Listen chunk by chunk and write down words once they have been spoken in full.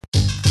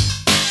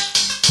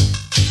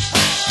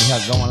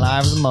got going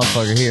live as a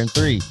motherfucker here in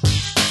 3,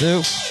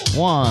 2,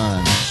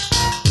 1.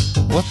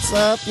 What's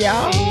up,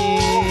 y'all?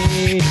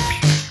 Hey.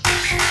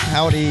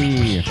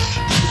 Howdy.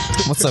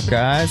 What's up,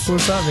 guys?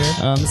 What's up,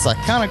 man? This is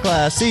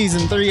Iconoclast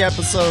Season 3,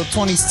 Episode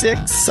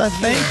 26, I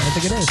think. I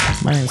think it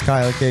is. My name is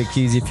Kyle, a.k.a.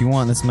 Keezy. If you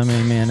want, this is my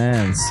main man,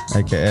 Ends,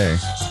 a.k.a.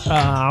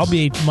 I'll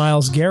be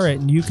Miles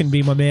Garrett, and you can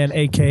be my man,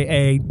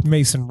 a.k.a.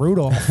 Mason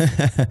Rudolph.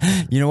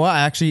 You know what?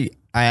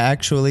 I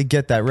actually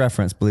get that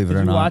reference, believe it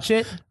or not. You watch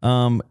it?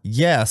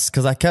 Yes,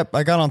 because I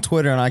got on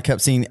Twitter and I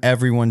kept seeing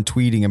everyone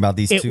tweeting about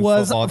these two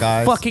football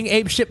guys. Fucking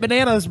ape shit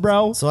bananas,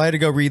 bro. So I had to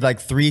go read like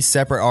 3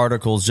 separate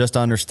articles just to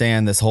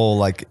understand this whole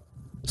like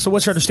So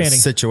what's your understanding?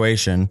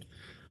 situation.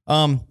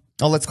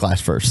 Let's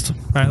clash first. All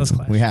right, let's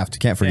clash. We have to,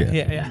 can't forget.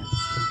 Yeah.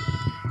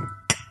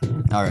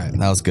 All right,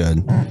 that was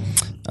good.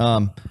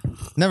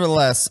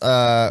 Nevertheless,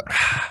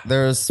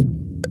 there's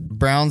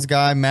Browns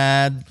guy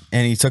mad,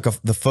 and he took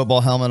the football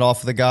helmet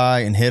off of the guy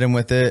and hit him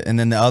with it, and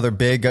then the other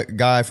big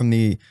guy from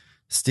the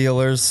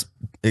Steelers,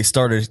 they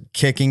started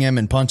kicking him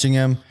and punching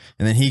him,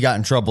 and then he got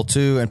in trouble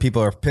too, and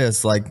people are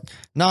pissed. Like,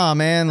 nah,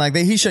 man, like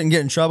he shouldn't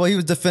get in trouble. He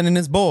was defending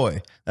his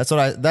boy. That's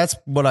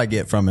what I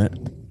get from it.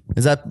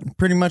 Is that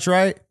pretty much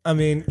right? I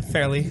mean,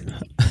 fairly.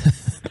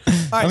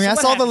 I mean, I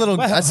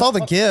saw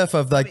the gif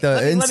of like the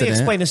incident. Let me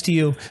explain this to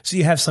you so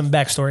you have some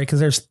backstory, because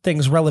there's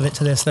things relevant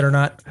to this that are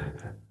not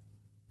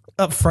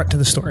up front to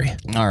the story.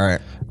 All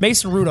right.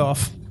 Mason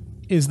Rudolph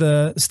is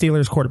the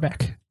Steelers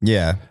quarterback.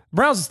 Yeah.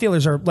 Browns and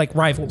Steelers are like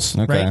rivals,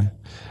 Okay.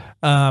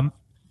 right?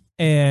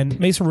 And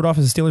Mason Rudolph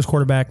is the Steelers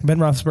quarterback. Ben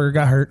Roethlisberger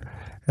got hurt,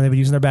 and they've been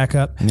using their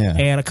backup. Yeah.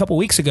 And a couple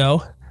weeks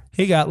ago,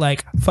 he got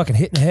like fucking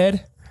hit in the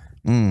head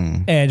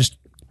and just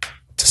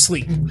to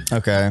sleep.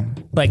 Okay.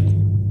 Like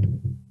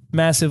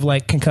massive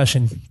like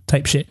concussion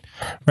type shit,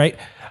 right?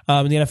 The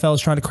NFL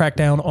is trying to crack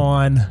down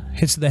on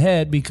hits to the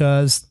head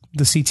because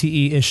the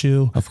CTE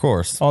issue. Of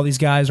course. All these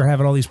guys are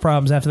having all these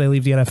problems after they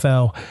leave the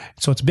NFL.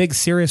 So it's a big,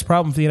 serious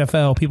problem for the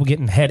NFL, people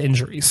getting head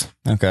injuries.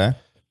 Okay.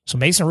 So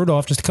Mason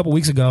Rudolph just a couple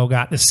weeks ago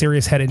got this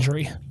serious head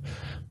injury.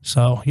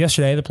 So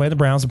yesterday they're playing the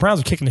Browns. The Browns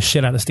are kicking the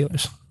shit out of the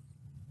Steelers.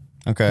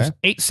 Okay. There's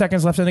 8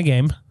 seconds left in the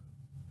game.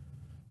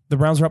 The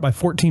Browns are up by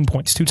 14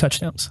 points, 2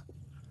 touchdowns.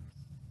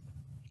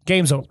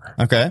 Game's over.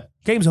 Okay.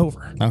 Game's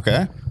over.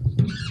 Okay.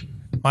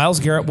 Myles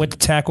Garrett went to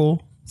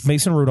tackle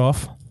Mason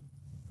Rudolph.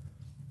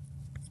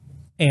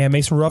 And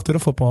Mason Rudolph threw the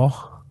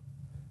football.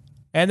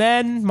 And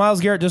then Myles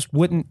Garrett just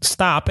wouldn't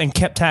stop and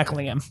kept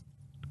tackling him,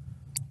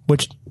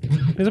 which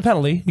is a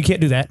penalty. You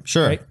can't do that.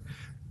 Sure. Right?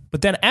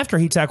 But then after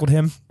he tackled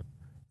him,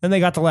 then they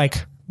got to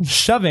like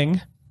shoving,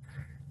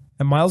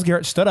 and Myles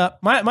Garrett stood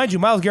up. Mind you,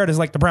 Myles Garrett is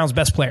like the Browns'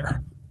 best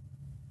player.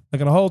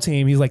 Like on the whole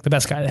team, he's like the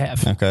best guy to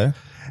have. Okay.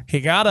 He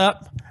got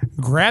up,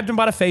 grabbed him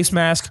by the face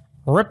mask,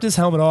 ripped his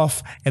helmet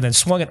off, and then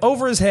swung it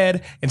over his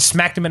head and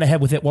smacked him in the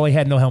head with it while he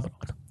had no helmet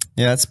on.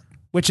 Yeah, that's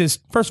Which is,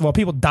 first of all,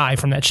 people die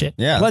from that shit.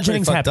 Yeah,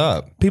 bludgeonings pretty fucked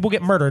happen. up. People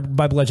get murdered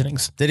by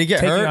bludgeonings. Did he get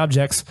Taking hurt?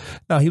 objects.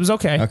 No, he was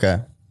okay.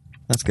 okay.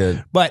 That's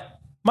good. But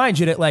mind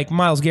you, that like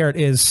Myles Garrett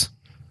is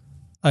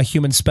a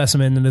human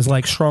specimen and is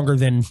like stronger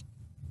than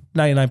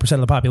 99%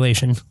 of the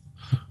population.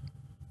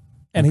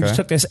 And he Okay. just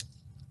took this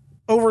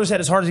over his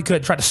head as hard as he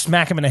could, tried to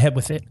smack him in the head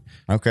with it.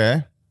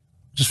 Okay.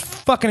 Just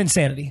fucking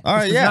insanity. All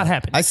right. This does Yeah. not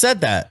happen. I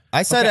said that.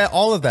 I said Okay.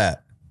 all of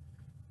that.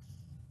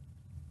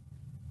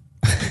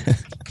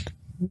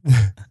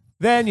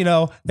 Then,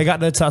 they got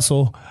in a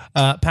tussle.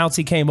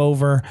 Pouncey came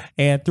over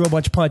and threw a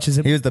bunch of punches.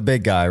 He was the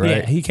big guy, right?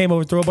 Yeah, he came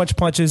over, threw a bunch of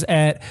punches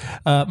at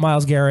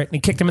Myles Garrett, and he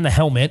kicked him in the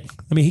helmet.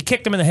 I mean, he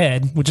kicked him in the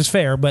head, which is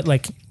fair, but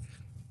like,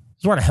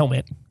 he's wearing a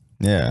helmet.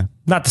 Yeah.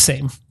 Not the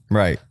same.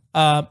 Right.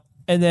 And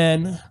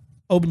then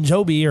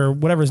Ogunjobi, or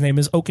whatever his name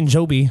is,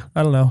 Ogunjobi,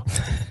 I don't know,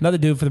 another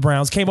dude for the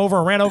Browns, came over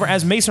and ran over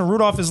as Mason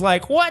Rudolph is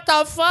like, what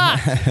the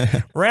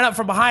fuck? Ran up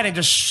from behind and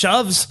just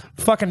shoves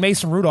fucking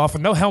Mason Rudolph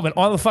with no helmet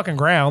on the fucking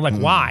ground. Like,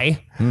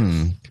 why?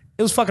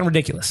 It was fucking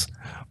ridiculous.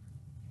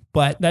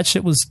 But that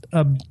shit was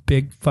a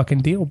big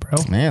fucking deal, bro.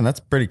 Man, that's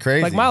pretty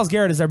crazy. Like, Myles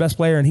Garrett is their best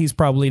player, and he's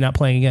probably not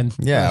playing again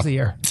the rest of the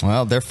year.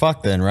 Well, they're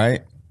fucked then,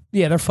 right?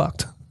 Yeah, they're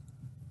fucked.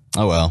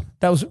 Oh, well.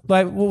 That was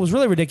like what was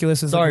really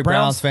ridiculous is Sorry, like the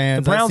Browns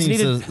fans. The That Browns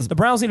seems to the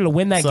Browns needed to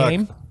win that suck.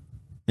 game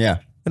Yeah.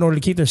 in order to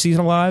keep their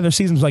season alive. Their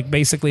season's like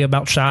basically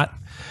about shot.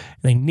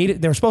 They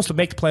were supposed to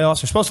make the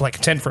playoffs. They're supposed to like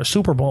contend for a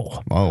Super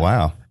Bowl. Oh,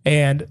 wow.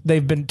 And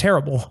they've been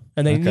terrible.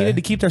 And they needed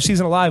to keep their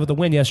season alive with a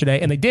win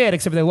yesterday. And they did,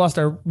 except they lost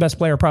their best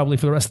player probably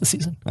for the rest of the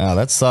season. Oh,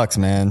 that sucks,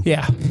 man.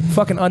 Yeah.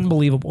 Fucking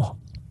unbelievable.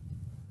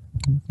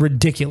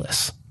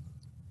 Ridiculous.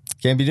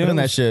 Can't be doing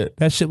that shit.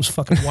 That shit was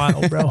fucking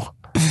wild, bro.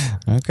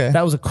 Okay.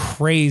 That was a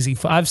crazy.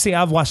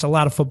 I've watched a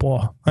lot of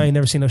football. I ain't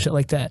never seen no shit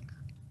like that.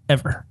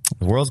 Ever.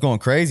 The world's going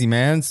crazy,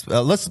 man.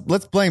 Let's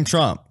blame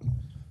Trump.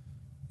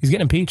 He's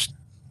getting impeached.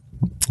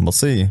 We'll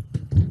see.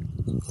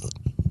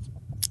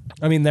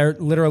 I mean, they're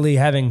literally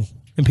having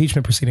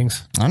impeachment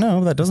proceedings. I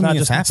know. That doesn't mean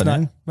it's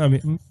happening.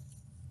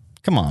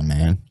 Come on,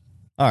 man.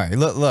 All right.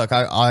 Look,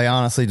 I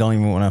honestly don't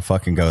even want to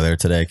fucking go there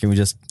today. Can we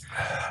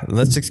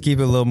let's just keep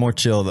it a little more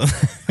chill, though.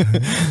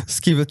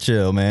 Just keep it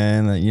chill,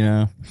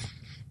 man.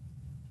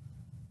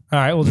 All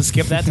right, we'll just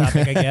skip that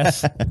topic, I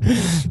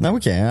guess. No, we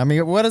can't. I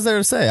mean, what is there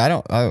to say?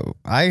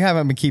 I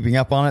haven't been keeping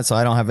up on it, so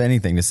I don't have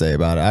anything to say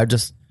about it. I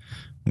just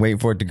wait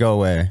for it to go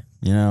away.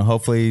 You know,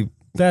 hopefully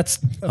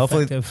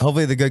effective.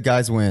 hopefully the good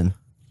guys win.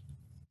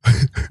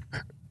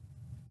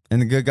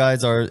 And the good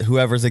guys are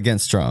whoever's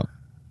against Trump.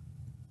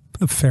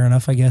 Fair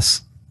enough, I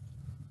guess.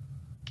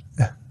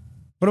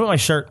 What about my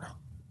shirt?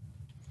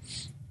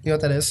 You know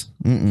what that is?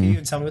 Can you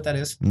even tell me what that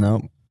is?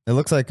 Nope. It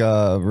looks like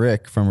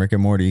Rick from Rick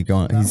and Morty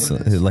going. He's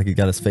like he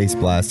got his face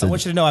blasted. I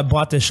want you to know I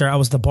bought this shirt. I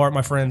was at the bar with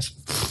my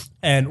friends,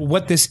 and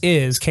what this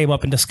is came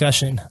up in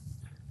discussion.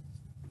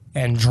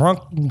 And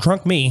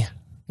drunk me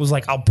was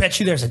like, "I'll bet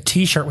you there's a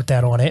T-shirt with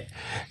that on it."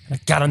 And I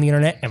got on the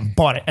internet and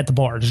bought it at the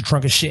bar, just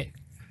drunk as shit.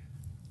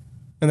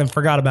 And then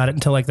forgot about it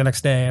until like the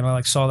next day, and I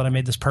like saw that I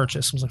made this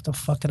purchase. I was like, "The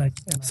fuck did I?"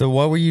 So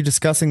what were you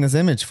discussing this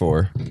image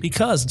for?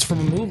 Because it's from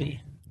a movie.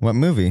 What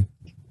movie?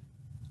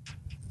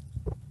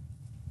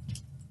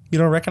 You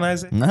don't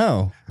recognize it?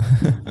 No.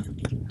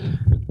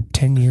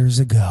 10 years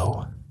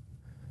ago,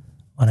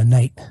 on a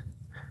night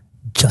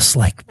just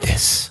like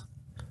this,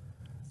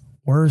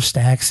 worst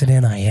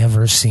accident I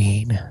ever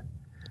seen.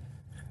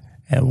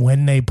 And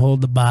when they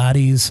pulled the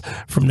bodies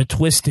from the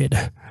twisted,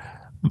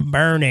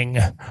 burning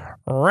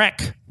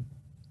wreck,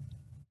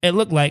 it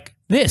looked like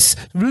this.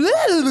 You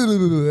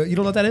don't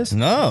know what that is?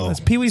 No. It's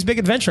Pee-wee's Big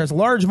Adventure. It's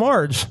Large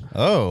Marge.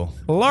 Oh.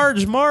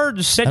 Large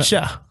Marge sent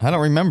ya. I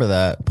don't remember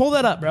that. Pull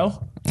that up,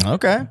 bro.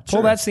 Okay.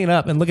 Pull that scene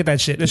up and look at that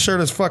shit. This shirt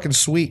is fucking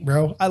sweet,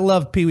 bro. I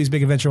loved Pee-wee's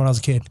Big Adventure when I was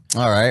a kid.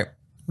 All right.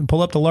 And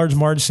pull up the Large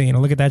Marge scene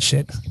and look at that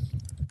shit.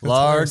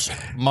 Large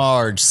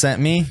Marge sent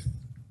me.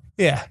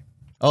 Yeah.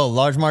 Oh,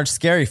 Large Marge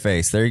scary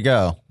face. There you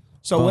go.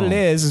 So what it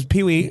is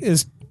Pee-wee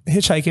is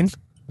hitchhiking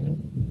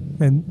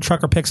and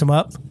trucker picks him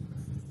up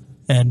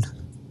and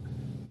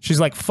she's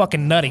like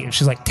fucking nutty. And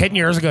she's like 10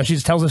 years ago, she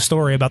just tells a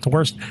story about the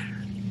worst.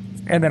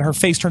 And then her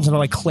face turns into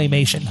like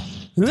claymation.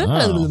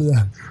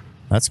 Oh.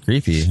 That's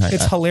creepy.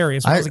 It's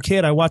hilarious. When I was a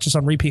kid, I watched this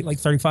on repeat like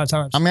 35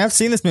 times. I mean, I've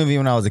seen this movie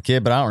when I was a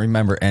kid, but I don't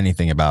remember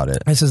anything about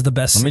it. This is the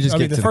best. Let me just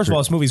get to first of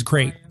all, this movie's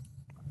great.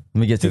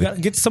 Let me get to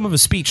Get some of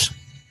his speech.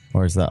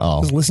 Where's that?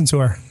 Oh. Just listen to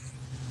her.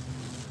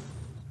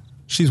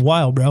 She's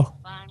wild, bro.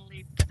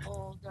 Finally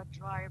pulled the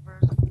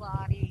driver's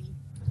body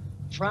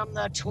from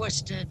the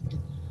twisted,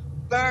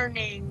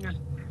 burning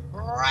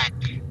wreck.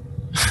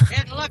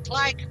 It looked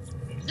like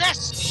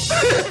this.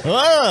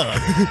 Whoa!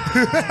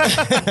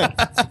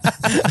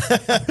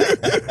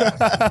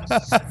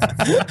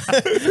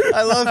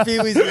 I love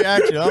Pee-wee's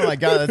reaction. Oh my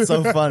god, that's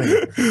so funny.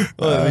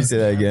 Let me see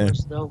that again. It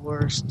was the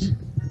worst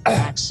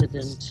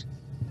accident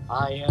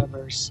I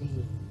ever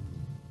seen.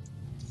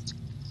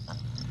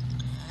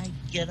 I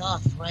get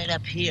off right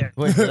up here.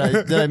 Wait, did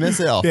I miss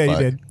it? Oh, Yeah, fuck.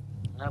 you did.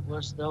 That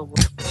was the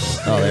worst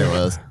Oh, there it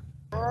was.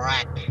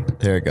 wreck.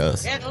 There it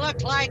goes. It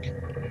looked like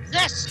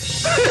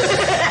this.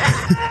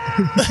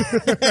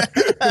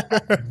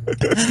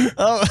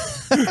 Oh,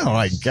 oh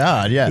my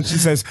god, yeah. And she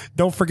says,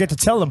 "Don't forget to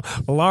tell him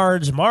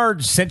Large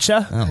Marge sent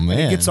ya." Oh, And man.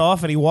 he gets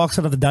off and he walks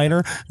into the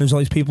diner. There's all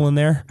these people in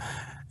there,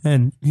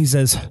 and he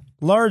says,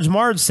 "Large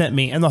Marge sent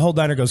me," and the whole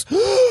diner goes,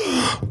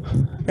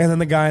 and then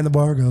the guy in the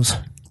bar goes,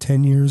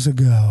 10 years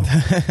ago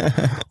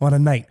on a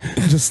night,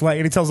 just like,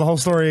 and he tells the whole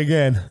story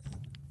again.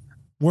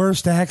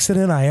 Worst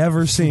accident I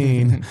ever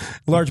seen.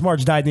 Large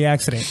Marge died in the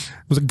accident. It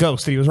was a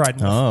ghost that he was riding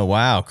with. Oh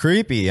wow,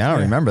 creepy. I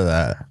don't remember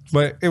that.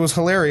 But it was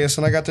hilarious,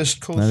 and I got this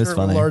cool That is shirt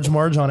funny. with Large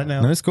Marge on it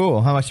now. That's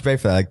cool. How much you pay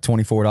for that? Like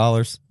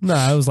 $24? No,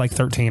 it was like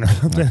 13 or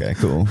something. Okay,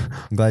 cool.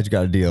 I'm glad you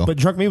got a deal. But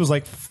Drunk Me was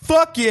like,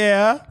 fuck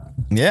yeah.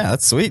 Yeah,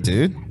 that's sweet,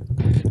 dude.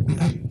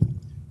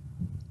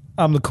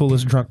 I'm the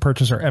coolest drunk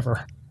purchaser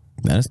ever.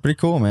 That is pretty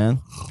cool,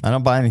 man. I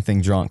don't buy anything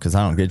drunk because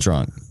I don't get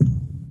drunk.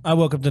 I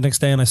woke up the next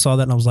day and I saw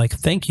that and I was like,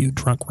 thank you,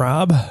 Drunk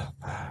Rob.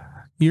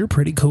 You're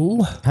pretty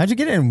cool. How'd you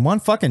get it in one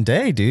fucking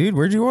day, dude?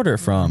 Where'd you order it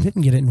from?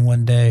 Didn't get it in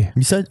one day.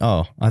 You said,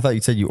 oh, I thought you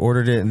said you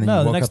ordered it and then No,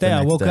 you the woke next up day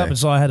I woke up and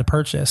saw I had to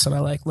purchase and I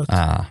like looked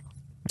at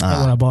what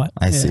I bought.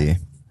 I Yeah. see.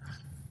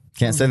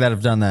 Can't say that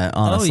I've done that,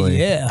 honestly. Oh,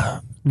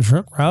 yeah.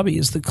 Drunk Robbie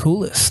is the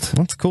coolest.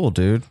 That's cool,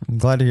 dude. I'm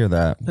glad to hear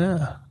that.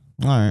 Yeah.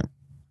 All right.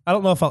 I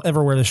don't know if I'll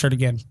ever wear this shirt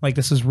again. Like,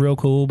 this is real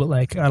cool, but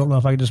like, I don't know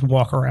if I could just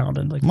walk around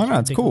and like, Why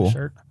not? this It's ridiculous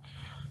cool. Shirt.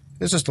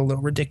 It's just a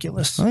little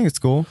ridiculous. I think it's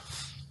cool.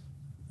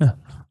 Yeah.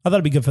 I thought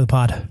it'd be good for the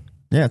pod.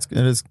 Yeah, it is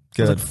I was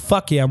good. like,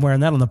 fuck yeah, I'm wearing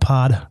that on the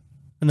pod.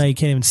 And now you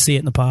can't even see it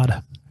in the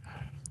pod.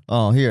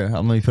 Oh, here.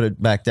 Let me put it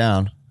back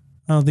down.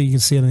 I don't think you can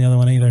see it in the other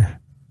one either.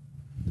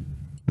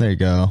 There you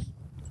go.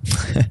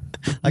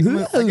 I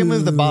can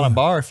move the bottom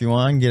bar if you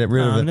want and get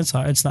rid of it. It's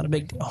not a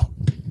big deal. All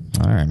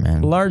right,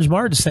 man. Large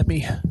Marge sent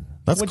me.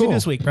 That's What'd cool. you do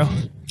this week, bro?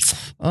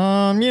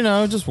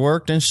 Just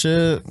worked and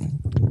shit.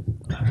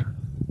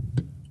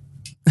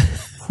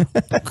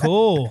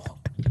 Cool.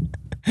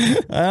 I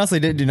honestly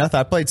didn't do nothing.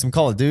 I played some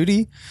Call of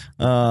Duty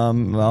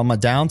on my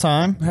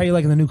downtime. How are you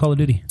liking the new Call of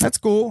Duty? That's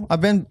cool.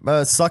 I've been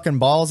sucking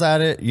balls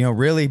at it,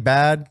 really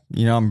bad.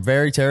 I'm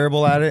very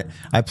terrible at it.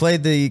 I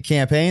played the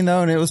campaign,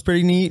 though, and it was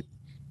pretty neat.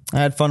 I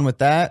had fun with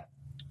that.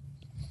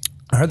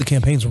 I heard the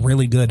campaign's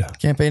really good.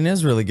 Campaign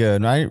is really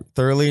good. I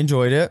thoroughly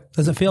enjoyed it.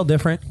 Does it feel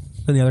different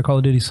than the other Call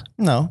of Duties?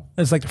 No,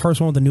 It's like the first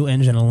one with a new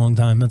engine in a long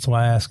time. That's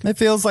why I ask. it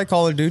feels like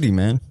Call of Duty,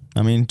 man.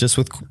 I mean, just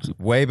with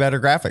way better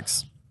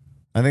graphics.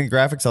 I think the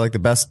graphics are like the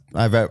best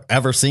I've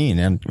ever seen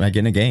in a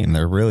game.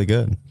 They're really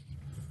good.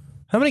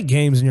 How many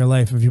games in your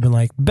life have you been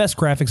like, best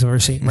graphics I've ever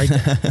seen? Right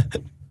there.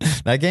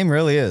 That game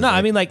really is. No,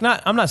 I mean, like,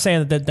 not. I'm not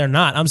saying that they're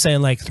not. I'm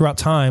saying, like, throughout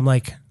time,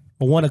 like,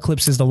 one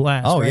eclipses the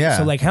last. Oh, right? yeah.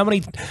 So, like, how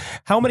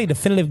many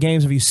definitive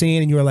games have you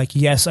seen and you were like,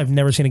 yes, I've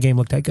never seen a game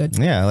look that good?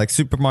 Yeah, like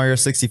Super Mario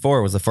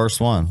 64 was the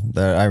first one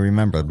that I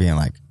remember being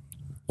like,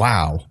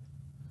 wow.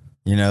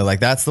 You know, like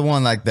that's the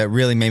one like that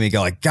really made me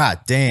go like, God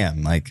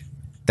damn, like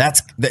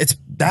that's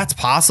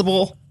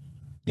possible.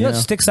 You know what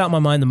sticks out in my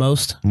mind the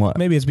most? What?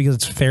 Maybe it's because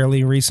it's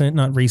fairly recent.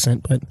 Not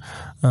recent, but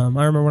I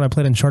remember when I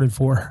played Uncharted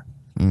 4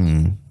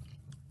 on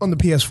the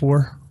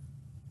PS4.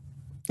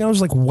 And I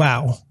was like,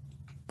 wow.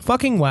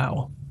 Fucking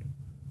wow.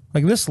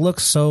 Like, this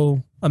looks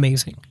so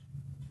amazing.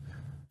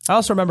 I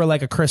also remember,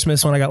 like, a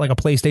Christmas when I got, like, a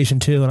PlayStation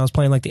 2 and I was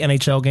playing, like, the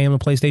NHL game on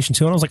PlayStation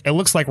 2 and I was like, it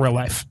looks like real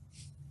life.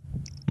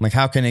 Like,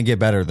 how can it get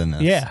better than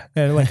this? Yeah.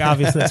 And, like,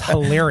 obviously it's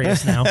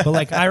hilarious now. But,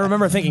 like, I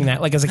remember thinking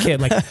that, like, as a kid,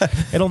 like,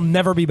 it'll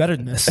never be better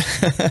than this.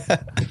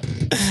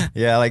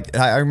 Yeah, like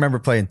I remember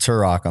playing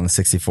Turok on the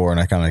 64 and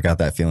I kind of got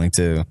that feeling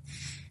too.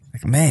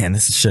 Like, man,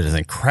 this shit is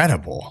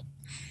incredible.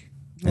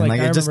 And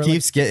like I it just remember,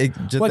 keeps getting,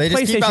 like, they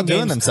just keep PlayStation outdoing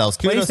games- themselves.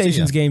 Kudos to you.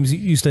 PlayStation's games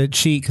used to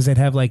cheat because they'd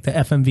have, like, the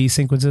FMV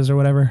sequences or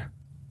whatever.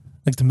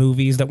 Like the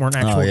movies that weren't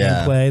actual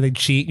yeah. gameplay. They'd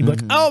cheat. You'd be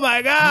like, oh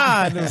my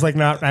God. It was like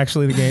not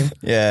actually the game.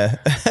 Yeah.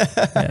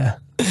 Yeah.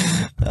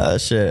 Oh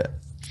shit.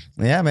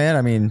 Yeah, man.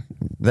 I mean,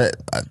 the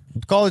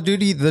Call of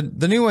Duty,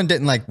 the new one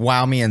didn't like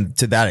wow me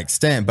to that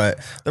extent, but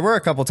there were a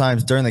couple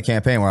times during the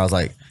campaign where I was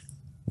like,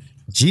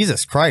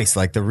 Jesus Christ,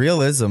 like the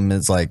realism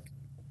is like,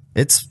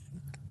 it's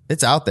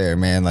out there,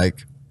 man.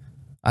 Like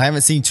I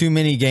haven't seen too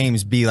many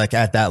games be like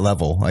at that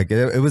level. Like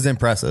it was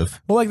impressive.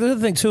 Well, like the other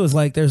thing too is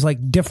like there's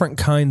like different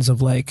kinds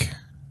of like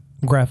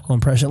graphical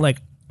impression. Like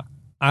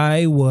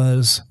I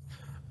was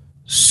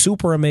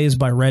super amazed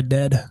by Red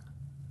Dead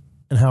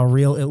and how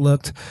real it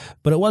looked,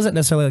 but it wasn't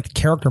necessarily like the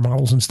character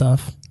models and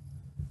stuff.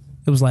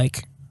 It was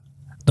like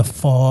the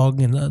fog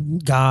and the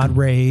God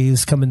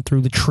rays coming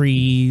through the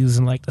trees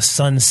and like the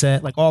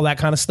sunset, like all that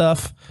kind of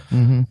stuff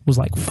was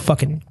like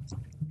fucking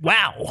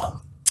wow.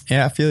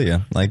 Yeah, I feel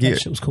you. Like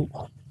That shit was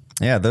cool.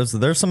 yeah,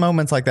 there's some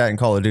moments like that in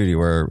Call of Duty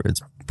where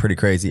it's pretty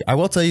crazy. I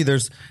will tell you,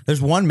 there's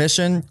one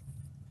mission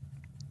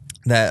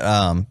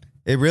that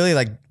it really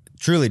like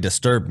truly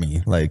disturbed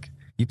me. Like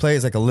you play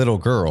as like a little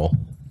girl,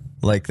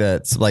 like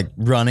that's like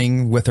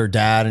running with her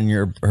dad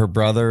and her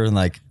brother, and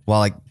like while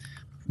like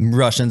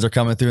Russians are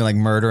coming through and like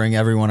murdering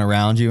everyone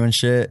around you and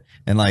shit.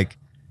 And like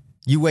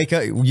you wake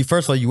up,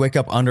 first of all you wake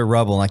up under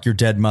rubble and like your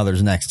dead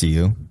mother's next to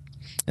you.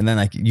 And then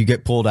like you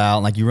get pulled out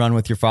and like you run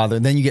with your father,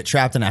 and then you get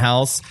trapped in a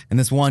house and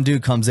this one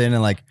dude comes in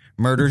and like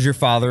murders your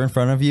father in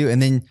front of you,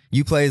 and then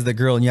you play as the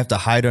girl and you have to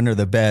hide under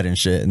the bed and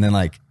shit. And then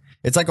like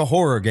it's like a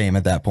horror game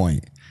at that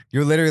point.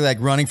 You're literally like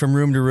running from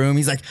room to room.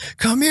 He's like,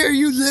 come here,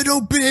 you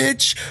little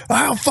bitch.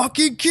 I'll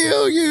fucking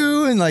kill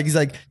you. And like, he's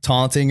like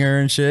taunting her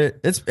and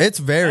shit. It's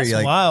very That's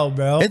like wild,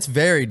 bro. It's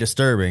very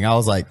disturbing. I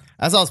was like,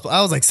 I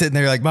was like sitting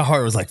there, like my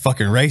heart was like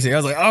fucking racing. I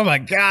was like, oh my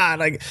God.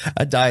 Like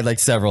I died like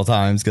several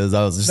times because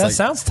I was just That like,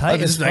 sounds tight I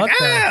was as just like,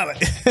 fuck,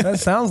 ah! That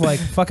sounds like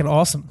fucking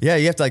awesome. Yeah,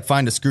 you have to like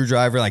find a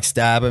screwdriver, like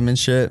stab him and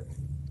shit.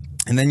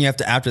 And then you have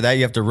to, after that,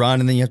 you have to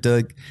run, and then you have to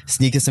like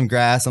sneak in some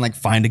grass and like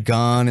find a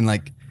gun, and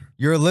like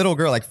you're a little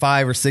girl, like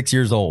 5 or 6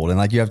 years old, and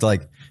like you have to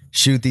like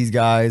shoot these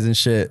guys and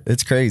shit.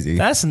 It's crazy.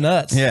 That's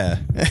nuts. Yeah.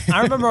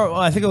 I remember,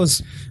 I think it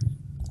was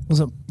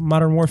it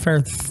Modern Warfare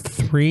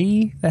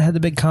 3 that had the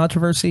big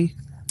controversy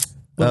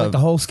with like the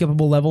whole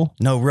skippable level?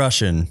 No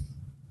Russian.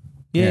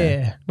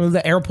 Yeah. Was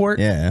the airport?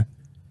 Yeah.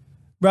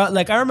 Bro,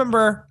 like I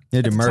remember You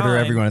had to at the murder time,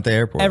 everyone at the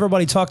airport.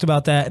 Everybody talked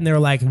about that and they were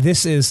like,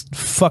 this is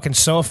fucking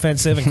so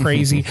offensive and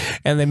crazy.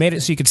 And they made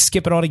it so you could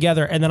skip it all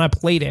together. And then I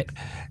played it.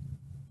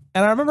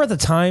 And I remember at the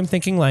time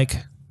thinking like,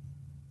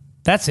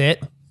 that's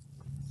it.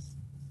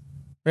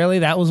 Really?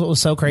 That was what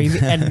was so crazy.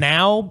 And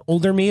now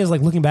older me is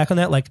like looking back on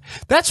that, like,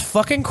 that's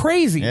fucking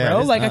crazy, Yeah, bro.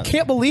 it's Like nuts. I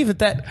can't believe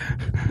that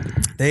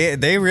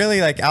They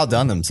really like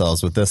outdone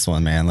themselves with this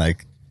one, man.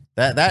 Like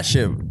that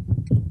shit.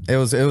 It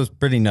was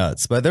pretty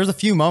nuts. But there's a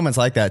few moments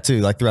like that too,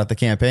 like throughout the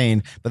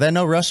campaign. But that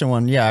No Russian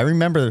one, yeah, I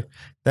remember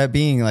that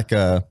being like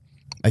a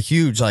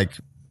huge, like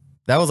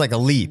that was like a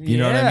leap. You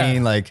know what I Yeah.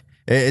 mean? Like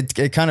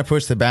it kind of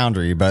pushed the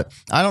boundary. But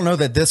I don't know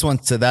that this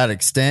one's to that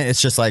extent.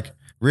 It's just like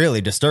really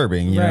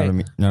disturbing. You know what I Right.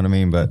 mean? Know what I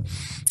mean? But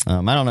I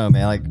don't know,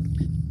 man. Like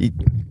you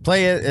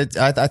play it.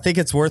 I think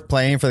it's worth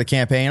playing for the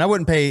campaign. I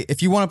wouldn't pay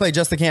if you want to play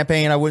just the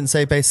campaign. I wouldn't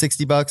say pay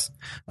 $60.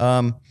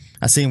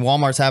 I seen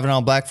Walmart's having it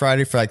on Black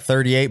Friday for like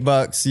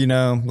 $38. You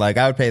know, like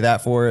I would pay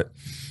that for it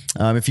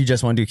if you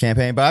just want to do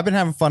campaign. But I've been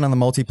having fun on the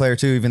multiplayer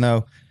too, even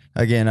though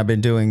again I've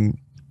been doing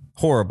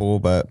horrible.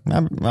 But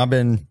I've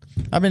been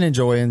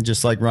enjoying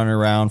just like running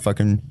around,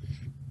 fucking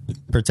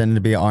pretending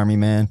to be an army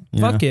man.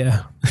 Fuck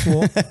yeah.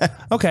 Cool.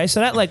 Okay, so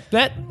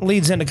that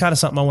leads into kind of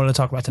something I wanted to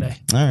talk about today.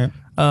 All right.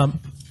 I'm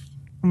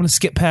going to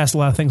skip past a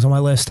lot of things on my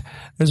list.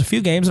 There's a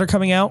few games that are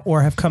coming out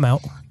or have come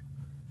out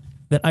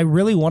that I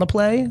really want to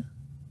play,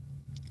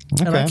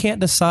 and I can't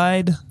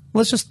decide.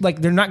 Let's just,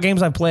 like, they're not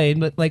games I've played,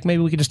 but, like,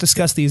 maybe we could just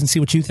discuss these and see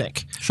what you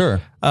think.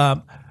 Sure.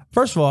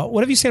 First of all,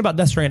 what have you seen about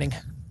Death Stranding?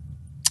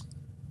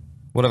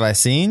 What have I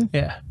seen?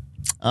 Yeah.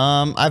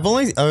 I've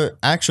only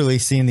actually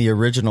seen the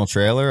original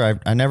trailer.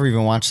 I never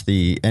even watched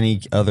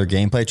any other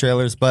gameplay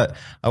trailers, but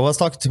I was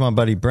talking to my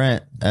buddy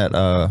Brent at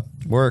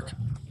work,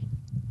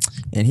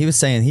 and he was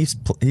saying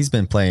he's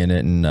been playing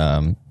it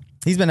and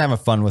he's been having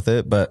fun with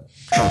it, but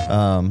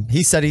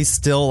he said he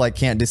still like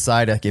can't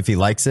decide if he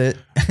likes it.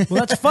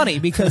 Well, that's funny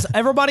because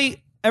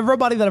everybody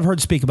that I've heard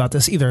speak about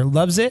this either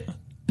loves it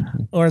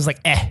or is like,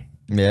 eh.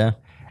 Yeah.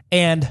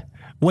 And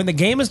when the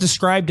game is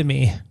described to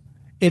me,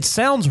 it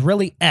sounds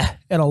really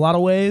in a lot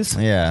of ways.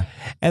 Yeah.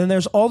 And then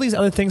there's all these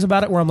other things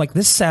about it where I'm like,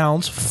 this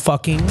sounds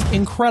fucking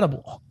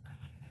incredible.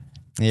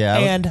 Yeah.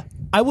 And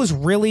I was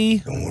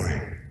really,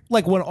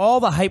 like, when all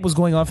the hype was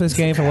going on for this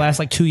game for the last,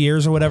 like, 2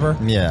 years or whatever,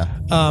 Yeah.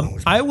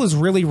 I was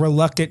really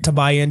reluctant to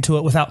buy into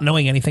it without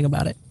knowing anything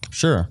about it.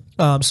 Sure.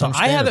 So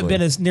I haven't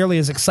been as nearly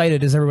as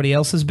excited as everybody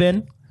else has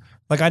been.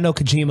 Like, I know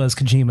Kojima is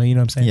Kojima, you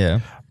know what I'm saying?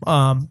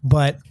 Yeah.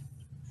 But,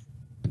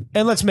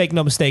 and let's make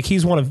no mistake,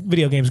 he's one of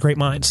video games' great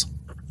minds.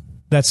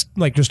 That's,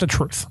 like, just a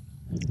truth.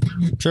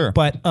 Sure.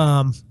 But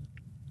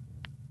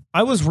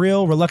I was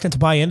real reluctant to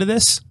buy into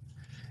this.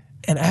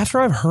 And after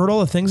I've heard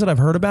all the things that I've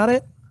heard about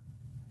it,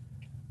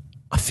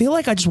 I feel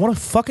like I just want to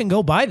fucking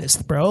go buy this,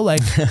 bro.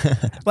 Like,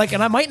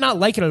 and I might not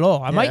like it at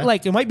all. I might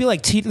like, it might be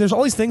like, there's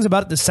all these things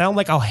about it that sound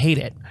like I'll hate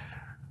it.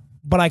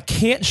 But I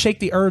can't shake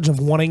the urge of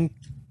wanting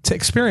to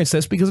experience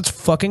this because it's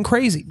fucking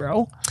crazy,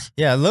 bro.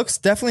 Yeah, it looks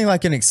definitely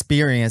like an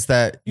experience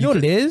that... You know what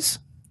it is?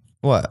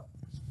 What?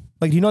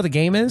 Like, do you know what the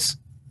game is?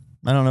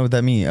 I don't know what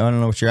that means. I don't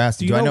know what you're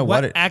asking. Do I know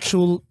what it...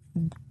 actual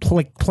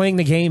playing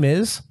the game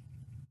is?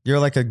 You're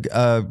like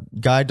a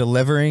guy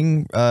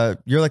delivering.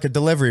 You're like a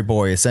delivery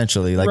boy,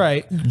 essentially. Like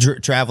right.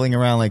 Traveling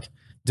around, like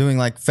doing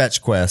like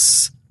fetch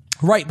quests.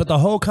 Right, but the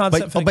whole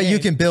concept. But you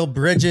can build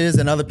bridges,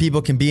 and other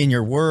people can be in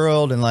your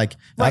world, and like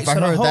right, I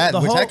heard that,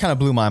 which that kind of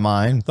blew my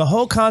mind. The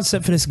whole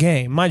concept for this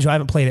game, mind you, I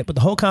haven't played it, but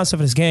the whole concept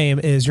for this game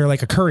is you're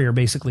like a courier,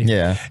 basically.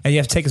 Yeah. And you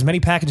have to take as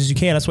many packages as you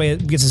can. That's why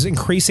it gets this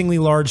increasingly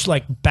large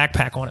like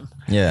backpack on him.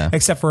 Yeah.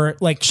 Except for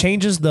like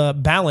changes the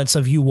balance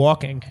of you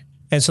walking.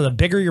 And so the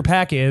bigger your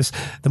pack is,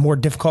 the more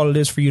difficult it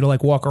is for you to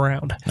like walk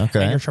around.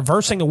 Okay. And you're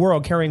traversing the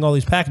world carrying all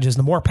these packages.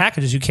 The more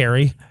packages you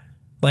carry,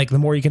 like the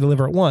more you can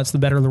deliver at once, the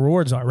better the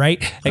rewards are,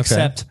 right? Okay.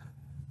 Except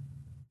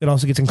it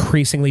also gets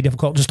increasingly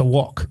difficult just to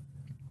walk.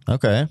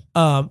 Okay.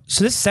 So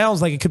this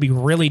sounds like it could be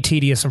really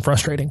tedious and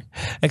frustrating,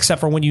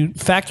 except for when you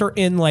factor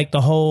in like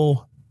the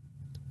whole,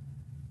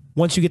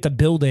 once you get to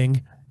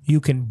building, you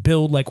can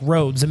build like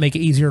roads that make it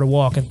easier to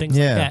walk and things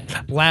like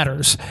that,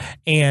 ladders.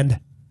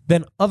 And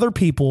then other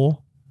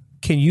people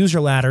can use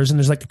your ladders, and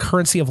there's like the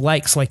currency of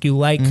likes, like you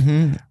like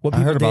what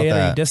people did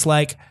or you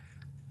dislike.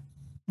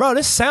 Bro,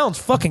 this sounds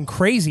fucking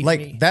crazy. Like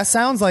to me. that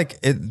sounds like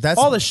that's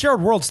all the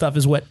shared world stuff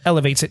is what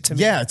elevates it to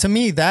me. Yeah, to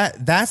me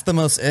that's the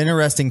most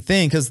interesting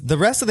thing, because the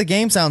rest of the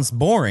game sounds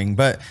boring,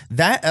 but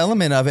that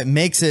element of it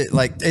makes it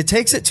like it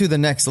takes it to the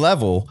next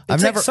level.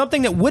 I've never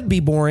something that would be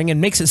boring and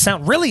makes it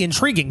sound really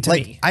intriguing to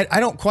me. I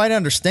don't quite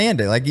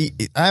understand it. Like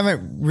I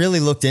haven't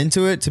really looked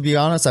into it, to be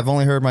honest. I've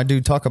only heard my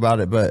dude talk about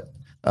it, but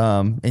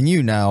and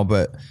you now,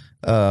 but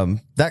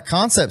that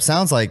concept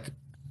sounds like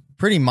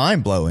pretty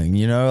mind-blowing,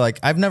 you know? Like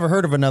I've never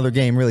heard of another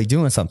game really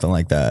doing something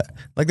like that.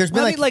 Like there's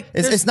been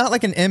it's not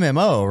like an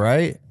MMO,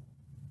 right?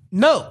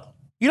 No.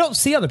 You don't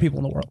see other people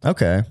in the world.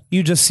 Okay.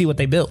 You just see what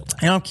they build.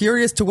 And I'm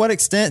curious to what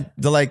extent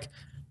like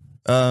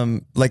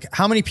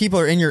how many people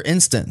are in your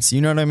instance?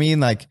 You know what I mean?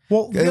 Like,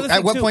 well,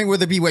 at what point would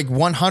there be like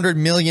 100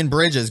 million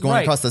bridges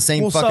going across the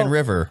same fucking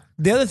river?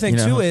 The other thing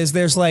too is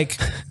there's like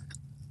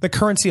the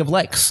currency of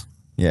likes.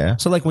 Yeah.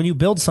 So like when you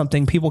build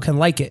something, people can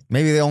like it.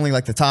 Maybe they only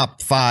like the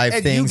top 5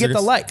 and things. You get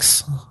the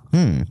likes.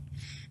 That'd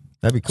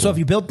be cool. So if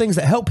you build things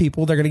that help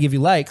people, they're going to give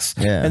you likes.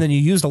 Yeah. And then you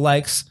use the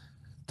likes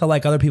to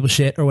like other people's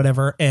shit or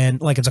whatever.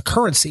 And like it's a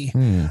currency,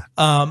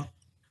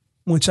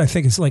 which I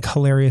think is like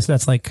hilarious.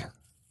 That's like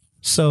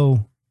such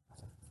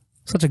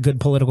a good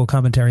political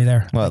commentary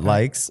there. What,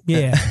 likes?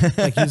 Yeah.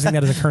 Like using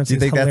that as a currency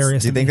is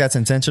hilarious. Do you think that's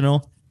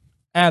intentional?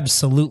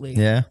 Absolutely.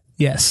 Yeah.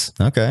 Yes.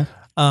 Okay.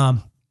 I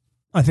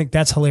think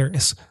that's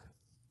hilarious.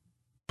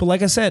 But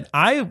like I said,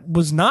 I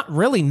was not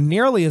really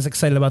nearly as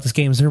excited about this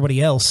game as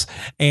everybody else.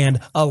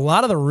 And a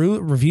lot of the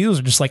reviews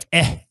are just like,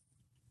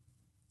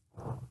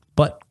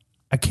 But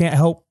I can't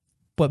help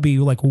but be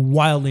like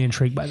wildly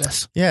intrigued by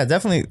this. Yeah,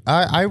 definitely.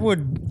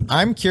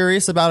 I'm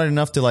curious about it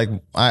enough to like,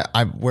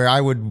 where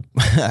I would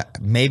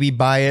maybe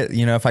buy it,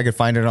 you know, if I could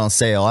find it on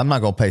sale. I'm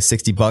not going to pay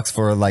 $60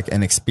 for like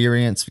an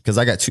experience because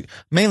I got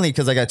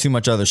too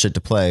much other shit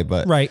to play.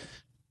 But right.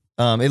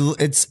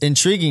 It's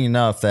intriguing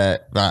enough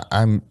that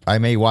I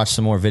may watch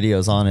some more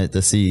videos on it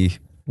to see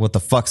what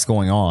the fuck's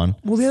going on.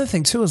 Well, the other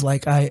thing too is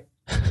like I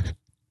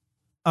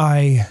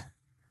I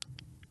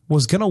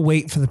was gonna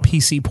wait for the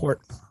PC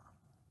port.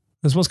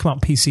 This was come out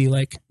on PC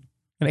like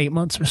in 8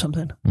 months or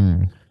something.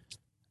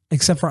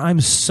 Except for I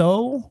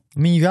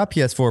mean, you got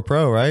PS4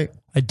 Pro, right?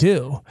 I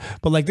do,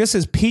 but like this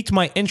has piqued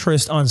my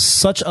interest on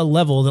such a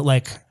level that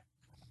like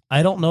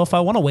I don't know if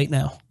I want to wait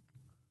now.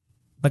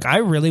 Like I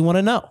really want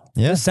to know.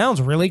 Yeah. This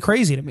sounds really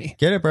crazy to me.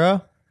 Get it,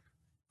 bro.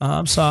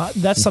 So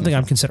that's something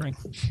I'm considering.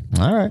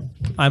 All right.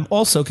 I'm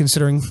also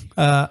considering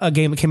a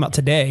game that came out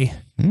today,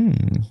 which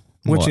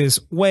What? is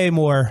way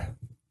more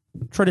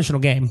traditional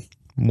game.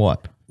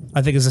 What?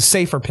 I think is a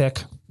safer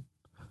pick.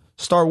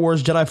 Star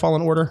Wars Jedi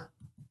Fallen Order.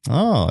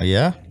 Oh,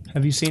 yeah.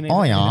 Have you seen it?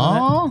 Oh,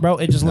 yeah. Bro,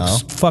 it just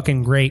looks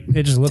fucking great.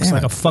 It just looks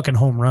like a fucking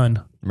home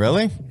run.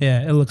 Really?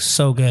 Yeah, it looks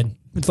so good.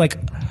 It's like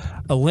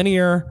a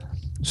linear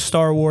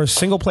Star Wars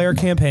single player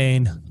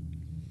campaign,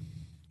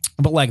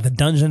 but like the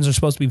dungeons are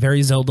supposed to be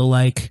very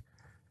Zelda-like.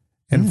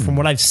 And from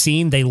what I've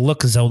seen, they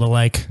look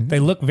Zelda-like. They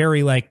look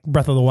very like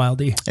Breath of the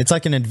Wild-y. It's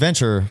like an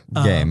adventure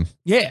game.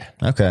 Yeah.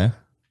 Okay.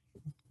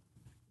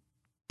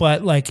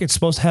 But like it's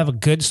supposed to have a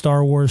good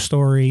Star Wars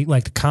story.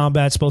 Like the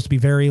combat's supposed to be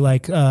very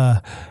like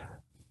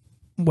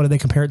what do they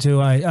compare it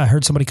to? I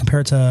heard somebody compare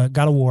it to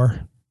God of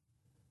War.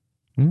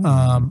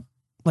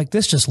 Like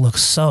this just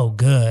looks so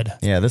good.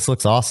 Yeah, this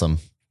looks awesome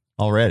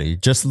already.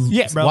 Just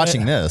bro,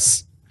 watching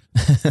this.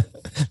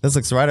 This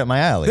looks right up my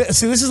alley.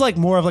 See, this is like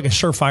more of like a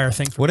surefire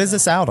thing. What is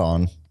this out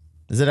on?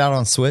 Is it out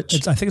on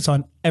Switch? I think it's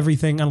on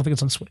everything. I don't think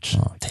it's on Switch.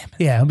 Oh, damn it.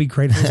 Yeah, it'd be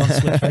great if it was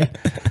on Switch, right?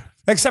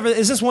 Except for,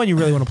 is this one you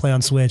really want to play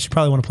on Switch? You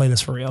probably want to play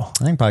this for real.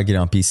 I can probably get it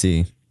on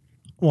PC.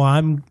 Well,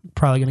 I'm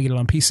probably going to get it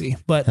on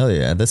PC. But Hell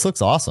yeah, this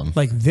looks awesome.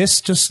 like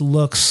this just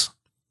looks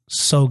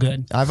so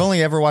good. I've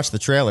only ever watched the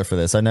trailer for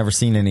this. I've never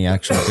seen any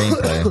actual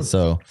gameplay.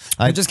 So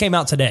It just came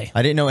out today.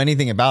 I didn't know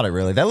anything about it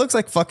really. That looks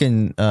like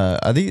fucking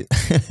are these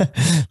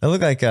that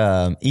look like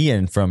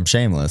Ian from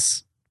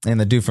Shameless. And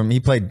the dude he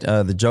played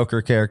the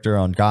Joker character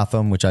on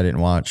Gotham, which I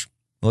didn't watch.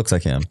 Looks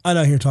like him. I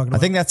know who you're talking about.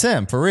 I think that's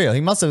him for real.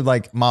 He must have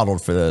like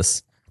modeled for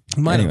this.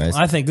 Anyways,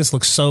 I think this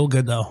looks so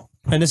good though.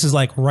 And this is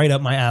like right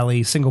up my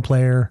alley, single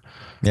player.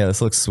 yeah,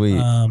 this looks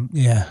sweet.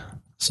 Yeah.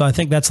 So I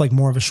think that's like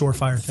more of a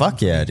surefire thing.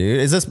 Fuck yeah, dude.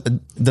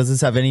 Does this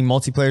have any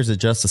multiplayer? Or is it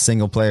just a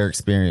single player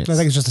experience? I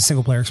think it's just a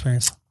single player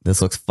experience,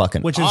 This looks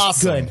fucking which is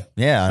awesome. good.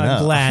 Yeah, I know.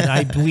 I'm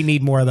glad. We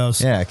need more of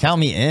those. Yeah, count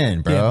me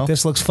in, bro. Yeah,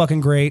 this looks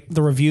fucking great.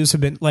 The reviews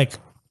have been like,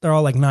 they're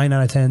all like 9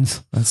 out of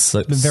 10s. That's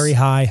Been very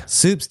high.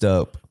 Soup's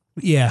dope.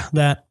 Yeah,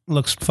 that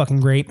looks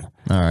fucking great.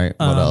 All right,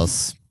 what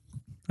else?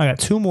 I got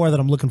 2 more that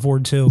I'm looking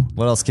forward to.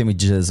 What else can we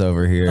jizz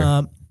over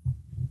here?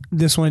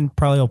 This one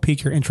probably will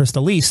pique your interest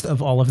the least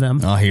of all of them.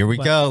 Oh, here we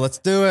go. Let's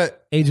do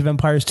it. Age of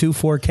Empires 2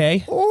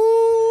 4K.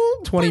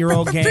 Ooh,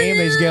 20-year-old game.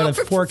 They just got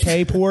a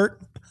 4K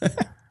port.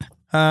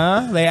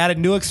 They added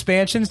new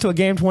expansions to a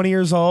game 20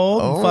 years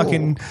old. And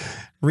fucking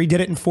redid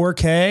it in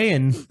 4K.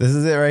 And This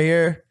is it right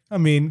here. I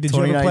mean, did you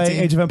ever play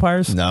 2019? Age of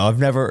Empires? No, I've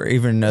never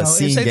even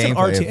seen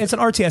gameplay. It's an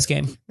RTS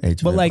game.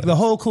 Age of But like the Empires.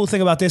 whole cool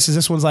thing about this is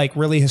this one's like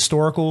really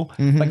historical.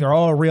 Like they're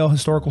all real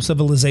historical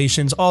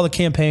civilizations. All the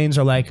campaigns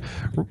are like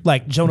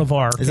Joan of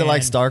Arc. Is it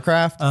like and,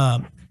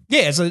 StarCraft?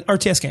 Yeah, it's an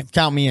RTS game.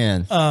 Count me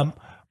in.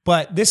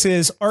 But this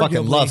is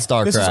Fucking love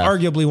StarCraft. This is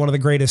arguably one of the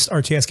greatest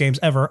RTS games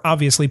ever.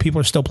 Obviously,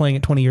 people are still playing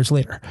it 20 years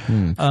later.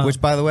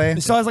 Which, by the way,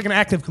 It still has like an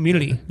active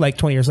community like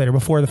 20 years later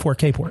before the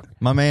 4K port.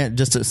 my man,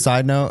 just a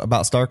side note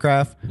about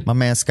StarCraft, my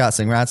man Scott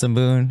Singh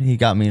Ratzenboone, he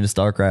got me into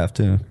StarCraft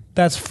too.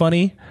 That's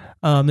funny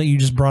that you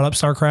just brought up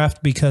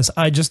StarCraft because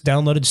I just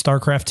downloaded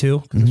StarCraft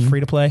 2. It's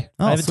free to play.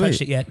 Oh, I haven't sweet.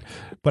 touched it yet,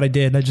 but I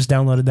did. I just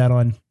downloaded that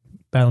on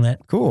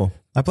Battle.net. Cool.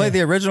 I played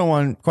the original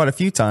one quite a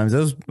few times. It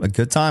was a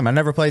good time. I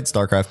never played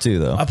StarCraft 2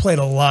 though. I played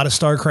a lot of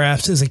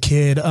StarCraft as a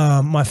kid.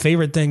 My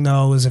favorite thing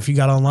though was if you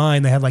got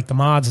online, they had like the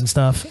mods and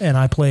stuff, and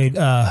I played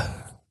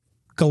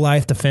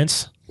Goliath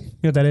Defense. You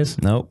know what that is?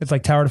 Nope. It's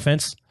like tower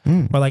defense,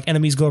 where like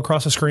enemies go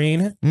across the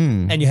screen,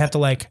 and you have to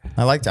like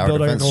I like tower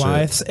build our defense shit.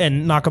 Goliaths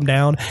and knock them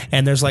down.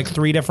 And there's like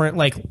 3 different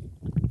like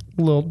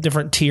little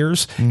different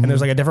tiers, and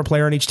there's like a different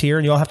player in each tier,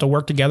 and you all have to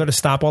work together to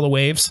stop all the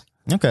waves.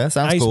 Okay, that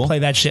sounds I used cool. to play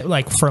that shit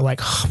like for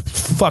like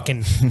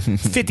fucking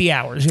 50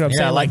 hours. You know what I'm Yeah,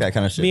 saying? I like that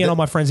kind of shit. Me and all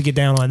my friends would get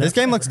down on This that.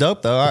 game looks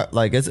dope though.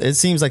 It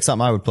seems like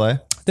something I would play.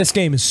 This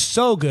game is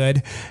so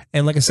good,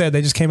 and like I said,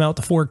 they just came out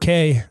with the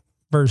 4K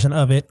version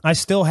of it. I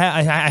still have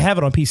I have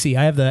it on PC.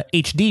 I have the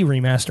HD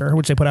remaster,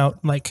 which they put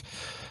out like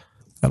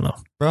I don't know,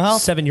 Bro,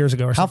 7 years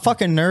ago or How something.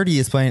 fucking nerdy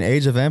is playing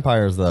Age of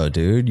Empires though,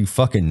 dude? You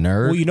fucking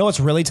nerd. Well, you know what's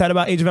really tight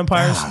about Age of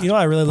Empires? You know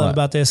what I really love What?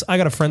 about this? I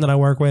got a friend that I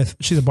work with.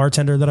 She's a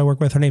bartender that I work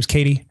with. Her name's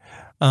Katie.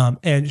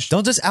 And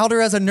Don't just out her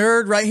as a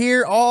nerd right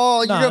here. Oh,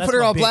 you're gonna that's put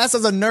her my on bitch. blast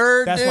as a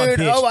nerd, That's my dude.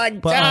 bitch. Oh my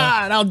But,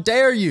 god, how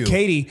dare you?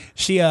 Katie,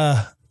 she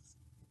Just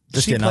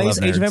kidding, I plays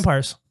love Age of nerds.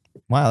 Empires.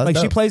 Wow, that's Like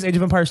she dope. plays Age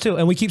of Empires too,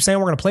 and we keep saying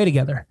we're going to play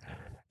together,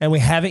 and we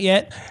haven't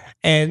yet.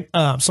 And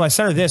so I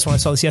sent her this when I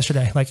saw this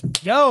yesterday. Like,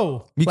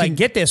 yo,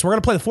 get this. We're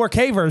going to play the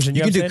 4K version.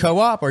 You know can do what I'm saying?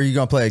 co-op, or are you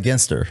gonna play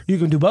against her? You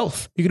can do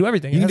both. You can do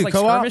everything. You It can has do like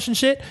co-op? skirmish and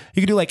shit.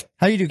 You can do like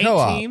How do you do 8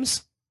 co-op?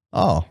 teams.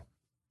 Oh,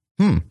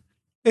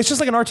 It's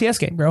just like an RTS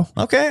game, bro.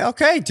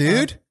 okay,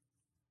 dude.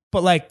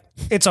 but like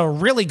it's a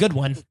really good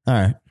one. All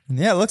right.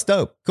 Yeah, it looks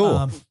dope.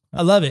 Cool.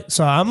 I love it.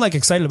 So I'm like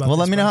excited about well,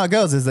 this. let me know how it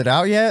goes. Is it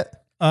out yet?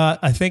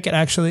 I think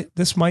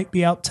this might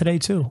be out today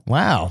too.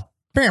 Wow.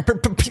 Yeah.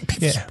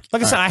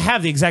 Like I said, I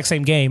have the exact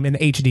same game in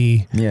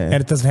HD. Yeah. And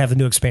it doesn't have the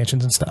new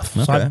expansions and stuff.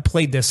 So Okay. I've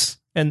played this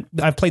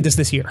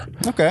this year.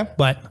 Okay.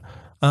 But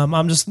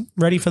I'm just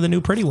ready for the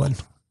new pretty one.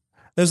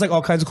 There's like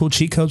all kinds of cool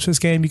cheat codes for this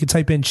game. You can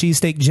type in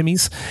cheesesteak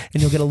Jimmy's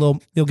and you'll get a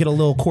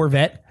little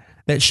Corvette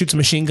that shoots a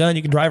machine gun.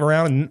 You can drive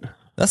around and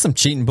That's some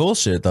cheating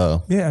bullshit,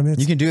 though. yeah, I mean,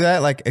 You can do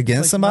that like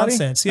against like somebody?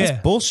 nonsense, yeah.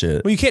 That's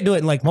bullshit. well, you can't do it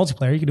in like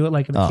multiplayer. You can do it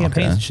like in the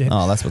campaigns and shit.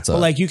 Oh, that's what's up. But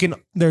like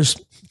there's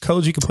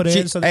codes you can put in.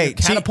 Cheat- So hey,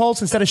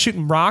 catapults instead of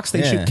shooting rocks, they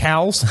Yeah. shoot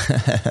cows.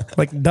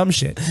 Like dumb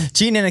shit.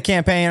 Cheating in a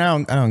campaign,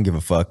 I don't give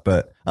a fuck.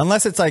 But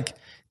unless it's like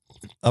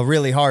a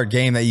really hard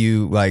game that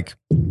you like,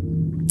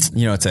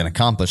 it's an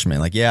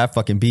accomplishment. Like, yeah,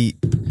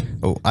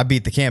 I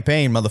beat the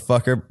campaign,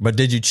 motherfucker. But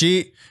did you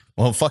cheat?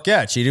 Well, fuck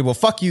yeah, I cheated. Well,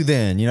 fuck you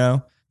then.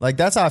 Like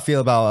that's how I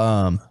feel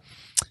about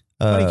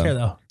Why do you care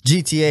though?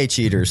 GTA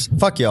cheaters.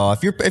 Fuck y'all.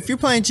 If you're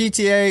playing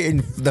GTA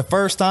in the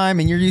first time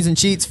and you're using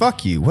cheats,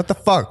 fuck you. What the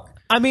fuck?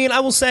 I mean, I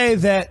will say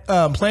that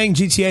playing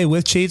GTA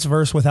with cheats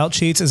versus without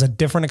cheats is a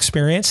different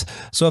experience.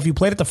 So if you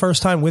played it the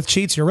first time with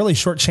cheats, you're really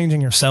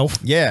shortchanging yourself.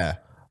 Yeah.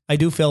 I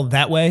do feel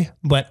that way,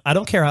 but I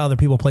don't care how other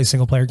people play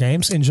single player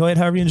games. Enjoy it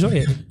however you enjoy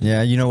it.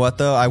 Yeah, you know what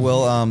though? I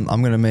will. I'm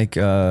gonna make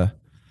an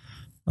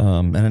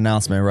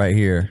announcement right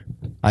here.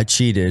 I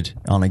cheated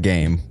on a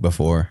game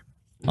before,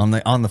 on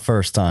the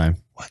first time.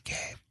 What game?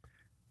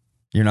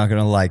 You're not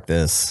gonna like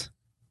this.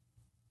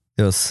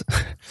 It was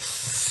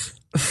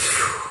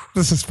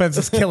The suspense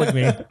is killing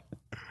me.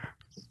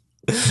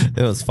 it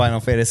was Final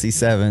Fantasy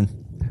VII.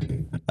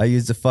 I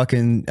used a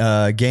fucking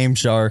Game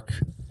Shark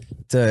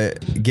to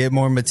get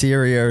more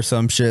materia or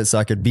some shit so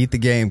I could beat the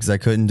game because I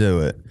couldn't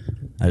do it.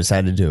 I just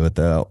had to do it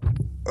though.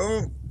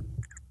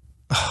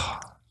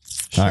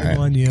 Shame right.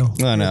 on you.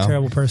 I You're know. a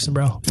terrible person,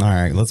 bro. All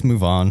right, let's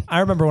move on.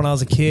 I remember when I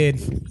was a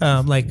kid,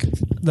 like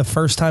the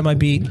first time I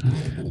beat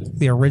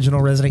the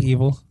original Resident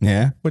Evil,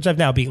 Yeah. which I've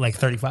now beat like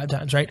 35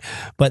 times, right?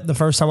 But the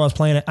first time I was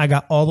playing it, I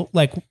got you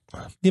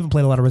haven't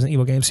played a lot of Resident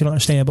Evil games, so you don't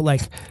understand, but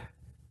like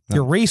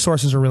your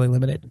resources are really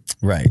limited.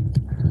 Right.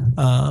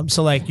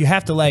 So like you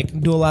have to like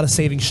do a lot of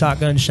saving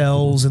shotgun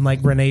shells and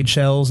like grenade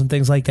shells and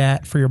things like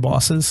that for your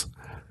bosses.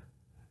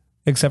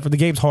 Except for the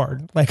game's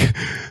hard. Like,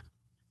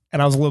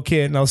 and I was a little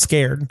kid and I was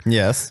scared.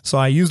 Yes. So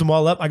I used them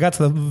all up. I got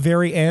to the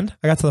very end.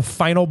 I got to the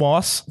final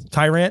boss,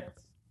 Tyrant.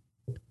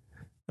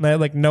 And I had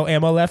like no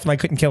ammo left and I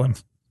couldn't kill him.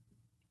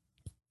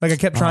 Like I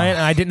kept trying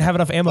and I didn't have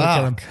enough ammo to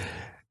kill him.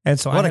 And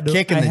so What I a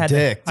kick in the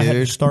dick, I had to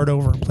dude. start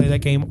over and play that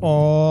game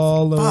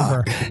all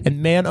over.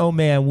 And man, oh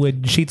man,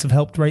 would cheats have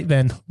helped right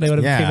then. They would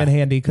have Yeah. came in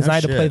handy because No I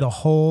had to shit. play the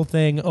whole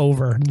thing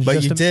over. But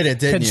just you to did it,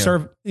 didn't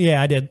you?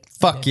 Yeah, I did.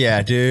 Fuck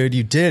yeah, dude.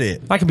 You did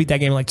it. I can beat that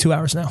game in like 2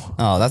 hours now.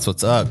 Oh, that's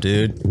what's up,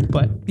 dude.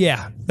 But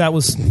yeah, that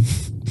was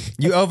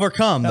You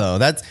overcome though.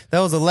 That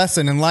was a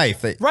lesson in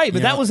life. right.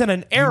 But that was in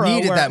an era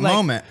needed where, that like,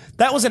 moment.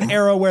 That was an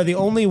era where the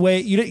only way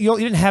you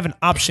didn't have an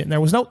option.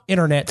 There was no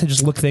internet to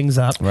just look things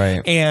up.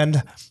 Right.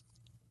 And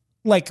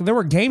like there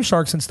were Game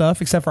Sharks and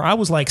stuff, except for I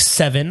was like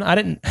 7. I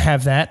didn't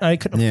have that. I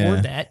couldn't Yeah.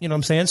 afford that. You know what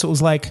I'm saying? So it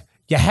was like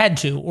you had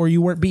to, or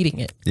you weren't beating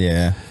it.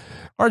 Yeah.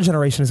 Our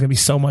generation is going to be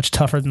so much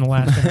tougher than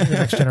the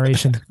next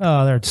generation.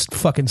 Oh, they're just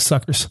fucking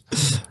suckers,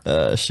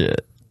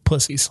 Shit.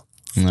 pussies.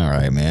 All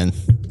right, man.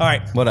 All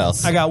right. What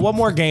else? I got one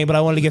more game, but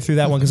I wanted to get through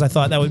that one because I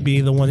thought that would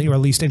be the one that you were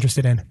least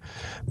interested in.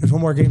 There's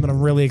one more game that I'm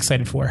really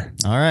excited for.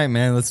 All right,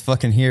 man. Let's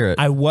fucking hear it.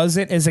 I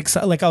wasn't as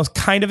excited. Like I was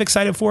kind of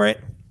excited for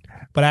it,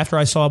 but after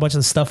I saw a bunch of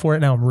the stuff for it,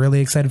 now I'm really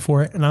excited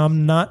for it. And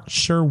I'm not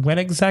sure when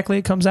exactly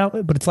it comes out,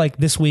 but it's like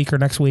this week or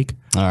next week.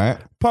 All right.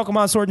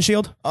 Pokemon Sword and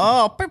Shield.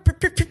 Oh,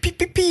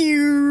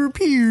 pew,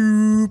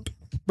 pew.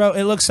 Bro,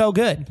 it looks so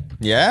good.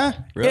 Yeah?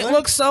 Really? It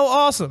looks so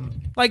awesome.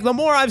 Like the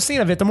more I've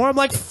seen of it, the more I'm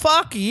like,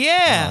 fuck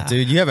yeah.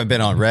 Dude, you haven't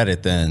been on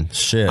Reddit then.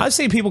 Shit. I've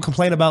seen people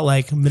complain about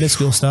like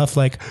minuscule stuff,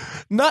 like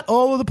not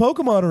all of the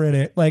Pokemon are in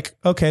it. Like,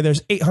 okay,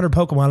 there's 800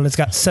 Pokemon and it's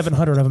got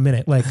 700 of them in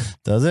it. Like,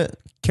 Does it?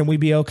 can we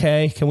be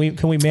okay? Can we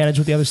manage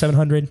with the other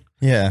 700?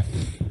 Yeah.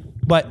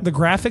 But the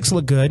graphics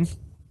look good.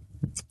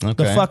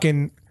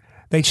 Okay.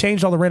 They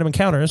changed all the random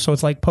encounters, so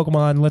it's like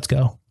Pokemon Let's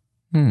Go.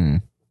 Now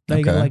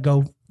you gotta like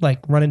go like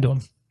run into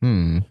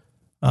them.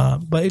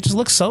 But it just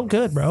looks so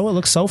good, bro. It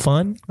looks so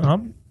fun.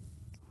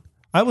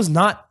 I was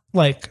not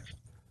like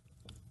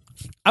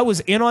I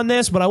was in on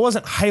this, but I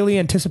wasn't highly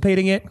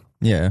anticipating it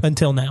Yeah.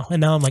 until now. And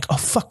now I'm like, oh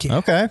fuck yeah.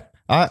 Okay.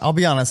 I'll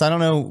be honest. I don't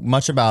know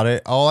much about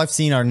it. All I've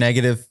seen are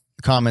negative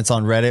comments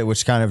on Reddit,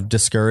 which kind of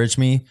discouraged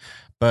me.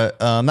 But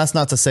that's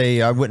not to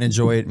say I wouldn't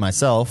enjoy it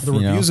myself. The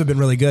reviews have been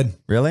really good.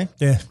 Really?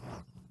 Yeah.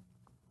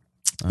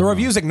 The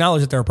reviews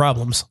acknowledge that there are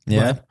problems.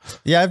 Yeah. but-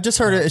 Yeah. I've just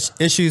heard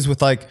issues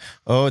with like,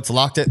 oh, it's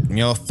locked at,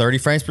 30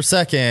 frames per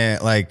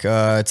second. Like,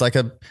 it's like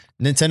a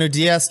Nintendo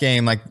DS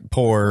game, like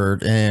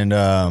port and,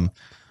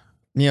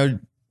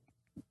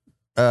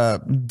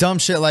 dumb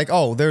shit like,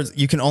 oh,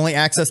 you can only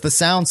access the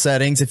sound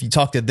settings if you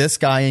talk to this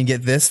guy and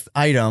get this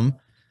item.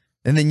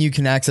 and then you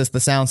can access the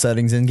sound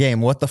settings in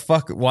game. What the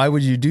fuck? Why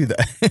would you do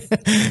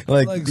that?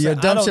 like I dumb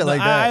don't shit know. like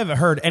that. I haven't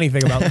heard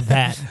anything about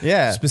that.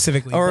 Yeah,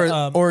 specifically, or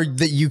but,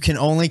 that you can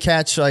only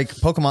catch like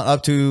Pokemon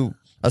up to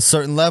a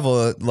certain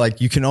level. Like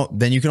you can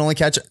only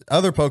catch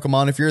other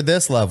Pokemon if you're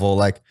this level.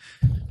 Like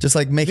just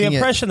like making the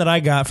impression that I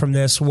got from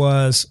this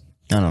was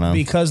I don't know,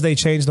 because they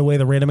changed the way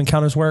the random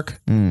encounters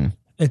work.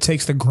 It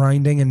takes the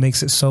grinding and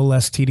makes it so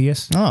less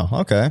tedious. Oh,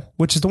 okay.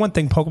 Which is the one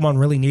thing Pokemon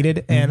really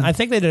needed, and I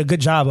think they did a good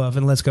job of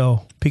in Let's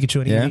Go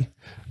Pikachu and Eevee,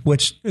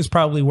 which is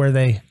probably where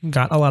they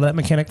got a lot of that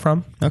mechanic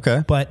from.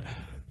 Okay, but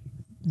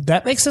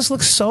that makes this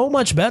look so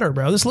much better,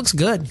 bro. This looks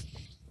good.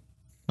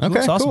 Okay,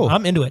 looks awesome. cool.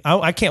 I'm into it.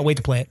 I can't wait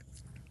to play it.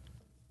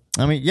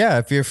 I mean,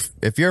 yeah, if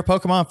you're a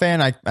Pokemon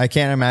fan, I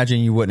can't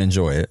imagine you wouldn't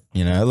enjoy it.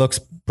 You know, it looks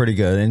pretty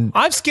good, and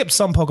I've skipped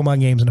some Pokemon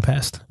games in the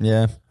past.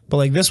 Yeah. But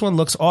like this one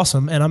looks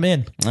awesome, and I'm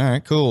in. All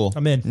right, cool.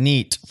 I'm in.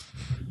 Neat.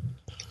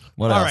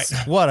 What All else?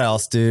 right. What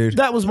else, dude?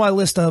 That was my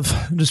list of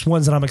just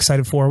ones that I'm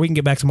excited for. We can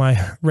get back to my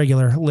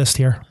regular list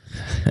here.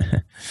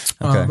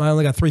 I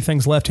only got 3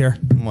 things left here.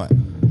 What?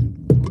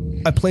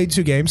 I played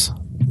 2 games.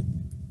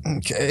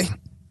 Okay.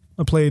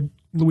 I played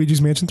Luigi's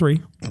Mansion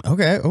 3.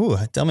 Okay. Ooh,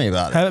 tell me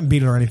about it. Haven't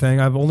beaten it or anything.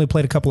 I've only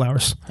played a couple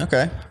hours.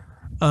 Okay.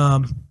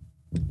 I've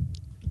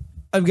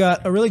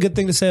got a really good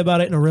thing to say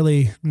about it and a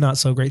really not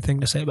so great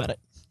thing to say about it.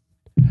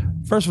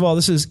 First of all,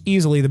 this is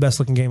easily the best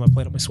looking game I've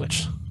played on my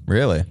Switch.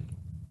 Really?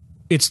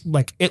 It's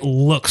like, it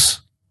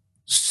looks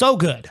so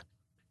good.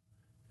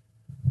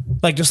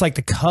 Like, just like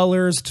the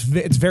colors,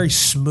 it's very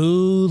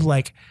smooth.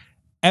 Like,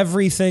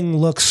 everything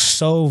looks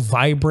so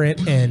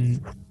vibrant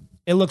and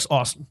it looks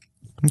awesome.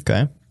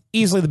 Okay.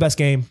 Easily the best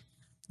game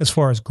as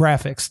far as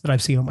graphics that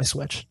I've seen on my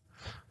Switch.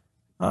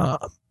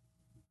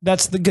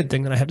 That's the good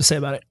thing that I have to say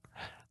about it.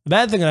 The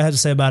bad thing that I have to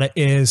say about it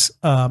is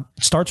it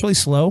starts really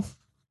slow,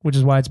 which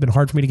is why it's been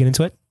hard for me to get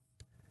into it.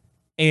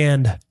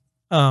 And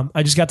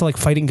I just got to like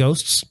fighting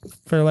ghosts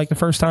for like the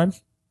first time,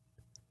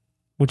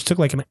 which took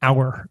like an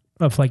hour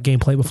of like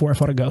gameplay before I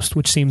fought a ghost,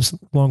 which seems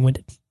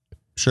long-winded.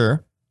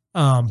 Sure.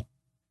 But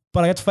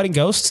I got to fighting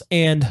ghosts,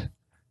 and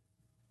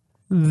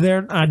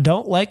I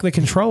don't like the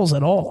controls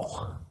at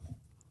all.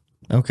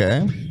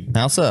 Okay.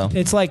 How so?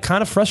 It's like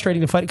kind of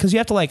frustrating to fight because you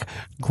have to like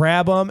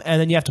grab them, and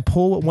then you have to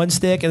pull with one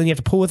stick, and then you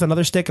have to pull with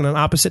another stick in an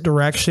opposite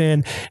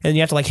direction, and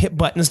you have to like hit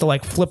buttons to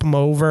like flip them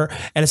over.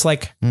 And it's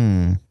like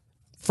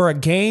for a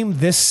game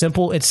this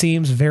simple, it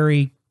seems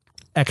very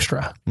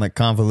extra, Like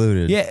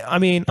convoluted. Yeah, I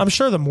mean, I'm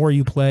sure the more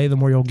you play, the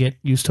more you'll get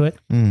used to it.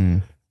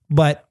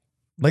 But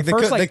Like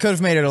they could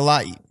have made it a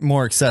lot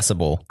more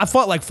accessible. I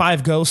fought like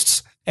 5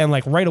 ghosts, and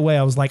like right away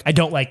I was like, I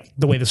don't like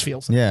the way this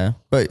feels. Yeah.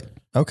 But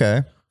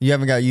okay. You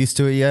haven't got used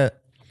to it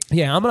yet?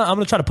 Yeah, I'm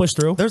gonna try to push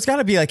through. There's got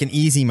to be like an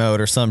easy mode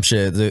or some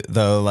shit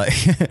though. Like,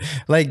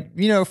 like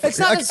you know, It's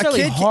not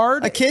necessarily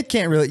hard. A kid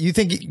can't really. Do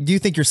you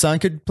think your son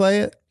could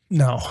play it?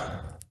 No,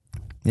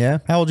 Yeah.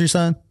 How old's your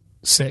son?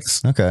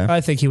 6. Okay.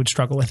 I think he would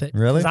struggle with it.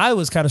 Really? 'Cause I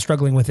was kind of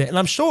struggling with it, and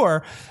I'm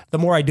sure the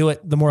more I do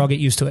it, the more I'll get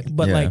used to it.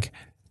 But Yeah. like,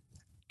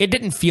 it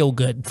didn't feel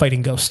good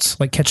fighting ghosts,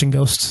 like catching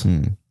ghosts.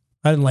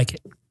 I didn't like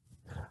it.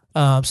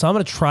 So I'm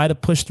gonna try to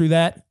push through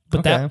that.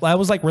 But Okay. I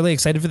was like really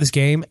excited for this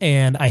game,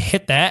 and I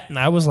hit that, and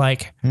I was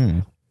like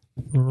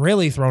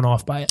really thrown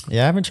off by it.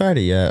 Yeah, I haven't tried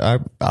it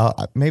yet.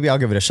 Maybe I'll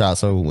give it a shot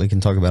so we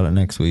can talk about it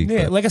next week.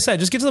 Yeah, but- like I said,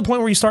 just get to the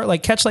point where you start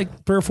like catch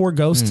like 3 or 4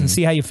 ghosts and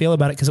see how you feel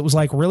about it, because it was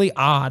like really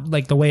odd,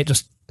 like the way it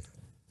just,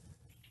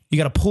 you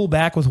got to pull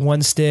back with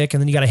one stick,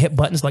 and then you got to hit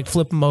buttons like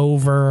flip them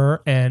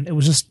over, and it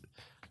was just,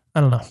 I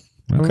don't know.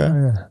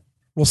 Okay.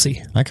 We'll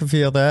see. I can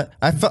feel that.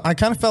 I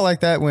kind of felt like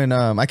that when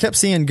I kept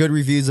seeing good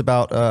reviews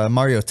about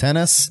Mario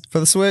Tennis for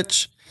the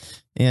Switch,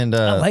 and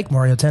I like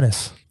Mario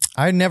Tennis.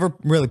 I never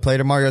really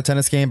played a Mario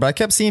Tennis game, but I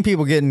kept seeing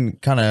people getting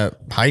kind of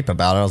hype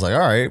about it. I was like, all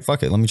right,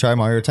 fuck it, let me try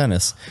Mario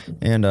Tennis,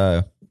 and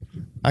I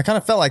kind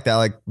of felt like that.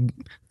 Like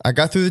I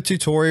got through the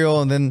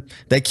tutorial, and then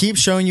they keep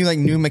showing you like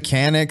new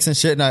mechanics and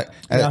shit, and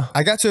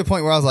I got to a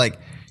point where I was like,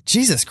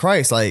 Jesus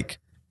Christ, like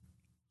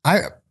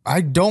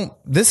I don't,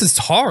 this is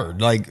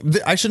hard. Like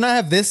I should not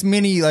have this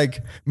many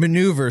like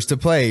maneuvers to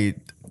play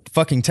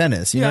fucking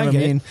tennis. You know I what I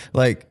get mean? it.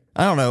 Like,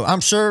 I don't know. I'm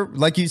sure,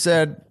 like you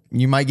said,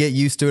 you might get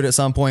used to it at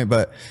some point,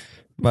 but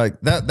like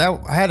that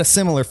I had a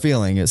similar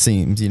feeling, it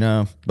seems, you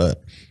know,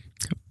 but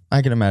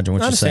I can imagine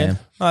what I you're saying.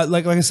 understand.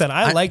 Like I said,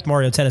 I liked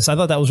Mario Tennis. I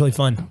thought that was really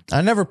fun.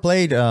 I never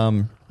played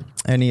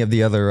any of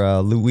the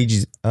other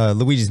Luigi's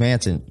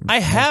Mansion.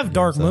 I have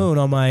Dark Moon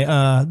on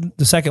my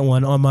the second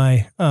one on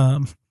my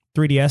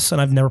 3DS,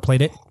 and I've never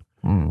played it.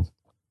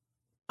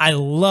 I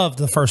loved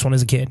the first one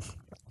as a kid.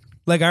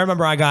 Like, I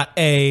remember I got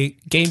a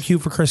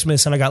GameCube for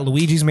Christmas, and I got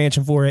Luigi's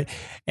Mansion for it,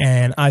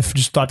 and I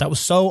just thought that was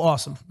so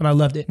awesome, and I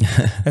loved it.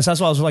 And so that's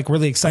why I was like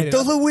really excited.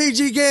 The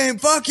Luigi game,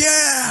 fuck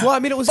yeah! Well, I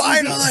mean, it was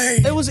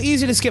finally. It was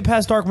easy to skip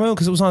past Dark Moon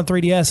because it was on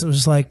 3DS. It was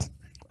just like, I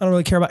don't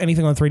really care about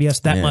anything on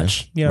 3DS that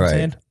much. You know what I'm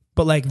saying?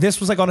 But like,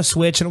 this was like on a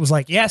Switch, and it was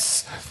like,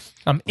 yes,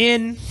 I'm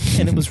in,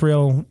 and it was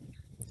real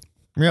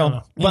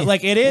Real. But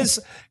like it is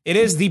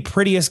the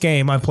prettiest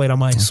game I've played on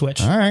my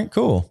Switch. All right,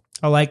 cool.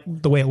 I like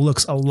the way it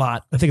looks a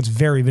lot. I think it's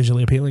very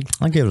visually appealing.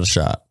 I'll give it a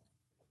shot.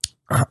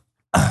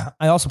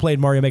 I also played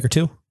Mario Maker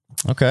 2.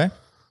 Okay.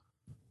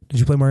 Did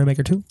you play Mario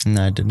Maker 2?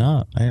 No, I did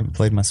not. I haven't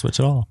played my Switch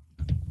at all.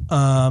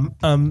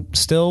 I'm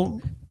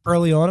still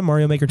early on in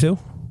Mario Maker 2.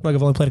 Like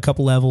I've only played a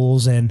couple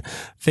levels and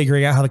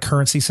figuring out how the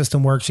currency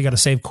system works. You got to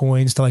save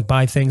coins to like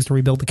buy things to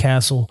rebuild the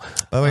castle.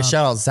 By the way,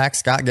 shout out Zach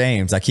Scott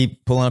Games. I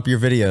keep pulling up your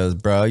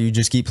videos, bro. You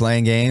just keep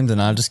playing games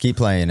and I just keep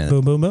playing it.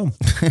 Boom, boom, boom.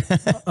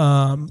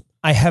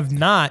 I have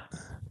not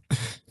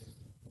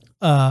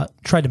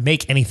tried to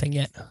make anything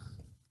yet,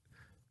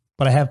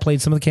 but I have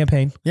played some of the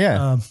campaign.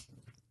 Yeah.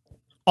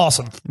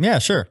 Awesome. Yeah,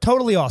 sure.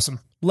 Totally awesome.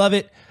 Love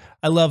it.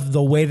 I love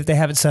the way that they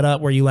have it set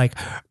up where you like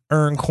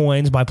earn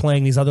coins by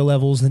playing these other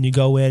levels. Then you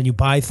go in and you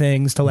buy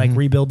things to like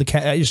rebuild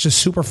the It's just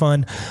super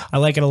fun. I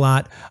like it a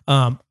lot.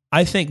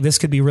 I think this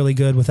could be really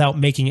good without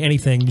making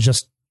anything,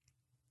 just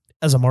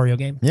as a Mario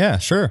game. Yeah,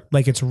 sure.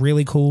 Like it's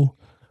really cool.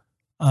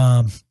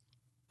 I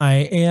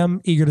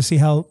am eager to see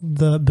how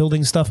the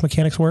building stuff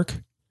mechanics work.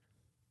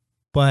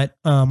 But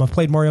I've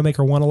played Mario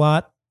Maker 1 a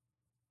lot.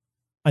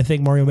 I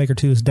think Mario Maker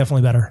 2 is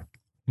definitely better.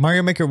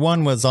 Mario Maker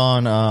 1 was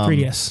on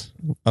 3DS.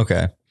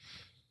 Okay.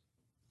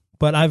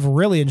 But I've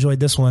really enjoyed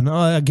this one.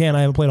 Again,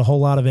 I haven't played a whole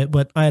lot of it,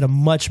 but I had a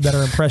much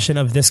better impression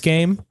of this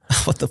game.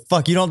 What the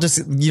fuck? You don't just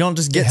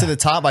get to the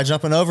top by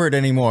jumping over it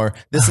anymore.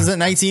 This isn't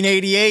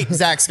 1988,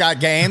 Zach Scott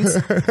Games.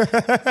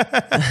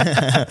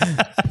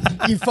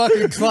 You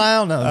fucking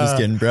clown. No, I'm just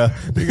kidding, bro.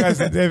 You guys,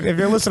 if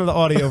you're listening to the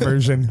audio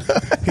version,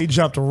 he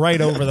jumped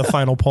right over the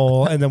final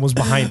pole and then was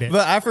behind it.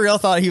 But I for real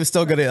thought he was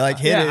still gonna like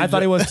hit it. I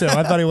thought he was too.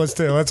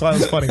 That's why it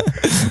was funny.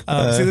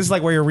 See, this is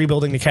like where you're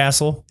rebuilding the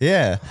castle.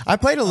 Yeah. I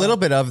played a little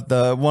bit of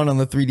the one on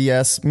the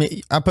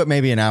 3DS. I put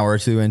maybe an hour or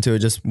two into it,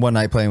 just one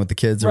night playing with the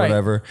kids or Right.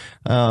 whatever.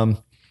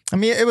 I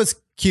mean, it was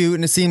cute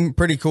and it seemed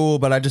pretty cool,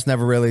 but I just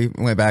never really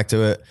went back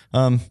to it.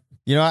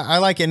 You know, I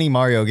like any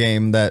Mario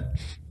game that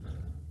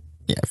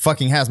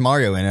fucking has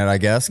Mario in it, I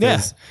guess.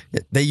 Because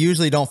they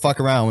usually don't fuck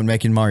around when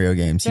making Mario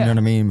games. You know what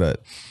I mean?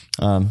 But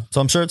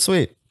so I'm sure it's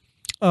sweet.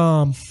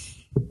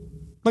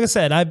 Like I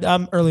said,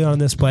 I'm early on in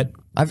this, but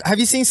Have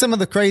you seen some of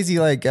the crazy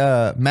like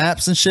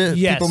maps and shit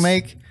Yes. people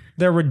make?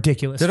 they're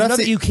ridiculous. Did You I know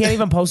see- that you can't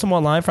even post them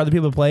online for other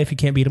people to play if you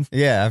can't beat them.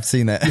 Yeah, I've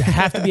seen that. You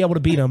have to be able to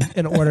beat them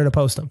in order to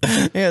post them.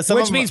 Yeah, some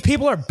of Which them- means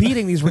people are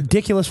beating these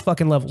ridiculous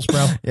fucking levels,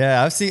 bro.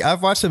 Yeah,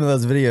 I've watched some of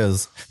those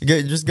videos.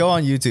 Just go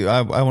on YouTube.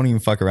 I won't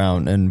even fuck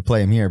around and play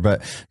them here,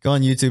 but go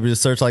on YouTube and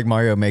just search like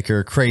Mario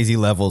Maker crazy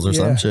levels or Yeah.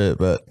 some shit.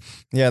 But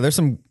yeah, there's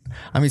some.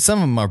 I mean, some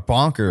of them are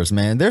bonkers,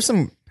 man. There's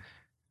some.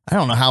 I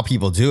don't know how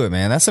people do it,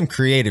 man. That's some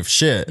creative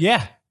shit.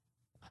 Yeah.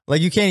 Like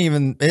you can't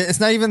even. It's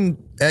not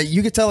even.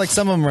 You could tell like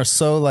some of them are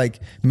so like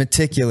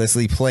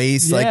meticulously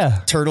placed, Yeah.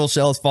 like turtle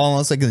shells falling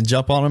on so you can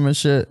jump on them and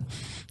shit.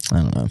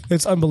 I don't know.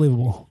 It's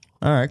unbelievable.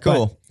 All right,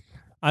 cool.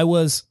 I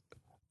was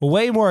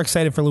way more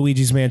excited for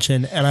Luigi's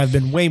Mansion, and I've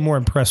been way more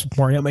impressed with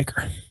Mario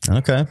Maker.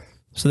 Okay.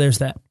 So there's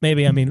that.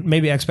 Maybe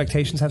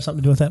expectations have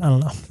something to do with that. I don't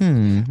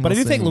know. But I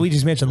do think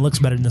Luigi's Mansion looks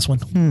better than this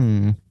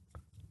one.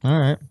 All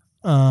right.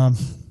 All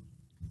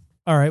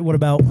right. What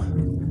about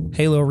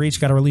Halo Reach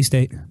got a release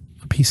date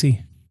for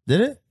PC?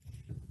 Did it?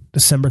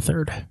 December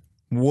 3rd.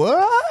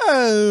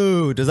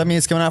 Whoa! Does that mean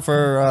it's coming out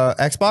for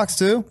Xbox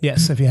too?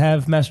 Yes. If you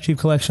have Master Chief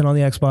Collection on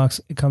the Xbox,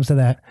 it comes to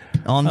that.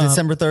 On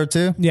December 3rd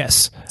too?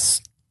 Yes.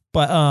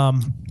 But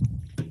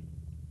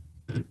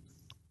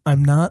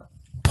I'm not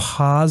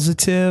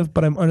positive,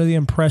 but I'm under the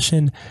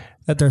impression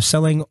that they're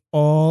selling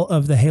all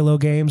of the Halo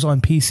games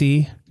on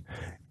PC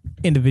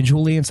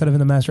individually instead of in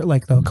the master,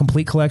 like the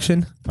complete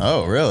collection,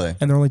 Oh, really?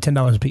 and they're only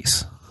 $10 a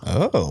piece.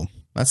 Oh,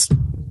 that's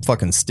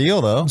fucking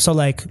steal though. So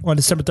like on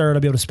December 3rd, I'll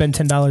be able to spend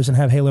 $10 and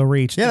have Halo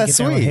Reach. Yeah, and that's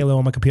get download sweet. Halo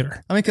on my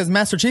computer. I mean, because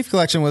Master Chief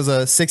Collection was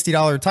a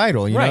 $60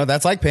 title. You know, Right.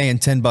 that's like paying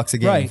 $10 a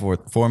game Right. for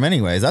them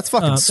anyways. That's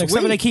fucking sweet.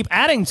 Except when they keep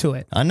adding to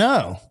it, I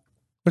know.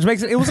 which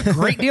makes it was a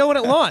great deal when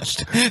it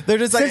launched. They're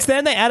just like, Since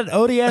then, they added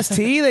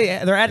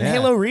ODST. They're adding Yeah.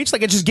 Halo Reach.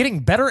 Like it's just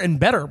getting better and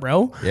better,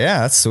 bro.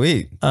 yeah, that's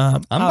sweet.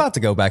 I'm about to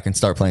go back and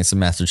start playing some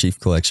Master Chief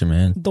Collection,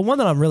 man. The one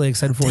that I'm really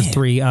excited for is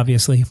 3,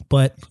 obviously,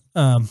 but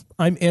I'm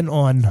in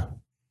on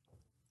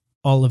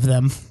all of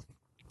them.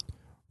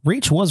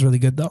 Reach was really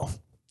good though.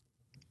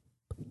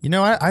 You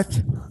know,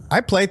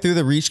 I played through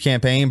the Reach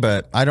campaign,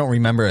 but I don't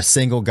remember a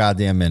single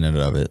goddamn minute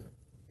of it.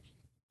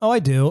 Oh, I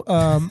do.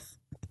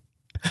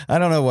 I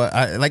don't know what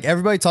like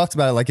everybody talks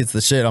about it like it's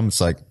the shit. I'm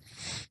just like,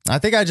 I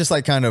think I just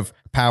like kind of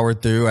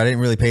powered through. I didn't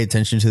really pay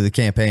attention to the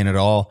campaign at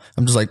all.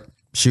 I'm just like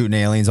shooting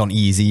aliens on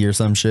easy or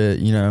some shit,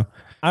 you know.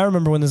 I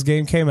remember when this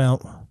game came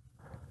out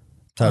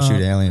That's how I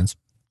shoot aliens.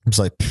 I'm just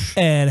like, pfft.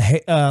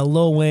 and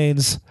Lil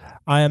Wayne's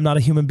I Am Not a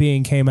Human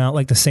Being came out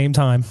like the same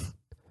time.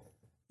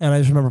 And I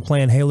just remember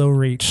playing Halo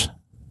Reach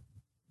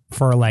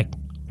for like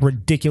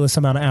ridiculous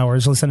amount of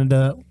hours listening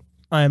to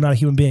I Am Not a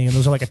Human Being, and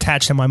those are like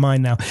attached in my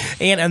mind now.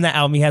 And on that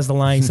album, he has the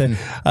line he said,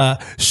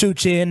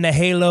 "Shoot you in the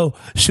Halo,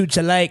 shoot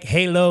you like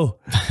Halo,"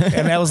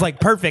 and that was like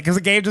perfect because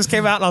the game just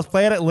came out and I was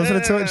playing it,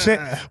 listening to it and shit.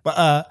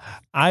 But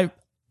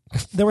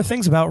There were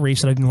things about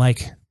Reach that I didn't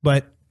like,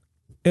 but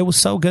it was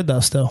so good though.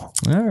 Still,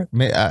 All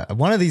right.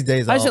 One of these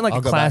days, I just didn't like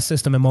I'll the go class back.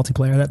 system in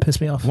multiplayer. That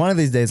pissed me off. One of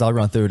these days, I'll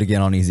run through it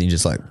again on easy and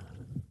just like,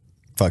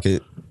 fuck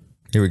it.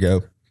 Here we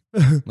go.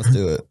 Let's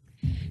do it.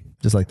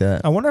 Just like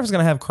that. I wonder if it's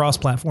gonna have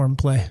cross-platform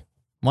play.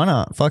 Why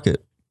not? Fuck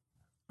it.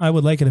 I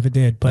would like it if it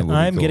did, but That would be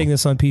I'm cool. getting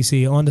this on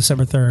PC on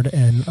December 3rd,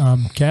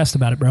 and gassed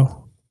about it,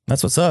 bro.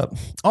 That's what's up.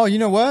 Oh, you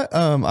know what?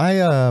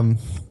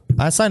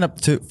 I signed up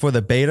for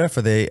the beta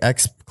for the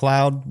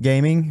xCloud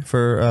gaming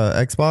for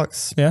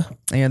Xbox, Yeah.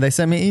 and they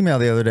sent me an email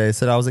the other day,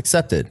 said I was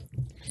accepted.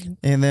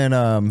 And then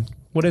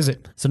What is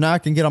it? so now I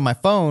can get on my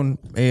phone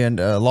and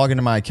log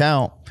into my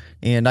account,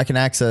 and I can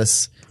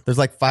access. There's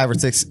like 5 or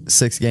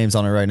 6 games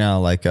on it right now,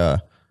 like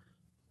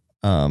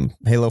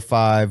Halo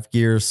 5,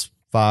 Gears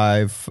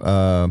 5.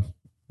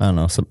 I don't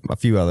know, a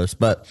few others,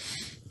 but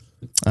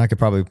I could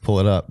probably pull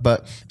it up.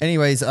 But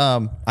anyways,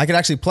 I could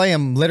actually play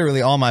them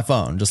literally on my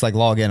phone, just like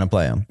log in and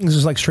play them. This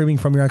is like streaming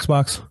from your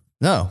Xbox.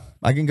 No,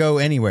 I can go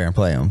anywhere and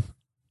play them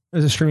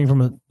Is it streaming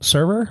from a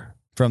server?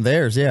 from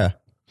theirs. Yeah.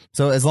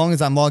 So as long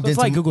as I'm logged It's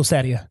into like Google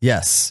Stadia.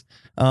 yes.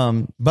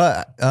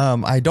 But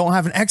I don't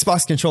have an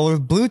Xbox controller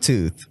with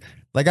Bluetooth.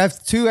 Like I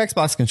have 2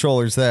 Xbox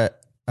controllers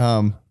that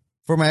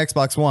for my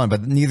Xbox One,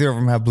 but neither of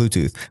them have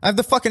Bluetooth. I have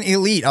the fucking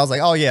Elite. I was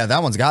like, oh yeah,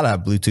 that one's got to have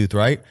Bluetooth,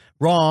 right?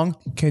 Wrong.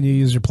 Can you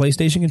use your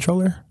PlayStation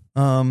controller?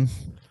 No,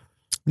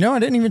 I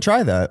didn't even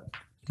try that.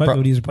 Might be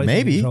able to use your PlayStation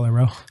Maybe. controller,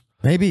 bro.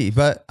 Maybe,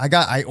 but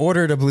I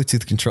ordered a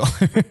Bluetooth controller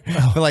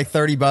for like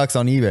 $30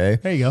 on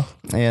eBay, There you go.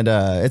 and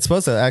it's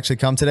supposed to actually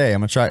come today.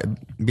 I'm gonna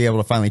be able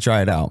to finally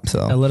try it out.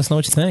 So Let us know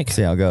what you think.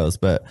 see how it goes.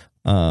 But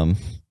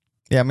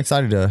yeah, I'm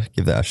excited to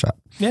give that a shot.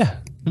 Yeah.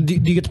 Do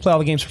you get to play all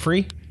the games for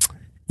free?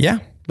 Yeah,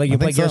 Like you I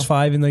play think so. Gears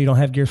 5 even though you don't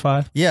have Gears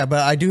 5? Yeah, but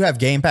I do have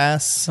Game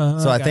Pass, so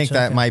I think gotcha,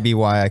 that okay. might be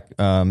why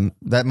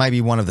that might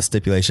be one of the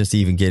stipulations to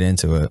even get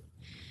into it.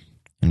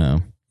 You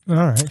know, All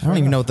right. I don't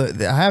even know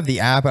what I have the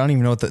app. I don't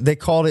even know what they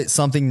called it.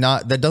 Something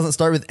that doesn't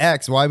start with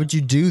X. Why would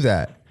you do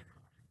that?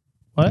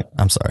 What?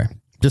 I'm sorry,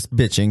 just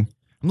bitching.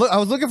 Look, I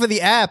was looking for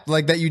the app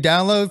like that you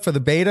download for the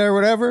beta or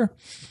whatever.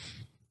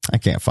 I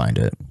can't find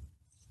it.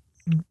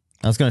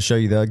 I was going to show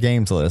you the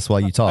games list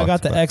while you talk. I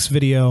got the X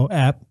Video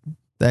app.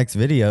 the X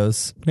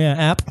videos.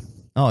 Yeah, app.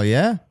 Oh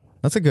yeah,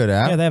 that's a good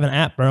app. Yeah, they have an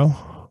app,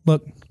 bro.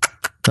 Look.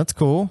 That's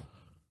cool.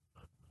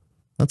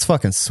 That's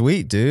fucking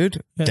sweet, dude.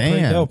 Yeah, pretty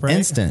Damn, dope, right?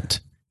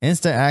 instant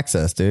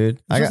access,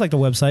 dude. It's just like the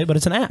website, but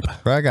it's an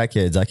app. Bro, I got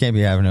kids. I can't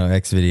be having no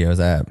X videos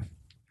app.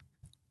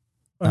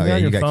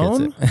 On your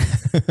phone?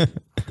 kids.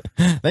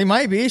 They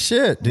might be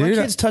shit, My dude.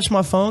 kids touch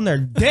my phone, they're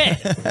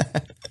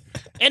dead.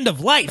 End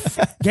of life.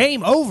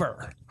 Game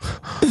over.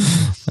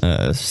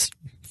 It's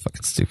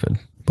fucking stupid.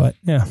 But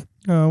yeah,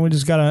 we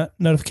just got a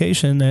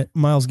notification that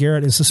Myles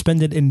Garrett is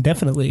suspended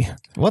indefinitely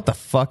What the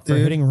fuck, for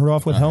dude? hitting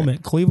Rudolph with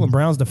helmet. Cleveland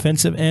Browns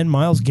defensive end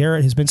Myles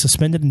Garrett has been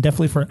suspended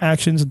indefinitely for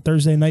actions in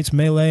Thursday night's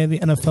melee. The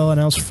NFL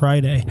announced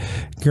Friday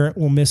Garrett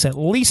will miss at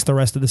least the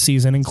rest of the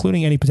season,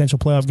 including any potential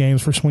playoff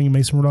games for swinging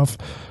Mason Rudolph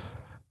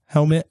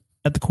helmet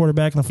at the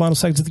quarterback in the final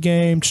seconds of the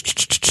game.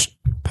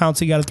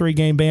 Pouncey got a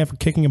 3-game ban for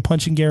kicking and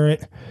punching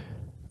Garrett.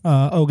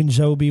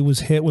 Ogunjobi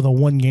was hit with a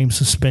 1-game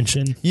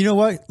suspension. You know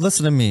what?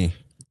 Listen to me.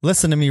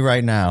 Listen to me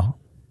right now.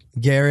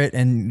 Garrett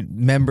and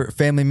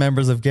family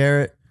members of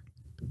Garrett.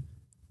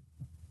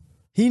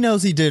 He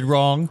knows he did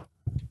wrong.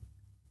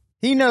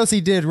 He knows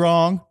he did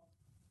wrong.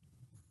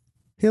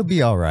 He'll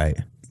be all right.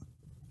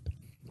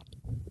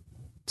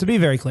 To be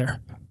very clear,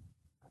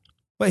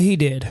 what he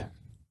did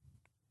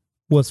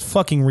was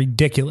fucking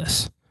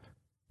ridiculous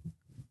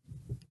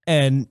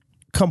and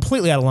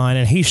completely out of line,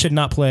 and he should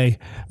not play.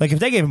 Like, if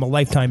they gave him a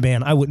lifetime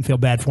ban, I wouldn't feel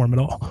bad for him at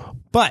all.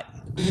 But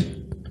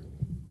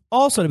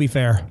also, to be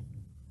fair,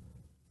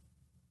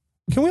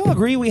 can we all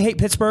agree we hate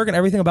Pittsburgh and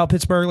everything about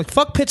Pittsburgh? Like,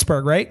 fuck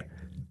Pittsburgh, right?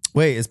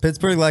 Wait, is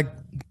Pittsburgh like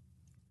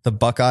the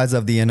Buckeyes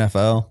of the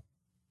NFL?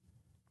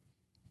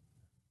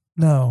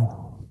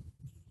 No.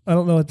 I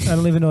don't know. I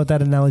don't even know what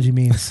that analogy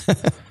means.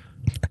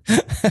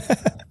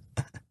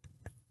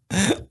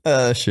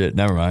 Shit,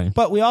 never mind.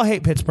 But we all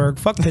hate Pittsburgh.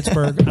 Fuck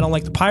Pittsburgh. I don't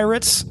like the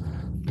Pirates.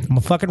 I'm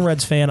a fucking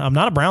Reds fan. I'm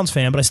not a Browns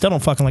fan, but I still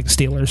don't fucking like the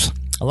Steelers.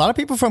 A lot of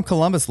people from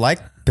Columbus like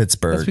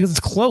Pittsburgh. That's because it's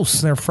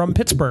close. They're from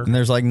Pittsburgh. And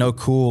there's like no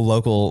cool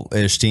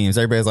local-ish teams.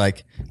 Everybody's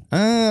like,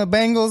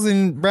 Bengals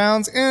and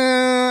Browns,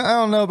 I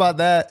don't know about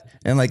that.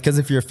 And like, because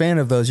if you're a fan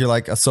of those, you're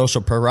like a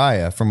social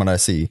pariah from what I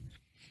see.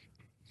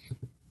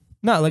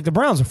 No, like the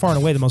Browns are far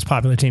and away the most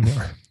popular team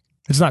here.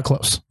 It's not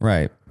close.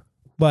 Right.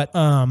 But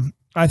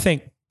I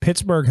think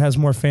Pittsburgh has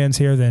more fans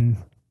here than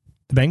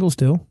the Bengals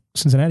do.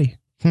 Cincinnati.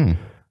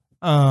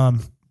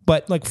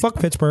 But like, fuck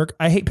Pittsburgh.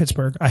 I hate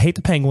Pittsburgh. I hate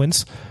the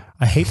Penguins.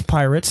 I hate the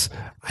Pirates.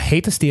 I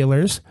hate the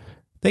Steelers.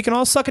 They can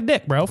all suck a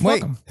dick, bro. Fuck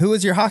Wait, them. who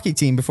was your hockey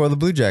team before the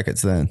Blue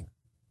Jackets then?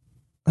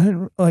 I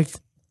didn't like.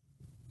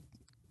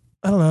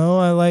 I don't know.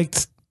 I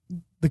liked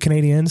the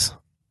Canadians.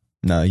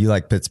 No, you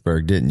like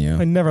Pittsburgh, didn't I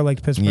you? never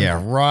liked Pittsburgh.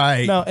 Yeah,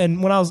 right. No,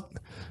 and when I was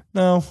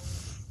no.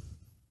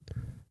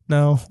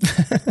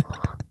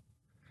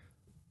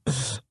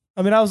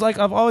 I mean, I was like,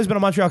 I've always been a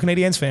Montreal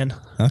Canadiens fan.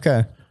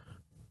 Okay.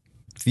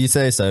 If you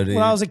say so, dude.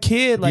 When I was a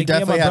kid, you like me and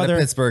definitely my had brother, a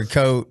Pittsburgh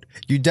coat.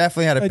 You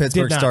definitely had a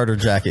Pittsburgh not. starter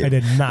jacket. I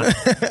did not.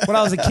 When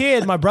I was a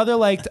kid, my brother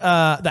liked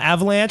the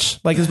Avalanche.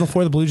 Like it was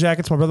before the Blue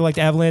Jackets. My brother liked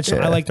the Avalanche.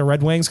 Yeah. I liked the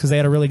Red Wings because they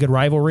had a really good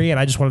rivalry, and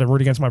I just wanted to root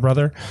against my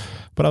brother.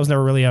 But I was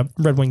never really a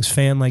Red Wings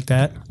fan like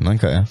that.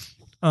 Okay.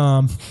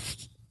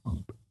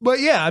 But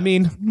yeah, I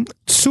mean,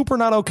 super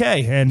not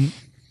okay and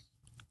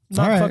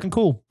not All right. fucking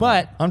cool.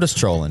 But I'm just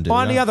trolling, dude.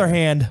 on the other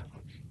hand,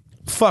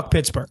 fuck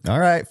Pittsburgh. All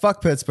right.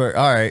 Fuck Pittsburgh.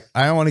 All right.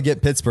 I don't want to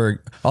get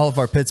all of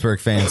our Pittsburgh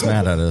fans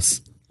mad at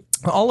us.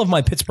 All of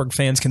my Pittsburgh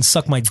fans can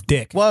suck my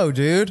dick. Whoa,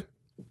 dude.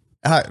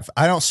 I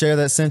don't share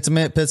that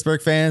sentiment.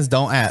 Pittsburgh fans,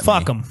 don't at me.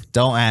 Fuck 'em.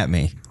 Don't at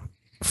me.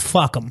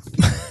 Fuck them.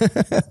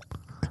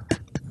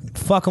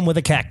 Fuck them with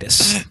a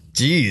cactus.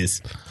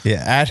 Jeez.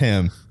 Yeah, at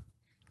him.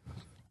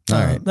 All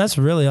right. That's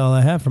really all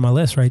I have for my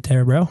list right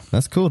there, bro.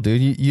 That's cool,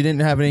 dude. You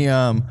didn't have any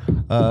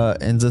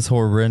Enza's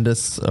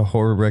horrendous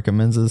horror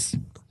recommends us?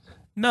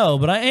 No,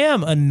 but I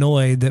am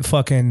annoyed that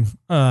fucking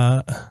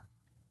Quentin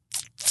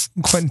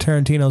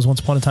Tarantino's Once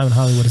Upon a Time in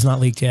Hollywood is not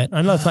leaked yet.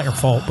 I know it's not your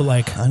fault, but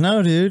like I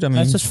know, dude. I mean,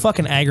 that's just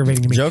fucking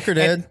aggravating to me. Joker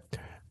did. And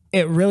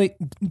it really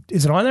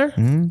is it on there?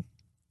 Mm-hmm.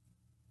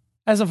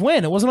 As of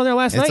when? It wasn't on there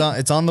last night.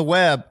 It's on the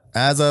web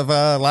as of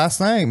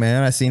last night,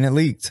 man. I seen it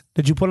leaked.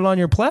 Did you put it on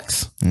your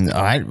Plex?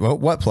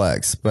 What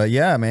Plex? But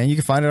yeah, man, you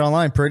can find it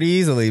online pretty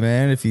easily,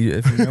 man. If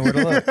you know where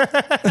to look.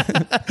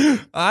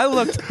 I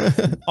looked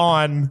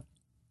on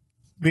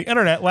the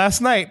internet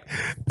last night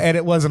and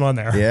it wasn't on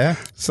there. Yeah,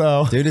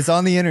 So, dude, it's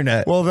on the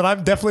internet. well, then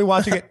I'm definitely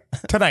watching it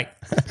tonight.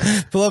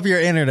 Pull up your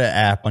internet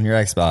app on your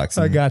Xbox.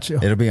 I and got you.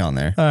 It'll be on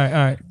there. All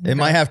right. It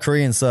might have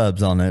Korean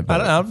subs on it,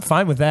 but I'm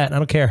fine with that. I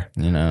don't care.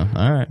 you know,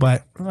 all right.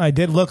 But I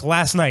did look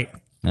last night.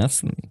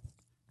 It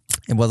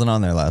wasn't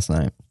on there last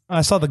night,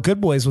 I saw The Good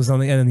Boys was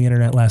on the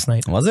internet last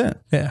night. was it?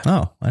 Yeah.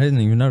 Oh, I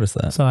didn't even notice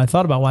that. So I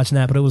thought about watching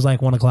that, but it was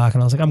like 1 o'clock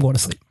and I was like, I'm going to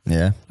sleep.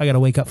 Yeah, I got to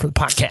wake up for the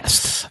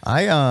podcast.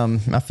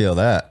 I feel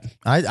that.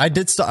 I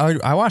did.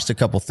 I watched a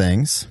couple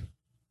things.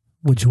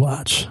 What'd you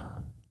watch?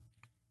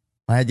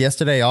 I had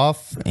yesterday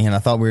off, and I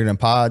thought we were gonna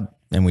pod,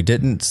 and we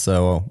didn't.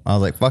 So I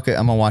was like, "Fuck it,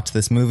 I'm gonna watch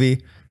this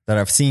movie that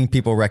I've seen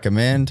people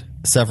recommend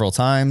several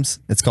times."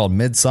 It's called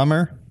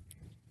Midsummer.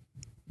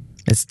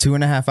 It's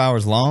 2.5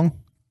 hours long,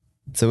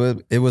 so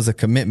it was a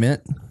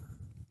commitment.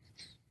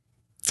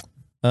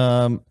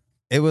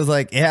 It was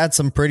like it had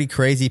some pretty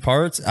crazy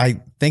parts.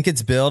 I think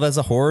it's billed as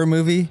a horror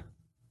movie.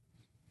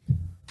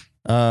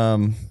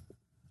 You're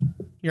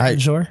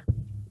unsure?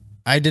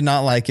 I did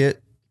not like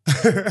it.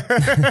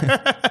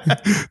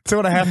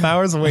 2.5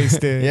 hours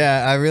wasted.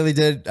 Yeah, I really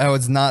did. I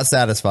was not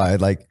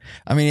satisfied. Like,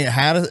 I mean, it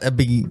had a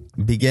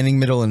beginning,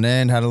 middle, and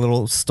end. Had a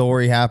little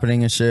story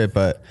happening and shit,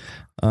 but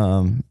I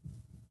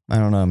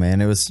don't know, man.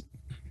 It was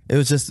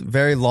just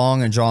very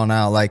long and drawn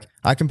out. Like,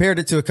 I compared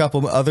it to a couple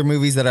of other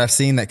movies that I've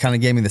seen that kind of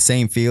gave me the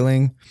same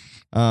feeling.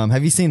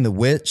 Have you seen The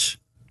Witch?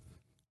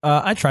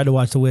 I tried to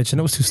watch The Witch and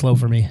it was too slow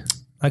for me.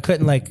 I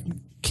couldn't like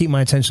keep my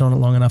attention on it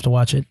long enough to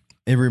watch it.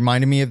 It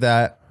reminded me of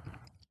that.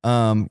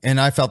 And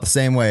I felt the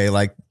same way.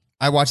 Like,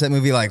 I watched that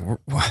movie like,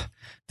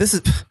 this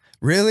is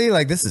really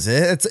like, this is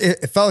it.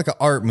 It felt like an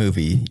art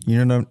movie.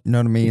 You know what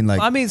I mean? Like,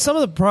 I mean, some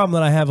of the problem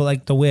that I have with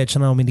like The Witch,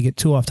 and I don't mean to get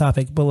too off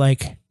topic, but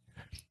like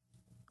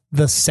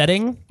the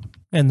setting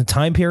and the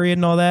time period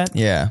and all that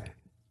yeah,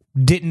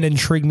 didn't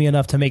intrigue me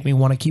enough to make me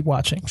want to keep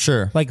watching.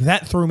 sure. Like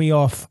that threw me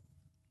off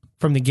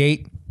from the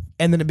gate.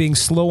 And then it being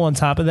slow on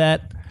top of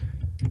that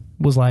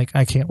was like,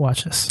 I can't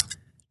watch this.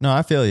 No,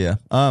 I feel you.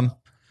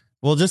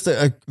 Well, just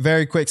a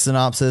very quick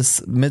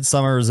synopsis.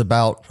 Midsummer is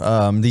about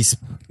this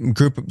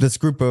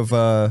group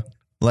of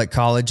like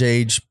college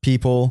age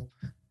people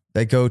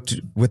that go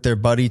with their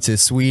buddy to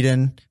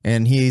Sweden,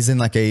 and he's in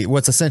like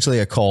what's essentially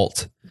a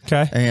cult.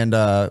 Okay. And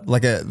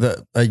like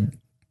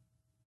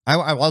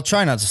I'll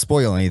try not to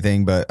spoil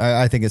anything, but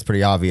I think it's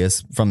pretty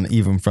obvious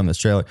even from this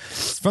trailer.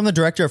 It's from the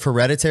director of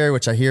Hereditary,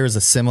 which I hear is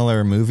a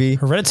similar movie.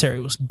 Hereditary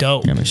was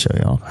dope. Let me show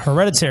y'all.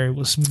 Hereditary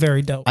was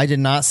very dope. I did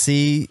not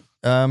see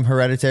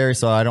Hereditary,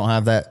 so I don't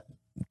have that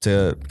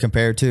to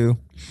compare to,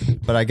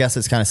 but I guess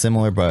it's kind of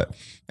similar. But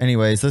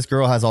anyways, this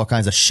girl has all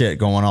kinds of shit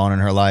going on in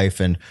her life.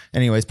 And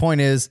anyways,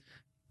 point is,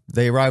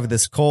 they arrive at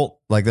this cult,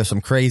 like there's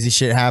some crazy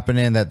shit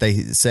happening that they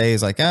say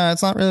is like,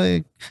 it's not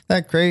really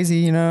that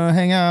crazy,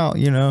 hang out,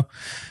 and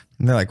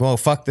they're like, well,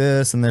 fuck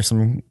this. And there's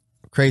some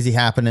crazy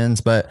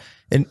happenings, but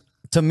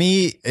to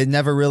me, it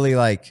never really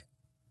like,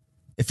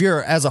 if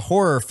you're as a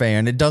horror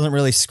fan, it doesn't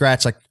really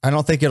scratch. Like, I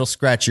don't think it'll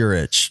scratch your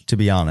itch, to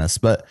be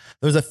honest, but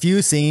there's a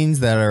few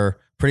scenes that are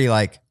pretty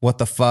like, what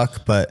the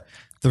fuck? But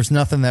there's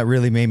nothing that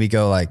really made me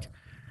go like,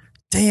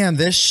 damn,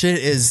 this shit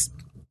is,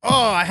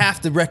 I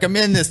have to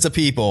recommend this to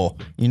people.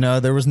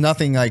 There was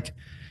nothing like,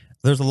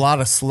 there's a lot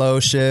of slow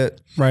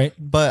shit, Right.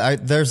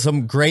 but there's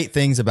some great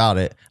things about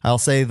it. I'll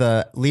say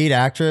the lead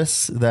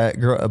actress, that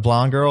girl, a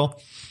blonde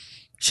girl,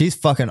 she's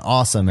fucking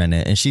awesome in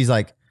it. And she's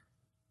like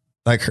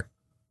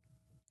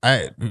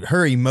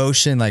her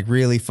emotion like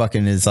really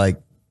fucking is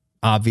like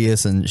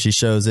obvious, and she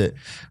shows it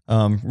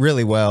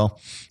really well.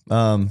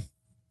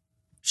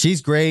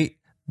 She's great.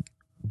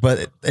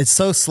 but it's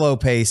so slow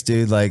paced,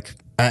 dude. Like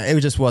it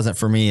just wasn't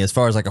for me as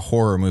far as like a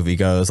horror movie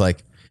goes.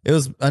 Like it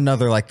was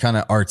another like kind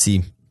of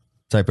artsy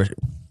type of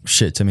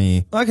shit to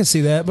me. I can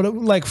see that, but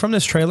like from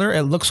this trailer,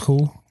 it looks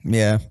cool.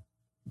 Yeah.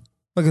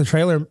 Like the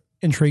trailer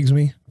intrigues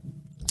me.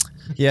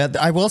 Yeah,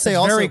 I will say It's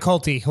also very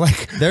culty.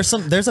 Like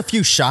there's a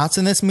few shots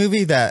in this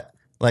movie that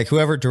like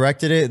whoever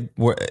directed it,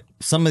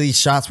 some of these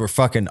shots were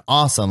fucking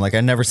awesome. Like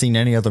I never seen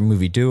any other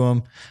movie do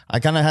them. I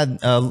kind of had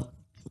a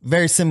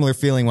very similar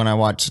feeling when I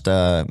watched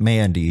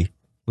Mandy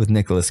with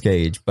Nicolas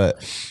Cage,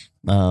 but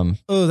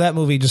oh, that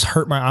movie just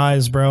hurt my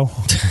eyes, bro.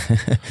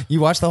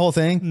 you watched the whole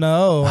thing?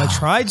 No, I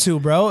tried to,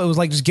 bro. It was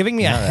like just giving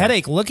me a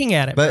headache looking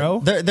at it, But bro.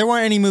 there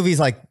weren't any movies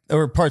like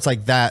or parts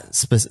like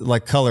that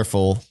like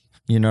colorful,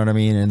 you know what I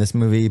mean, in this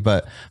movie,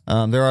 but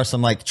there are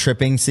some like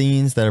tripping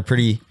scenes that are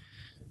pretty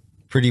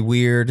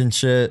weird and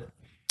shit.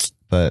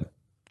 But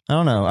I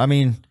don't know. I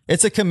mean,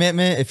 it's a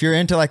commitment. If you're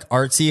into like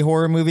artsy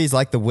horror movies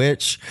like The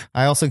Witch,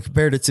 I also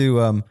compared it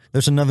to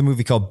there's another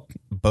movie called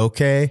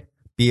Bokeh,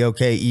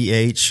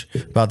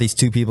 Bokeh, about these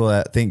two people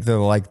that think they're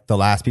like the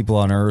last people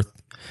on Earth,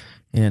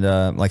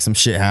 and like some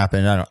shit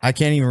happened. I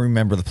can't even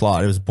remember the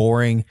plot. It was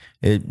boring.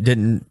 It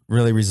didn't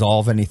really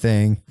resolve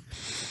anything.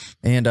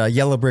 And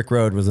Yellow Brick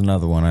Road was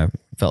another one I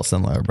felt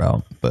similar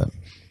about. But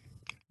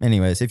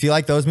anyways, if you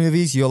like those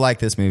movies, you'll like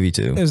this movie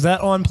too. Is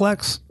that on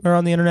Plex or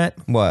on the internet?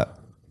 What?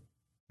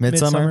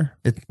 Midsummer?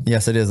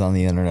 Yes, it is on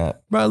the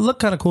internet. Bro, it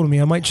looked kind of cool to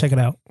me. I might check it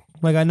out.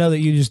 Like, I know that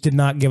you just did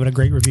not give it a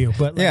great review,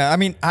 but like, Yeah, I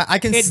mean, I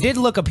can it did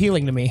look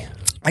appealing to me.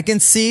 I can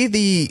see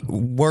the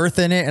worth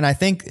in it, and I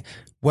think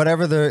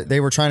whatever they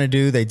were trying to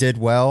do, they did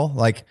well.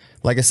 Like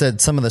I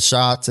said, some of the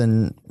shots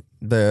and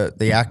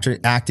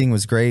the acting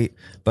was great,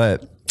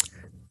 but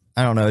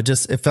I don't know.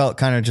 It felt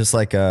kind of just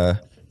like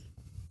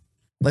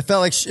it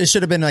felt like it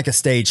should have been like a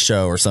stage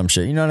show or some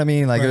shit. You know what I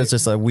mean? Like it was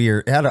just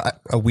it had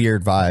a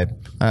weird vibe.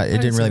 It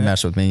didn't really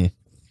mesh with me.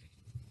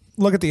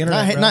 Look at the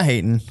internet, bro. Not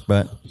hating,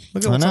 but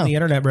Look at what's on the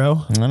internet,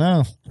 bro. I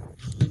know.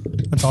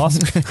 That's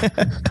awesome.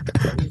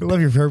 I love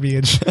your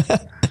verbiage.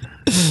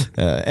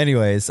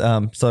 Anyways,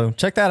 so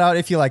check that out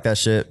if you like that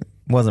shit.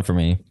 Wasn't for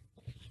me.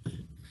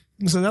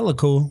 So that looked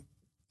cool.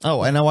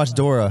 Oh, and I watched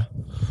Dora.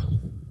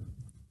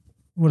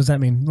 What does that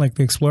mean? Like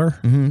the Explorer?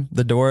 Mm-hmm.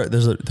 The Dora.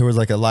 There was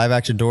like a live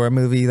action Dora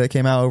movie that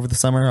came out over the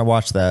summer. I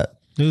watched that.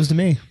 News to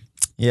me.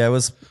 Yeah, it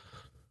was.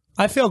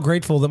 I feel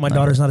grateful that my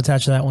daughter's not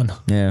attached to that one.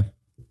 Yeah.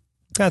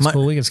 That's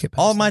cool. We can skip past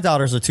All of my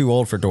daughters are too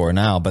old for Dora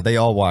now, but they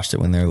all watched it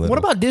when they were little. What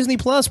about Disney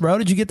Plus, bro?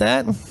 Did you get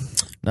that?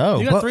 No.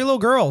 You got 3 little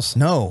girls.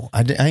 No,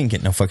 I didn't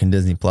get no fucking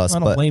Disney Plus. I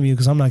don't blame you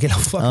because I'm not getting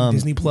no fucking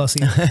Disney Plus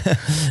either.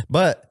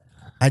 But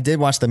I did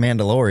watch The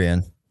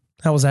Mandalorian.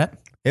 How was that?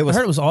 I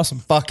heard it was awesome.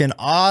 Fucking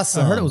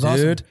awesome. I heard it was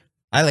dude. awesome.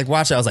 I like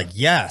watched it. I was like,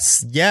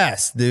 yes,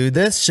 dude,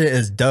 this shit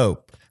is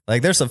dope.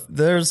 Like there's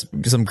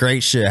some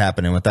great shit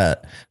happening with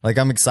that. Like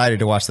I'm excited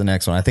to watch the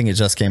next one. I think it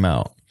just came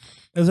out.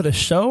 Is it a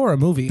show or a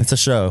movie? It's a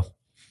show.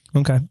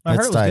 Okay. I heard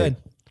It's it was tight. good.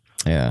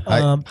 Yeah.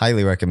 I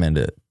highly recommend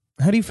it.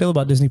 How do you feel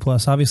about Disney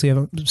Plus? Obviously,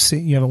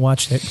 you haven't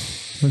watched it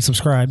and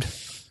subscribed.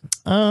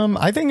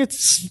 I think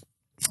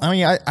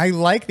I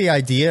like the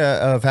idea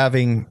of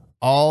having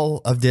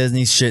all of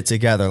Disney's shit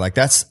together. Like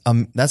that's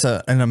an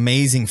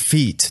amazing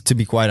feat, to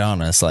be quite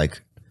honest.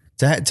 Like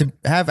to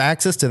have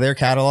access to their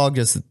catalog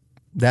just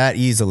that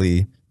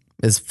easily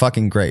is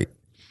fucking great.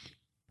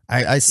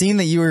 I seen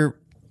that you were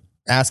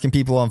asking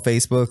people on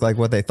Facebook like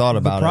what they thought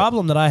about The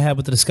problem that I had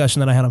with the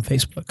discussion that I had on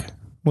Facebook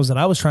was that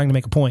I was trying to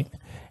make a point,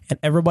 and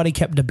everybody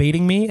kept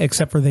debating me,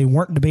 except for they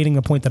weren't debating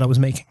the point that I was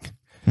making.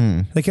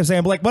 They kept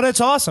saying, like, but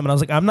it's awesome. And I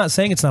was like, I'm not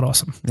saying it's not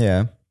awesome.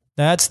 Yeah.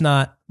 That's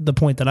not the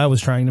point that I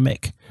was trying to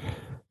make.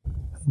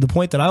 The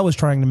point that I was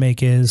trying to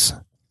make is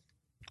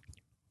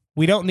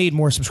we don't need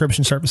more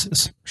subscription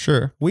services.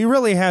 Sure. We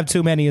really have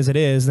too many as it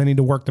is. They need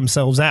to work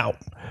themselves out.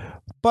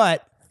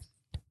 But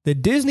the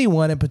Disney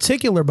one in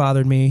particular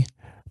bothered me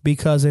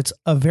because it's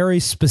a very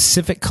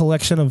specific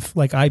collection of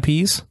like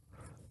IPs.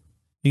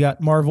 You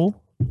got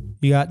Marvel,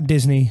 you got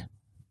Disney,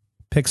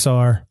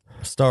 Pixar,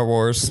 Star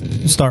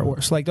Wars, Star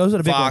Wars. Like those are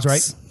the big Fox, ones,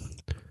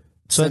 right?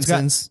 So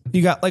Simpsons.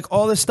 you got like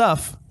all this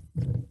stuff.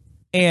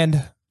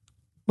 And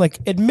like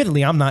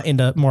admittedly, I'm not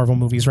into Marvel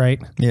movies, right?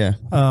 Yeah.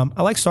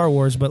 I like Star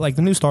Wars, but like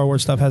the new Star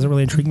Wars stuff hasn't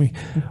really intrigued me.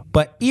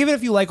 But even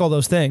if you like all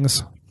those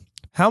things,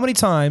 how many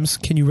times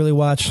can you really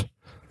watch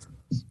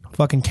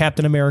fucking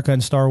Captain America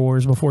and Star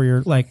Wars before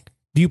you're like,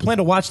 do you plan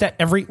to watch that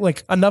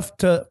enough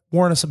to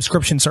warrant a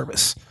subscription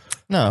service?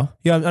 No.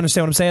 You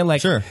understand what I'm saying?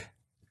 Like, Sure.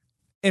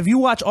 if you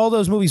watch all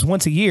those movies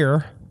once a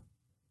year,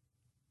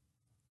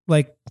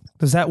 like,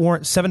 does that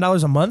warrant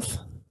 $7 a month?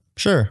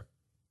 Sure.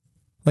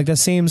 Like, that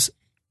seems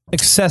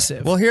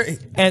excessive. Well, here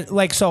And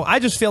like, so I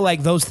just feel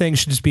like those things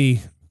should just be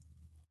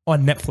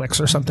on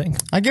Netflix or something.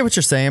 I get what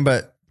you're saying,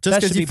 but just That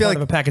because should you be feel part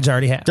like of a package I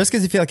already have. just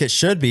because you feel like it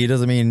should be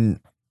doesn't mean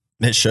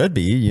it should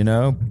be. You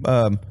know.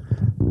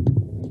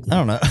 I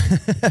don't know.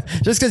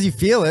 Just because you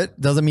feel it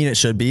doesn't mean it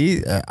should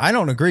be. I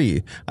don't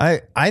agree.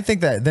 I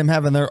think that them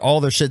having all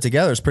their shit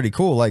together is pretty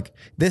cool. Like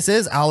this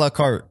is a la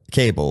carte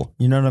cable.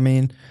 You know what I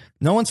mean?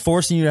 No one's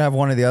forcing you to have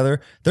one or the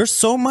other. There's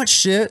so much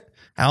shit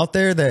out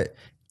there that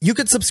you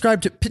could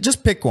subscribe to.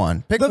 Just pick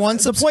one. Pick one.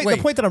 The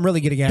point that I'm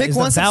really getting at is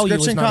the value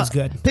is not as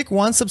good. Pick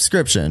one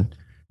subscription.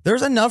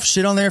 There's enough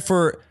shit on there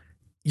for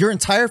your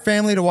entire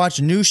family to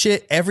watch new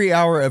shit every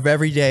hour of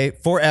every day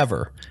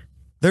forever.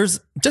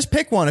 Just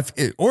pick one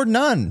or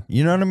none.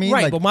 You know what I mean?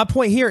 Right. But my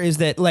point here is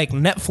that like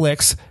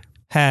Netflix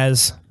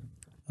has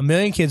a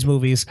million kids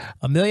movies,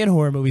 a million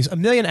horror movies, a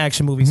million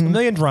action movies, a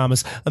million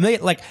dramas,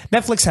 like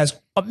Netflix has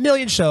a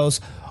million shows,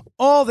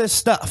 all this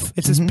stuff.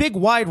 It's this big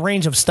wide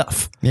range of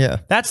stuff. Yeah.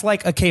 That's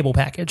like a cable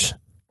package.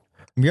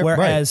 Yep,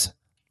 Whereas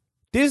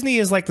Disney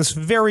is like this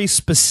very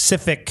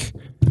specific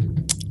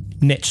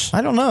niche.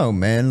 I don't know,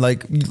 man.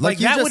 Like you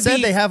just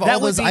said, they have all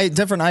those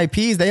different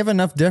IPs. They have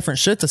enough different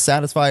shit to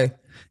satisfy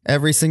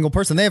every single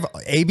person. They have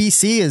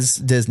ABC is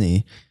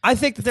Disney. I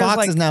think that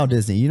Fox is now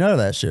Disney. You know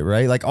that shit,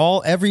 right? Like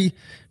every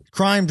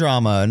crime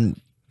drama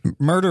and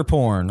murder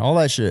porn, all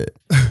that shit.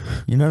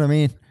 You know what I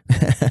mean?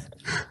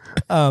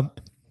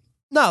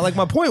 No, like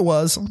my point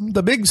was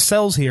the big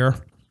sells here.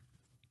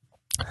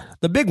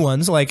 The big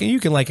ones, like you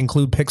can like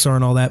include Pixar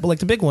and all that, but like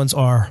the big ones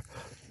are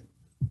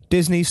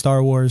Disney,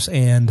 Star Wars,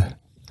 and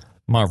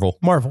Marvel,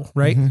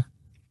 right? Mm-hmm.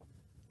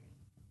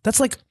 That's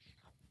like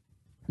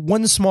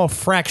one small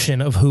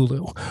fraction of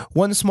Hulu,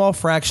 one small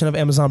fraction of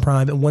Amazon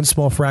Prime, and one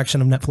small fraction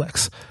of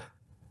Netflix.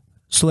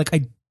 So like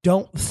I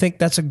don't think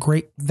that's a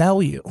great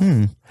value.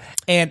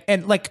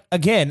 And like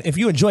again, if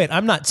you enjoy it,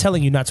 I'm not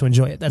telling you not to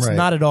enjoy it. That's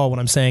not at all what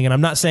I'm saying. And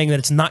I'm not saying that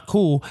it's not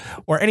cool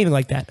or anything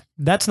like that.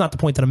 That's not the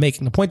point that I'm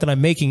making. The point that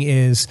I'm making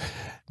is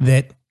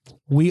that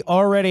we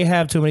already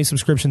have too many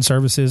subscription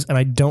services, and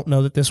I don't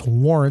know that this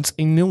warrants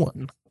a new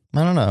one.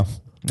 I don't know.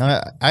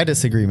 I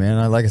disagree,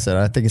 man. Like I said,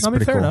 I think it's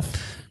pretty fair cool.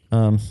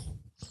 Enough.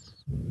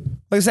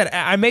 Like I said,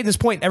 I made this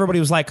point. Everybody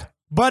was like,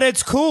 but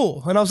it's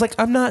cool. And I was like,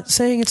 I'm not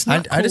saying it's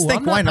not cool. I just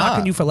think, why not?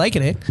 Knocking you for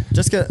liking it.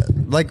 Just get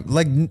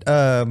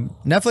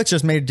Netflix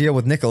just made a deal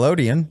with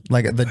Nickelodeon.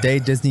 Like the day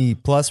Disney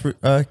Plus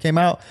came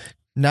out,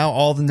 now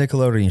all the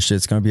Nickelodeon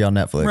shit's going to be on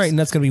Netflix. Right, and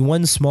that's going to be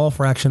one small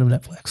fraction of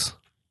Netflix.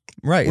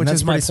 Right, which and that's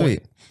is my pretty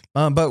sweet.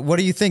 But what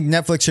do you think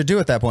Netflix should do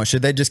at that point?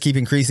 Should they just keep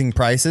increasing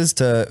prices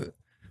to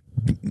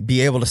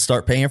be able to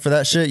start paying for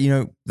that shit? You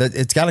know, that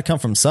it's got to come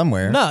from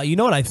somewhere. No, you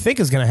know what I think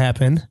is going to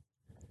happen?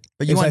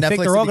 But you want I Netflix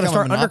think they're all to going to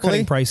start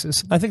undercutting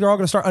prices. I think they're all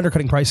going to start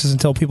undercutting prices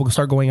until people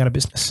start going out of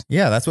business.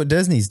 Yeah, that's what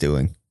Disney's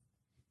doing.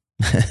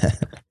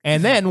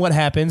 And then what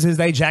happens is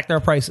they jack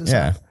their prices.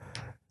 Yeah.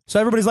 So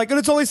everybody's like,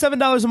 it's only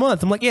 $7 a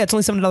month. I'm like, yeah, it's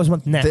only $7 a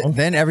month now.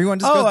 Then everyone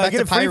just goes back I get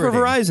to it free for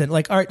Verizon.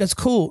 Like, all right, that's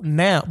cool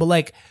now. But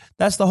like,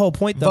 that's the whole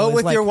point, though. Vote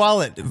with your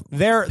wallet.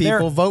 Vote with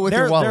your wallet.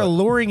 They're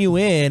luring you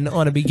in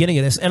on a beginning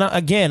of this. And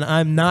again,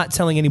 I'm not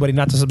telling anybody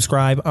not to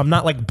subscribe. I'm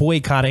not like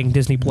boycotting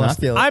Disney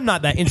Plus. I'm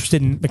not that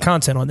interested in the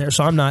content on there,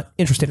 so I'm not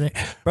interested in it.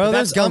 Bro,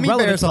 there's gummy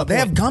bears. They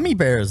have gummy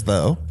bears,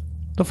 though.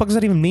 The fuck does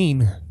that even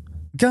mean?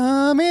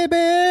 Gummy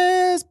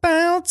bears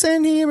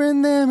bouncing here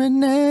and there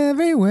and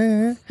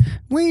everywhere.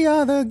 We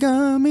are the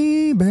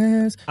gummy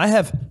bears. I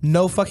have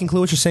no fucking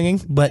clue what you're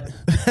singing, but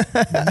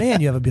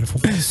man, you have a beautiful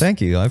voice. Thank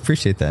you. I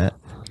appreciate that.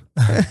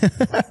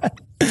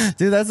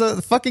 Dude, that's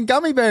a fucking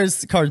Gummy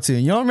Bears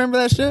cartoon. You don't remember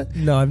that shit?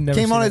 No, I've never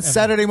came on at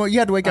Saturday morning. You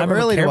had to wake up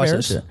early to watch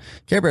Bears. that shit.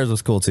 Care Bears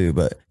was cool too,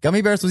 but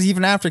Gummy Bears was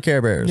even after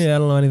Care Bears. Yeah, I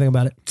don't know anything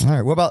about it. All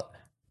right, what about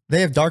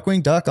they have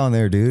Darkwing Duck on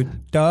there,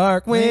 dude?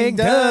 Darkwing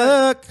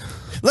Duck.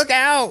 Look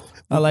out!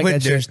 I like when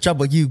that there's shit.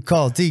 trouble, you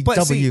call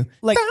DW.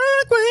 Like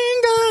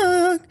Darkwing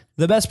Duck.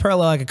 The best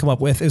parallel I could come up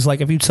with is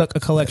like if you took a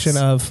collection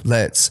of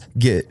Let's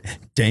get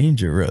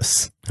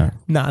dangerous.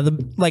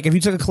 Like if you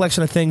took a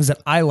collection of things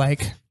that I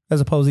like as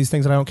opposed to these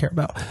things that I don't care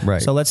about.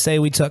 Right. So let's say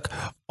we took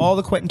all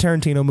the Quentin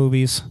Tarantino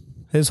movies,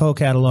 his whole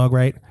catalog,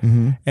 right?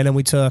 Mm-hmm. And then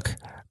we took,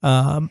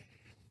 I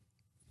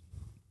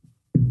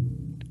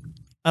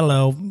don't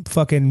know,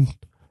 fucking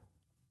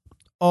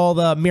all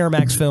the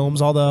Miramax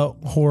films, all the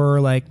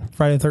horror like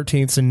Friday the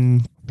 13th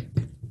and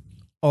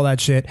all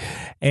that shit,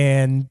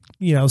 and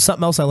you know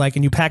something else I like,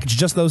 and you package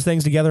just those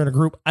things together in a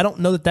group. I don't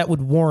know that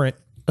would warrant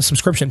a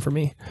subscription for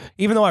me,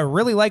 even though I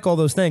really like all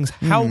those things.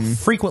 How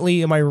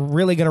frequently am I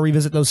really going to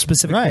revisit those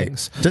specific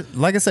things? Just,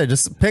 like I said,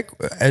 just pick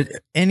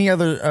any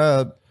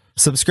other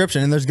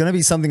subscription, and there's going to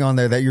be something on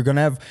there that you're going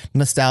to have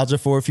nostalgia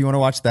for if you want to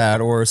watch that,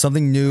 or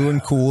something new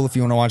and cool if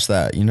you want to watch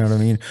that. You know what I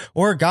mean?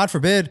 Or God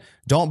forbid,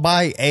 don't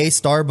buy a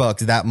Starbucks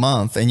that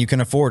month, and you can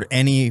afford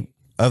any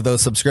of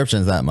those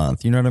subscriptions that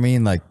month. You know what I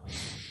mean? Like.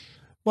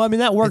 Well, I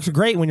mean, that works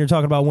great when you're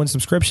talking about one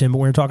subscription, but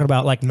when you're talking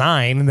about like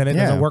 9, then it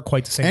doesn't work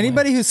quite the same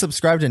Anybody who's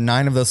subscribed to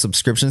 9 of those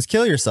subscriptions,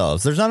 kill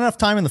yourselves. There's not enough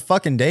time in the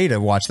fucking day to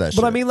watch that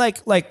shit. But I mean, like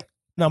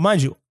now,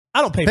 mind you,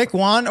 I don't pay Pick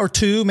one or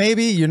two,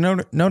 maybe. You know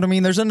what I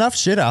mean? There's enough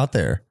shit out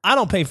there. I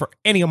don't pay for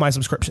any of my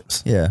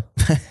subscriptions. Yeah.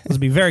 Let's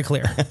be very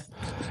clear.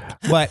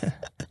 But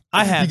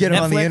I have You get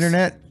them on the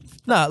internet?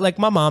 No, like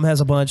my mom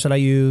has a bunch that I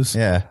use.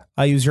 Yeah.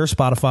 I use your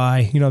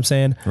Spotify. You know what I'm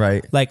saying?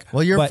 Right. Like,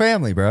 well, you're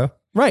family, bro.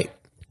 Right.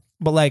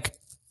 But like,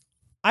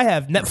 I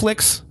have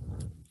Netflix,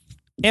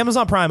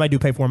 Amazon Prime. I do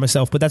pay for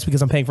myself, but that's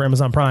because I'm paying for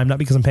Amazon Prime, not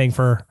because I'm paying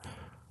for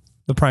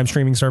the Prime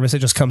streaming service. It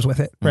just comes with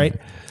it, right?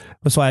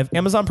 So I have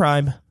Amazon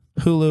Prime,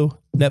 Hulu,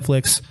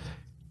 Netflix,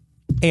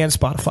 and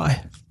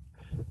Spotify.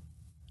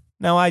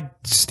 Now I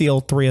steal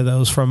 3 of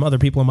those from other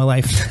people in my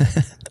life.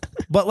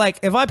 But like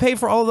if I pay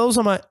for all of those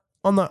on my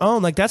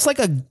own, like that's like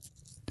a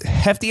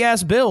hefty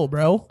ass bill,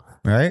 bro.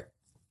 Right?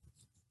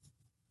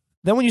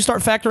 Then when you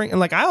start factoring, and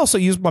like I also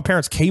use my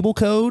parents' cable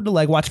code to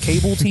like watch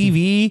cable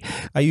TV.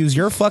 I use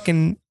your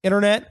fucking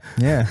internet.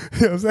 Yeah.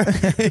 You know what I'm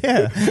saying?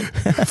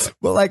 Yeah.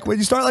 But like when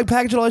you start like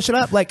packaging all that shit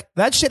up, like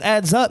that shit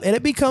adds up and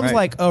it becomes Right.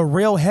 like a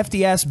real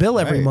hefty ass bill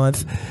every Right.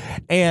 month.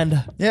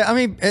 And Yeah, I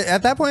mean,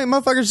 at that point,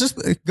 motherfuckers just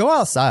go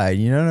outside.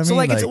 You know what I mean? so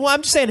like, it's, well,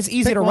 I'm just saying it's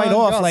easy pick to write one, go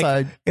off. Like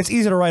outside. it's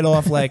easy to write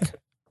off like,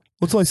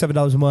 well, it's only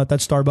 $7 a month.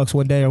 That's Starbucks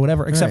one day or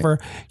whatever. Except Right.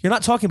 for you're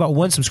not talking about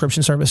one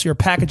subscription service. You're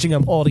packaging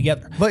them all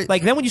together. But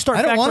like then when you start,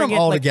 I don't want factoring them in,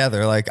 all like,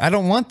 together. Like, I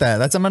don't want that.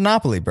 That's a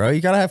monopoly, bro.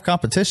 You got to have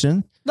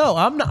competition. No,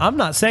 I'm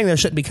not saying there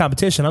shouldn't be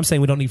competition. I'm saying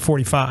we don't need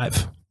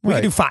 45. We Right.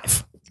 can do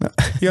 5. You know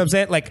what I'm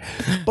saying? Like,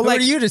 but Who like,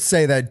 are you to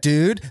say that,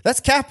 dude? That's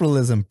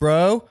capitalism,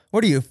 bro.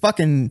 What are you,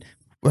 fucking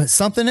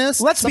something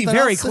is? let's be Something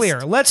very else is?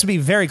 clear. Let's be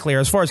very clear.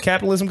 As far as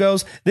capitalism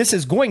goes, this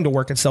is going to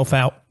work itself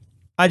out.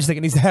 I just think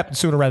it needs to happen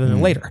sooner rather than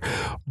later.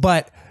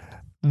 But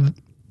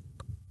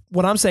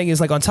what I'm saying is,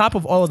 like, on top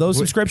of all of those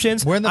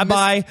subscriptions, we're in the I midst-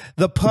 buy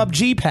the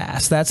PUBG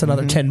pass. That's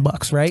another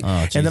 $10, right?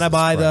 and then I Jesus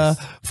buy the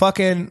Christ.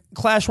 fucking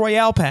Clash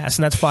Royale pass,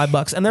 and that's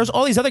 $5. And there's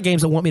all these other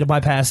games that want me to buy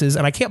passes,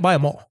 and I can't buy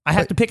them all. I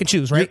have to pick and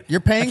choose, right?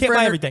 You're paying I can't for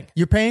buy everything.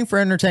 You're paying for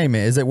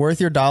entertainment. Is it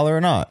worth your dollar or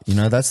not? You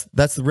know, that's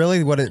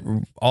really what it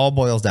all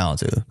boils down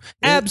to.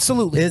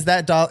 Absolutely.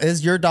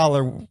 Is your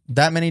dollar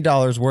that many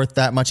dollars worth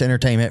that much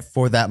entertainment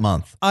for that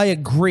month? I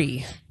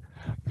agree.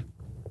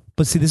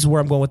 But see, this is where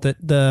I'm going with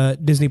the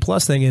Disney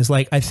Plus thing is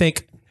like, I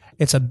think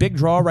it's a big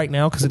draw right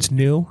now because it's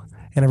new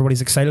and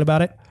everybody's excited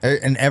about it,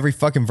 And every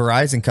fucking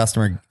Verizon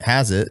customer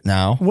has it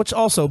now. which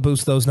also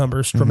boosts those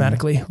numbers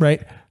dramatically,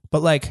 right?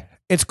 But like,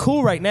 it's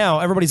cool right now.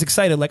 Everybody's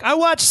excited. Like, I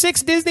watched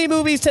 6 Disney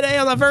movies today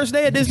on the first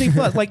day of Disney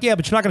Plus. Like, yeah,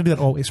 but you're not going to do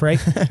that always, right?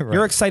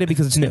 You're excited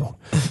because it's new.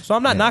 So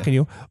I'm not knocking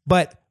you.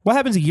 But what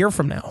happens a year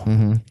from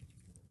now?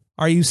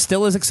 Are you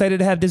still as excited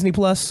to have Disney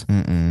Plus?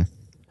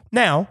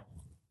 Now,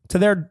 to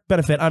their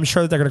benefit, I'm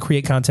sure that they're going to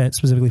create content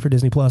specifically for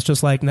Disney Plus,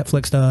 just like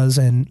Netflix does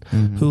and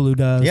Hulu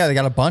does. Yeah, they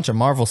got a bunch of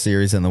Marvel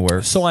series in the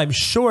works. So I'm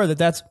sure that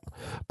that's,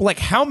 but like,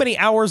 how many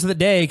hours of the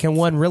day can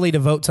one really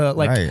devote to,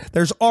 like, Right.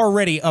 there's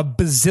already a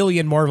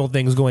bazillion Marvel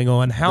things going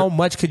on. How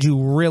much could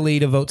you really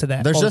devote to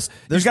that? There's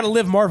you got to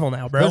live Marvel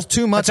now, bro. There's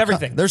too much. That's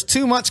everything. There's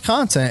too much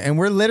content, and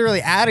we're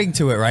literally adding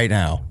to it right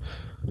now.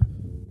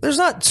 There's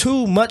not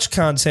too much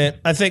content.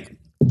 I think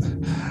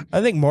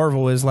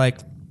Marvel is like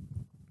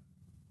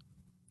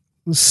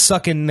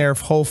sucking their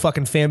whole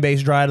fucking fan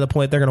base dry to the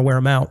point they're going to wear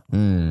them out.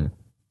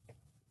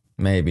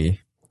 Maybe.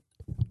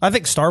 I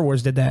think Star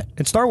Wars did that,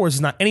 and Star Wars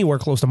is not anywhere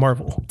close to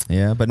Marvel.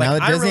 Yeah, but now Like,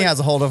 that I Disney really- has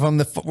a hold of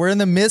them, we're in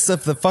the midst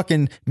of the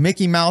fucking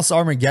Mickey Mouse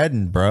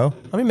Armageddon, bro.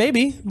 I mean,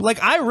 maybe.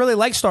 Like, I really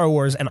like Star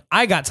Wars, and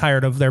I got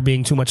tired of there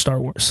being too much Star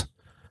Wars.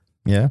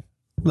 Yeah.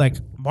 Like,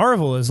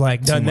 Marvel is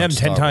like done them much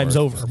 10 Star times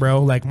Wars. over,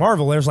 bro. Like,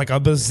 Marvel, there's like a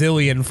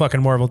bazillion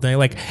fucking Marvel thing.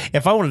 Like,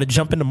 if I wanted to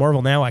jump into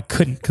Marvel now, I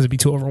couldn't because it'd be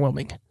too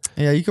overwhelming.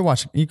 Yeah, you could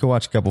watch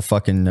a couple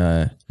fucking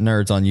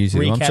nerds on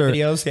YouTube. I'm Recap sure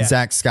videos, yeah.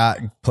 Zach Scott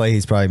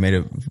He's probably made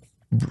a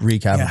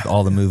recap of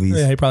all the movies.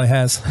 Yeah, he probably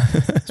has.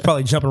 He's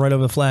probably jumping right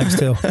over the flags,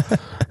 too.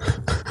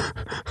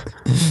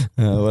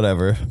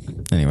 Whatever.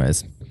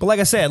 Anyways, But like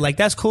I said, like,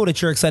 that's cool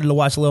that you're excited to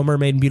watch Little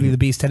Mermaid and Beauty and the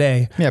Beast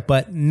today. Yeah.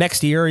 But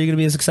next year, are you going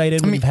to be as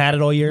excited when you've had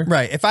it all year?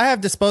 right. If I have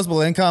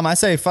disposable income, I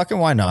say fucking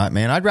why not,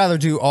 man. I'd rather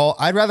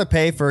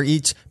pay for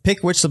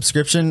pick which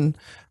subscription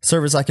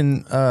service I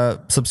can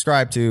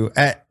subscribe to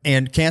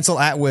and cancel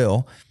at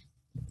will.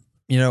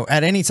 You know,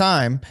 at any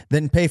time,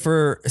 than pay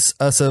for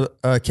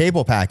a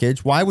cable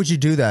package. Why would you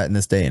do that in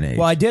this day and age?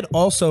 Well, I did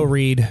also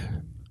read.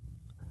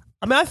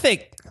 I mean, I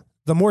think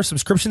the more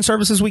subscription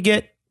services we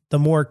get, the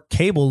more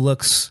cable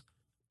looks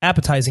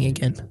appetizing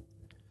again.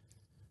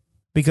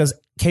 Because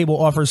cable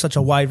offers such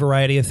a wide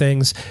variety of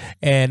things.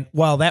 And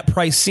while that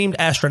price seemed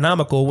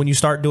astronomical, when you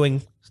start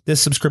doing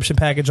this subscription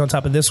package on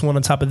top of this one,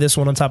 on top of this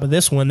one, on top of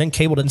this one, then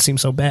cable didn't seem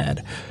so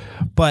bad.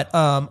 But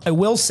I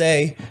will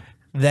say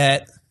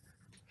that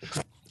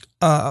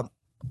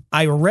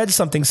I read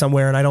something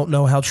somewhere, and I don't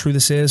know how true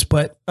this is,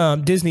 but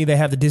Disney, they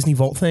have the Disney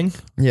Vault thing,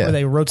 Yeah. where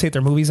they rotate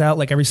their movies out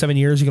like every 7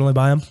 years. You can only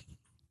buy them,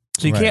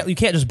 so you Right.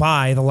 can't just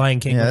buy The Lion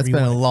King. yeah, whenever that's you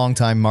been a want it. long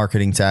time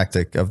marketing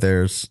tactic of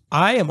theirs.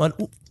 I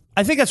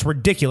think that's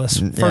ridiculous.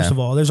 First of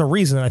all, there's a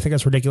reason I think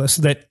that's ridiculous.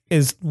 That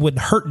would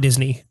hurt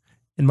Disney,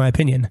 in my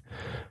opinion.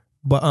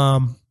 But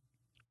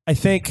I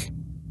think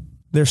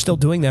they're still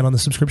doing that on the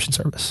subscription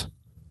service,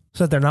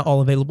 so that they're not all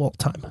available all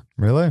the time.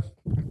 Really?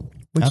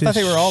 Which I thought is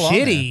they were all on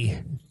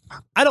shitty.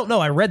 I don't know.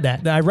 I read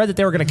that. I read that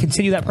they were going to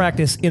continue that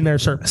practice in their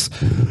service.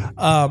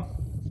 The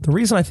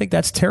reason I think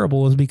that's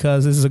terrible is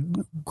because this is a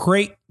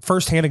great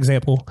firsthand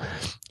example.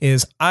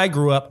 Is I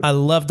grew up. I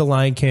loved The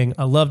Lion King.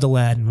 I loved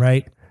Aladdin.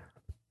 Right.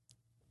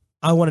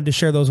 I wanted to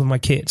share those with my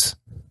kids.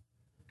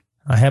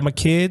 I had my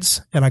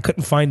kids, and I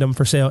couldn't find them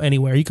for sale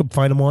anywhere. You could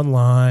find them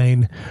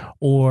online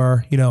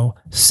or,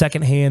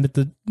 secondhand at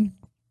the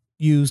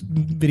used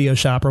video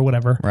shop or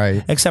whatever.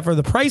 Right. Except for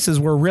the prices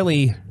were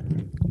really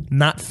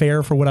not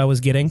fair for what I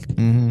was getting.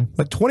 Mm-hmm.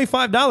 Like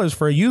 $25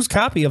 for a used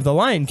copy of The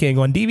Lion King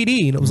on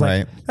DVD. And it was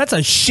like, that's a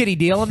shitty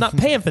deal. I'm not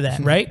paying for that,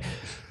 right?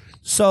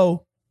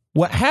 So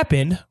what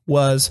happened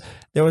was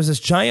there was this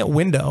giant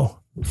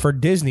window for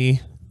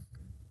Disney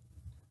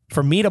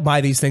for me to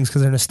buy these things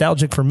because they're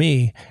nostalgic for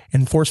me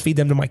and force feed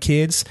them to my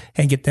kids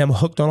and get them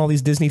hooked on all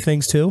these Disney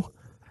things too.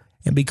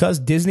 And because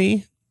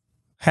Disney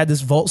had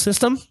this vault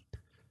system,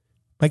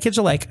 my kids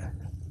are like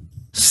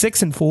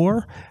 6 and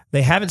 4.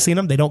 They haven't seen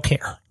them. They don't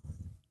care.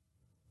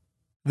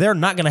 They're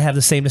not going to have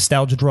the same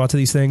nostalgia draw to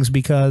these things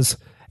because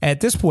at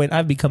this point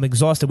I've become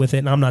exhausted with it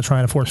and I'm not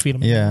trying to force feed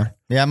them. Yeah. anymore.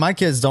 Yeah. My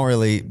kids don't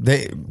really,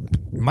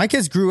 my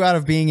kids grew out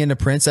of being into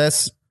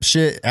princess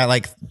shit at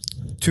like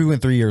 2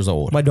 and 3 years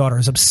old. My daughter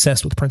is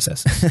obsessed with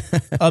princesses.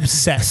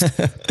 Obsessed.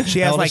 She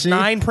has old like is she?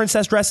 9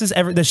 princess dresses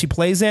that she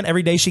plays in.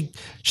 Every day she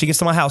gets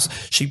to my house,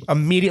 she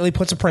immediately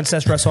puts a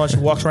princess dress on. She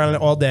walks around in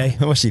it all day.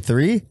 Was she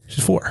 3?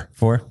 She's 4.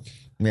 4?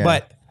 Yeah.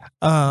 But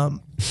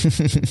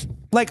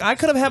like I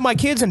could have had my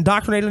kids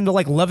indoctrinated into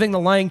like loving The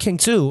Lion King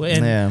 2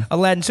 and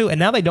Aladdin 2, and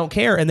now they don't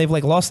care, and they've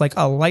like lost like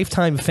a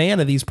lifetime fan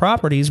of these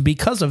properties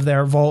because of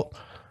their vault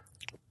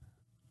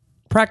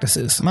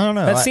practices. I don't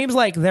know. That seems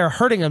like they're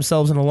hurting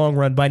themselves in the long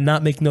run by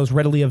not making those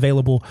readily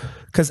available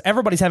because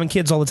everybody's having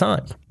kids all the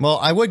time. Well,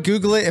 I would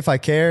Google it if I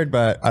cared,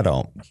 but I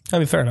don't. I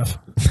mean, fair enough.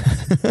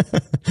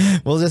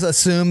 We'll just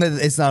assume that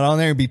it's not on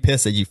there and be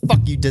pissed at you. Fuck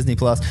you, Disney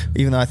Plus.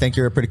 Even though I think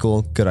you're a pretty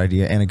cool, good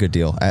idea and a good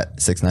deal at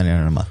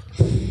 $6.99 a month.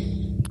 I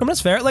mean,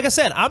 that's fair. Like I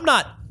said, I'm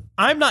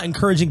not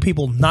encouraging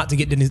people not to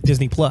get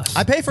Disney Plus.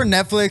 I pay for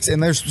Netflix,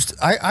 and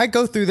I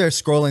go through there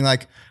scrolling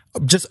like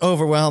just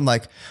overwhelmed.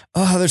 Like,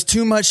 oh, there's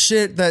too much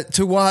shit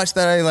to watch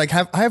that I like.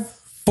 I have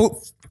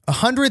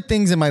 100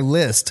 things in my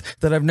list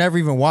that I've never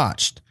even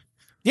watched.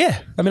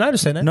 Yeah, I mean, I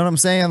understand that. You know what I'm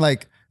saying?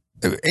 Like,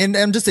 and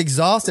I'm just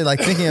exhausted,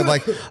 like thinking of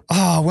like,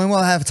 oh, when will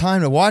I have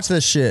time to watch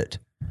this shit?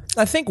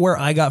 I think where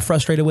I got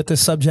frustrated with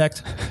this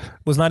subject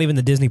was not even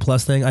the Disney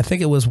Plus thing. I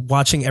think it was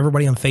watching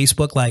everybody on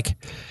Facebook like,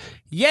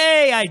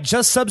 yay, I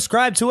just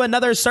subscribed to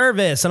another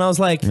service. And I was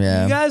like,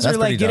 Yeah, you guys that's are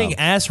like pretty getting dumb.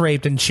 ass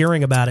raped and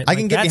cheering about it. I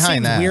can get behind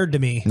seems that. weird to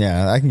me.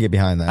 Yeah, I can get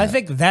behind that. I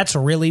think that's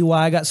really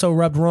why I got so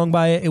rubbed wrong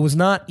by it. It was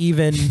not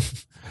even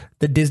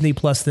the Disney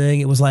Plus thing.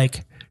 It was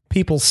like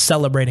people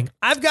celebrating.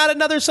 I've got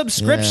another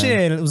subscription. Yeah.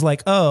 And it was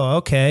like, oh,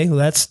 okay. Well,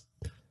 that's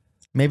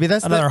maybe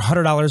that's another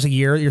 $100 a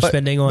year you're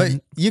spending on.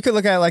 But you could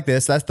look at it like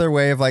this. That's their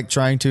way of like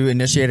trying to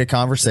initiate a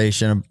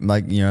conversation.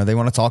 Like, they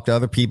want to talk to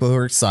other people who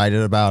are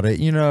excited about it.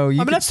 I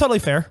mean, that's totally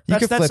fair.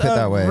 That's could flip it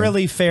that way.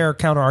 Really fair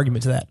counter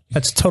argument to that.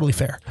 That's totally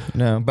fair.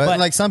 But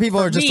like some people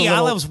for are just me,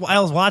 a little,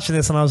 I was watching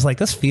this and I was like,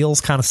 this feels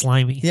kind of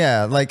slimy.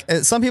 yeah, like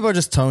some people are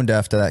just tone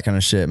deaf to that kind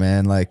of shit,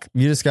 man. Like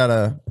you just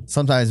gotta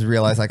sometimes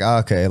realize like, oh,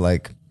 okay,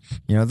 like,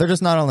 they're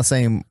just not on the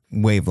same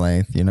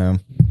wavelength, I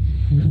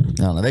don't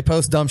know. They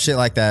post dumb shit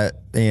like that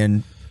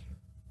and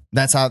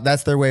that's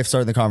their way of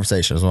starting the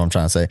conversation is what I'm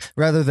trying to say.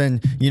 Rather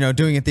than,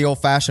 doing it the old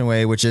fashioned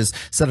way, which is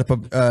set up a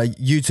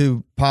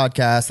YouTube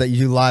podcast that you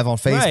do live on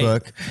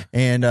Facebook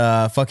and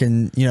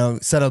fucking,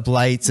 set up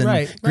lights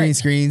and green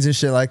screens and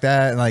shit like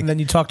that. And then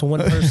you talk to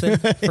one person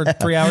for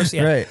 3 hours.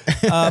 Yeah. Right.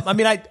 I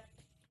mean, I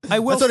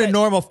will That's what say, a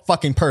normal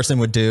fucking person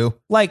would do.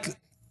 like,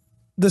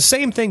 the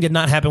same thing did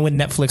not happen when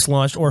Netflix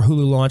launched or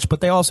Hulu launched,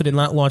 but they also did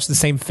not launch the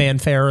same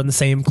fanfare and the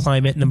same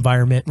climate and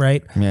environment,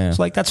 right? Yeah.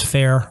 So, like, that's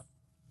fair.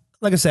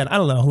 Like I said, I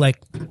don't know. Like,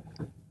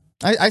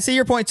 I see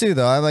your point too,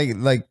 though. I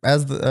like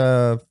as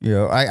the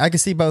I can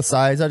see both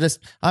sides.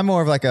 I'm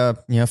more of like a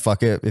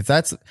fuck it.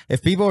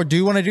 If people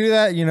do want to do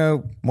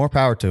that, more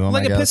power to them.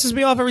 it pisses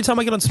me off every time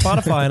I get on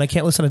Spotify and I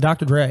can't listen to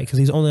Dr. Dre because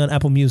he's only on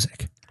Apple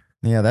Music.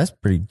 Yeah, that's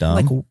pretty dumb.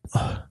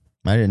 Like,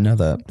 I didn't know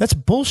that. that's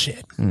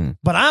bullshit.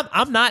 But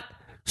I'm not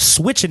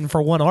switching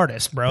for one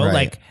artist, bro. Right.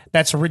 Like,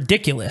 that's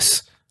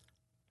ridiculous.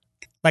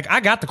 Like, I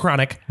got the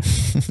Chronic.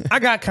 I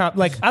got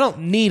I don't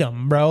need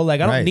them, bro.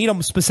 Like, I don't need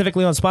them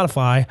specifically on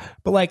Spotify.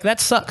 But like, that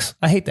sucks.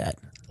 I hate that.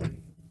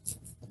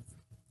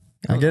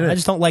 I get it. I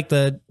just don't like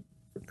the.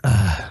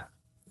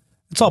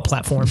 It's all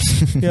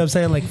platforms. You know what I'm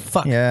saying? Like,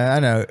 fuck. Yeah, I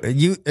know.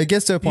 It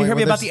gets to a point. You heard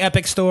me where about the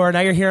Epic Store. Now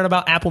you're hearing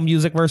about Apple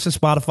Music versus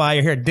Spotify.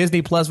 You're hearing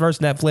Disney Plus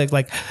versus Netflix.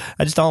 Like,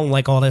 I just don't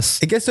like all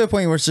this. it gets to a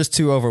point where it's just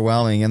too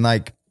overwhelming, and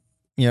like,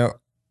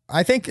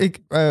 I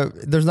think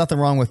there's nothing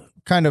wrong with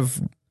kind of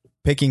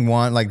picking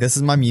one. Like, this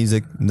is my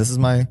music, this is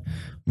my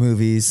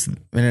movies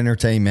and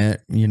entertainment.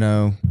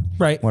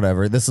 Right.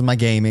 Whatever. This is my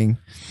gaming.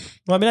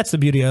 Well, I mean, that's the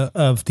beauty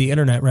of the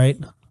internet, right?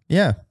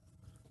 Yeah,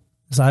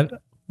 So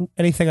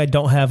anything I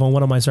don't have on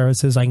one of my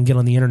services, I can get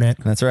on the internet.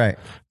 that's right.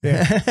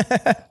 Yeah.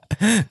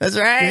 That's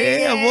right.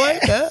 Yeah,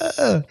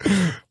 boy.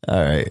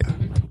 All right.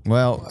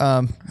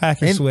 Well,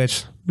 Hack your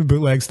Switch.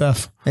 Bootleg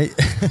stuff. hey,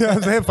 You know what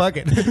I'm saying? Fuck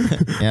it.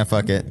 yeah,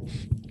 fuck it.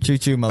 Choo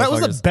choo, motherfuckers. That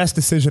was the best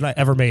decision I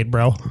ever made,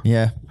 bro.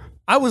 Yeah.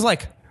 I was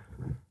like,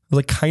 was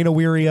like kind of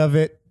weary of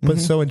it, but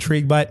so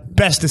intrigued by it.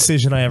 Best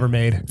decision I ever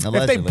made. If they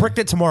Allegedly. bricked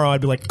it tomorrow,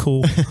 I'd be like,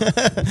 cool.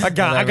 I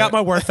got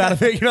my worth out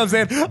of it. You know what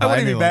I'm saying? I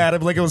wouldn't be new mad. I'd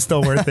be like, it was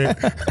still worth it.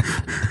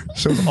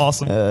 Shit was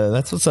awesome.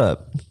 That's what's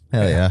up.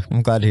 Hell yeah.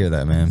 I'm glad to hear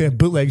that, man. Yeah,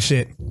 bootleg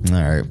shit. All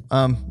right.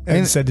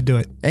 And said to do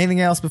it. Anything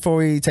else before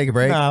we take a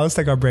break? Nah, let's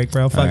take our break,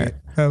 bro. Fuck All it. right.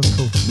 That was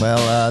cool.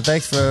 Well,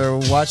 thanks for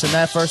watching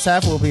that first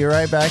half. We'll be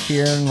right back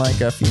here in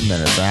like a few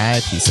minutes. All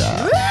right, peace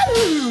out. All right,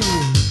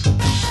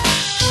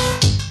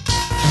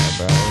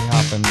 bro, we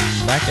hopping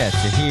back at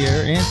you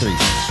here in 3,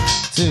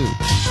 2,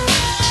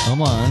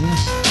 1.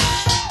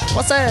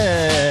 What's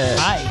that?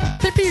 Hi.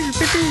 I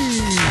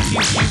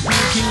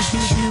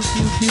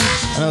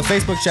know the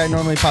Facebook chat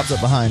normally pops up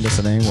behind us.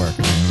 It ain't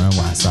working. I don't know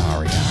why.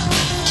 Sorry.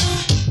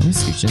 Let me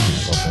scooch in here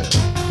a little bit.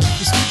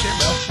 Just keep shit,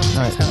 bro.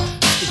 All right.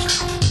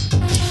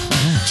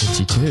 Yeah,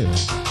 52.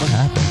 What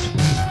happened?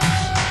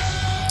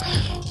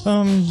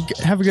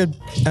 Have a good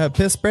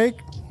piss break.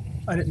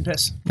 I didn't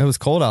piss. It was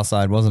cold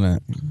outside, wasn't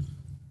it?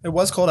 It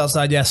was cold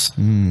outside, yes.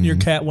 Your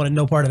cat wanted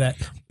no part of that.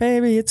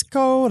 Baby, it's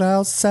cold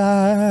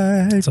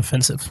outside. It's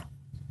offensive.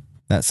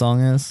 That song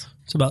is?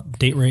 It's about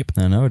date rape.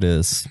 I know it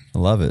is. I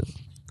love it.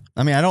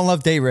 I mean, I don't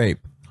love date rape.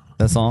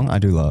 That song, I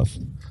do love.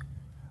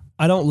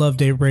 I don't love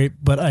date rape,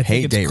 but I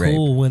Hate think date it's rape.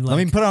 cool when like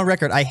Let me put on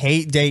record. I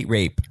hate date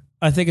rape.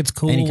 I think it's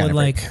cool Any kind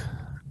when of rape. like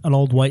an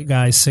old white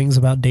guy sings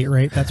about date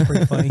rape. That's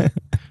pretty funny.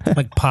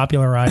 Like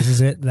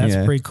popularizes it. That's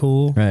Yeah. pretty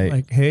cool. Right.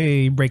 Like,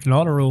 hey, breaking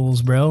all the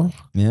rules, bro.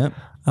 Yep.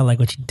 I like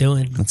what you're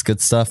doing. That's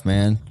good stuff,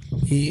 man.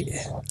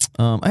 Yeah.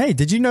 Hey,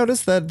 did you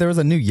notice that there was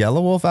a new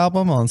Yellow Wolf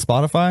album on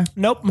Spotify?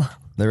 Nope.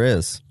 There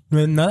is.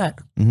 Didn't know that.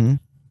 Mm-hmm.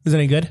 Is it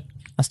any good?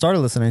 I started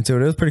listening to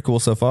it. It was pretty cool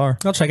so far.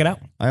 I'll check it out.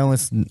 I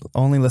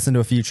only listened to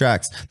a few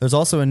tracks. There's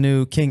also a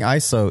new King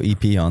ISO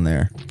EP on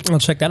there. I'll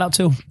check that out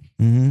too.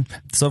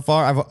 So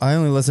far, I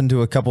only listened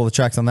to a couple of the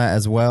tracks on that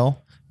as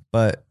well.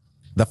 But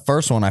the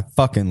first one I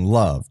fucking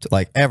loved.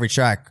 Like every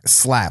track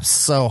slaps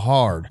so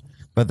hard.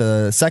 But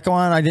the second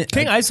one I didn't.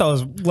 King ISO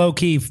is low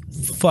key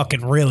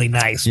fucking really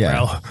nice, Yeah.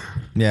 bro.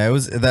 Yeah, it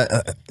was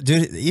that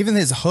dude. Even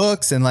his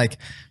hooks and like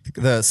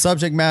the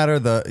subject matter,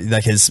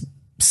 like his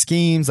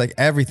schemes, like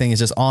everything is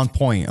just on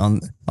point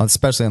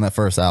especially on that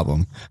first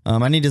album.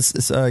 I need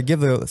to give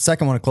the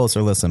second one a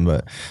closer listen,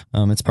 but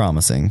it's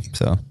promising.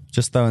 So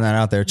just throwing that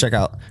out there. Check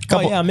out a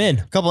couple, yeah, I'm in.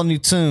 couple of new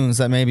tunes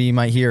that maybe you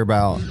might hear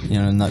about,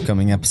 in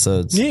upcoming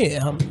episodes.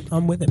 Yeah,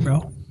 I'm with it,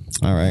 bro.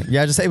 All right.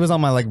 Yeah, just it was on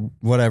my like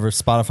whatever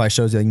Spotify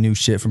shows you like new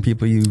shit from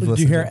people you've listened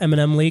Did you hear to.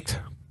 Eminem leaked?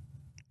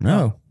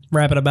 No.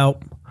 Rapping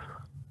about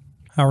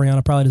how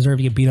Rihanna probably deserved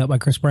to get beat up by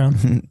Chris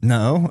Brown.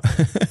 No.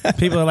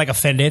 People are like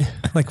offended.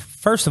 Like,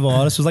 first of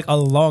all, this was like a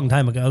long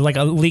time ago. Like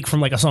a leak from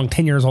like a song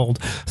 10 years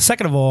old.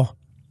 Second of all,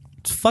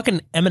 it's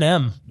fucking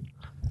Eminem.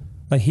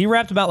 Like, he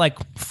rapped about like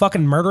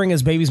fucking murdering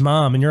his baby's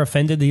mom, and you're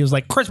offended that he was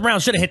like, Chris Brown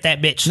should have hit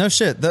that bitch. No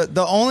shit.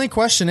 The only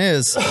question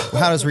is,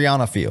 how does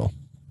Rihanna feel?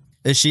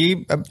 Is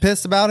she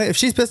pissed about it? If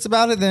she's pissed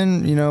about it,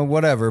 then,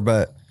 whatever.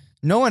 But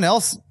no one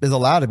else is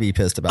allowed to be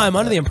pissed about it. I'm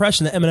under the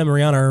impression that Eminem and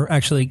Rihanna are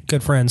actually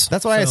good friends.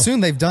 That's why I So,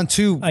 assume they've done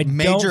two I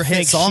major don't hit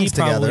think songs she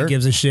probably together.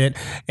 gives a shit.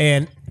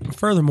 And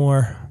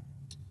furthermore,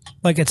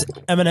 like, it's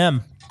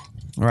Eminem.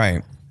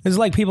 Right. It's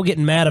like people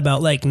getting mad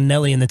about like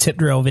Nelly in the Tip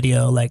Drill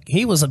video. Like,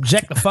 he was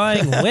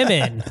objectifying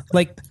women.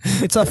 Like,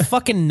 it's a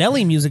fucking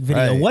Nelly music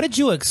video. Right. What did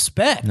you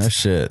expect? No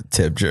shit.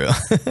 Tip drill.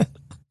 You know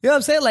what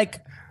I'm saying?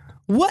 Like,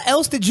 what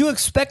else did you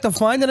expect to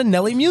find in a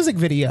Nelly music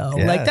video?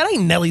 Yeah. Like, that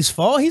ain't Nelly's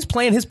fault. He's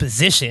playing his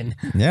position.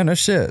 Yeah, no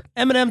shit.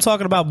 Eminem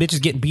talking about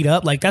bitches getting beat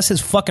up. Like, that's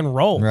his fucking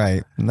role.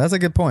 Right. And that's a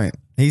good point.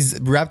 He's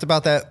rapped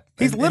about that.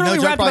 He's literally no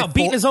joke, rapping probably about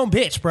beating his own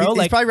bitch, bro. He's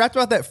Like, probably rapped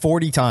about that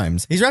 40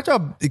 times. He's rapped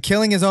about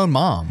killing his own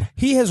mom.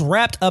 he has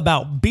rapped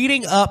about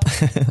beating up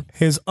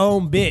his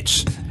own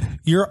bitch.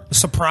 You're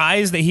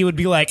surprised that he would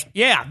be like,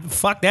 yeah,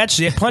 fuck that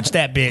shit, punch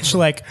that bitch.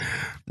 Like,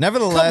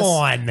 Nevertheless, Come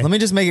on. let me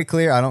just make it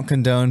clear. I don't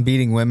condone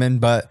beating women,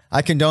 but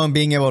I condone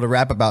being able to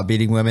rap about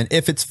beating women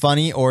if it's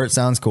funny or it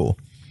sounds cool.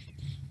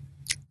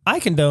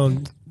 I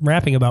condone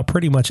rapping about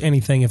pretty much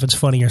anything if it's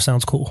funny or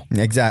sounds cool.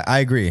 Exactly. I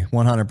agree.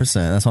 100%.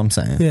 That's what I'm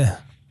saying. Yeah.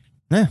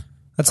 Yeah.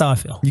 That's how I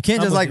feel. You can't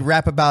I'm just with like you.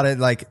 rap about it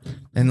like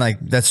and like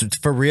that's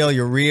for real,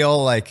 your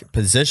real like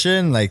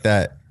position like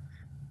that.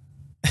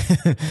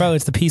 Bro,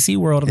 it's the PC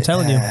world, I'm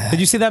telling you. Did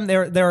you see them? They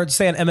were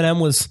saying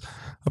Eminem was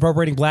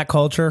appropriating black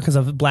culture because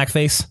of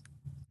blackface.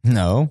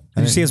 No.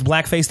 Did you see his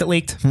blackface that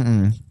leaked?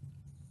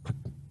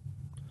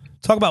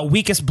 Talk about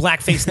weakest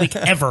blackface leak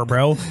ever,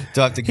 bro.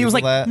 Do I have to He was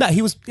Google like, that? no,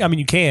 he was, I mean,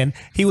 you can.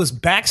 He was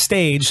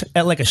backstage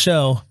at like a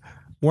show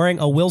wearing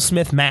a Will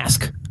Smith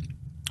mask.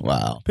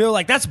 Wow. People are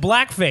like, that's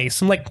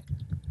blackface. I'm like,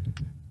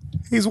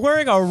 he's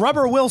wearing a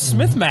rubber Will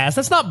Smith mask.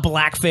 That's not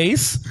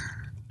blackface.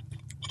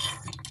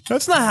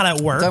 That's not how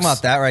that works. Talking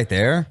about that right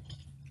there?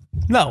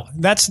 No,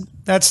 that's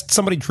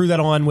somebody drew that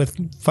on with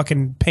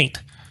fucking paint.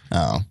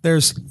 Oh.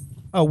 There's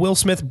a Will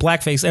Smith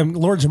blackface, and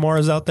Lord Jamar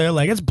is out there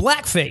like, it's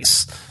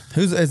blackface.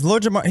 Is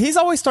Lord Jamar? He's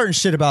always starting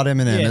shit about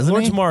Eminem, Yeah, isn't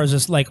Lord he? Jamar is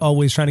just like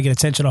always trying to get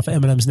attention off of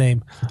Eminem's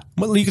name.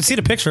 Well, you can see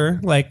the picture,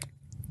 like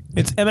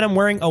it's Eminem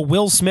wearing a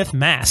Will Smith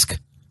mask.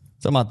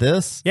 Talking about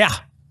this? Yeah.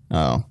 Oh.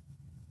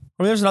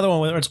 I mean, there's another one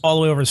where it's all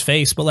the way over his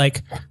face, but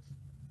like,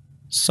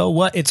 so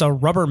what? It's a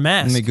rubber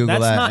mask. Let me Google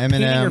That's that. not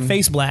painting Eminem. your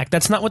face black.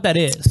 That's not what that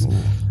is.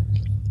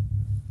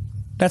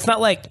 That's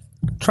not like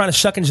trying to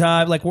shuck and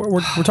jive. Like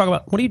we're talking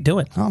about. What are you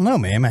doing? I don't know,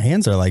 man. My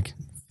hands are like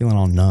feeling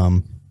all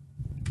numb.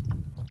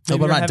 Maybe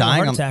but you're am I having a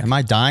dying? heart attack. Am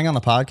I dying on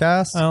the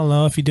podcast? I don't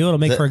know. If you do, it'll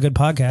make for a good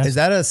podcast. Is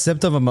that a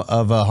symptom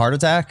of a heart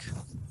attack?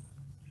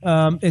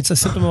 It's a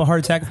symptom of a heart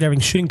attack if you're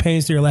having shooting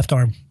pains to your left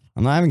arm.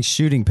 I'm not having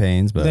shooting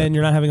pains, but Then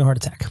you're not having a heart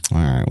attack. all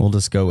right, we'll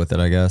just go with it,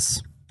 I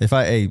guess. If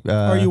I,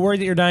 Are you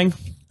worried that you're dying?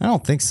 I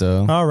don't think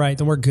so. All right,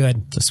 then we're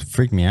good. Just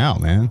freaked me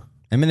out, man.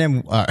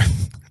 Eminem,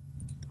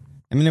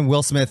 Eminem,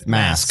 Will Smith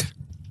mask.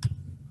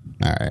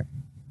 All right.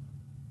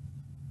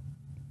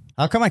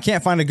 How come I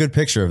can't find a good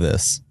picture of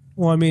this?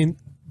 Well, I mean,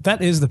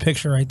 that is the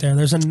picture right there.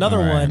 There's another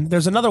All right. one.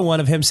 There's another one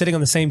of him sitting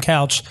on the same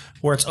couch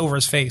where it's over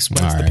his face,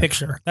 but it's All the right.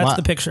 picture. That's Well,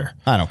 the picture.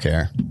 I don't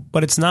care.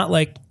 But it's not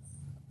like,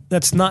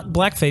 that's not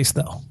blackface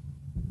though.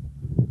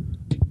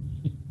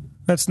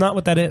 That's not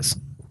what that is.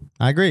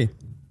 I agree.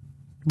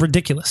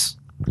 Ridiculous.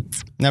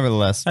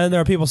 Nevertheless, And there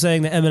are people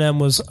saying that Eminem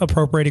was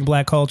appropriating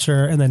black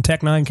culture, and then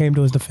Tech Nine came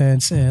to his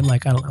defense, and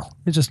like, I don't know.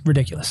 It's just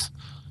ridiculous.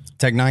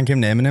 Tech Nine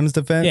came to Eminem's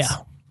defense.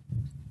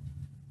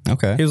 Yeah.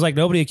 Okay. He was like,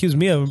 nobody accused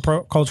me of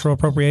cultural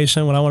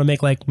appropriation when I want to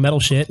make like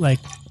metal shit. Like,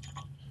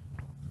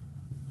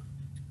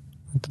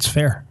 that's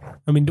fair.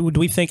 I mean, do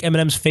we think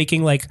Eminem's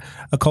faking like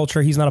a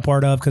culture he's not a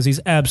part of? Because he's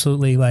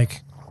absolutely a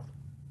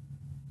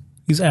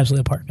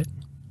part of it.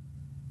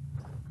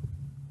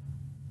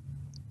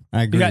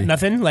 I agree. You got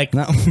nothing? Like,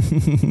 No.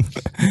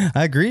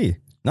 I agree.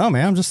 No,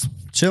 man. I'm just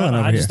chilling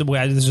over here.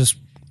 this is just,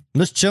 I'm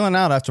just chilling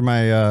out after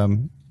my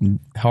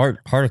heart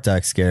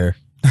attack scare.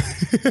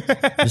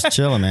 Just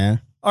chilling,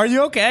 man. are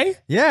you okay?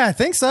 Yeah, I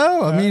think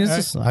so. I mean, it's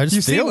just I just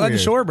You feel seem weird.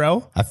 unsure,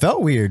 bro. I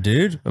felt weird,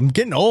 dude. I'm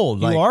getting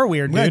old. You are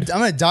weird, dude. I'm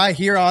gonna die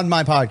here on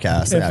my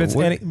podcast. If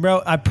it's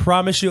bro, I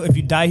promise you, if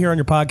you die here on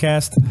your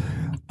podcast,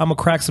 I'm gonna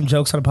crack some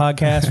jokes on a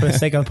podcast for the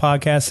sake of the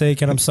podcast's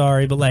sake, and I'm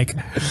sorry, but like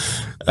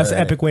that's an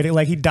epic way to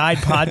like he died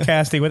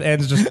podcasting with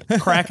ends just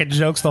cracking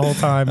jokes the whole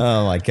time.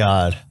 Oh my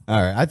god. All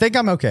right, I think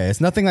I'm okay.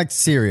 It's nothing like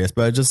serious,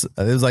 but it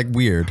was like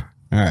weird.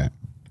 All right,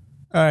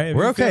 All right, if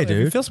we're you okay, if you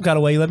dude. feel some kind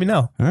of way, you let me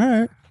know. all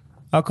right,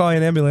 I'll call you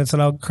an ambulance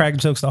and I'll crack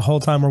jokes the whole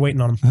time we're waiting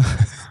on them.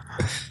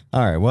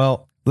 all right.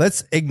 Well,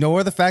 let's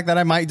ignore the fact that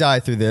I might die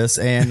through this,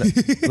 and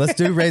let's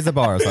do raise the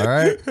bars. All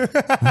right.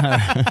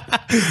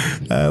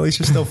 At least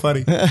you're still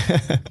funny.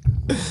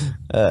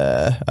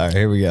 All right.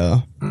 Here we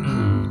go.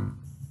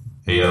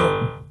 Hey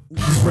yo,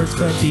 Words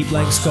cut deep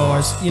like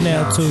scars. You're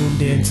now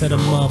tuned in to the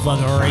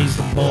motherfucker Raise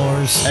the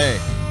Bars. Hey.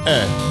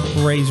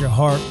 Raise your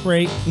heart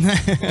rate.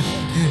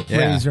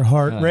 Yeah. Raise your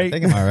heart I rate.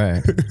 think I'm all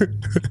right.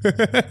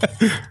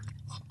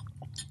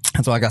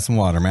 That's why I got some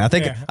water, man. I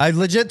think Yeah. I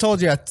legit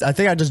told you. I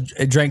think I just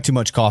drank too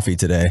much coffee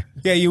today.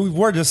 Yeah, you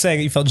were just saying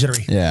that you felt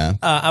jittery. Yeah.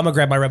 I'm gonna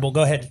grab my Red Bull.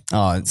 Go ahead.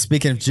 Oh,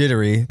 speaking of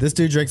jittery, this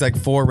dude drinks like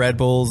 4 Red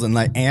Bulls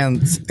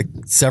and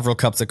several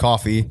cups of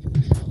coffee.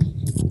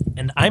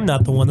 And I'm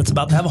not the one that's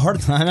about to have a heart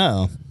attack. I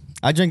know.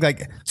 I drink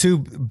like 2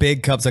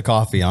 big cups of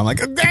coffee. I'm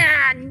like,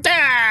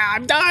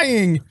 I'm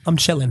dying. I'm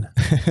chilling.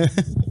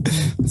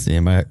 See,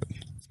 my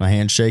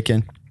hand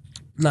shaking.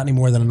 Not any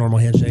more than a normal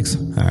handshakes.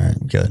 All right,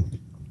 good.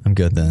 I'm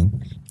good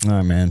then. All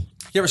right, man.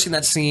 You ever seen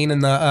that scene in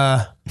the?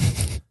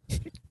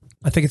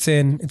 I think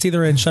it's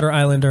either in Shutter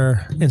Island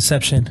or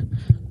Inception.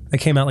 They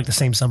came out like the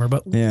same summer,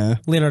 but Yeah.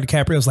 Leonardo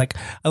DiCaprio's like,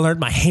 I learned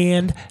my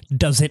hand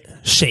doesn't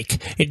shake,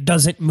 it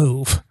doesn't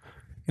move,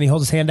 and he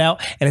holds his hand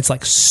out, and it's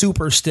like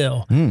super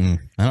still. I don't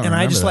And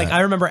I just remember like that. I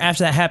remember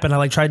after that happened, I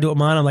like tried to do it with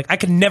mine. I'm like, I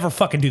could never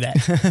fucking do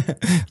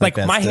that. like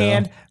that my still.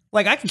 hand,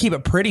 like I can keep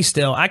it pretty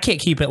still. I can't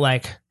keep it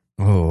like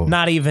Oh,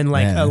 not even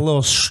like man. a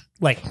little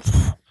like.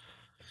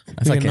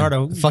 that's like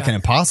Leonardo fucking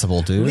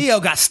impossible, dude. Leo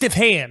got stiff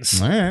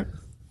hands. All right.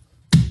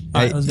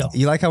 All right, Hey, let's go.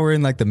 you like how we're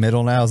in like the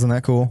middle now? Isn't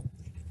that cool?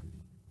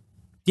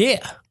 Yeah,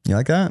 You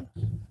like that?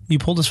 you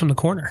pulled us from the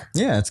corner.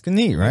 Yeah, it's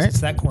neat, right?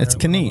 It's that corner. It's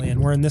normally, neat.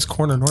 and we're in this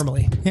corner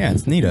normally. Yeah,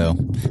 it's neato.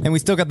 And we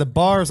still got the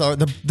bars.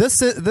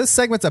 This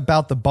segment's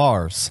about the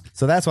bars,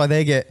 so that's why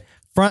they get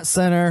front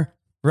center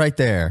right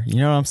there. You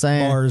know what I'm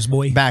saying? Bars,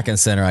 boy. Back and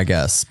center, I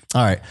guess.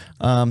 All right.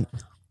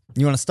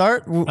 You want to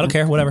start? I don't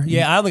care. Whatever.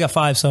 Yeah, I only got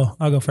 5, so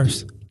I'll go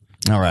first.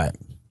 All right.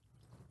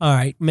 All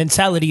right.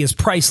 Mentality is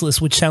priceless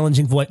with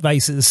challenging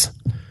vices.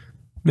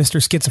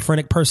 Mr.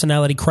 Schizophrenic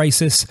Personality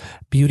Crisis,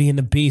 Beauty and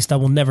the Beast, I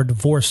will never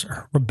divorce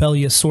her.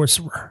 Rebellious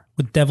Sorcerer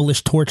with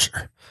devilish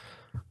torture.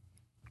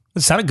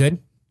 It sounded good.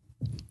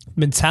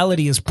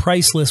 Mentality is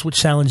priceless with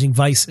challenging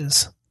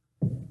vices.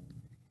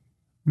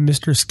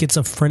 Mr.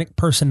 Schizophrenic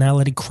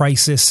Personality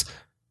Crisis,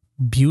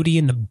 Beauty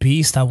and the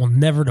Beast, I will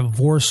never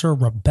divorce her.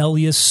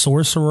 Rebellious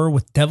Sorcerer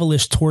with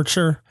devilish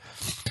torture.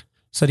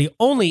 So the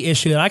only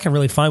issue that I can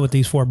really find with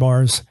these 4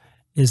 bars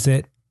is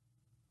that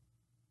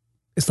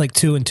it's like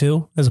 2 and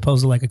 2 as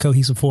opposed to like a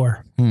cohesive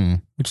 4,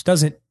 which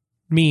doesn't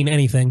mean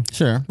anything.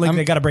 Sure. Like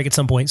they got to break at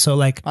some point. So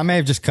like, I may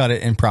have just cut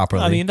it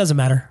improperly. I mean, it doesn't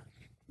matter.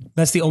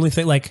 That's the only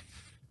thing. Like,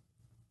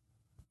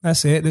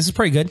 That's it. This is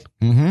pretty good.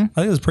 Mm-hmm. I think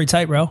this is pretty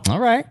tight, bro. All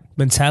right.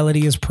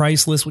 Mentality is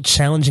priceless with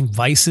challenging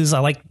vices. I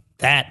like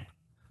that.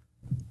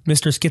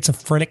 Mr.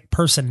 Schizophrenic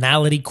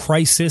Personality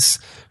Crisis.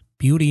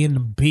 Beauty and the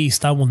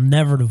Beast. I will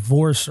never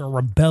divorce. A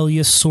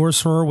rebellious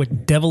sorcerer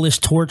with devilish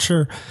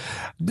torture.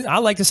 I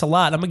like this a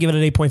lot. I'm going to give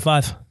it an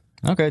 8.5.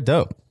 Okay,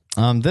 dope.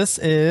 This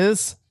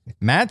is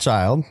Mad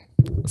Child.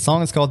 The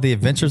song is called The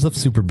Adventures of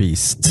Super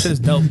Beast. Shit is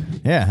dope.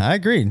 Yeah, I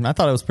agreed. I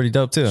thought it was pretty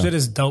dope too. Shit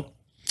is dope.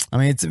 I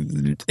mean,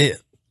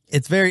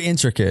 it's very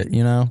intricate,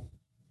 you know?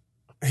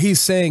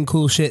 He's saying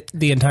cool shit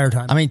the entire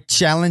time. I mean,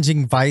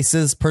 challenging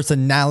vices,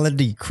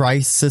 personality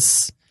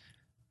crisis,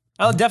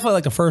 I definitely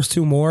like the first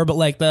two more, but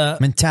like the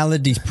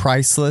mentality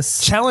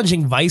priceless.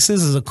 challenging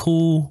vices is a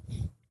cool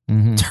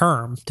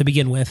term to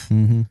begin with.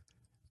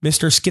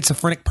 Mr.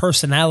 Schizophrenic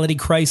Personality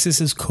Crisis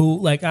is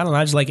cool. Like, I don't know.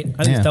 I just like it.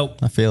 I think it's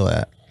dope. I feel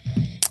that.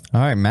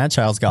 All right, Mad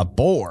Child's got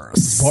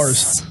bars.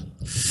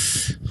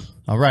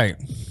 All right.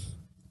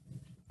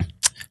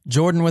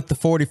 Jordan with the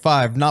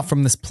 45, not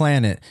from this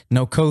planet.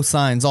 No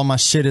cosigns, all my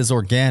shit is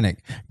organic.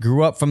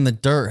 Grew up from the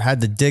dirt, had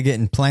to dig it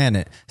and plant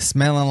it.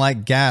 Smelling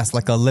like gas,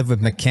 like I live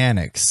with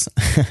mechanics.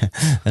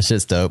 That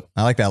shit's dope.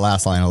 I like that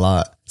last line a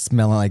lot.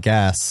 Smelling like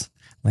gas,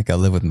 like I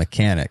live with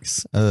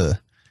mechanics. Ugh.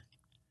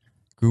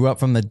 Grew up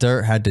from the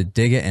dirt, had to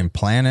dig it and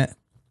plant it.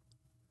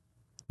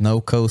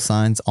 No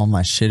cosigns, all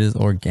my shit is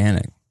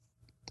organic.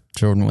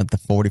 Jordan with the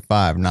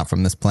 45, not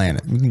from this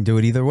planet. You can do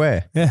it either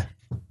way. Yeah.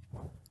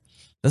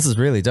 This is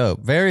really dope.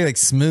 Very like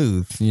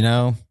smooth, you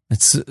know.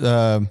 It's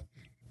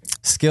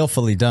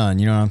skillfully done.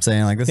 You know what I'm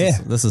saying? Like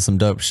this is some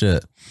dope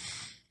shit.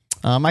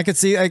 I could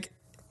see like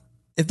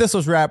if this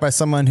was rapped by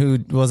someone who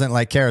wasn't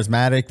like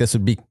charismatic, this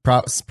would be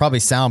probably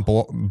sound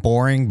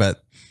boring.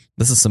 But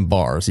this is some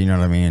bars. You know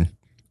what I mean?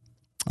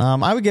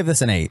 I would give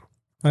this an 8.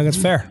 I think that's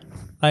fair.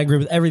 I agree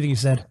with everything you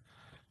said.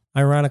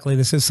 Ironically,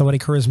 this is somebody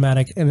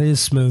charismatic and it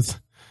is smooth.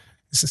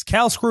 This is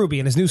Cal Scrooby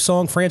and his new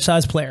song,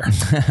 Franchise Player.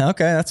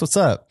 Okay, that's what's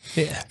up.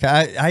 Yeah.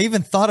 I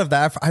even thought of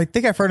that. I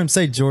think I've heard him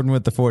say Jordan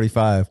with the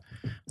 45.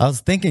 I was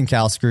thinking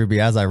Cal Scrooby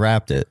as I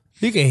rapped it.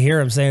 You can hear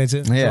him saying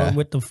it. Yeah.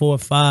 With the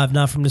 4-5,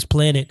 not from this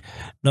planet.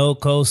 No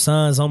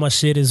cosigns. All my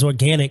shit is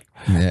organic.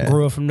 Yeah.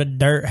 Grew up from the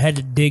dirt, had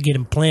to dig it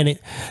and plant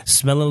it.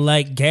 Smelling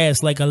like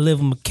gas, like I live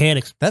with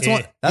mechanics. That's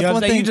one. That's you know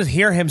one thing. You just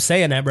hear him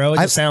saying that, bro. It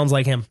just sounds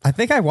like him. I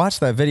think I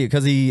watched that video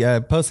because he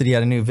posted he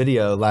had a new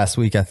video last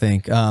week, I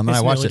think. And I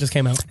watched it. Just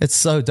came out. It's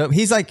so dope.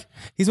 He's one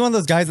of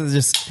those guys that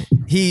just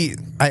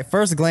at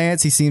first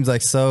glance he seems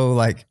like so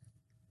like,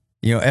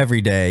 you know,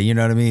 every day. You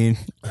know what I mean?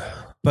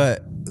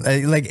 But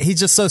like he's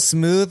just so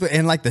smooth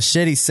and like the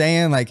shit he's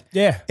saying, like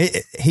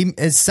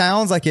it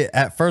sounds like it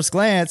at first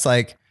glance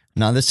like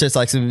no, this shit's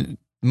like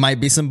might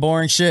be some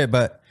boring shit,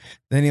 but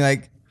then he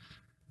like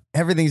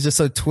everything's just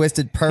so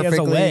twisted perfectly. He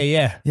has a way,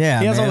 yeah.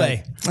 He has a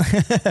way.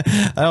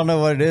 I don't know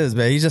what it is,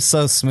 but he's just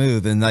so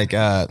smooth and like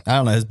I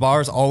don't know. His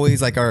bars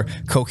always like are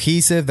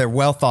cohesive. They're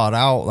well thought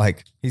out.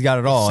 Like he's got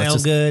it all. Sound it's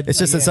just, good. It's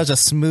just such a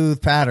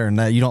smooth pattern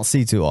that you don't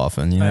see too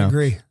often. You know? I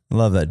agree.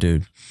 Love that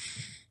dude.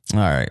 All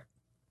right.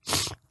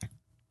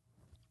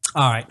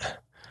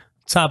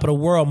 Top of the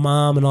world,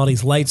 mom, and all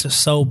these lights are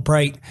so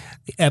bright.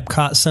 The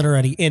Epcot Center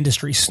of the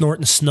industry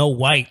snorting Snow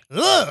White.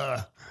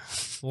 Ugh.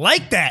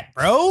 Like that,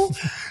 bro.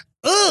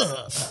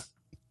 Ugh.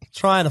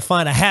 Trying to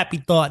find a happy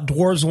thought.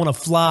 Dwarves want to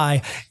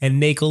fly and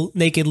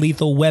naked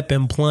lethal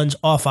weapon plunge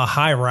off a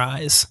high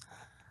rise.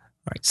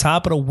 All right,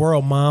 top of the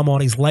world, mom. All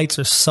these lights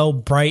are so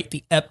bright.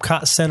 The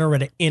Epcot Center of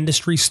the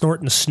industry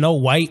snorting Snow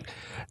White.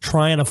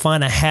 Trying to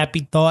find a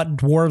happy thought.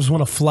 Dwarves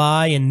want to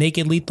fly and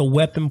naked lethal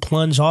weapon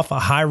plunge off a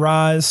high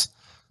rise.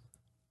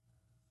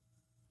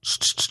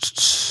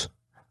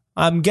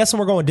 I'm guessing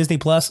we're going with Disney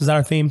Plus. Is that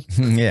our theme?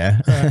 Yeah.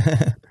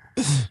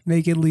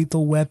 Naked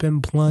lethal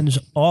weapon plunge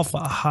off a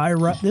high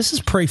rise. This is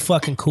pretty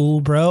fucking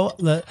cool, bro.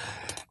 The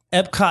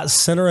Epcot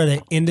Center of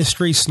the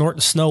industry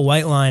snorting Snow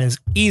White line is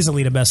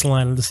easily the best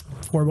line of the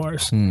 4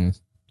 bars.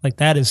 Like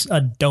that is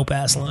a dope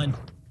ass line.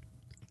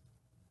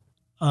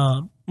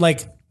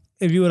 Like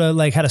if you would have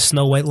like had a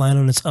Snow White line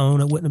on its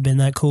own, it wouldn't have been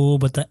that cool.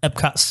 But the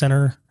Epcot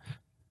Center,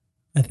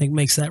 I think,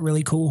 makes that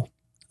really cool.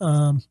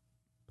 I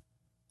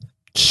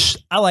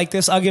like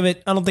this. I'll give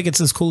it. I don't think it's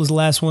as cool as the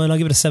last one. I'll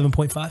give it a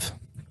 7.5.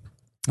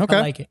 Okay.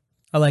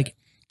 I like it.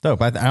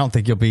 Dope. I don't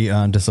think you'll be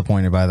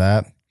disappointed by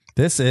that.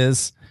 This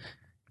is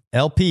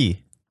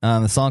LP.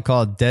 The song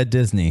called Dead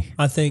Disney.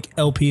 I think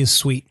LP is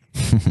sweet.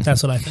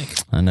 That's what I think.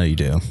 I know you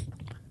do.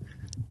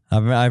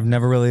 I've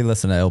never really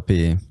listened to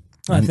LP.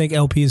 I think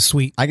LP is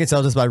sweet. I can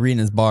tell just by reading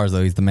his bars,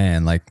 though. He's the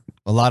man. Like,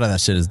 a lot of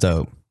that shit is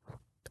dope.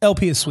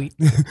 LP is sweet.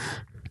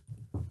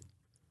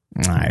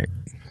 All right.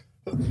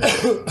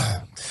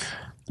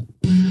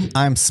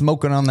 I'm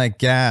smoking on that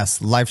gas.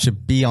 Life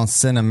should be on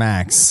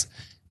Cinemax.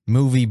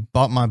 Movie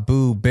bought my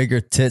boo bigger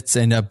tits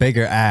and a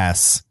bigger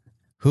ass.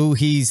 Who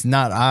he's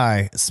not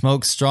I.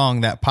 Smoke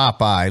strong that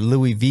Popeye.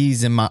 Louis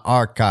V's in my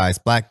archives.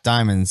 Black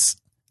diamonds.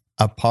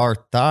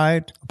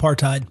 Apartheid?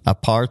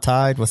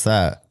 What's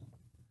that?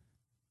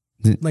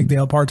 Like the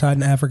apartheid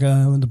in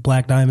Africa, the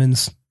black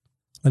diamonds,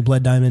 like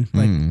blood diamond.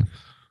 Like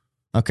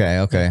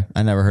Okay.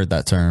 I never heard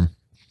that term.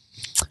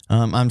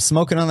 I'm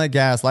smoking on that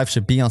gas. Life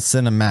should be on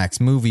Cinemax.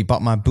 Movie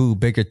bought my boo,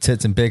 bigger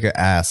tits and bigger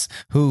ass.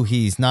 Who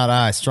he's not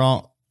I.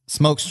 Strong,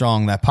 smoke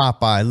strong. That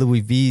Popeye.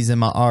 Louis V's in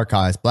my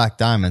archives. Black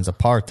diamonds.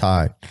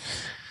 Apartheid.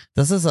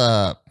 This is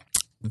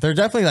they're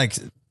definitely like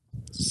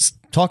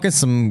talking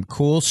some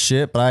cool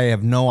shit, but I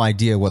have no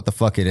idea what the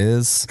fuck it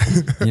is.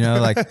 You know,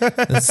 like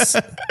this,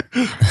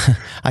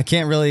 I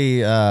can't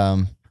really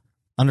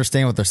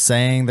understand what they're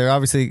saying. They're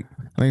obviously,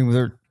 I mean,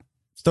 they're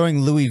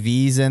throwing Louis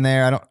V's in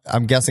there.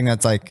 I'm guessing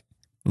that's like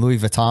Louis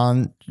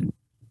Vuitton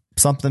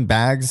something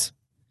bags.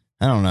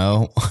 I don't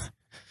know.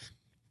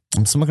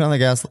 I'm smoking on the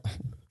gas.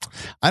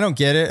 I don't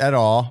get it at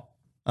all.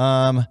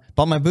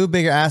 But my boo,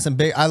 bigger ass and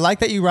big. I like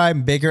that you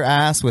ride bigger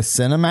ass with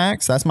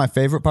Cinemax. That's my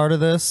favorite part of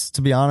this,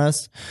 to be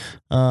honest.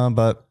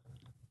 But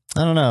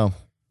I don't know.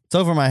 It's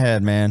over my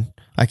head, man.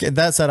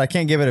 That said, I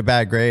can't give it a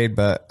bad grade,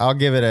 but I'll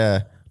give it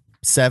a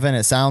 7.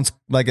 It sounds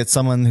like it's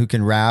someone who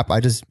can rap.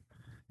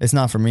 It's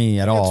not for me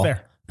at all. That's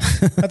fair.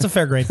 That's a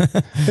fair grade.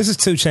 This is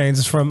 2 Chainz.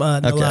 It's from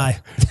No Lie.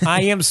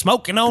 I am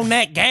smoking on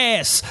that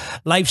gas.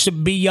 Life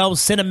should be on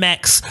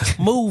Cinemax.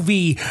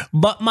 Movie,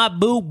 but my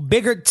boo,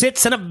 bigger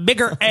tits and a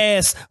bigger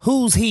ass.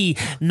 Who's he?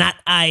 Not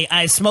I.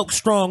 I smoke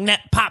strong.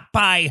 That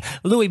Popeye.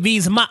 Louis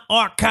V's in my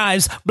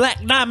archives.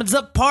 Black diamonds,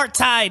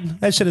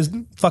 apartheid. That shit is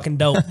fucking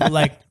dope. But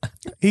like,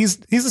 he's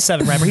a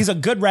 7 rapper. He's a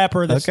good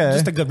rapper. That's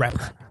just a good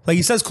rapper. Like,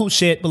 he says cool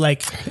shit, but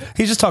like,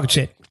 he's just talking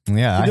shit.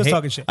 Yeah, He's just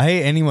talking shit. I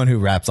hate anyone who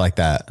raps like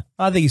that.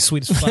 I think he's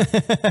sweet as fuck.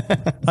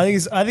 I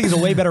think he's a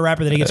way better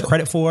rapper than he gets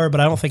credit for,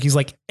 but I don't think he's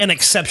like an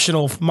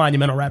exceptional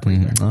monumental rapper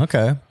either.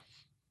 Okay.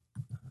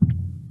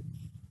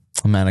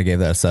 Oh, man, I gave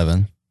that a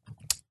 7.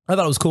 I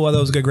thought it was cool. I thought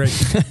it was a good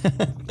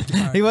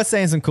grade. He was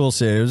saying some cool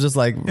shit. It was just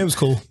like It was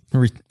cool.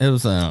 it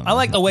was. I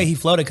like the way he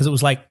floated because it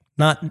was like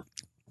not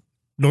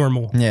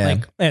normal. Yeah.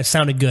 Like it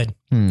sounded good.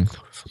 All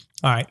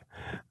right.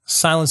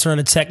 Silencer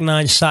and a Tech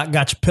 9 shot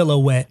got your pillow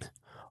wet.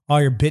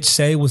 All your bitch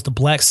say was the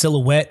black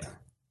silhouette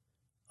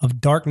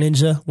of Dark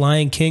Ninja,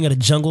 Lion King of the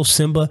Jungle,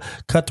 Simba,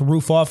 cut the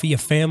roof off of your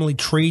family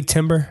tree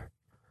timber.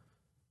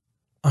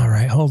 All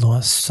right, hold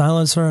on.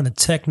 Silencer and a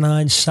Tech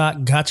 9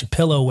 shot got your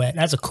pillow wet.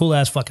 That's a cool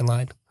ass fucking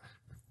line.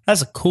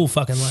 That's a cool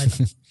fucking line.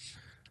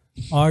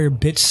 All your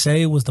bitch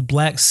say was the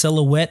black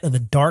silhouette of the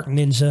Dark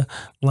Ninja,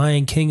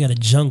 Lion King of the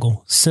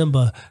Jungle,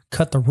 Simba,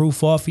 cut the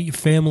roof off of your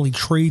family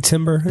tree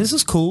timber. This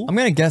is cool. I'm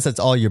gonna guess that's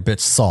all your bitch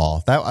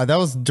saw. That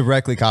was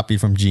directly copied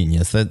from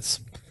Genius.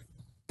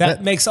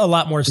 That makes a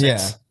lot more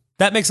sense. Yeah.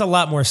 That makes a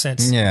lot more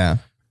sense. Yeah.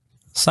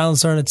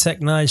 Silencer and a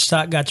Tech 9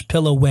 shot got your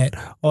pillow wet.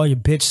 All your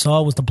bitch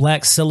saw was the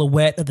black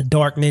silhouette of the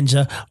Dark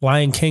Ninja,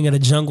 Lion King of the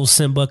Jungle,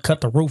 Simba,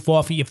 cut the roof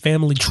off of your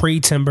family tree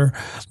timber.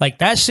 Like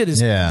that shit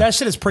is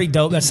pretty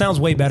dope. That sounds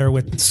way better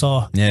with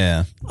Saw.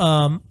 Yeah.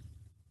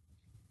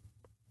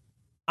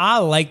 I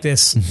like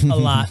this a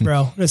lot,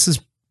 bro. This is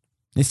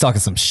He's talking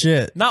some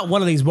shit. not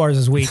one of these bars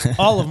is weak.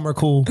 All of them are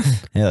cool.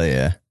 Hell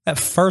yeah. That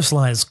first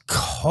line is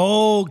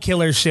cold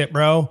killer shit,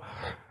 bro.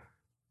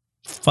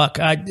 Fuck,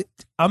 I'm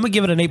gonna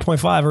give it an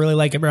 8.5. I really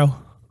like it, bro.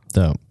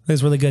 Dope.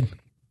 It's really good.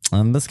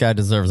 This guy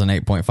deserves an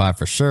 8.5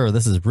 for sure.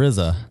 This is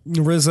RZA.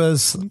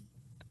 RZA's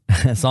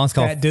Song's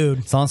called that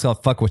dude. Song's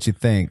called Fuck What You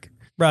Think.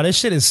 Bro, this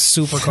shit is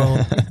super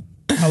cold.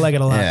 I like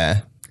it a lot.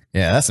 Yeah.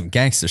 Yeah, that's some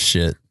gangster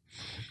shit.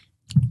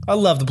 I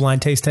love the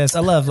blind taste test. I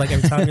love like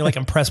every time you're like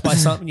impressed by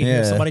something, you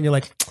hear somebody and you're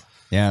like,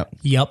 Yeah.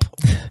 yup.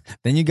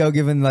 Then you go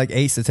giving like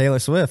ace to Taylor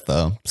Swift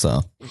though.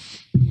 So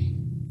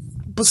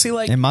But see,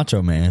 like and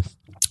Macho Man.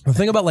 the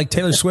thing about like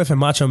Taylor Swift and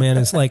Macho Man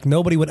is like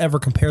nobody would ever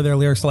compare their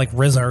lyrics to like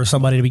RZA or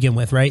somebody to begin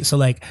with, right? So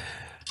like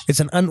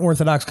it's an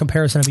unorthodox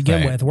comparison to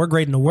begin Right. with. We're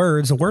grading the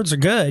words. The words are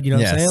good. You know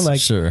what I'm saying?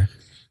 Like sure.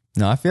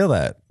 No, I feel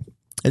that.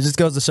 It just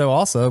goes to show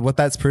also what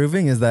that's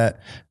proving is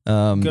that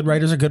good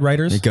writers are good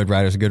writers. good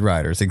writers are good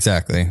writers.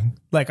 Exactly.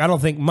 Like I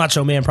don't think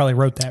Macho Man probably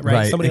wrote that, right?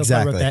 Right, Somebody else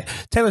probably wrote that.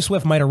 Taylor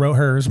Swift might have wrote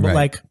hers, but Right.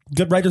 like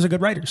good writers are good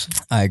writers.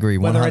 I agree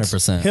Whether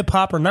 100%. it's hip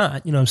hop or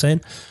not, you know what I'm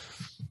saying?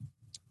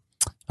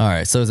 All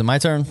right. So is it my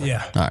turn?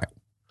 Yeah. All right.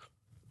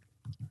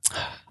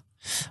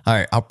 All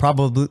right.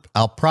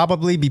 I'll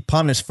probably be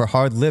punished for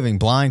hard living,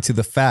 blind to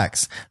the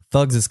facts.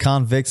 Thugs as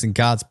convicts in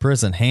God's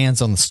prison,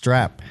 hands on the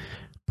strap.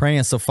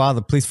 Praying, so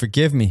Father, please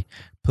forgive me.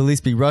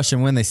 Police be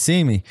rushing when they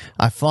see me.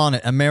 I flaunt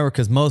it.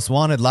 America's Most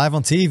Wanted live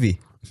on TV.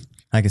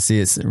 I can see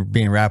it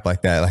being rapped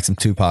like that, like some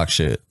Tupac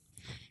shit.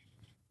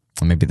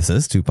 Or maybe this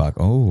is Tupac.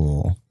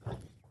 Oh,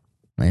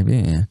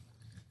 maybe.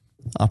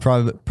 I'll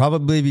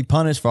probably be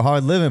punished for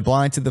hard living,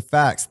 blind to the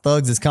facts.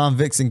 Thugs as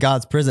convicts in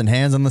God's prison,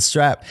 hands on the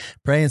strap.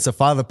 Praying, so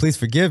Father, please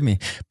forgive me.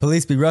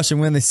 Police be rushing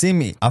when they see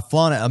me. I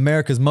flaunt it.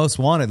 America's Most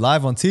Wanted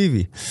live on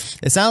TV.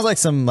 It sounds like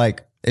some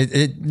like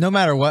it. No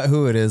matter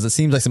who it is, it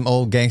seems like some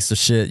old gangster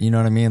shit. You know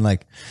what I mean?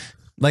 Like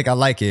I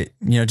like it.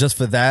 You know, just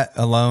for that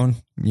alone,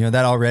 you know,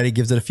 that already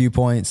gives it a few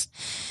points.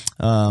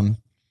 But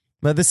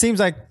this seems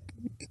like,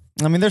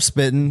 I mean, they're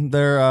spitting.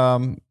 They're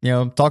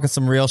talking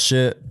some real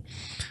shit.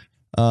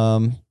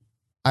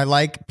 I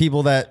like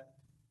people that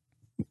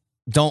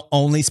don't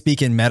only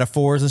speak in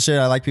metaphors and shit.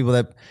 I like people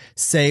that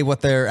say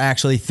what they're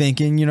actually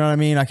thinking. You know what I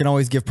mean? I can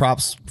always give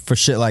props for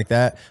shit like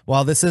that.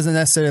 While this isn't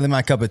necessarily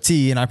my cup of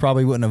tea, and I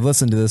probably wouldn't have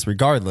listened to this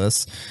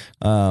regardless,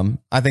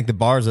 I think the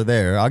bars are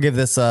there. I'll give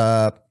this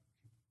a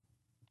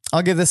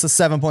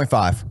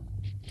 7.5.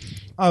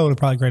 I would have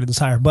probably graded this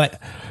higher,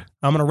 but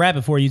I'm going to rap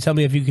it for you. Tell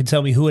me if you can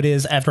tell me who it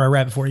is after I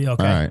rap it for you,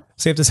 okay? All right.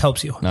 See if this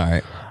helps you. All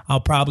right. I'll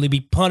probably be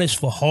punished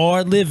for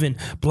hard living,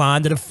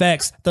 blind to the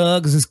facts,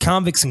 thugs as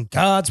convicts in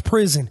God's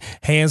prison,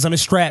 hands on the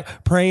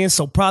strap, praying,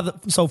 so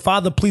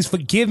Father, please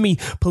forgive me.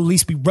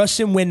 Police be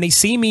rushing when they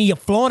see me, you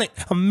flaunt it.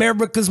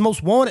 America's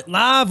Most Wanted,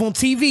 live on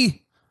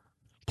TV.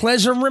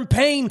 Pleasure and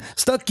pain,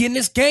 stuck in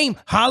this game,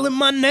 hollering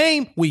my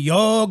name. We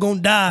all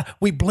gonna die,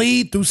 we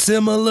bleed through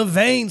similar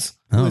veins.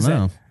 I don't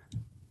know.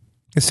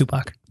 It's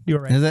Tupac. You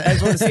were right. Is it? I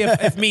just want to see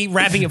if me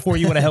rapping it for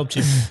you would have helped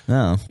you.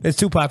 No. It's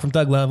Tupac from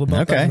Thug Love with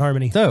both Thugs in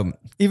Harmony. So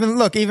even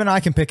I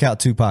can pick out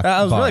Tupac.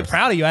 I was really bars.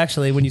 proud of you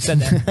actually when you said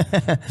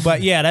that.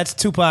 But yeah, that's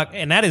Tupac,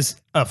 and that is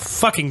a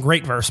fucking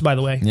great verse, by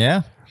the way.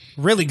 Yeah.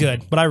 Really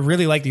good. But I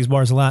really like these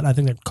bars a lot. I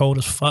think they're cold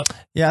as fuck.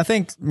 Yeah, I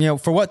think,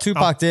 for what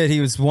Tupac did,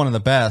 he was one of the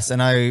best.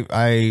 And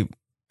I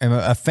am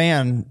a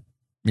fan,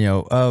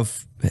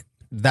 of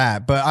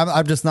that. But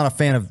I'm just not a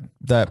fan of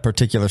that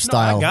particular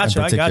style. I got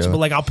you. But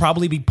like, I'll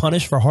probably be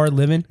punished for hard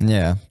living.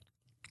 Yeah.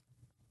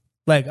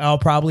 Like, I'll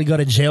probably go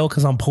to jail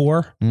because I'm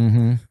poor.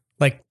 Mm-hmm.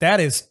 Like, that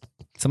is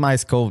some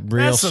ice cold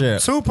real that's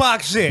shit. Some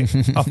Tupac shit.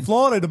 I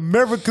flaunted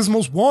America's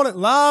Most Wanted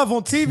live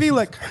on TV.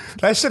 Like,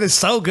 that shit is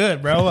so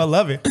good, bro. I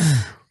love it.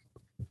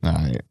 All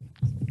right.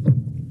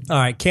 All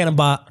right,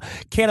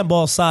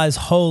 cannonball size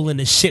hole in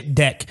the ship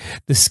deck.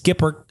 The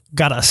skipper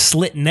got a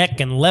slit neck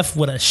and left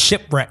with the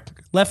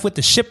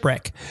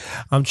shipwreck.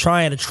 I'm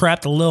trying to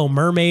trap the little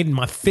mermaid in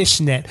my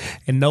fishnet,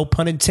 and no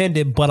pun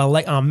intended, but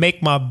I'll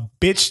make the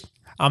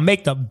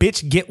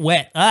bitch get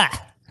wet.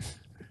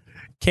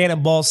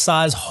 Cannonball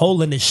size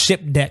hole in the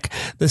ship deck.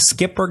 The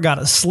skipper got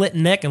a slit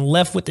neck and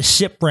left with the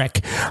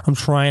shipwreck. I'm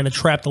trying to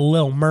trap the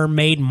little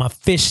mermaid in my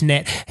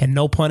fishnet, and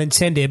no pun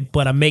intended,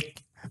 but I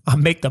make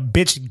the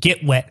bitch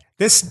get wet.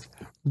 This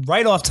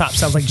right off top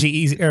sounds like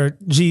G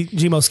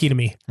Moski to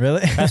me. Really?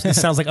 That's what it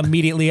sounds like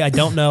immediately. I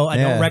don't know. I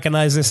Yeah. don't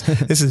recognize this.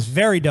 This is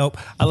very dope.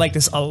 I like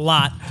this a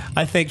lot.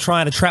 I think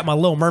trying to trap my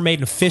little mermaid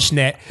in a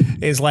fishnet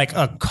is like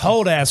a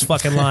cold ass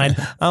fucking line.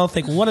 I don't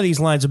think one of these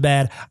lines are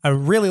bad. I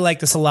really like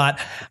this a lot.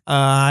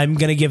 I'm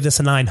going to give this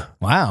a 9.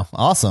 Wow.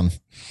 Awesome.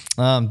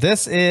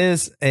 This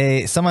is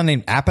someone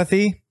named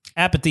Apathy.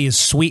 Apathy is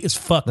sweet as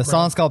fuck. The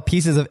song's called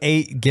Pieces of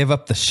 8, Give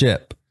Up the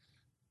Ship.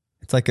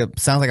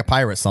 Sounds like a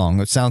pirate song,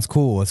 which sounds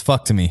cool as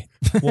fuck to me.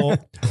 Well,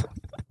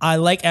 I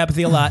like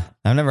Apathy a lot.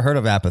 I've never heard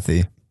of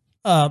Apathy.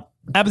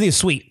 Apathy is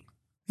sweet.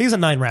 He's a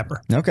 9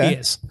 rapper. Okay. He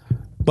is.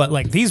 But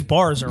like these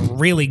bars are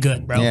really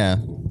good, bro. Yeah.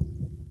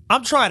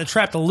 I'm trying to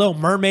trap the little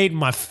mermaid in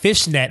my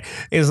fishnet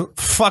is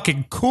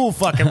fucking cool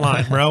fucking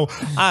line, bro.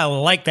 I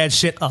like that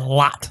shit a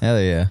lot. Hell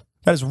yeah.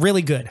 That is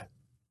really good.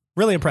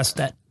 Really impressed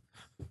with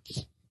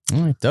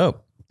that.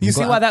 Dope. You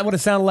see why that would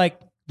have sounded like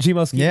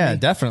G-Moski? Yeah,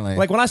 definitely.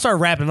 Like when I started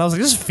rapping, I was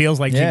like, this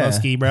feels like Yeah.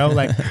 G-Moski, bro.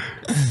 Like,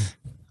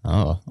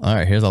 Oh, all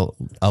right. Here's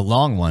a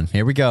long one.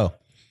 Here we go.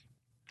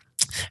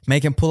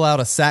 Make him pull out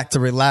a sack to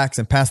relax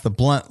and pass the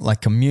blunt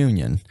like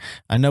communion.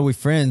 I know we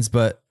friends,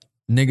 but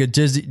nigga,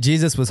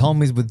 Jesus was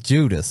homies with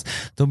Judas.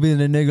 Don't be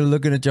the nigga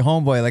looking at your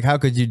homeboy like, how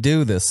could you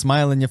do this?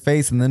 Smile in your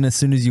face, and then as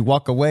soon as you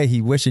walk away,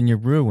 he wishing you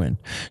ruin.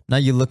 Now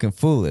you looking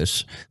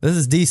foolish. This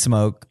is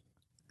D-Smoke.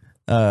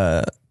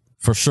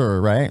 For sure,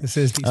 right? This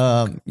is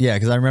D-Smoke. Yeah,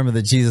 because I remember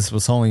that Jesus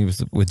was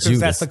homies with Judas.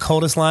 that's the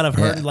coldest line I've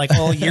heard like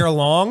all year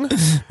long.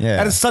 Yeah.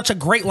 That is such a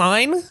great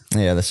line.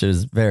 Yeah, that shit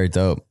is very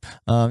dope.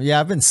 Yeah,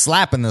 I've been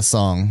slapping this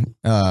song.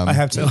 I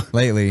have to.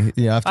 Lately.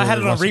 Yeah, I had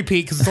it on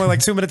repeat because it's only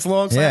like 2 minutes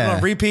long. So I had it Yeah.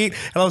 on repeat,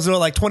 and I was doing it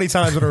like 20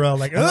 times in a row.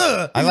 Like,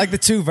 ugh. I like the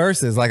 2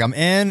 verses. Like I'm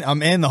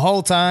in the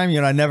whole time.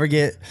 I never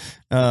get,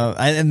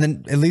 and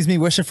then it leaves me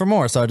wishing for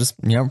more. So I just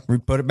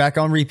put it back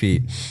on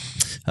repeat.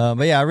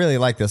 But yeah, I really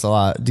like this a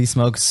lot.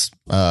 D-Smoke's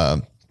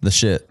the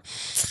shit.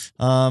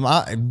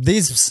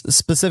 These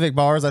specific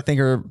bars I think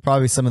are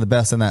probably some of the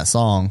best in that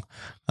song.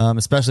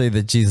 Especially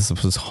the Jesus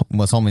was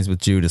homies with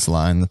Judas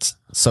line. That's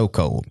so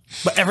cold.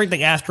 But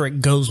everything after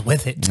it goes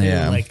with it too.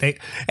 Yeah. Like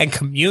and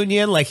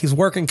communion, like he's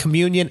working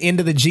communion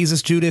into the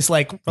Jesus Judas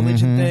like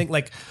religion thing.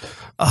 Like,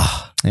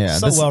 Yeah,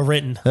 so well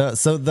written.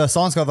 So the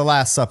song's called The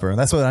Last Supper.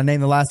 That's what I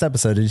named the last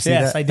episode. Did you see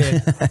Yes, that? I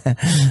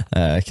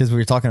did. Because we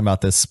were talking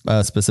about this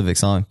specific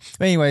song.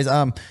 But anyways,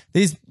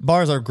 these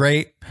bars are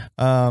great.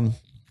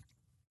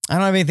 I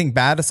don't have anything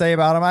bad to say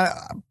about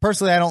them.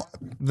 Personally, I don't.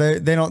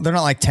 They're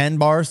not like 10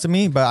 bars to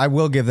me, but I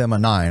will give them a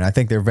 9. I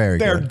think they're very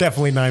They're good.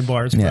 definitely 9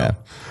 bars, bro. Yeah.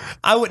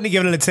 I wouldn't have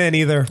given it a 10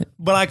 either,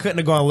 but I couldn't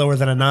have gone lower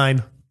than a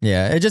 9.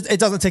 Yeah, it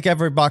doesn't tick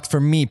every box for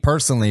me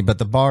personally, but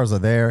the bars are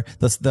there.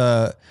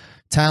 The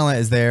talent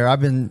is there. I've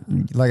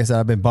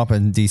been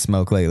bumping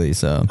D-Smoke lately,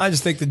 so I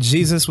just think that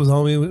Jesus was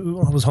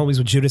homies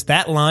with Judas.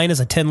 That line is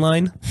a 10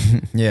 line.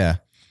 yeah.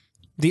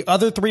 The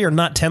other 3 are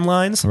not 10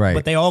 lines, Right.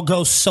 but they all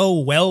go so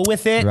well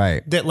with it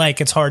Right. that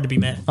like it's hard to be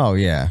mad. Oh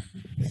yeah.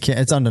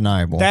 It's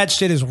undeniable. That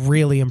shit is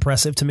really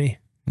impressive to me.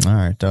 All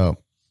right,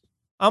 dope.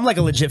 I'm like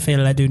a legit fan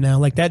of that dude now.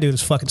 Like that dude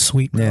is fucking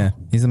sweet, bro. Yeah,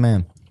 he's a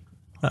man.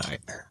 All right.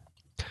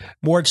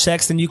 More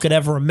checks than you could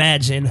ever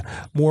imagine.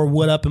 More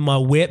wood up in my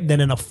whip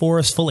than in a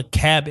forest full of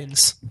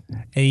cabins.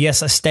 And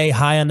yes, I stay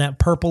high on that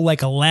purple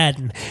like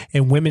Aladdin.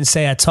 And women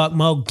say I talk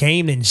more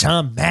game than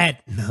John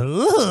Madden.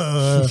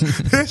 Ugh.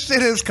 This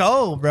shit is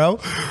cold, bro.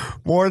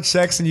 More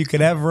checks than you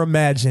could ever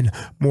imagine.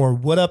 More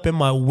wood up in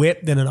my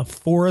whip than in a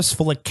forest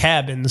full of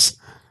cabins.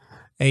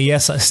 And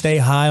yes, I stay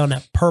high on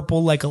that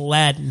purple like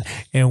Aladdin.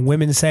 And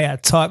women say I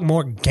talk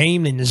more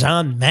game than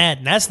John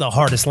Madden. That's the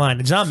hardest line.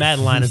 The John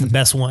Madden line is the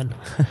best one.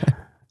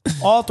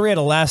 All three of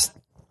the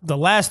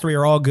last three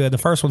are all good. The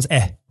first one's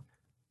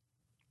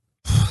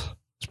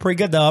It's pretty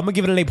good though. I'm gonna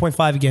give it an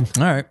 8.5 again.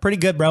 All right. Pretty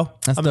good, bro.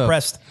 That's I'm dope.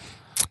 impressed.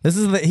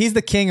 He's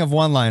the king of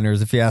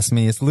one-liners, if you ask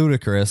me. It's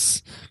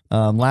Ludacris.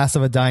 Last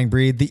of a Dying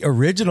Breed, the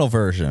original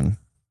version.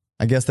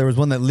 I guess there was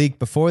one that leaked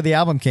before the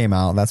album came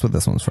out. That's what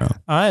this one's from.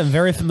 I am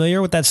very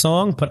familiar with that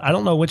song, but I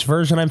don't know which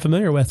version I'm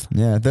familiar with.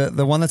 Yeah,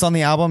 the one that's on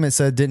the album, it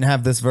said didn't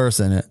have this verse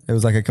in it. It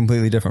was like a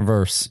completely different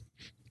verse.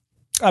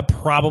 I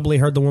probably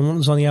heard the one that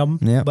was on the album,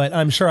 Yeah. but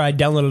I'm sure I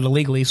downloaded it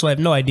illegally, so I have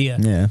no idea.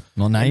 Yeah.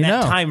 Well, now In you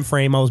that know. time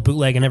frame, I was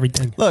bootlegging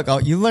everything. Look,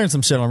 you learned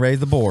some shit on Raise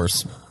the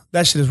Boars.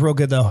 That shit is real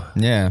good though.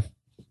 Yeah.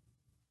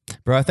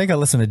 Bro, I think I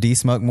listened to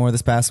D-Smoke more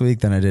this past week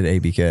than I did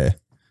ABK.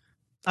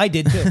 I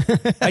did too.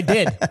 I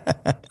did.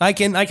 I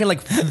can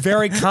like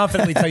very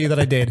confidently tell you that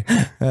I did,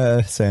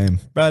 Same.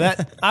 bro.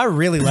 That I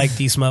really like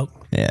D Smoke.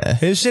 Yeah.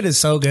 His shit is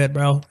so good,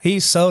 bro. He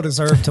so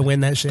deserved to win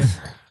that shit.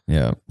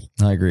 Yeah.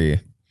 I agree.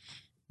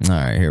 All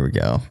right, here we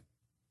go.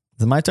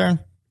 Is it my turn?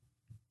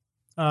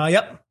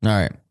 Yep. All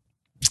right.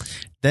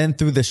 Then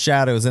through the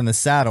shadows in the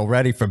saddle,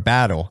 ready for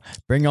battle.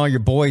 Bring all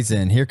your boys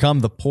in. Here come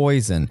the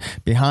poison.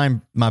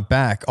 Behind my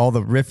back, all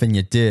the riffing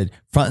you did.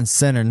 Front and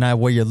center, now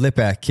where your lip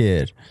at,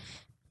 kid.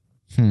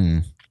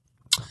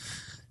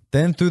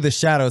 Then through the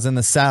shadows in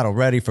the saddle,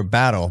 ready for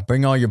battle.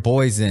 Bring all your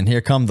boys in.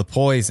 Here come the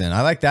poison.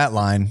 I like that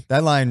line.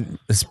 That line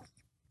is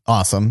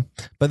awesome.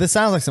 But this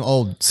sounds like some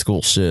old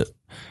school shit.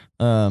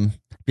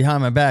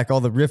 Behind my back,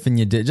 all the riffing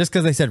you did. Just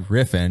because they said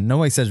riffing.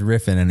 Nobody says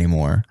riffing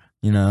anymore.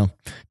 You know?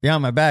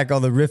 Behind my back, all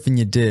the riffing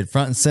you did.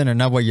 Front and center,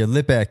 not where your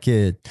lip at,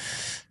 kid.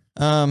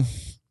 Could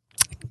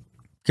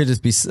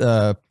just be,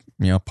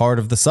 part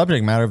of the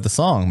subject matter of the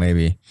song,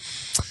 maybe.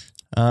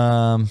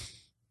 I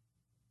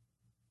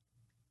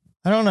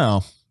don't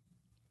know.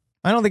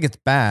 I don't think it's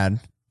bad.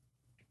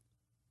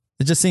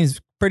 It just seems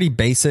pretty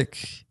basic.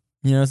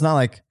 You know, it's not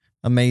like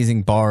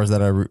amazing bars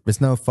that are, it's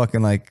no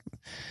fucking like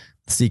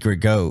Secret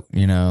Goat,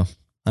 you know.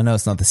 I know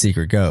it's not the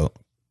Secret Goat.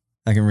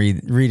 I can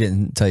read it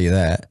and tell you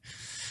that.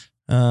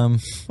 I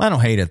don't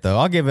hate it though.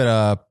 I'll give it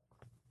a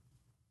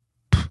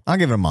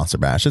Monster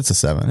Bash. It's a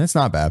 7. It's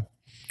not bad.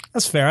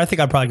 That's fair. I think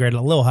I'd probably grade it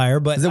a little higher,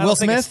 but Is it I don't Will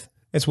think Smith?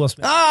 It's Will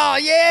Smith. Oh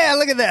yeah,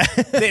 look at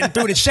that. Then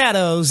through the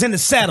shadows in the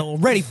saddle,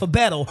 ready for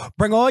battle.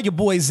 Bring all your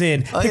boys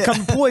in. Here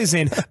come the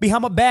poison.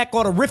 Behind my back,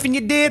 all the riffing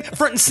you did.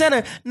 Front and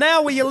center.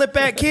 Now where you lip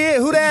at, kid?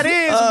 Who that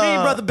is?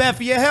 Me, brother Beth,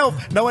 for your help.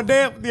 No one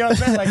damn. You know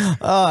what I'm saying? Like,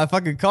 Oh, I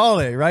fucking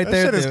called it right that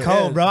there. shit is dude.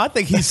 cold, Yeah. bro. I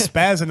think he's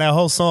spazzing that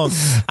whole song.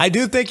 I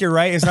do think you're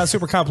right. It's not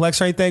super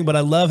complex or anything, but I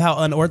love how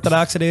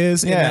unorthodox it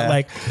is. Yeah. Yeah. That,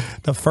 like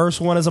the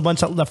first bar is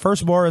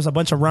a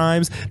bunch of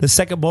rhymes. The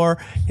second bar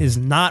is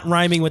not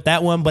rhyming with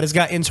that one, but it's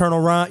got internal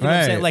rhyme. You know what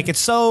I'm Right. saying? Like it's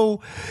so,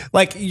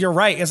 like you're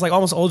right. It's like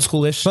almost old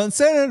schoolish. Front and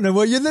center, now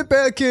where your lip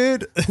at,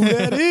 kid. Who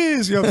that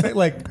is? You know what I'm saying?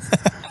 Like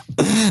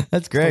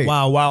That's great.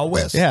 Wild Wild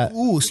West. Yeah.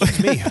 Ooh, excuse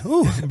me.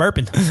 Ooh,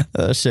 burping.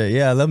 Oh shit.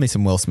 Yeah, I love me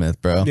some Will Smith,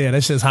 bro. Yeah,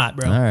 that shit's hot,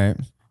 bro. All right.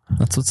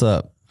 That's what's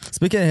up.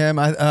 Speaking of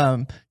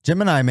him,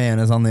 Gemini Man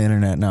is on the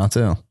internet now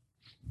too.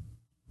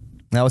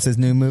 That was his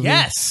new movie.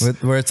 Yes.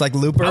 Where it's like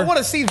Looper. I want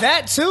to see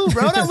that too,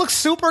 bro. That looks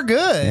super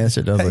good. Yeah, it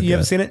sure does look You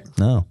haven't good. seen it?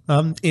 No.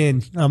 I'm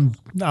in.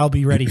 I'll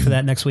be ready for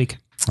that next week.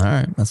 All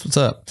right. That's what's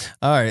up.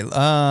 All right.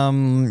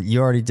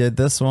 You already did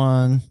this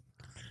one.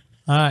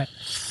 All right.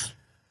 Is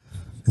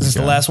this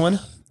the last one?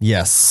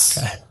 Yes.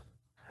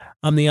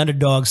 I'm the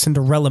underdog,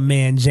 Cinderella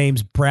man,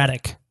 James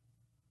Braddock,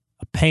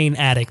 a pain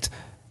addict.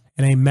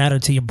 It ain't matter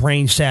till your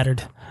brain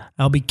shattered.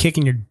 I'll be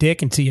kicking your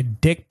dick until your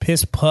dick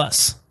piss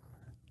pus.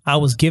 I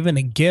was given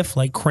a gift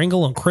like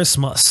Kringle on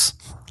Christmas.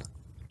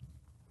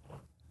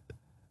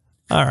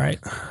 All right.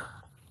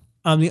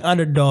 I'm the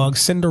underdog,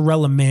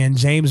 Cinderella man,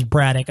 James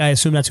Braddock. I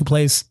assume that's who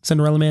plays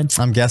Cinderella man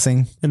I'm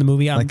guessing in the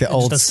movie. Like the Just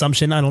old-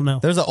 assumption. I don't know.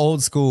 there's an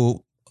old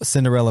school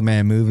Cinderella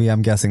Man movie.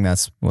 I'm guessing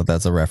that's what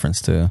that's a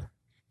reference to.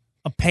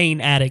 A pain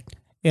addict.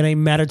 It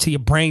ain't matter till your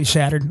brain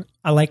shattered.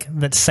 I like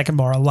that second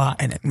bar a lot.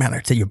 And it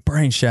mattered till your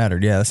brain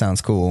shattered. Yeah, that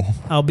sounds cool.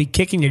 I'll be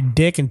kicking your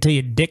dick until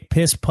your dick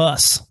piss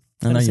pus.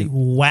 know That's a you-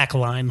 whack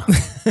line.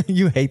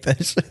 You hate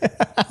that shit.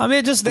 I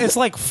mean, it's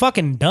like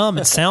fucking dumb.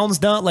 It sounds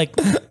dumb. Like,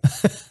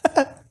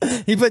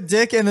 He put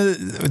dick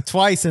in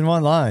twice in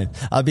one line.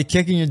 I'll be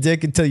kicking your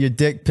dick until your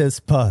dick piss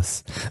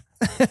pus.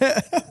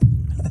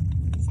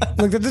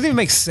 Like that doesn't even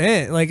make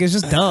sense. Like it's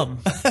just dumb.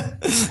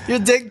 Your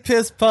dick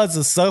piss puds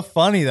is so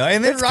funny though,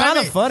 and then It's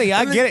kinda funny,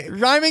 I get it.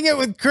 Rhyming it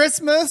with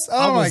Christmas.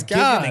 I Oh my was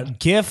given a god!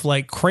 gift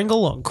like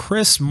Kringle on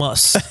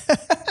Christmas.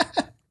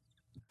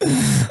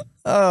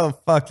 Oh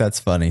fuck, that's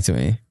funny to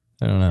me.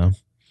 I don't know.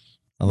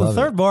 I The love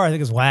third bar I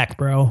think is whack,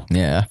 bro. it.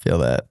 Yeah, I feel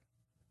that.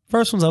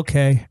 First one's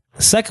okay.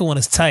 The second one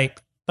is tight.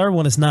 Third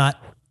one is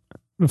not.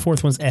 The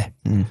fourth one's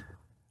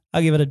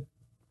I'll give it a.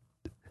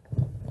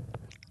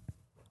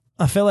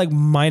 I feel like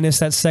minus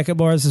that second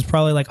bar, this is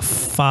probably like a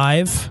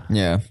 5.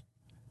 Yeah.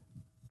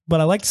 But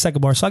I like the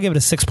second bar, so I'll give it a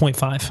 6.5.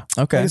 Okay.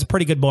 I think it's a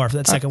pretty good bar for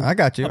that second one. I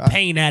got you. A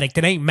pain addict.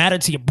 It ain't matter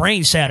till your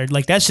brain shattered.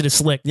 Like that shit is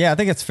slick. Yeah, I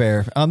think it's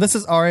fair. This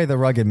is R.A. the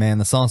Rugged Man.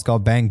 The song's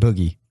called Bang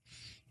Boogie.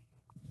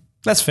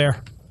 That's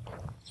fair.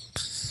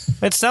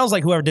 It sounds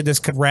like whoever did this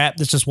could rap.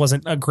 This just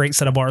wasn't a great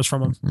set of bars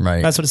from him.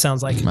 Right. That's what it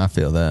sounds like. I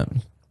feel that.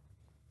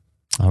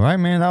 All right,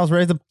 man. That was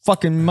Raise the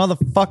fucking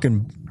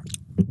motherfucking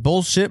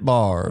bullshit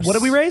bars. What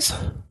did we raise?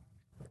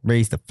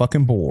 Raise the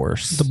fucking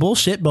bars. The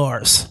bullshit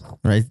bars.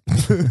 Right.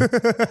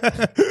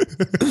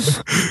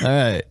 All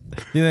right.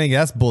 You think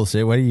that's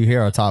bullshit? Wait till you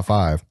hear our top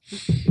 5.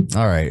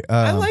 All right.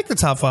 I like the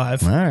top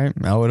 5. All right.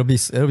 Oh, it'll be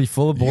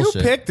full of bullshit.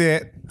 You picked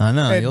it. I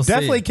know. It You'll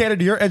definitely see. catered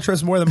to your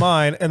interest more than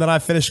mine, and then I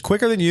finished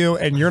quicker than you,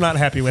 and you're not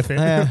happy with it.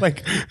 Yeah.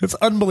 Like it's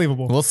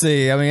unbelievable. We'll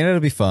see. I mean, it'll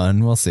be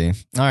fun. We'll see. All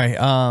right.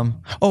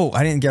 Oh,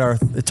 I didn't get our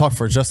talk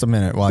for just a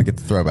minute while I get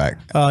the throwback.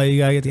 Oh, you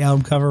gotta get the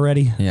album cover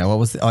ready. Yeah. What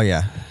was? Oh,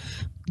 yeah.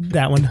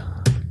 That one.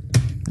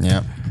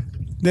 Yeah.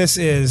 This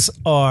is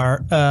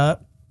our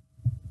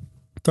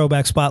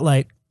throwback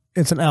spotlight.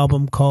 It's an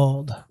album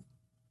called.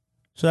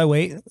 Should I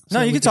wait? No, So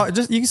you we can talk.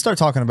 Just you can start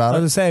talking I about was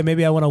it. gonna say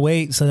maybe I want to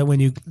wait so that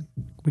when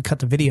we cut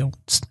the video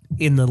it's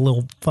in the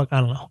little fuck, I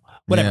don't know.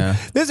 Whatever. Yeah.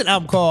 There's an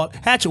album called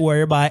Hatchet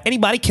Warrior by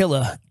Anybody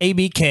Killer,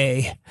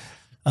 ABK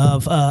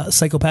of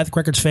Psychopathic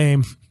Records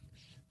fame.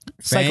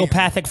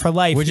 Psychopathic for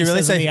life. Would you he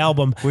really says in say the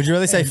album? Would you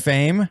really say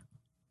fame?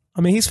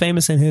 I mean, he's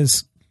famous in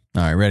his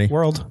All right. Ready?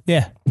 world.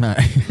 Yeah. All right.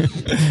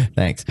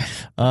 Thanks.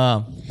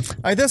 All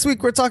right, this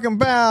week we're talking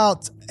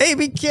about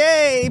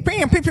ABK,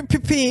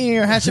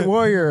 Hatchet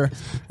Warrior.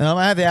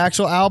 I have the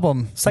actual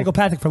album.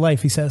 Psychopathic for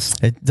life, he says.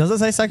 Does it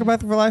say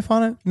Psychopathic for Life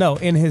on it? No,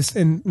 in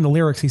the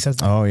lyrics he says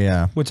that, Oh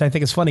yeah. which I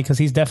think is funny because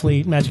he's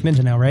definitely Magic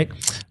Ninja now, right?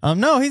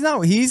 No, he's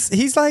not.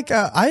 He's like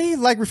I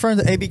like referring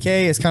to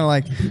ABK as kind of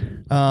like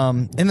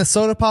in the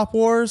Soda Pop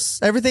Wars.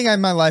 Everything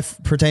in my life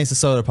pertains to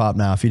Soda Pop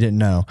now. If you didn't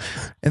know,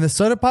 in the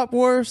Soda Pop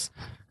Wars.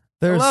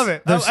 I love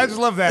it. I just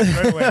love that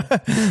right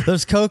away.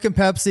 There's Coke and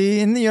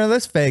Pepsi, and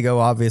there's Faygo,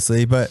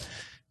 obviously, but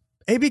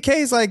ABK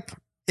is like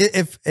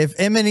if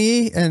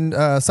M&E and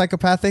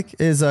Psychopathic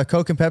is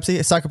Coke and Pepsi,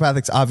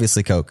 Psychopathic's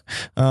obviously Coke.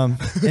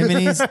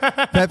 M&E's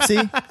Pepsi,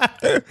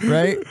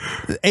 right?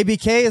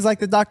 ABK is like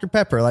the Dr.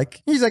 Pepper.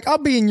 Like he's like, I'll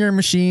be in your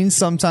machines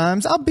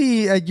sometimes. I'll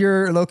be at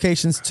your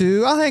locations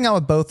too. I'll hang out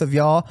with both of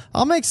y'all.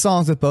 I'll make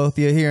songs with both of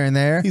you here and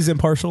there. He's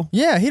impartial.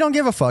 Yeah, he don't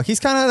give a fuck. He's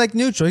kind of like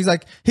neutral. He's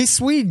like, he's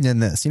Sweden in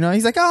this,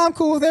 He's like, oh, I'm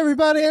cool with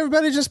everybody.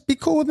 Everybody just be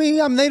cool with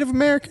me. I'm Native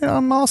American.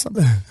 I'm awesome.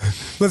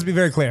 Let's be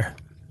very clear.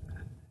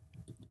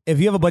 If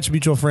you have a bunch of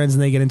mutual friends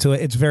and they get into it,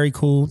 it's very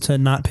cool to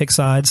not pick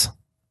sides.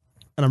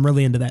 And I'm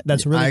really into that.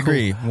 That's really I cool.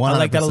 agree. I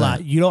like that a 100%.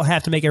 lot. You don't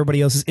have to make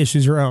everybody else's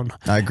issues your own.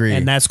 I agree.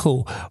 And that's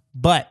cool.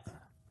 But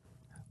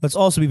let's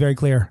also be very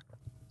clear.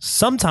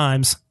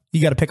 Sometimes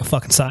you got to pick a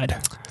fucking side.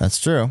 That's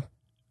true.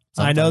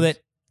 I know that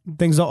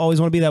things don't always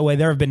want to be that way.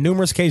 There have been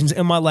numerous occasions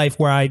in my life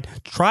where I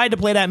tried to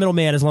play that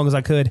middleman as long as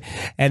I could.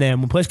 And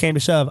then when push came to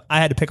shove, I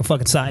had to pick a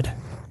fucking side.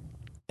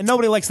 And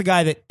nobody likes the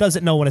guy that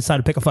doesn't know when it's time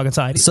to pick a fucking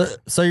side.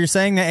 So you're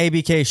saying that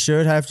ABK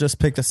should have just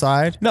picked a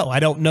side? No, I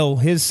don't know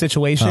his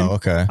situation. Oh,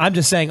 okay. I'm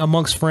just saying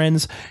amongst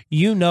friends,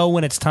 you know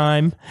when it's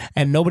time,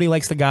 and nobody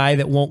likes the guy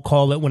that won't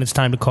call it when it's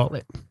time to call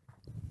it.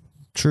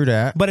 True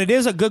that. But it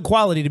is a good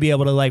quality to be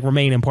able to like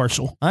remain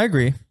impartial. I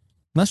agree.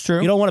 That's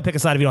true. You don't want to pick a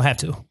side if you don't have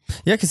to.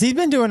 Yeah, because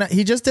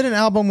he just did an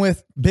album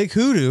with Big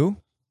Hoodoo,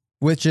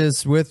 which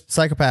is with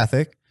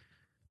Psychopathic,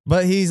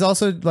 but he's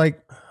also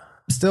like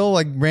still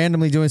like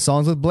randomly doing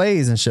songs with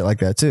Blaze and shit like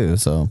that too.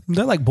 So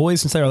They're like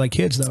boys since they were like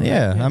kids, though.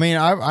 yeah, I mean,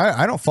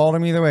 I don't fault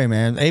him either way,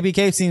 man.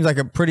 ABK seems like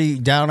a pretty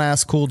down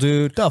ass cool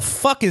dude. The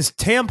fuck is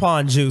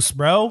tampon juice,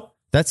 bro?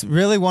 That's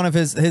really one of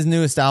his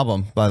newest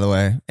album, by the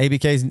way.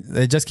 ABK's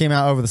it just came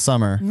out over the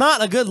summer.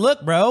 Not a good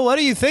look, bro. What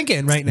are you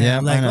thinking right now? Yeah,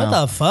 like, I know.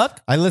 what the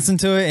fuck? I listened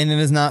to it and it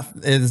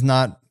is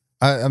not.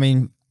 I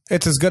mean,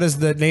 It's as good as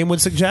the name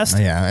would suggest.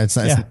 yeah, it's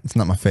not. Yeah. It's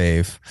not my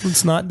fave.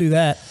 Let's not do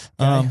that.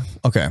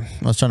 Okay,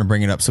 I was trying to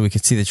bring it up so we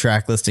could see the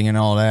track listing and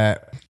all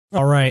that.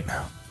 All right.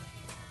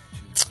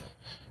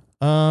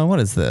 What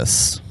is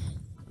this?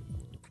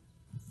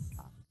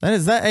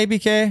 Is that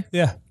ABK?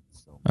 Yeah.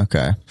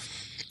 Okay.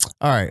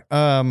 All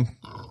right.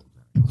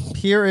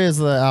 Here is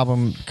the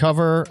album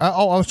cover.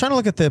 I was trying to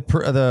look at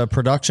the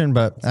production,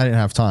 but I didn't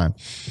have time.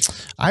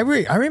 I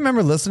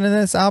remember listening to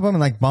this album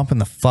and like bumping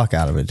the fuck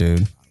out of it,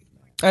 dude.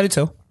 I did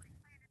too.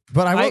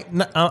 But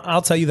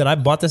I'll tell you that I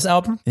bought this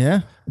album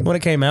yeah. when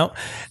it came out,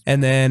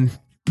 and then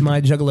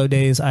my Juggalo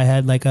days, I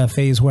had like a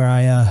phase where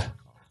I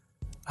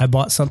I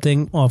bought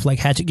something off like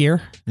Hatchet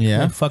Gear.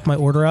 Yeah. And fucked my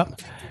order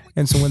up.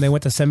 And so when they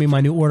went to send me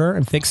my new order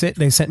and fix it,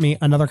 they sent me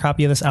another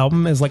copy of this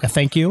album as like a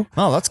thank you.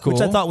 Oh, that's cool.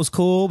 Which I thought was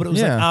cool, but it was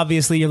Yeah. like,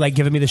 obviously you're like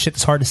giving me the shit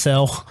that's hard to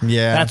sell.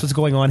 Yeah. That's what's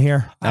going on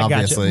here. I got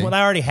Obviously. you. Well,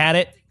 I already had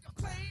it.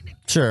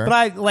 Sure. But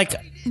I like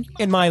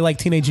in my like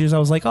teenage years, I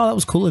was like, oh, that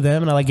was cool of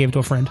them. And I like gave it to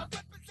a friend.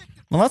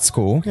 Well, that's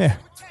cool. Yeah.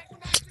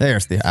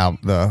 There's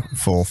the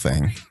full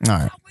thing.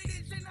 All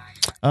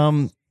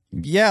right.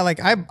 Yeah, like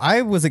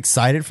I was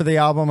excited for the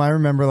album. I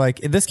remember like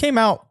this came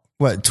out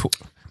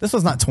this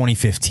was not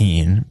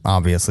 2015,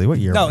 obviously. What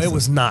year? No, was it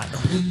was not.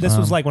 This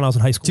was like when I was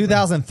in high school.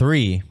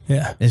 2003.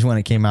 Yeah. is when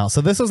it came out.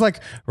 So this was like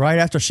right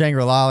after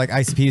Shangri-La. Like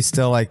ICP is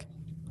still like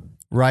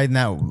riding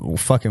that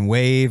fucking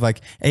wave.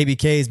 Like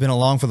ABK has been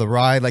along for the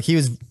ride. Like he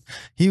was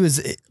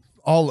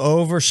all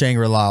over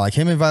Shangri-La. Like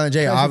him and Violent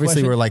J Can I ask you a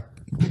obviously question? were like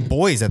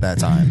boys at that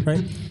time.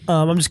 Right.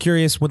 I'm just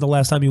curious what the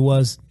last time you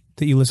was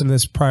that you listened to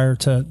this prior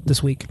to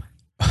this week.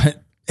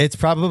 It's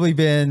probably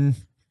been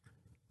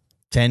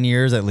 10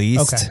 years at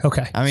least.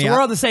 Okay. I mean, so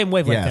we're on the same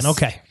wavelength yes. then.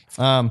 Okay.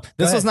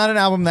 This ahead. was not an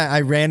album that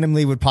I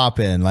randomly would pop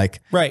in. Like,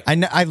 Right.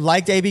 I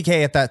liked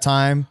ABK at that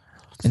time.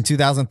 In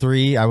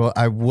 2003,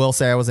 I will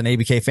say I was an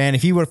ABK fan.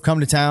 If he would have come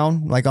to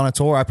town like on a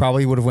tour, I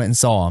probably would have went and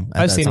saw him.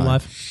 I've seen him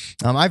live.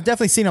 I've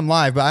definitely seen him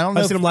live, but I don't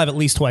know. I've seen him live at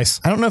least twice.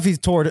 I don't know if he's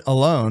toured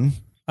alone.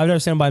 I've never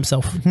seen him by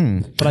himself,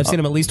 but I've seen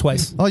him at least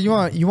twice. Oh, you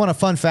want a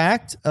fun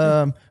fact?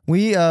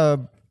 We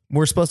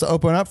were supposed to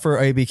open up for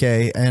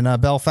ABK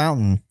and Bell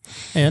Fountain,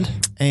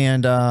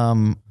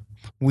 and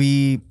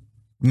we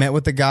met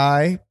with the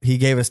guy. He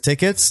gave us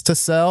tickets to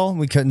sell.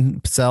 We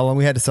couldn't sell them.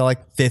 We had to sell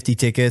like 50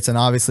 tickets, and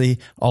obviously,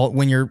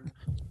 when you're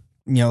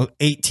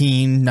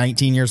 18,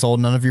 19 years old,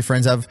 none of your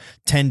friends have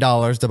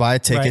 $10 to buy a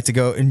ticket Right.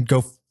 to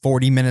go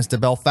 40 minutes to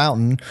Bell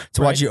Fountain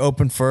to watch Right. you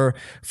open for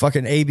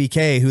fucking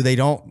ABK, who they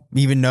don't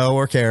even know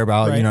or care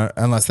about, Right.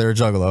 unless they're a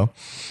juggalo.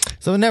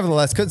 So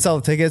nevertheless, couldn't sell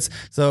the tickets.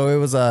 So it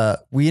was,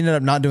 we ended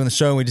up not doing the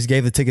show, and we just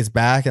gave the tickets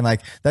back. And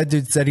like that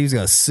dude said he was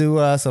going to sue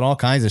us and all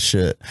kinds of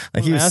shit.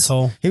 Like he was,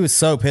 asshole. he was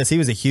so pissed. He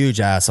was a huge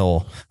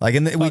asshole. Like,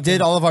 and we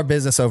did all of our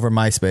business over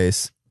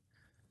MySpace.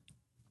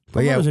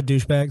 But yeah, Those are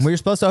douchebags. we were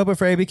supposed to open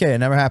for ABK. It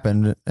never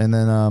happened. And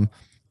then,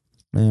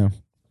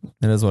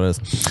 it is what it is.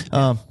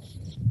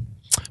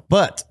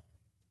 But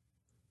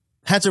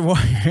Hatchet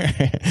Warrior,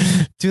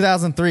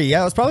 2003.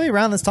 Yeah, it was probably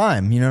around this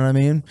time. You know what I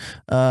mean?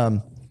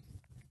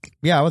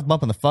 Yeah, I was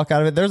bumping the fuck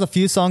out of it. There's a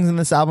few songs in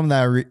this album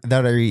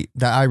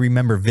that I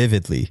remember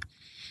vividly,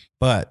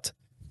 but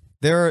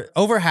there are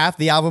over half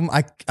the album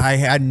I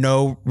had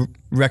no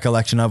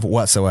recollection of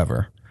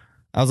whatsoever.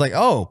 I was like,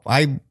 oh,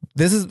 I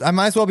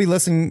might as well be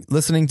listening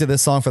to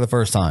this song for the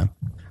first time.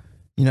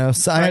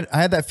 So I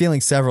had that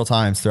feeling several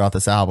times throughout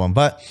this album.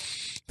 But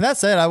that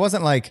said, I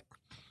wasn't like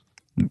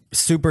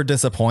super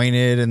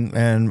disappointed,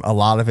 and a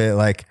lot of it,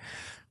 like,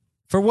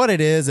 for what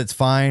it is, it's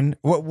fine.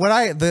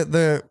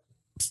 The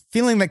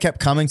feeling that kept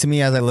coming to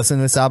me as I listened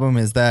to this album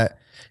is that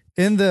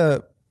in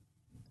the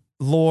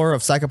lore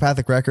of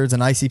Psychopathic Records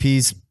and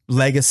ICP's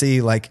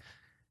legacy, like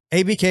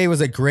ABK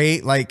was a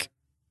great like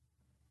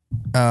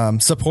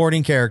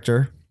supporting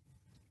character,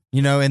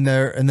 in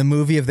the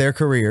movie of their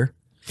career.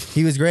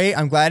 He was great.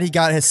 I'm glad he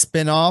got his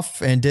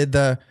spin-off and did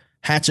the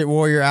Hatchet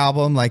Warrior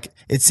album. Like,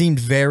 it seemed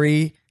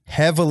very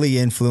heavily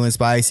influenced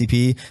by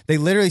ICP. They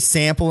literally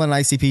sample an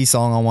ICP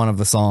song on one of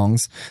the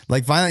songs.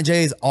 Like, Violent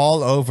J is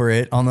all over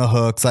it on the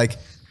hooks. Like,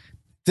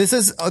 this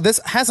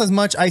has as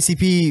much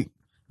ICP,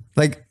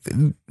 like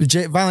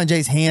Violent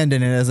J's hand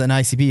in it as an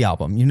ICP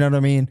album. You know what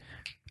I mean?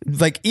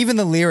 Like, even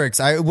the lyrics,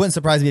 it wouldn't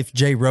surprise me if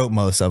Jay wrote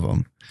most of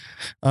them.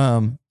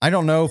 I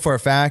don't know for a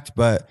fact,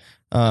 but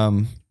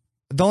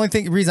the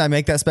only reason I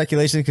make that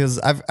speculation is because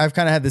I've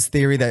kind of had this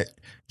theory that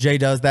Jay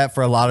does that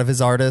for a lot of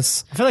his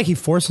artists. I feel like he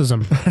forces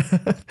them.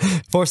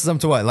 Forces them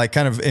to what? Like,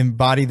 kind of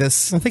embody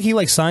this. I think he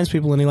like signs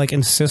people and he like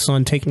insists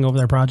on taking over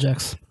their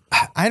projects.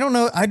 I don't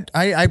know.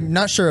 I'm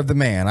not sure of the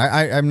man.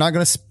 I'm not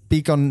going to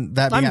speak on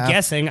that. I'm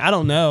guessing. I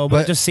don't know,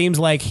 but it just seems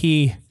like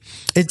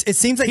it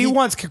seems like he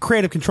wants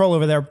creative control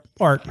over their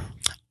art.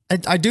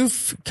 I do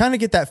kind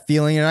of get that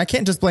feeling, and I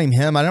can't just blame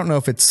him. I don't know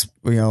if it's,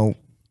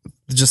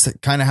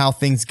 just kind of how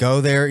things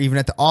go there, even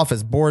at the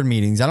office board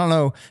meetings. I don't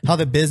know how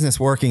the business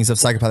workings of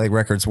Psychopathic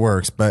Records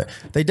works, but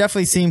they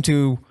definitely seem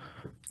to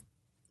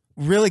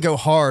really go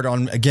hard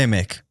on a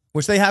gimmick,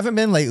 which they haven't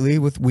been lately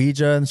with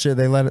Ouija and shit.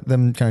 They let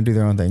them kind of do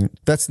their own thing.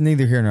 That's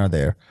neither here nor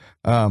there.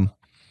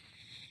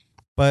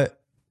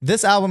 But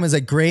this album is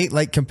a great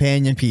like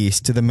companion piece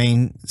to the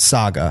main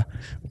saga.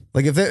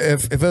 Like, if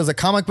it was a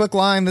comic book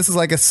line, this is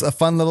like a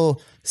fun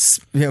little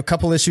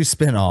couple issue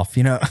spinoff.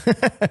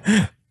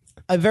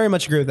 I very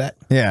much agree with that.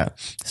 Yeah.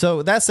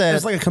 So that said,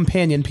 It's like a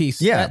companion piece.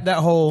 Yeah. That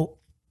whole,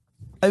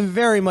 I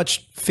very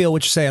much feel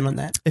what you're saying on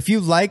that. if you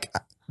like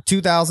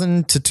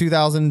 2000 to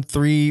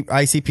 2003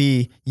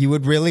 ICP, you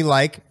would really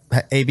like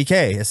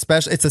ABK.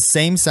 Especially, it's the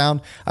same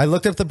sound. I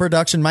looked up the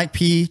production. Mike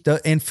P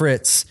and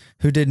Fritz,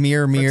 who did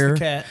Mirror Mirror.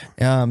 the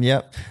cat.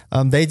 Yep.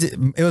 They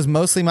did. It was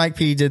mostly Mike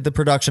P did the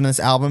production of this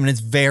album, and it's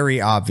very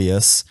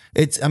obvious.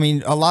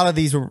 A lot of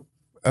these were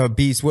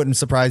beats wouldn't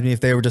surprise me if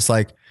they were just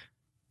like,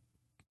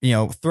 you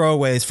know,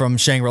 throwaways from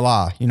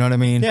Shangri-La. You know what I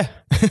mean? Yeah.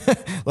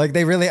 Like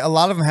they really, a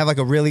lot of them have like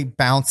a really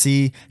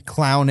bouncy,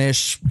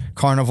 clownish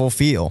carnival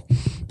feel.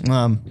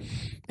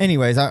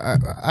 Anyways, I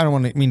don't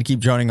want to mean to keep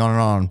droning on and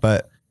on,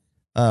 but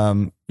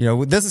you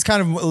know, this is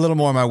kind of a little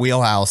more in my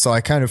wheelhouse. So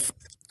I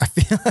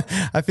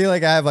feel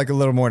like I have like a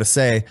little more to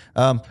say.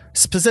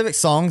 Specific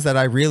songs that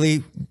I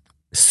really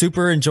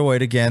super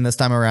enjoyed again this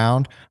time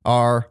around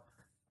are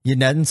 "You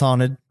Nedden's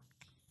Haunted,"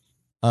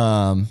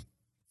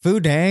 "Foo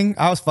Dang."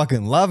 I was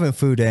fucking loving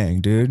 "Foo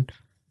Dang," dude.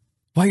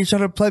 Why you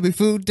trying to play me,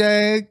 Foo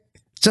Dang?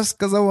 Just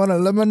because I want to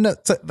lemonade.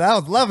 I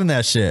was loving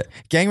that shit.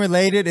 Gang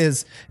Related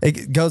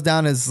it goes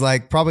down as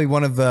like probably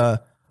one of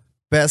the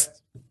best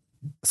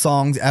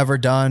songs ever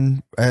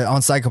done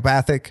on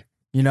Psychopathic.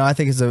 You know, I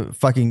think it's a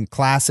fucking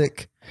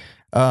classic.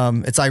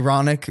 It's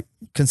ironic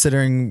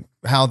considering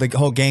how the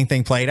whole gang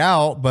thing played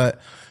out, but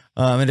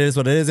it is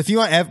what it is. If you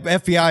want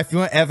FBI, if you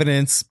want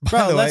evidence,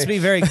 Bro, let's be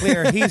very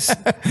clear. He's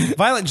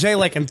Violent J,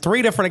 like in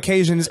 3 different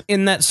occasions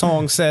in that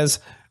song, says,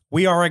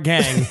 "We are a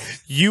gang.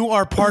 You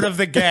are part of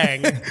the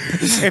gang.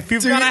 If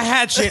you've got a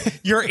hatchet,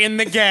 you're in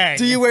the gang."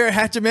 Do you wear a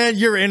hatchet, man?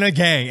 You're in a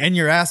gang, and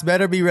your ass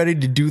better be ready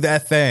to do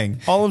that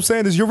thing. All I'm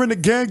saying is you're in the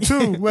gang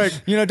too. Like,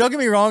 You know, don't get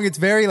me wrong. It's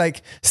very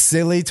like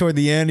silly toward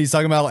the end. He's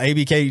talking about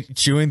ABK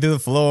chewing through the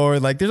floor.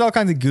 Like, there's all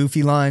kinds of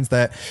goofy lines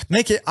that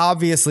make it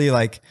obviously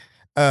like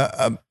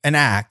an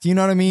act. You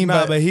know what I mean?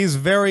 No, but he's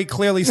very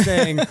clearly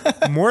saying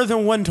more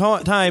than one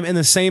time in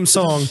the same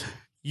song,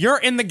 "You're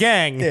in the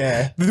gang.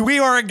 Yeah. We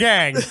are a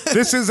gang.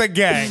 This is a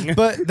gang."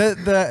 But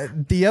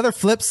the other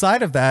flip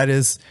side of that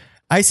is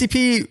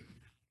ICP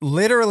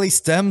literally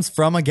stems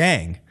from a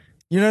gang.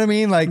 You know what I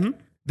mean? Like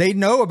they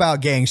know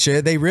about gang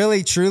shit. They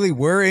really truly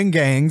were in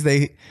gangs.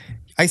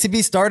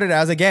 ICP started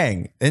as a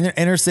gang,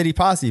 inner city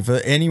posse for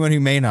anyone who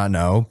may not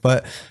know,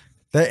 but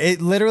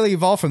it literally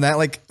evolved from that.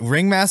 Like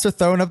Ringmaster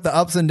throwing up the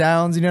ups and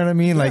downs. You know what I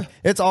mean? Yeah. Like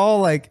it's all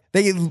like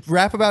they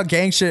rap about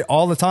gang shit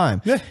all the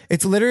time. Yeah.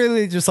 It's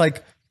literally just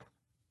like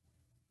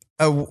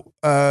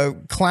a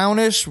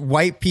clownish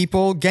white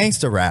people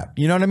gangster rap.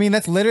 You know what I mean?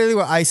 That's literally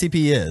what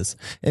ICP is.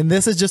 And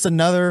this is just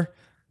another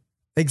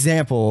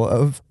example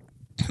of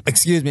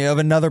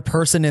another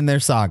person in their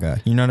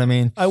saga. You know what I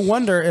mean? I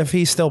wonder if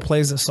he still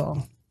plays this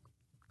song.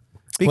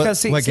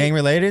 Because what Gang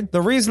Related?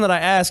 The reason that I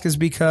ask is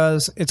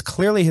because it's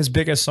clearly his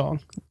biggest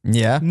song.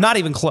 Yeah. Not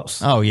even close.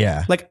 Oh,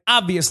 yeah. Like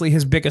obviously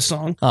his biggest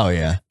song. Oh,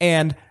 yeah.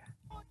 And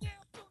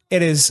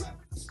it is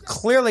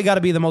clearly got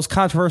to be the most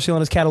controversial in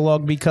his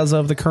catalog because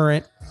of the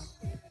current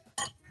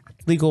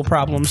legal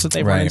problems that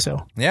they run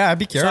into. Yeah, I'd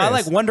be curious. So I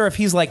like wonder if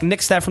he's like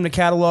nixed that from the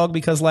catalog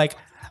because like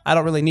I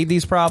don't really need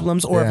these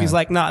problems, or if he's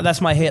like, nah, that's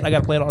my hit. I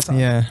got to play it all the time.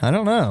 Yeah, I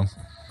don't know.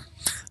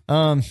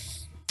 I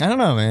don't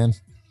know, man.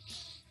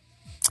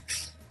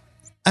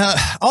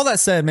 All that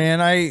said, man,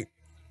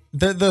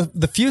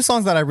 the few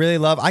songs that I really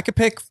love, I could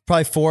pick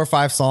probably 4 or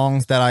 5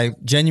 songs that I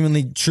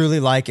genuinely, truly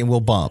like and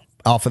will bump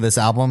off of this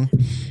album.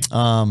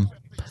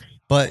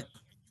 But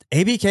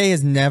ABK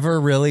has never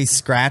really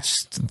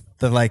scratched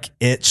the like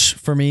itch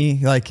for me.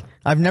 Like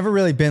I've never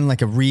really been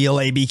like a real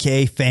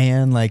ABK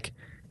fan, like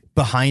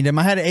behind him.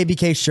 I had an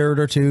ABK shirt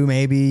or two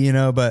maybe, you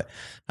know, but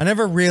I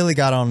never really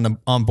got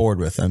on board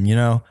with him, you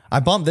know. I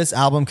bumped this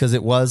album because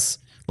it was,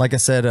 like I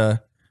said,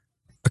 a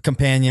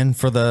companion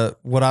for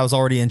what I was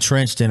already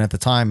entrenched in at the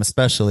time,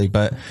 especially.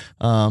 But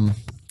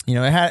you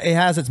know, it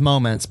has its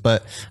moments,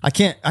 but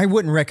I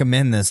wouldn't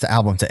recommend this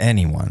album to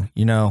anyone,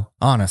 you know,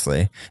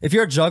 honestly. If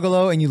you're a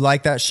juggalo and you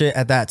like that shit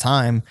at that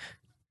time,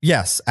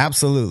 yes,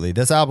 absolutely.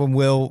 This album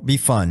will be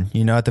fun,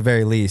 you know, at the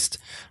very least.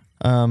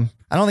 I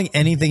don't think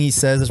anything he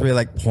says is really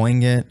like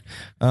poignant.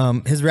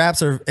 His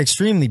raps are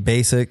extremely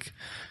basic.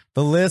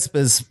 The lisp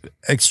is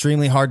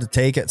extremely hard to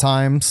take at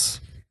times,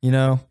 you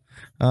know.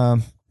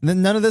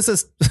 None of this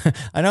is,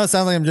 I know it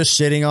sounds like I'm just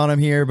shitting on him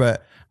here,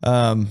 but,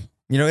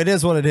 you know, it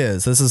is what it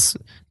is.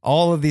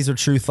 All of these are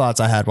true thoughts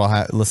I had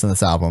while listening to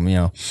this album. You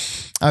know,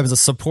 I was a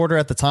supporter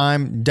at the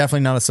time,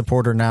 definitely not a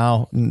supporter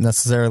now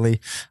necessarily.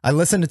 I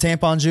listened to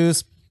Tampon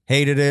Juice,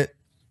 hated it.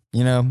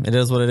 You know, it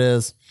is what it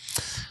is.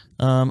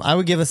 I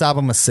would give this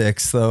album a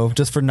 6 though,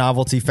 just for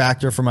novelty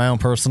factor, for my own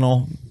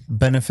personal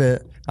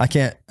benefit.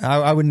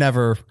 I would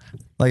never,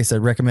 like I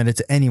said, recommend it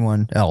to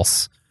anyone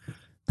else.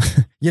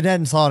 You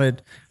Nedden's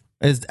Haunted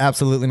is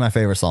absolutely my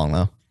favorite song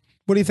though.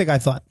 What do you think I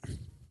thought?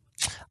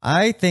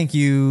 I think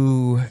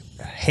you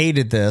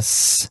hated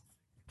this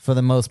for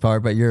the most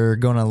part, but you're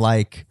going to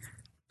like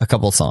a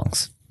couple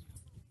songs.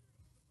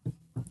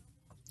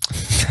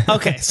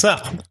 Okay, so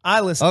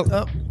I listened.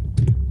 All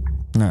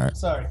right.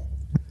 Sorry.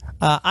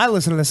 I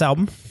listened to this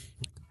album,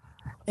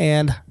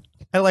 and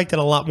I liked it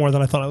a lot more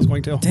than I thought I was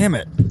going to. Damn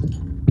it.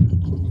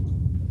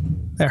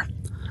 There.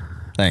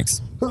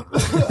 Thanks.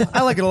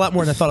 I like it a lot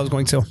more than I thought I was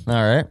going to. All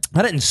right.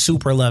 I didn't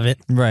super love it,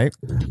 Right.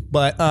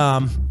 but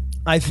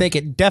I think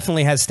it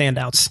definitely has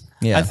standouts.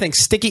 Yeah. I think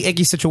Sticky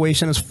Icky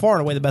Situation is far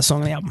and away the best song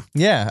on the album.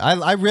 Yeah.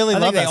 I really I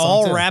love think they that song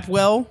all too. rap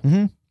well.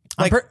 Mm-hmm.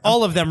 Like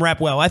all of them rap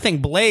well. I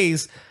think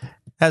Blaze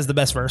has the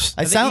best verse.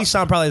 I think sound-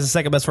 Eshawn probably has the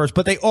second best verse,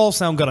 but they all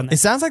sound good on It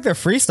this. sounds like they're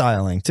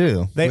freestyling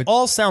too. They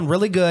all sound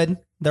really good.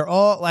 They're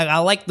all like, I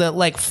like the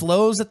like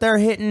flows that they're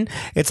hitting.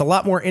 It's a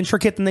lot more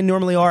intricate than they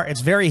normally are.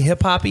 It's very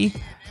hip hoppy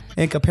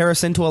in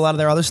comparison to a lot of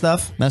their other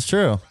stuff. That's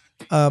true.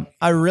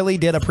 I really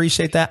did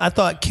appreciate that. I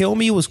thought "Kill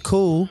Me" was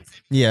cool.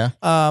 Yeah.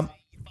 I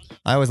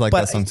always like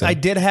that But song too. I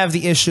did have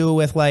the issue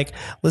with like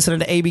listening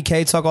to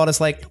ABK talk all this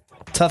like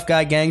tough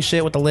guy gang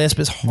shit with the lisp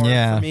is hard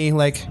Yeah. for me.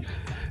 Like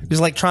just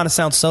like trying to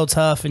sound so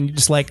tough and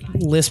just like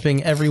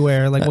lisping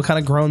everywhere. Like what kind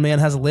of grown man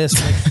has a lisp?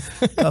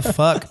 Like the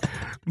fuck.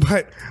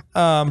 But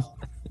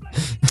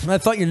I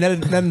thought your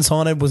Neddens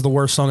Haunted was the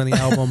worst song on the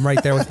album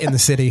right there within the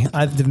city.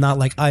 I did not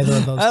like either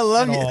of those. I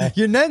love at you. all.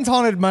 Your Neddens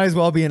Haunted might as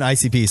well be an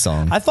ICP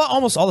song. I thought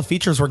almost all the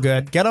features were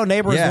good. Ghetto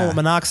Neighbor is the Yeah. one with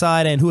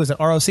Monoxide and who is it?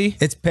 ROC?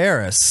 It's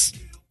Paris.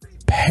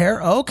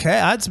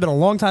 Okay, it's been a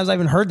long time since I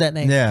even heard that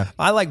name. Yeah.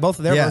 I like both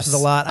of their Yes, verses a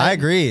lot. I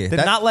agree. Did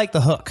That- not like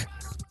the hook.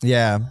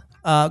 Yeah.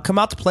 Come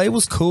Out to Play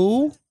was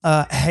cool.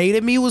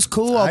 Hated Me was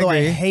cool, although I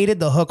agree. hated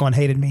the hook on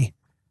Hated Me.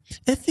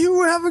 If you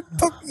were having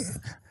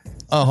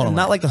Oh, hold on.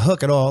 Not like the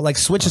hook at all. Like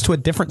switches to a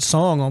different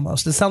song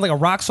almost. It sounds like a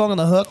rock song on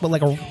the hook, but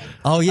like a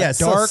Oh yeah,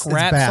 dark it's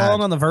rap bad.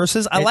 song on the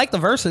verses. I like the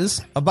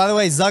verses. By the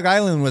way, Zug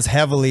Island was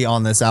heavily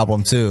on this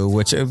album too,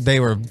 which they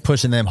were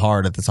pushing them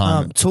hard at the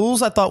time.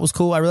 Tools I thought was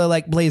cool. I really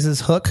like Blaze's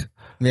hook.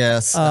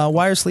 Yes.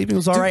 Why You're Sleeping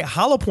was all right.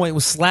 Hollow Point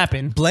was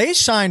slapping.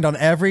 Blaze shined on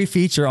every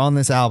feature on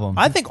this album.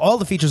 I think all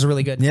the features are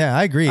really good. yeah,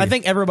 I agree. I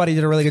think everybody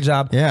did a really good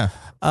job. Yeah.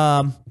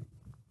 I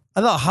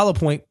thought Hollow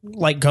Point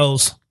like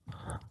goes.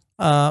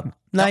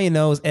 Now you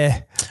know is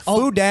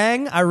Fu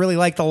Dang I really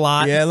liked a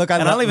lot. Yeah, look, I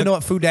and I don't even know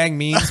what Fu Dang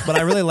means, but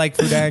I really like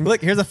Fu Dang.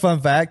 Look, here's a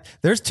fun fact.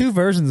 There's two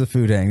versions of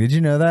Fudang. Did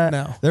you know that?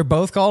 No. They're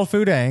both called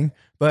Fudang,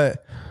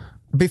 but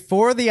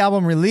before the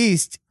album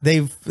released,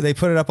 they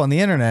put it up on the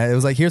internet. It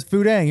was like, here's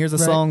Fudang, here's a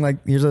song, like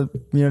here's a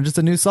just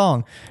a new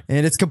song,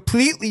 and it's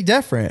completely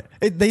different.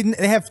 They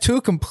have two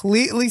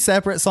completely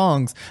separate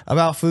songs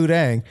about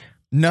Fudang.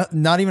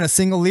 Not even a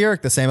single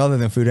lyric the same other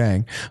than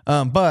Fudang.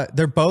 But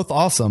they're both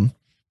awesome.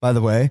 By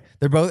the way,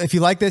 they're both. If you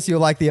like this, you'll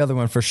like the other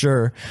one for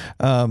sure.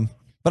 But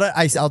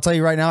I'll tell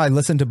you right now, I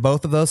listened to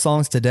both of those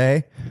songs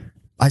today.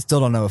 I still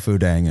don't know what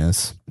Fudang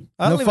is.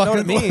 I don't even know what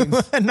it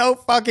means. No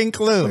fucking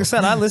clue. Like I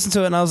said, I listened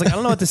to it and I was like, I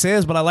don't know what this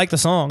is, but I like the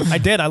song. I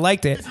did. I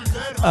liked it.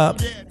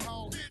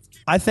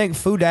 I think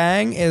Fu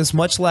Dang is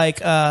much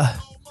like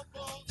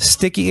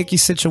Sticky Icky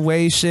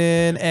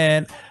Situation,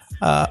 and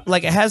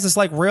like it has this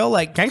like real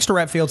like gangster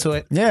rap feel to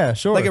it. Yeah,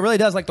 sure. Like it really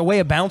does. Like the way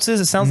it bounces,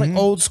 it sounds like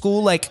old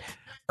school like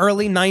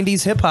early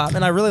 90s hip hop,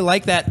 and I really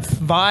like that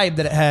vibe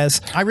that it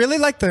has. I really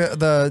like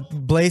the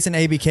Blaze and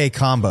ABK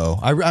combo.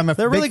 I'm a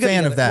They're big really good fan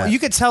together. of that. Well, you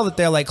could tell that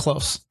they're like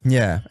close.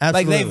 Yeah, Like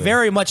absolutely. they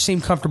very much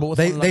seem comfortable with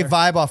They one they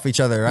another. vibe off each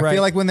other. I Right.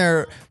 feel like when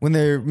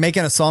they're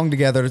making a song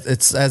together,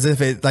 it's as if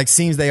it like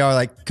seems they are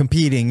like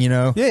competing. You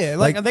know? Yeah,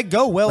 like they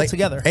go well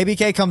together.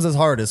 ABK comes as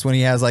hardest when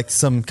he has like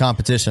some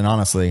competition.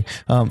 Honestly,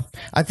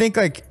 I think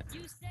like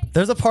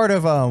there's a part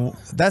of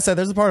that said,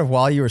 there's a part of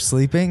While You Were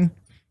Sleeping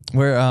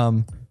where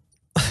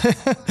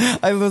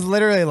I was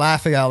literally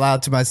laughing out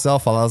loud to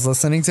myself while I was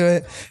listening to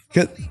it.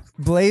 'Cause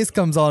Blaze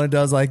comes on and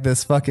does like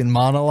this fucking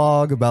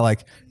monologue about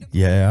like,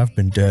 yeah, I've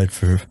been dead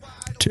for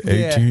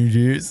 18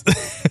 years.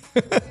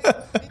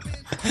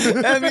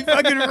 That'd be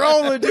fucking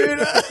rolling, dude.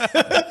 That's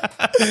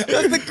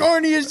the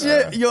corniest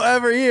shit you'll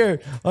ever hear.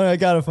 Oh, I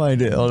gotta find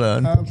it. Hold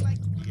on.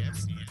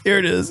 Here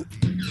it is.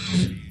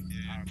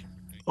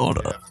 Hold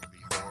on.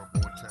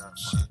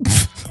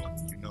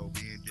 You know,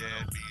 being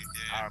dead,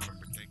 I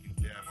remember thinking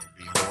death would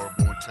be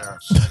horrible and terrible.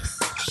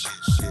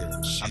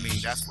 Shit. I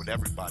mean, that's what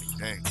everybody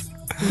thinks.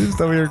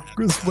 Just over here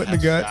splitting the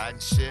gut. Died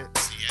and shit.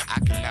 I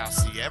can now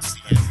see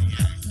everything.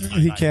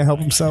 He can't help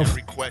himself.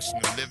 Every question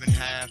the living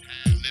have,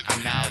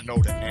 I now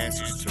know the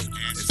answers to.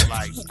 It's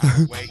like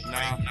I'm awake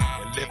now,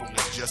 and living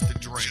was just a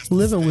dream.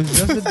 Living was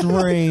just a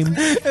dream.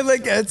 And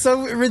like it's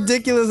so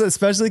ridiculous,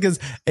 especially because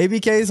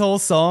ABK's whole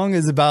song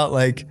is about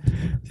like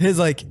his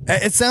like.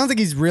 It sounds like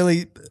he's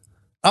really.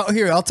 Oh,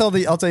 here I'll tell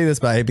you this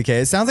about ABK.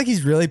 It sounds like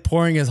he's really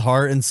pouring his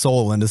heart and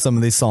soul into some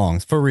of these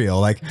songs for real.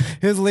 Like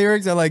his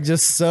lyrics are like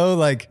just so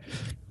like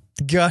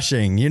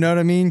gushing. You know what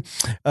I mean?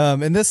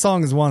 And this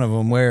song is one of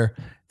them where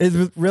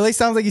it really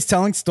sounds like he's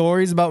telling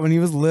stories about when he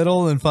was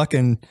little and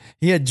fucking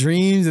he had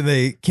dreams and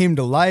they came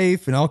to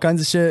life and all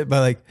kinds of shit. But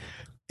like,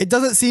 it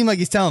doesn't seem like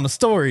he's telling a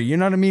story. You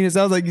know what I mean? It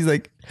sounds like he's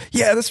like,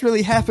 yeah, this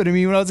really happened to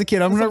me when I was a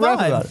kid. I'm going to rap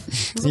vibe. about it.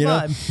 It's a You know?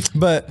 vibe.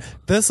 But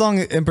this song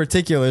in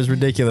particular is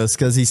ridiculous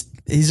because he's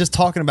just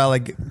talking about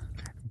like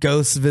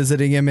ghosts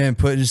visiting him and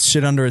putting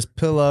shit under his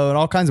pillow and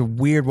all kinds of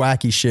weird,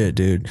 wacky shit,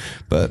 dude.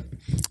 But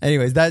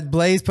anyways, that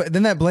Blaze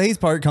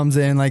part comes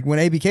in like when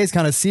ABK is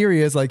kind of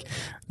serious, like,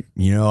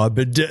 you know, I've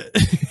been dead.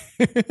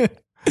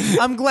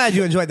 I'm glad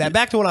you enjoyed that.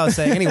 Back to what I was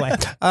saying. Anyway,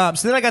 so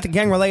then I got to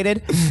Gang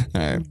Related.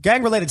 right.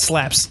 Gang Related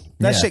slaps.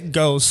 That Yeah. shit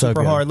goes So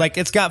super good. hard. Like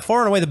it's got far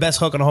and away the best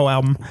hook on the whole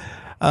album.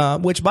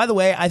 Which, by the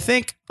way, I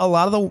think a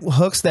lot of the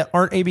hooks that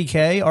aren't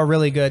ABK are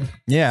really good.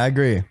 Yeah, I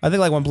agree. I think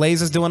like when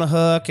Blaze is doing a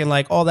hook and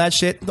like all that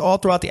shit all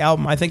throughout the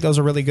album, I think those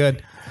are really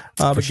good.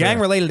 But Gang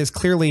Related is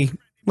clearly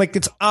like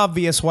it's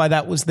obvious why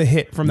that was the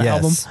hit from the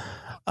Yes.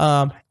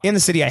 album. In the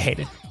City, I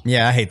hated.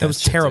 Yeah, I hate that. It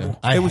was shit, terrible. too.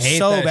 I It was hate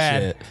so that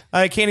bad. shit.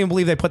 I can't even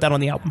believe they put that on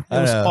the album. It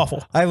was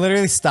awful. I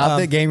literally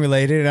stopped at Gang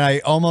Related, and I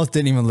almost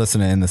didn't even listen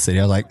to In the City.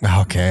 I was like,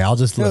 okay, I'll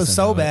just It listen. was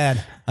so to it.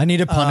 bad. I need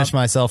to punish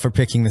myself for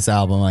picking this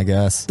album, I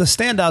guess. The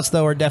standouts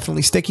though are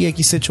definitely Sticky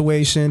Icky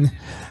Situation,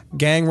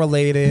 Gang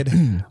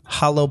Related,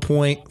 Hollow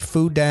Point,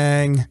 Food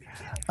Dang,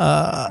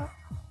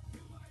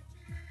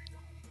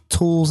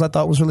 Tools. I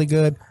thought was really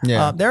good.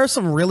 Yeah. There are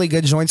some really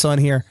good joints on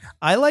here.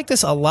 I like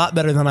this a lot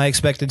better than I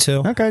expected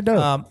to. Okay,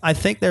 dope. I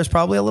think there's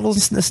probably a little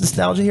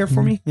nostalgia here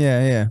for me.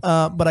 Yeah,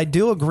 yeah. But I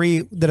do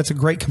agree that it's a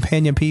great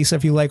companion piece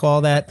if you like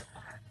all that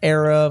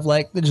era of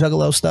like the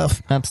Juggalo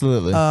stuff.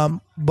 Absolutely.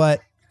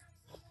 But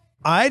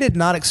I did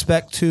not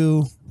expect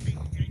to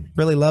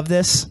really love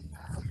this.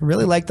 I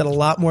really liked it a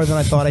lot more than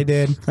I thought I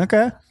did.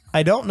 okay.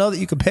 I don't know that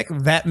you could pick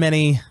that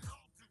many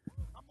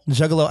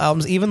Juggalo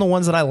albums, even the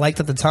ones that I liked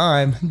at the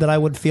time, that I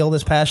would feel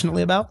this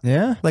passionately about.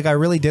 Yeah. Like I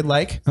really did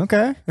like.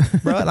 Okay.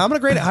 Bro, and I'm going to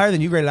grade it higher than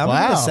you graded it. I'm going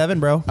to give it a Wow. 7,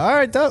 bro. All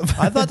right, dope.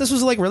 I thought this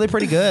was like really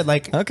pretty good.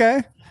 Like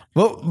okay.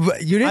 Well,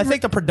 you didn't. I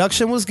think the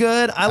production was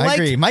good. I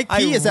agree. Mike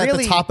P is at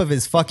the top of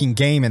his fucking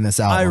game in this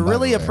album. I by the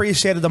really way.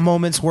 appreciated the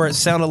moments where it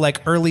sounded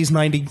like early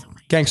 90s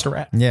gangster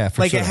rap. Yeah,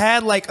 for like sure. it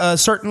had like a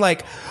certain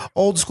like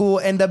old school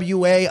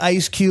NWA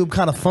Ice Cube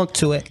kind of funk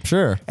to it.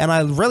 Sure. And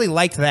I really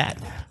liked that.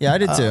 Yeah, I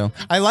did too.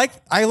 I like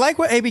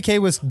what ABK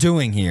was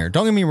doing here.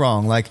 Don't get me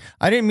wrong. Like,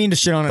 I didn't mean to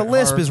shit on it. The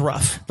lisp hard. is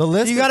rough. The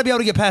lisp. You got to be able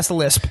to get past the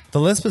lisp. The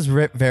lisp is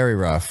very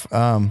rough.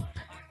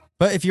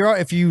 But if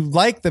you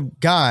like the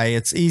guy,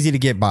 it's easy to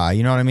get by.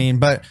 You know what I mean?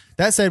 But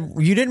that said,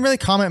 you didn't really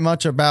comment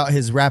much about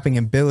his rapping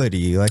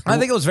ability. Like, I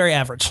think it was very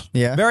average.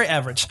 Yeah. Very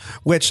average,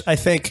 which I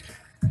think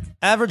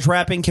average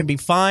rapping can be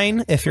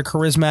fine if you're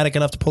charismatic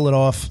enough to pull it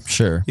off.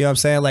 Sure. You know what I'm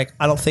saying? Like,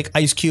 I don't think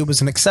Ice Cube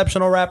is an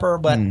exceptional rapper,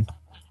 but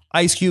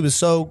Ice Cube is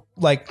so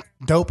like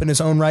dope in his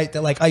own right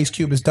that like Ice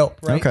Cube is dope,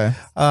 right? Okay.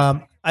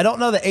 I don't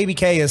know that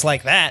ABK is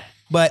like that,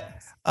 but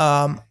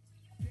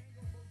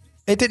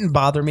it didn't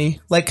bother me.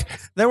 Like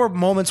there were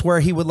moments where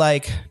he would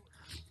like.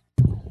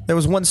 There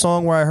was one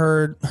song where I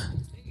heard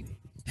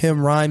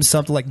him rhyme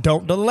something like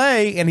 "Don't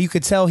delay," and you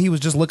could tell he was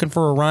just looking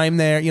for a rhyme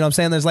there. You know what I'm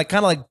saying? There's like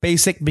kind of like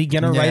basic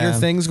beginner writer Yeah.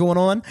 things going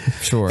on.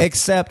 Sure.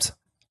 Except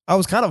I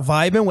was kind of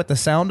vibing with the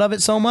sound of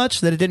it so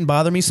much that it didn't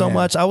bother me so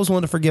much. I was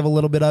willing to forgive a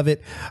little bit of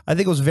it. I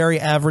think it was very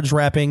average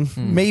rapping,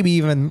 maybe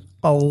even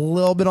a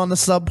little bit on the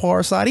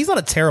subpar side. He's not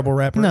a terrible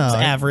rapper. No, He's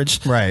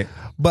average. Right.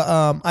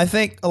 But I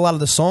think a lot of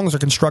the songs are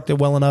constructed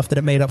well enough that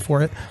it made up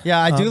for it. Yeah,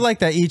 I do like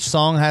that each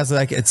song has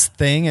like its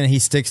thing and he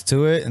sticks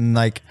to it, and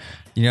like,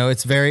 you know,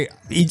 it's very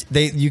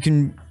you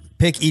can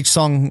pick each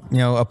song, you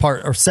know,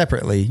 apart or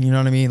separately. You know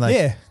what I mean? Like,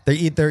 Yeah.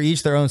 they're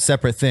each their own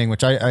separate thing,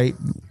 which I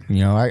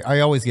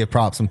always give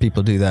props when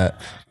people do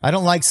that. I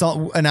don't like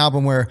an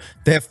album where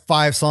they have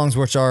 5 songs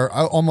which are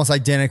almost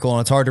identical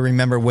and it's hard to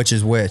remember which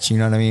is which. You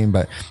know what I mean?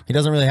 But he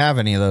doesn't really have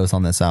any of those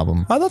on this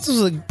album. I thought this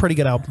was a pretty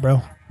good album,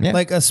 bro. Yeah.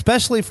 Like,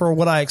 especially for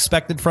what I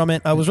expected from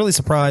it. I was really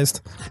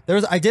surprised.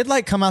 I did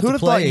like Come Out Who'd to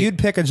have Play. thought you'd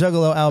pick a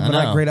Juggalo album and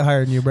I know. I'd grade it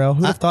higher than you, bro?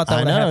 Who'd have thought that I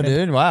would know, have happened?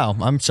 dude. Wow,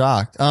 I'm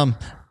shocked.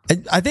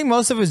 I think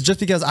most of it was just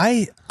because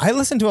I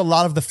listened to a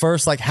lot of the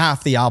first like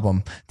half the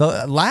album.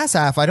 The last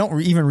half I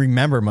don't even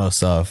remember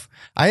most of.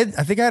 I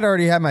think I'd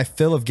already had my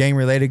fill of Gang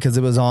Related because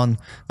it was on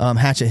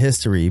Hatchet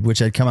History, which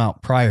had come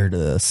out prior to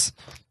this.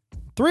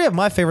 3 of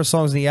my favorite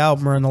songs in the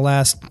album are in the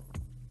last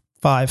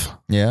 5.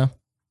 Yeah.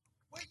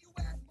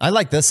 I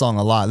like this song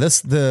a lot.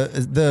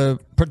 The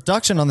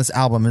production on this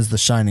album is the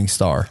shining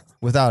star,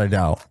 without a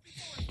doubt.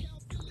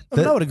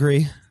 I would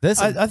agree. This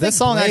I think this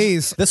song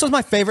Blaze, this was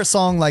my favorite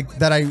song like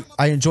that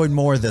I enjoyed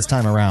more this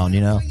time around,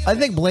 you know. I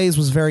think Blaze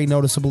was very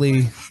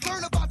noticeably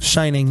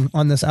shining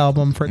on this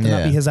album for it to not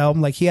Yeah. be his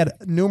album. Like, he had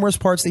numerous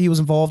parts that he was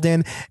involved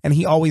in, and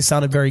he always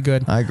sounded very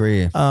good. I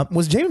agree.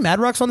 Was Jamie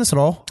Madrox on this at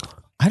all?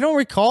 I don't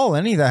recall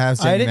any that has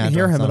Jamie I didn't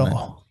hear Madrox him at on it.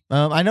 all.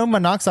 I know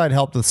Monoxide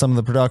helped with some of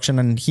the production,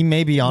 and he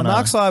may be on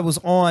Monoxide was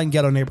on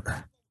Ghetto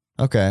Neighbor.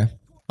 Okay.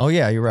 Oh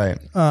yeah, you're right.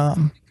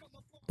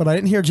 But I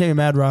didn't hear Jamie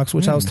Madrox,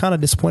 which I was kind of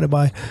disappointed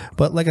by.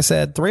 But like I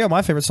said, 3 of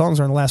my favorite songs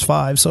are in the last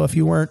 5. So if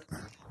you weren't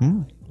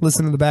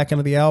listening to the back end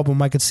of the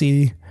album, I could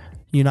see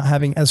you not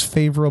having as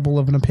favorable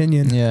of an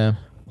opinion. Yeah.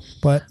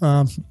 But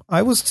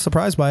I was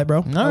surprised by it,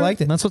 bro. I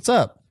liked it. That's what's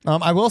up.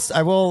 I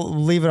will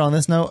leave it on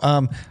this note.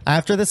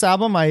 After this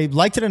album, I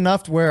liked it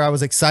enough to where I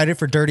was excited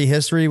for Dirty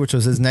History, which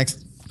was his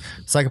next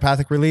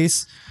Psychopathic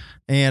release.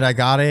 And I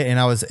got it, and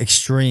I was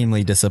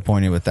extremely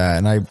disappointed with that.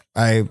 And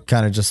I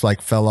kind of just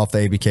like fell off the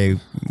ABK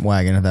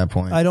wagon at that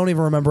point. I don't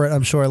even remember it.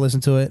 I'm sure I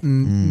listened to it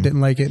and didn't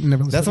like it. And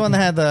never listened That's the to one it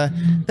that had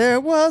the "There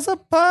was a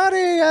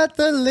party at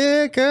the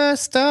liquor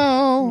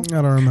store. I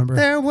don't remember.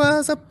 There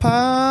was a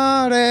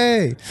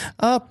party,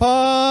 a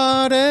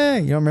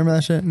party." You don't remember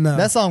that shit? No.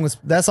 That song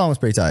was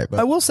pretty tight.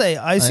 But I will say,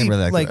 I see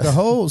really like like that. the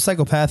whole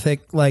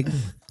Psychopathic like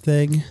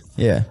thing.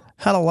 yeah,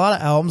 had a lot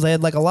of albums. They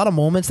had like a lot of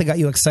moments that got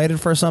you excited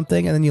for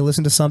something, and then you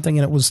listen to something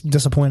and it was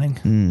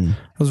disappointing.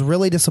 I was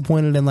really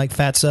disappointed in like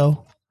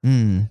Fatso.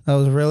 I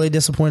was really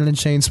disappointed in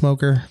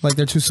Chainsmoker, like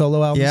their 2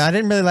 solo albums. Yeah, I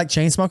didn't really like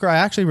Chainsmoker. I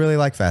actually really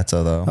like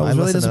Fatso though. I was really listened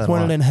to that a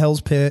disappointed lot. in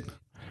Hell's Pit.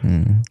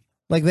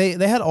 Like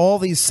they had all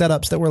these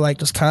setups that were like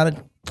just kind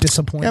of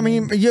disappointing. I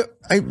mean,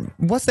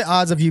 what's the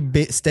odds of you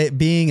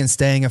being and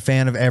staying a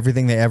fan of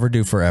everything they ever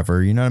do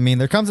forever? You know what I mean?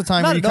 There comes a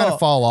time where you kind of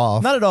fall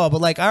off. Not at all, but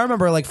like I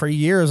remember like for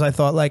years I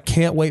thought like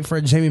can't wait for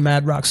a Jamie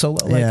Madrox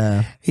solo. Like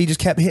Yeah. he just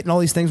kept hitting all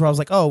these things where I was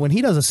like, oh, when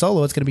he does a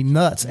solo, it's gonna be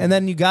nuts. And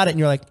then you got it and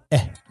you're like,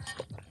 eh.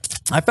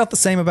 I felt the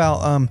same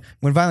about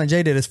when Violent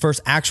J did his first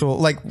actual,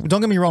 like,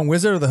 don't get me wrong,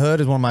 Wizard of the Hood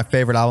is one of my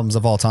favorite albums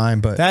of all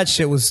time, but That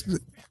shit was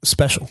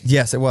special.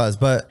 yes, it was.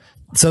 But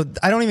so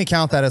I don't even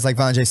count that as like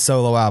Violent J's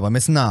solo album.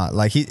 It's not.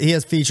 Like he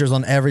has features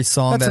on every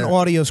song. That's an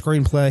audio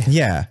screenplay.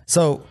 Yeah.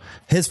 So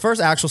his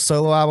first actual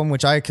solo album,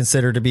 which I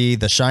consider to be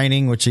The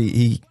Shining, which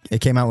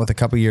it came out with a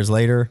couple years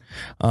later,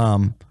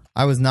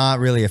 I was not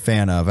really a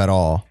fan of at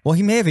all. Well,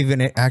 he may have even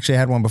actually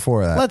had one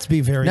before that. Let's be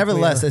very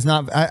Nevertheless, clear. it's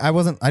not. I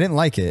didn't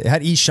like it. It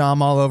had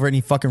Esham all over it, and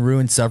he fucking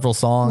ruined several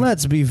songs.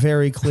 Let's be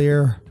very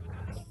clear.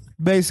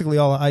 Basically,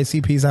 all of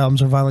ICP's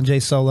albums are Violent J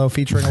solo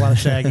featuring a lot of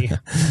Shaggy.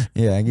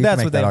 Yeah, you That's can make what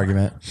that they are.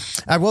 argument.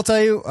 I will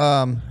tell you.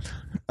 I'm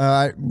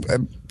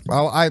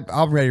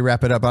ready to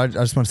wrap it up. I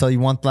just want to tell you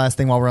one last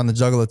thing while we're on the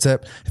Juggalo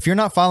tip. If you're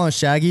not following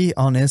Shaggy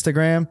on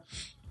Instagram,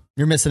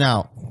 you're missing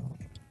out.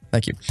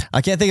 Thank you.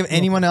 I can't think of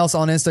anyone else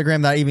on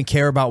Instagram that I even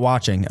care about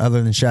watching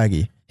other than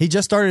Shaggy. He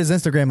just started his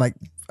Instagram like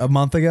a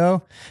month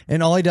ago,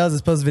 and all he does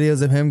is post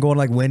videos of him going to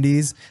like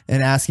Wendy's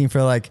and asking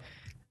for like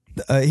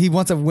he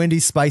wants a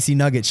Wendy's spicy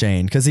nugget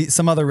chain because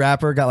some other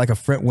rapper got like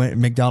a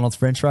McDonald's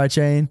French fry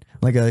chain,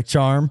 like a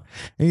charm,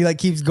 and he like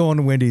keeps going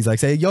to Wendy's like,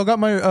 say, y'all got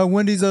my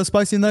Wendy's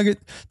spicy nugget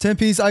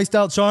 10-piece iced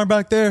out charm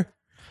back there.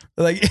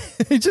 Like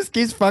he just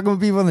keeps fucking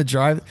with people on the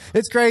drive.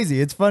 It's crazy.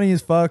 It's funny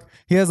as fuck.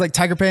 He has like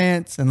tiger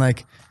pants and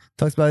like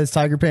talks about his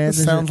tiger pants.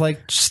 And Sounds shit. like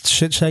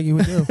shit Shaggy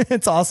would do.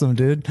 It's awesome,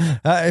 dude.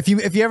 If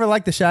you ever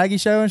liked the Shaggy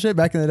Show and shit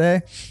back in the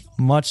day,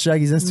 watch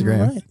Shaggy's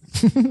Instagram.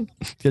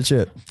 Good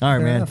shit. All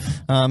right, man.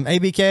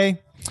 ABK,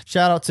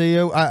 shout out to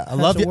you. I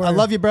love you. I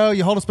love you, bro.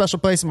 You hold a special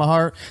place in my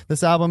heart.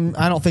 This album,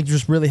 I don't think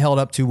just really held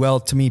up too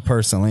well to me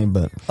personally,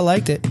 but I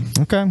liked it.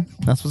 okay,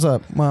 that's what's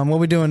up. What are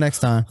we doing next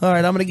time? All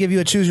right, I'm going to give you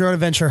a choose your own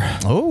adventure.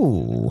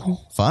 Oh,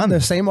 fun. The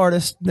same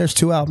artist. There's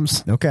 2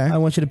 albums. Okay. I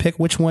want you to pick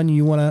which one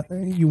you want.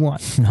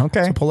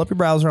 Okay. So pull up your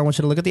browser. I want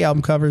you to look at the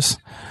album covers.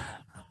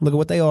 Look at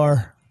what they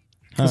are.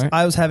 'Cause right.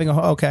 I was having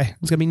okay.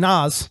 It's gonna be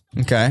Nas,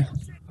 Okay.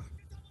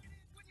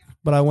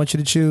 but I want you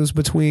to choose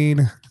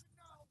between.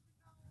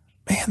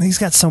 Man, he's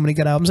got so many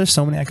good albums. There's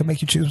so many I could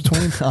make you choose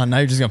between. Oh, now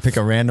you're just gonna pick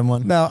a random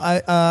one. No,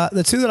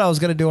 the 2 that I was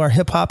gonna do are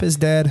Hip Hop Is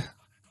Dead,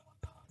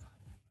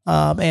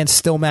 and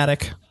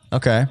Stillmatic.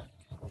 Okay.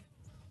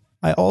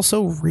 I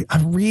also I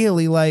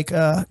really like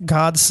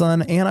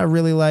Godson, and I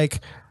really like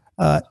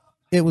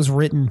It Was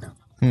Written.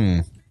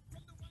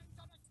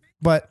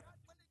 But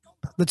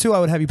the 2 I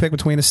would have you pick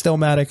between is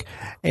Stillmatic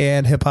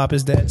and Hip Hop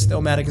Is Dead.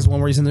 Stillmatic is one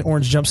where he's in the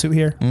orange jumpsuit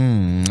here,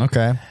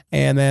 Okay.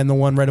 and then the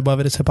one right above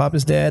it is Hip Hop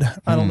Is Dead.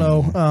 I don't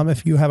know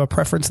if you have a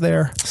preference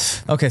there.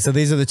 Okay. So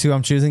these are the 2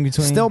 I'm choosing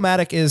between.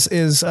 Stillmatic is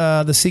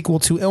the sequel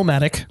to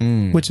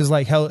Illmatic, which is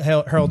like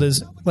Harold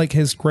is like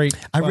his great.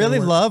 I really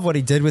work, love what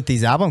he did with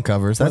these album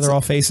covers. where That's they're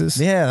all faces.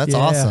 Yeah, that's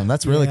awesome.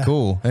 That's really Yeah.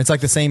 cool. And it's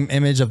like the same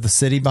image of the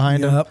city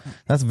behind him. Yep.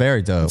 That's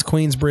very dope. It's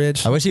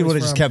Queensbridge. I wish he Where would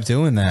have he's just from. kept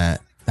doing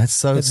that. That's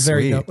so It's sweet.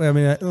 very dope. I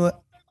mean,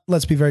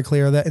 let's be very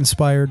clear. That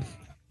inspired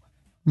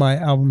my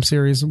album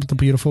series with the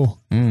beautiful.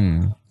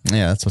 Yeah,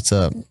 that's what's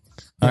up.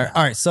 All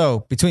right.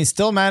 So between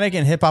Stillmatic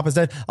and Hip Hop Is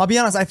Dead, I'll be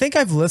honest. I think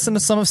I've listened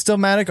to some of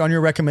Stillmatic on your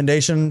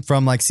recommendation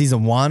from like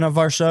season 1 of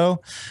our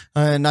show,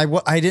 and I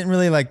didn't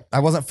really like. I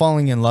wasn't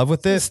falling in love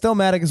with this.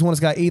 Stillmatic is one that's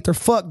got Ether.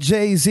 Fuck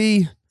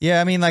Jay-Z. Yeah,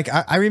 I mean, like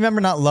I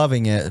remember not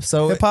loving it.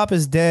 So Hip Hop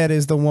Is Dead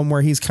is the one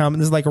where he's coming.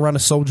 This is like around the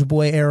Soulja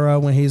Boy era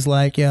when he's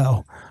like,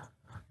 yo,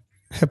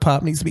 hip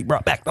hop needs to be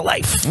brought back to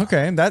life.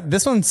 okay,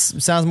 this one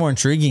sounds more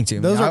intriguing to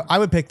me. Those are- I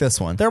would pick this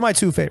one. They're my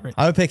 2 favorite.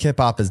 I would pick Hip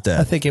Hop Is I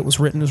Dead. think It Was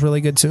Written is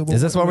really good too.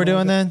 Is this what we're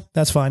doing then?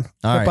 That's fine.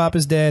 All Hip Hop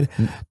Is Dead.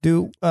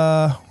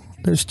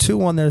 There's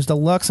 2 on. There's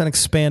Deluxe and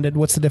Expanded.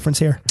 What's the difference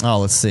here? Oh,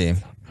 let's see.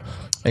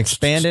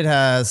 Expanded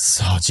has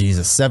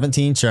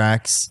 17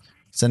 tracks.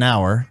 It's an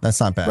hour. That's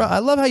not bad. Bro, I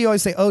love how you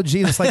always say, "Oh,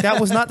 Jesus!" Like that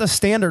was not the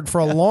standard for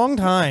a long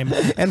time,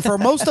 and for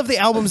most of the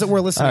albums that we're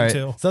listening All right.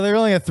 to. So they're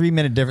only a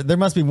 3-minute difference. There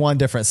must be one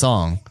different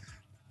song.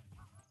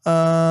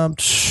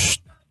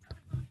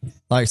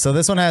 Like, so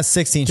this one has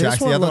 16 This tracks.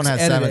 The one other one looks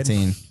has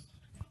edited.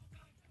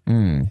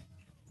 17.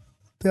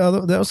 The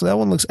other that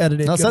one looks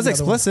edited. No, it Go to says the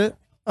other one. explicit.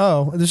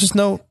 Oh, there's just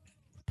no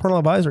parental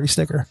advisory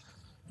sticker.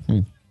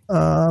 The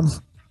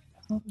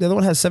other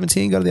one has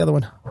 17. Go to the other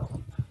one.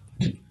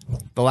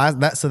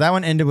 So that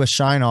one ended with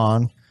Shine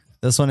On.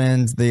 This one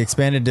ends. The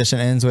expanded edition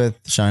ends with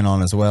Shine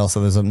On as well.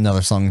 So there's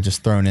another song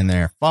just thrown in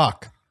there.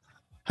 Fuck.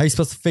 How you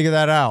supposed to figure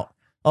that out?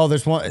 Oh,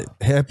 there's one.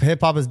 Hip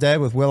Hop Is Dead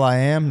with Will I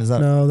Am. Is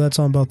that? No, that's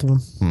on both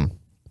of them.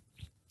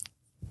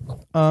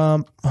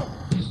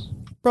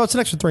 Bro, it's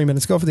an extra 3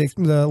 minutes. Go for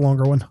the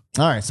longer one.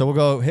 All right, so we'll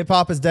go Hip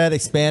Hop is Dead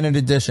Expanded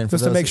Edition.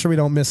 Just to make sure we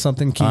don't miss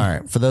something key. All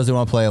right, for those who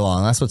want to play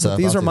along, that's what's up.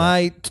 These I'll are do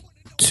my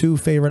two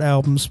favorite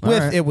albums. With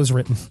right. It Was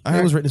Written.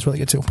 It Was Written is really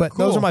good too. But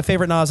those are my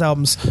favorite Nas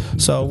albums.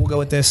 So we'll go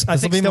with this. I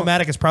think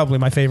Stillmatic is probably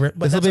my favorite.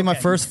 But This will be my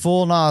first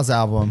full Nas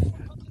album.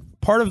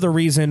 Part of the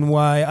reason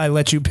why I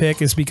let you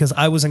pick is because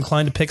I was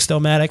inclined to pick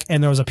Stillmatic,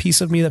 and there was a piece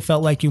of me that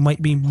felt like you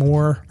might be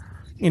more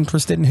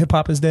interested in Hip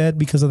Hop is Dead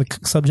because of the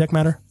subject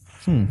matter.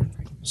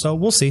 So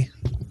we'll see.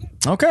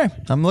 Okay,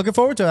 I'm looking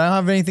forward to it. I don't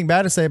have anything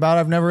bad to say about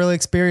it. I've never really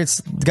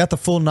got the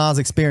full Nas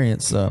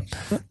experience, so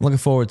I'm looking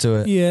forward to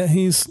it. Yeah,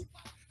 He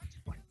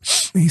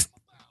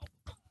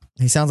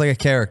sounds like a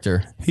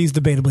character. he's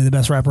debatably the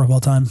best rapper of all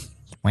time.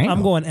 Wow.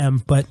 I'm going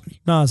M, but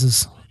Nas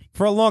is.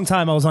 For a long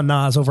time, I was on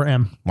Nas over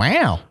M.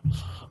 Wow.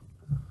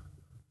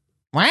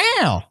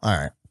 All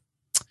right.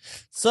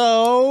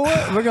 So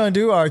we're going to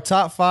do our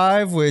top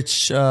 5,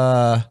 which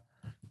I'll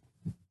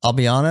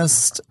be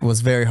honest,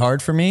 was very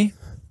hard for me.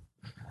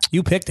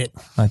 You picked it.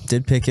 I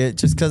did pick it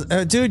just because,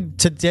 dude,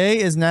 today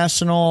is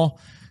National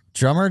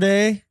Drummer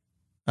Day.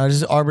 I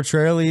just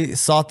arbitrarily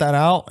sought that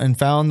out and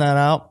found that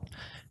out.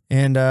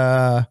 And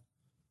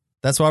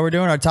that's why we're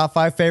doing our top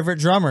 5 favorite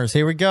drummers.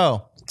 Here we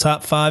go.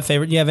 Top 5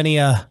 favorite. You have any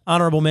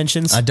honorable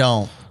mentions? I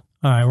don't.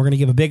 All right, we're going to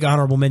give a big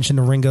honorable mention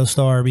to Ringo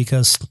Starr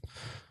because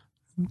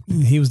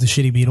he was the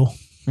shitty Beatle.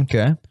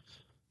 Okay.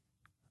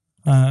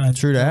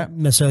 True that. I don't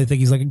necessarily think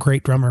he's like a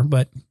great drummer,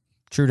 but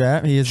True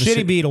that. He is the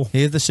shitty Beatle.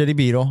 He is the shitty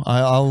Beatle.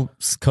 I'll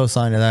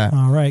co-sign to that.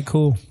 All right,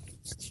 cool.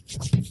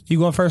 You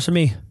going first or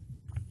me?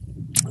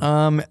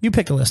 You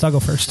pick a list. I'll go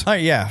first. All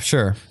right, yeah,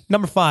 sure.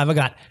 Number 5, I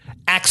got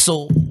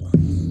Axl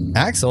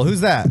Axl,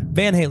 who's that?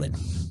 Van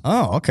Halen.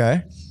 Oh,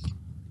 okay.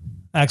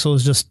 Axl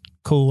is just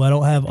cool. I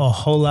don't have a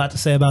whole lot to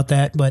say about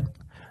that, but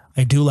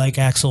I do like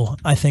Axl.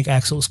 I think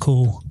Axl is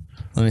cool.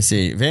 Let me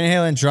see. Van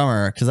Halen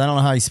drummer, because I don't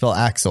know how you spell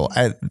Axl.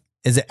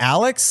 Is it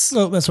Alex?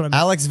 Oh, that's what I meant.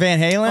 Alex Van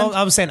Halen? Oh,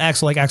 I was saying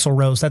Axl like Axl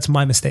Rose. That's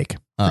my mistake.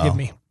 Forgive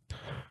me.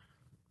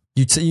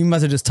 You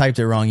must have just typed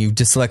it wrong, you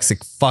dyslexic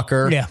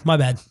fucker. Yeah, my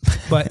bad.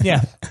 But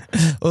yeah.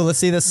 Well, let's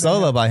see this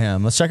solo by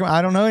him. Let's check him.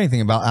 I don't know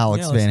anything about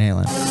Alex Yeah, Van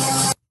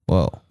Halen.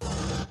 Whoa.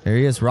 Here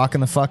he is,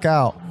 rocking the fuck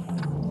out.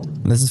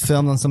 This is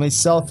filmed on somebody's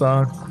cell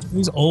phone.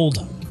 He's old.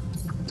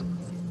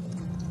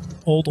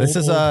 This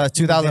is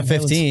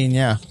 2015,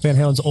 yeah. Van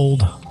Halen's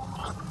old.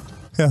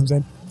 Yeah, I'm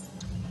saying.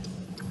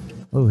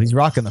 Oh, he's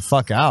rocking the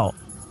fuck out.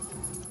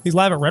 He's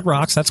live at Red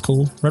Rocks. That's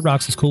cool. Red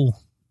Rocks is cool.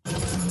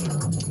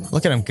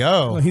 Look at him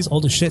go. Oh, he's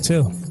old as shit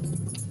too.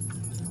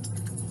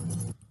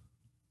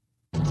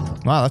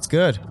 Wow, that's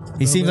good.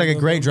 He seems like a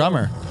great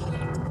drummer.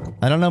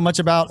 I don't know much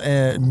about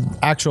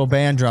actual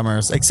band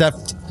drummers,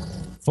 except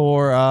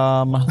for...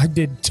 I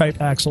did type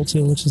Axl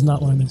too, which is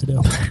not what I meant to do.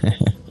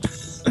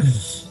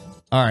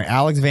 All right,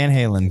 Alex Van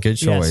Halen. Good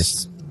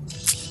choice.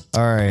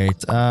 All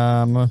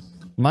right.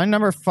 My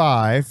number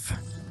 5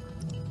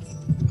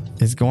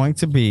 is going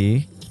to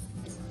be...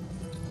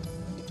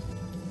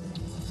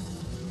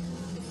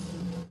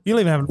 You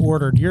don't even have it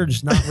ordered. You're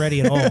just not ready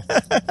at all.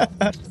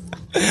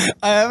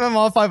 I have them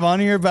all 5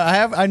 on here, but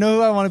I know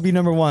who I want to be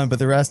number 1, but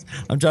the rest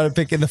I'm trying to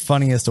pick in the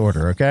funniest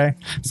order, okay?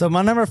 So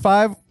my number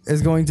 5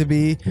 is going to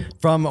be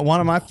from one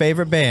of my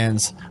favorite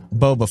bands,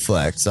 Boba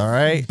Flex, all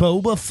right?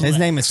 Boba Flex. His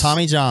name is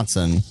Tommy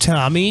Johnson.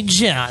 Tommy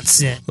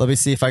Johnson. Let me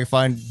see if I can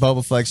find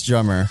Boba Flex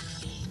drummer.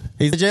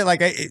 He's legit,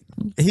 like,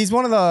 he's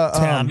one of the...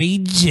 Tommy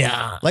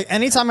John. like,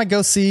 anytime I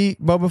go see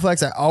Boba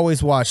Flex, I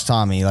always watch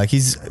Tommy. Like, he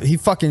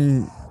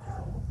fucking...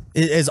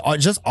 is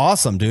just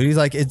awesome, dude. He's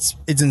like, it's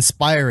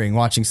inspiring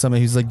watching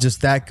somebody who's like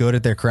just that good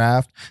at their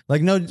craft.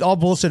 Like, no, all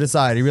bullshit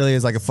aside, he really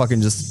is like a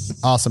fucking just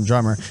awesome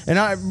drummer.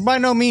 And by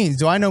no means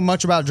do I know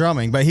much about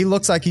drumming, but he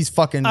looks like he's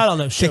fucking I don't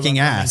know shit kicking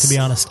about drumming, ass, to be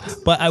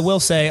honest. But I will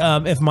say,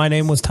 if my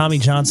name was Tommy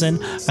Johnson,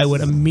 I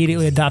would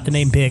immediately adopt the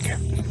name Big.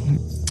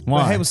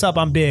 Why? Like, hey, what's up?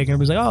 I'm Big. And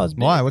everybody's like, oh, it's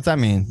Big. Why? What's that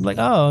mean? Like,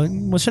 oh,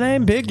 what's your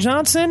name? Big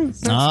Johnson?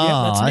 That's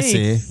I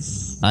me.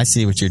 see. I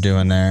see what you're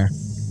doing there.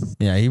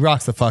 Yeah, he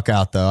rocks the fuck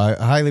out, though. I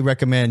highly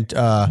recommend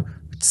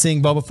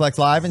seeing Boba Flex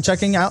live and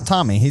checking out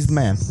Tommy. He's the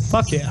man.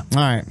 Fuck yeah.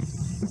 All right.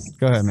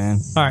 Go ahead, man.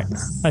 All right.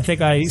 I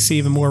think I see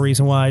even more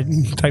reason why I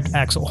typed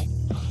Axl.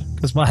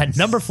 Because my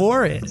number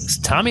 4 is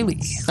Tommy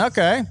Lee.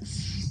 Okay.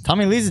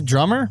 Tommy Lee's a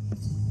drummer?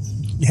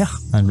 Yeah.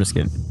 I'm just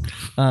kidding.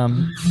 I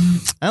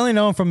only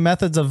know him from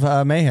Methods of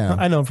Mayhem.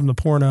 I know him from the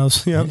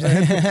pornos. You know what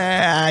I'm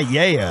saying?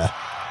 Yeah.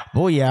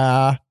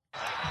 Booyah.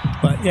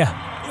 But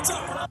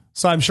yeah.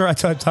 So I'm sure I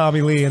typed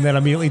Tommy Lee and then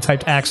immediately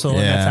typed Axl, and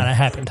that's how that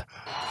happened.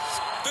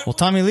 Well,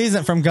 Tommy Lee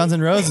isn't from Guns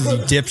N' Roses, you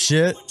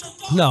dipshit.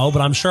 No,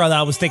 but I'm sure that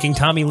I was thinking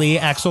Tommy Lee,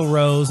 Axl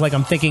Rose, like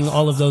I'm thinking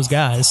all of those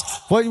guys.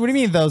 What do you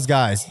mean those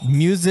guys?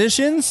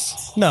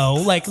 Musicians? No,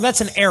 like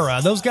that's an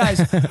era. Those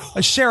guys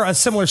share a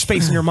similar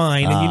space in your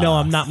mind, and you know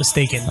I'm not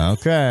mistaken.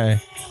 Okay.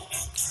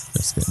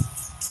 Just kidding.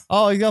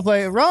 Oh, he's going to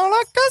play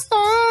Roller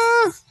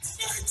Coaster.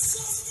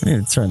 I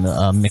need to turn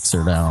the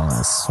mixer down on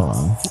this. Hold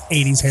on.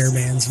 80s hair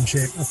bands and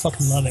shit. I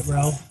fucking love it,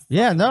 bro.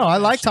 Yeah, no, I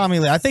like Tommy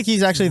Lee. I think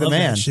he's actually the Love that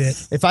man.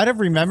 shit. If I'd have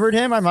remembered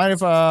him, I might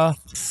have. Are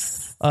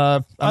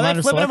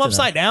they flipping him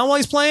upside down while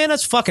he's playing?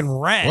 That's fucking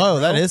rad. Whoa,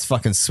 that bro. is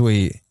fucking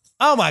sweet.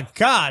 Oh my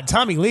god,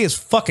 Tommy Lee is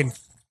fucking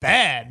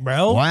bad,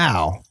 bro.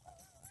 Wow.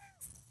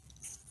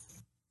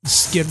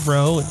 Skid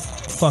Row and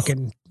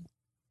fucking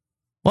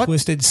What?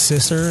 Twisted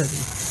Sister.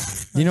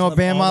 You know what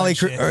band all Motley that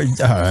Crue?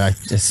 shit. I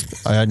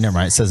just never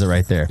mind. It says it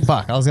right there.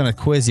 Fuck, I was gonna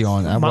quiz you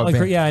on that. Motley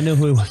Crue. Yeah, I knew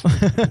who he was.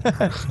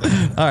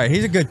 All right,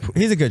 he's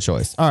a good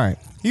choice. All right,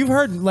 You've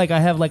heard like I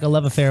have like a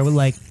love affair with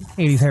like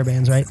 80s hair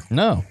bands, right?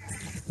 no,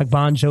 Like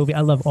Bon Jovi.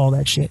 I love all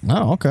that shit.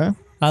 no, okay.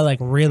 I like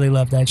really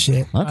love that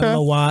shit. I Okay. don't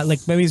know why. Like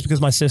maybe it's because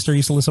my sister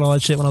used to listen to all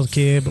that shit when I was a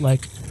kid, but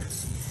like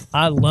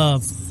I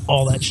love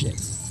all that shit.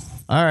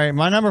 All right,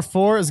 my number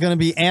 4 is gonna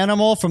be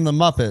Animal from the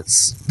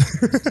Muppets.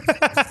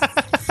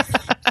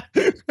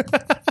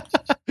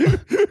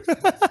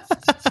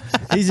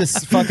 He's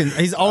just fucking.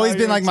 He's always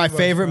been like my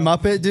favorite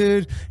Muppet,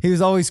 dude. He was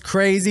always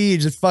crazy. He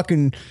just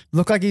fucking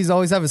looked like he's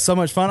always having so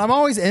much fun. I'm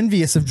always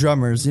envious of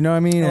drummers. You know what I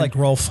mean? I like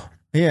Rolf.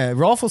 Yeah,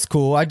 Rolf was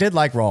cool. I did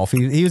like Rolf.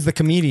 He was the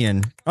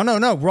comedian. Oh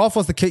no, Rolf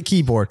was the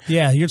keyboard.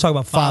 Yeah, you're talking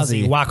about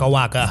Fozzie. Fozzie. Waka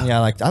Waka.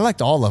 Yeah, I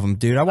liked all of them,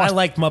 dude. I I watched.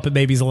 liked Muppet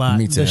Babies a lot.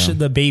 Me too.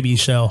 The baby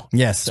show.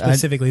 Yes,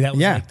 Specifically, that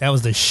was yeah. like, that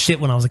was the shit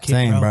when I was a kid,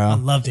 Same, bro. I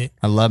loved it.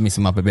 I love me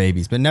some Muppet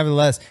Babies, but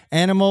nevertheless,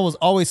 Animal was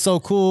always so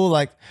cool.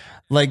 Like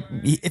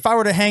if I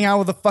were to hang out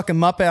with a fucking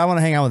Muppet, I want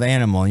to hang out with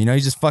Animal. You know,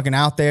 he's just fucking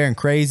out there and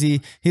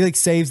crazy. He like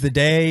saves the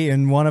day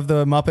in one of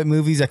the Muppet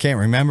movies. I can't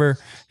remember.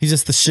 He's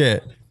just the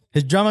shit.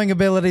 His drumming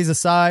abilities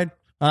aside,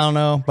 I don't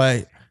know,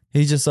 but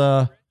he's just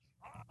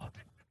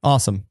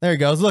awesome. There he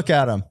goes. Look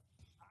at him.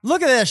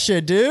 Look at that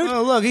shit, dude.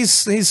 Oh, look, he's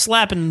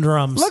slapping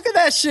drums. Look at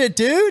that shit,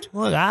 dude.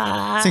 Look,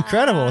 It's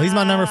incredible. He's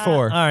my number 4.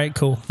 All right,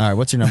 cool. All right,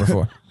 what's your number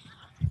 4?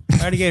 I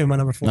already gave him my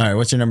number 4. All right,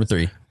 what's your number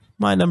 3?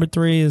 My number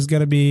 3 is going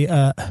to be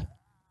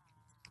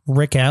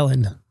Rick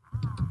Allen.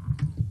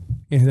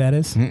 You know who that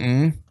is?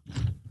 No,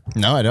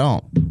 I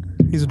don't.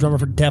 He's a drummer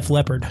for Def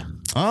Leppard.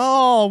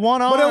 Oh,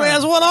 one arm. But he only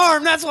has one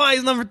arm. That's why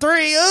he's number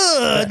 3.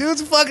 Ugh,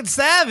 dude's fucking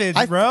savage,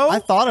 bro. I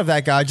thought of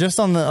that guy just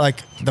on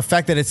the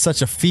fact that it's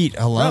such a feat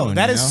alone. Bro,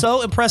 that you is know?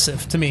 so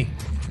impressive to me.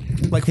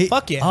 Like,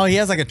 fuck yeah. Oh, he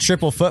has like a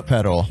triple foot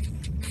pedal.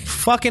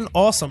 Fucking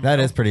awesome. That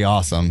is pretty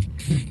awesome.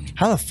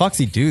 How the fuck's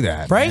he do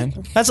that? right?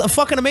 man? That's a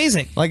fucking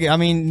amazing. Like, I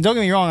mean, don't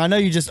get me wrong. I know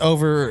you just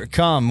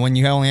overcome when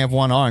you only have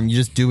one arm. You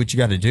just do what you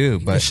got to do.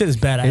 But This shit is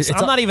badass. It's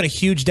I'm not even a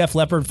huge Def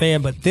Leppard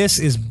fan, but this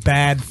is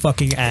bad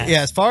fucking ass.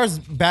 yeah, as far as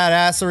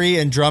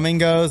badassery and drumming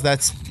goes,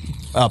 that's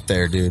up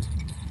there, dude.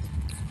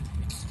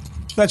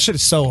 That shit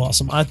is so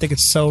awesome. I think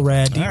it's so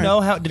rad. Do you All right.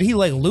 know how? Did he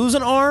like lose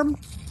an arm?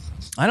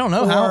 I don't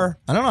know how. Or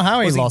I don't know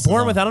how he Was he lost. his born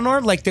arm. without an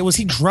arm? Like, was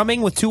he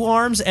drumming with 2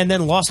 arms and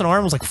then lost an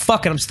arm? Was like,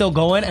 fuck it, I'm still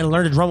going, and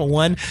learned to drum with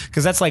one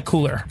because that's like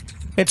cooler.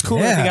 It's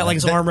cooler if he Yeah, got like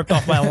his arm ripped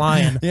off by a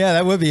lion. Yeah,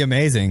 that would be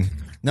amazing.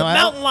 No, I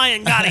don't, Mountain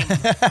lion got him.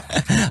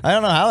 I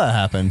don't know how that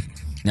happened.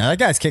 No, that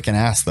guy's kicking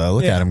ass though.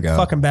 Look Yeah, at him go.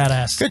 Fucking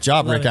badass. Good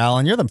job, Love Rick it.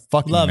 Allen. You're the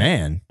fucking Love it.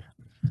 man.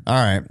 All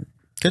right.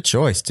 Good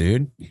choice,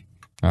 dude.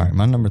 All right,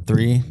 my number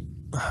 3.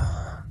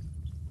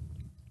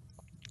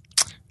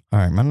 All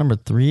right, my number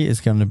 3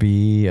 is going to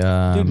be.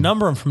 Dude,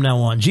 number him from now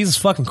on. Jesus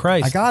fucking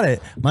Christ. I got it.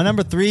 My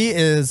number 3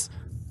 is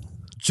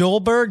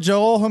Joel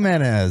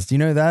Jimenez. Do you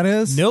know who that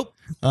is? Nope.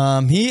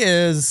 He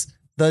is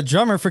the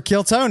drummer for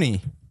Kill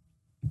Tony.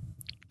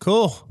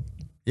 Cool.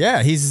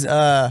 Yeah, he's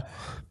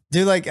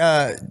dude like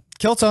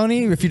Kill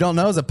Tony, if you don't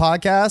know, is a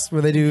podcast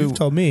where they do You've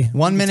told me.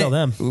 1 You minute. tell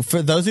them.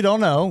 For those who don't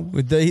know,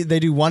 they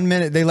do 1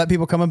 minute. They let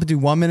people come up and do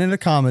 1 minute of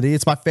comedy.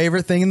 It's my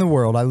favorite thing in the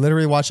world. I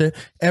literally watch it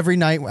every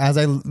night as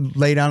I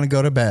lay down and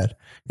go to bed,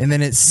 and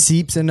then it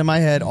seeps into my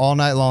head all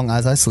night long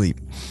as I sleep.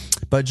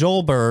 But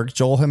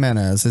Joel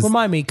Jimenez is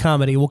Remind me,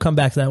 comedy. We'll come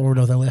back to that when we're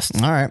done with our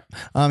list. all right.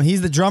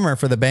 He's the drummer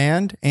for the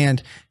band,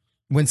 and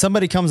when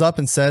somebody comes up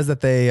and says that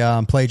they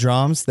play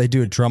drums, they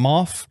do a drum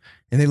off,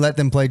 and they let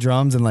them play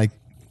drums. And like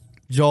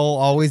Joel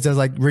always does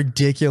like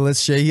ridiculous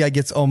shit. He like,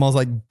 gets almost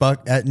like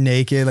buck at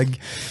naked, like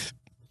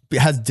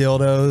has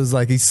dildos,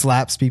 like he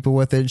slaps people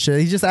with it and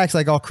shit. He just acts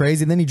like all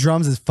crazy, and then he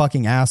drums his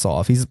fucking ass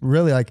off. He's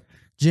really like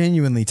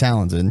genuinely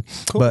talented.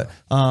 Cool. But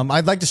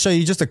I'd like to show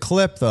you just a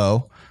clip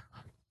though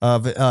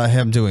of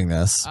him doing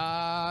this.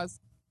 All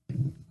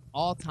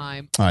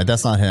time. All right,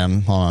 that's not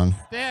him. Hold on.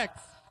 Six.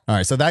 All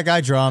right, so that guy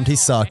drummed. He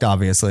sucked,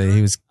 obviously.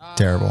 He was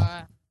terrible.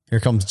 Here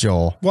comes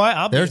Joel.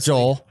 Why? There's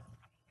Joel.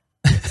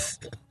 He's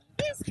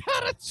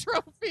got a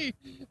trophy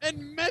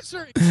and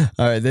measuring.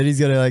 All right, then he's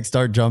going to like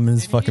start drumming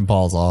his fucking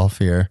balls off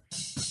here.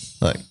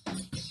 Look.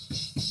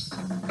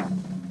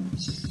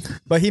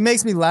 But he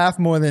makes me laugh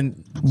more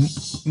than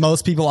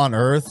most people on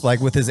earth, like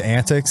with his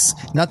antics.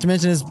 Not to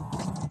mention his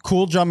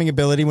cool drumming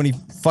ability when he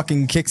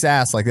fucking kicks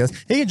ass like this.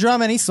 He can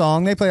drum any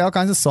song. They play all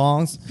kinds of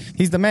songs.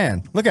 He's the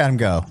man. Look at him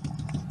go.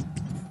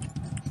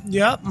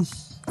 Yep.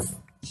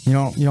 You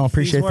don't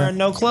appreciate He's wearing that?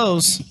 no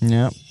clothes.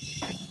 Yep.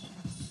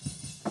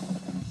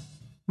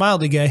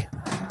 Mildly gay.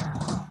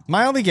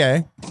 Mildly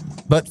gay.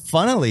 but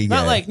funnily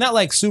gay. Not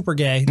like super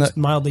gay, just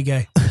mildly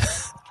gay.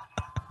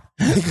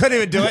 He couldn't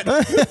even do it.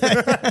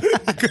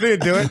 He couldn't even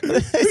do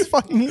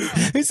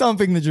it. He's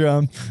humping the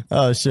drum.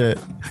 Oh shit,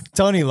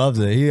 Tony loves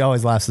it. He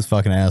always laughs his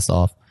fucking ass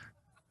off.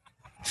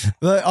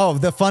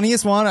 The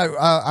funniest one.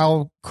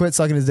 I'll quit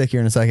sucking his dick here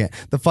in a second.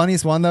 The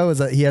funniest one though is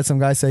that he had some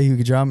guy say he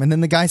could drum, and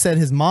then the guy said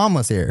his mom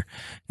was here,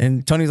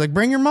 and Tony's like,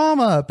 "Bring your mom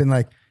up," and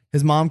like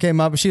his mom came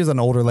up, and she was an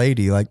older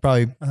lady, like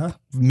probably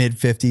mid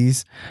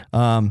 50s.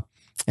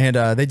 And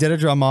they did a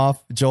drum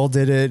off. Joel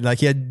did it. Like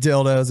he had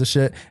dildos and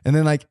shit. And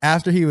then like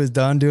after he was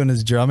done doing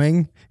his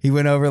drumming, he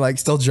went over like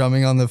still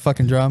drumming on the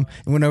fucking drum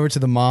and went over to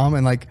the mom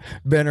and like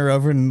bent her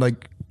over and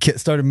like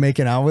started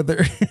making out with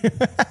her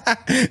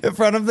in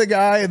front of the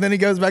guy. And then he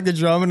goes back to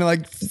drumming and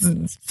like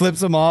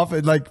flips him off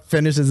and like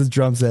finishes his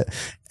drum set.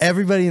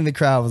 Everybody in the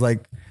crowd was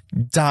like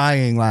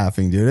dying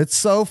laughing, dude. It's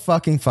so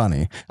fucking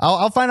funny.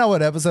 I'll find out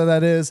what episode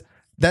that is.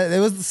 That it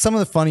was some of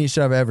the funniest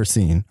shit I've ever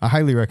seen. I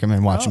highly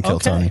recommend watching Kill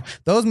Tony.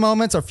 Those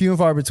moments are few and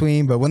far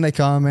between, but when they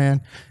come,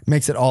 man, it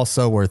makes it all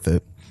so worth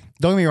it.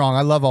 Don't get me wrong,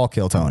 I love all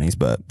Kill Tonys,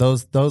 but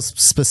those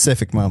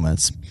specific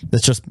moments,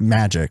 it's just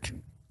magic.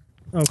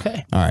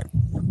 Okay. All right.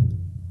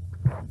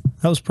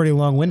 That was pretty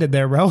long-winded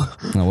there, bro.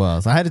 It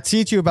was. I had to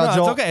teach you about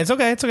Joel. It's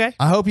okay.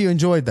 I hope you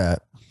enjoyed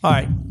that. All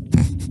right.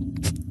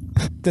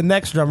 The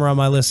next drummer on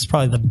my list is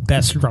probably the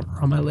best drummer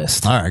on my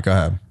list. All right, go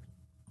ahead.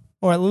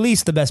 Or at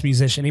least the best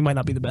musician. He might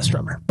not be the best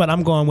drummer, but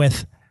I'm going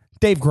with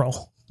Dave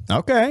Grohl.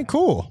 Okay,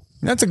 cool.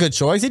 That's a good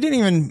choice. He didn't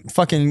even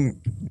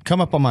fucking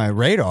come up on my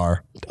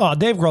radar. Oh,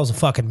 Dave Grohl's a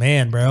fucking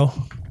man, bro.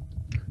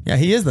 Yeah,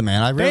 he is the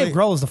man. Dave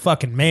Grohl is the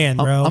fucking man,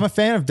 bro. I'm a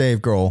fan of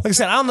Dave Grohl. Like I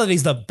said, I don't know that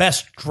he's the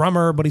best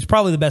drummer, but he's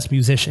probably the best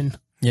musician.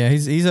 Yeah,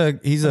 he's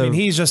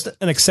he's just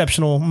an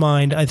exceptional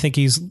mind. I think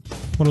he's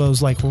one of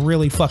those like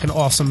really fucking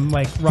awesome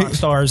like rock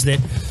stars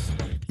that.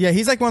 Yeah,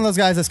 he's like one of those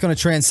guys that's going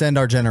to transcend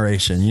our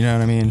generation. You know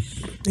what I mean?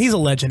 He's a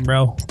legend,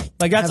 bro.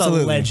 Like that's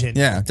Absolutely. a legend.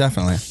 Yeah,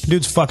 definitely.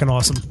 Dude's fucking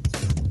awesome.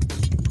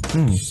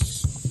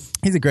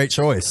 He's a great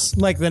choice.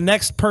 Like the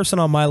next person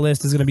on my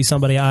list is going to be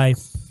somebody I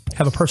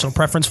have a personal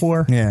preference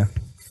for. Yeah.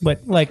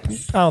 But like,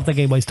 I don't think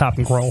anybody's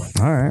topping Grohl.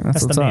 All right,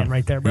 that's the man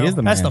right there, bro. He is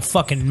the That's man. the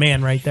fucking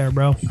man right there,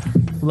 bro.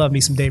 Love me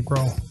some Dave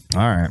Grohl.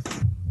 All right.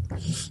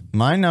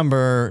 My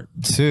number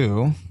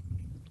 2.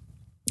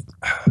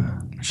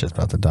 Shit's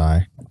about to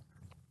die.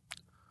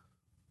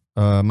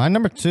 My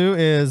number 2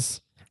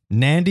 is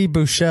Nandi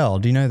Bushell.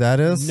 Do you know who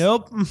that is?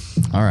 Nope.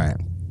 All right.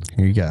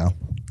 Here you go.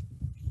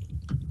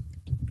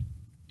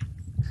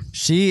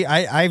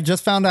 I've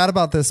just found out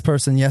about this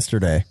person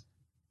yesterday.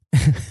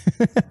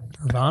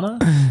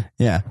 Nirvana?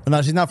 Yeah.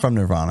 No, she's not from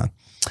Nirvana.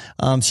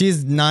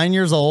 She's 9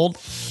 years old.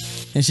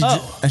 And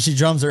she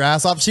drums her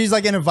ass off. She's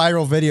like in a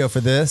viral video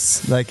for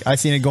this. Like I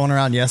seen it going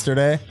around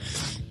yesterday.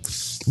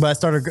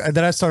 But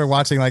I started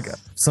watching like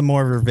some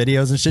more of her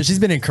videos and shit. She's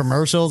been in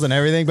commercials and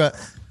everything, but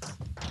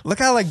look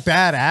how like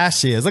badass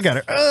she is. Look at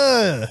her.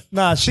 Ugh.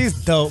 Nah,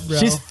 she's dope, bro.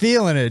 She's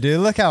feeling it,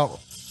 dude. Look how.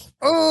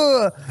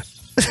 Ugh.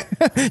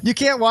 You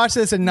can't watch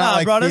this and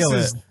not bro, feel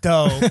this it. is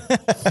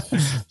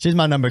dope. She's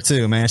my number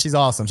 2, man. She's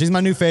awesome. She's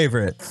my new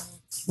favorite.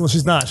 Well,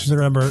 she's not. She's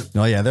number.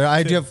 Oh yeah,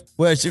 I do have.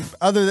 Well,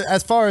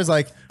 as far as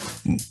like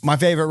my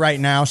favorite right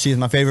now, she is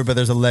my favorite. But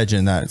there's a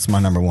legend that's my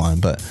number 1.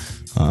 But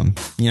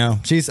you know,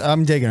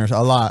 I'm digging her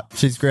a lot.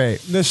 She's great.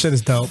 This shit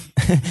is dope.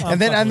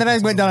 and then I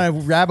went down a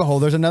rabbit hole.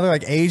 There's another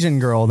like Asian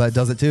girl that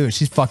does it too. And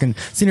she's fucking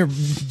seen her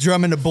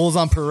drumming to Bulls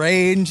on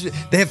Parade. And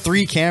they have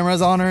 3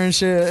 cameras on her and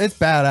shit. It's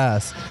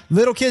badass.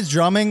 Little kids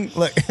drumming.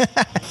 Look,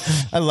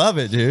 I love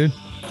it, dude.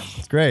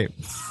 It's great.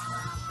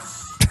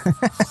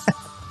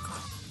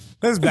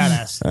 This is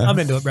badass. I'm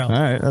into it, bro. All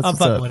right, that's I'm what's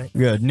fucking up. with it.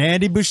 Good.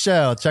 Nandi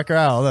Bushell. Check her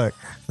out. Look,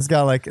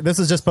 this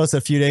was just posted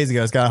a few days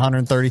ago. It's got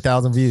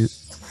 130,000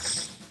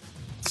 views.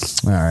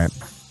 All right.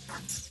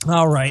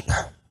 All right.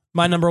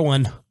 My number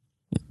 1. All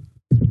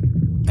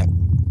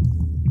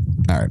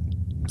right.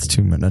 It's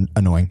too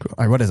annoying. All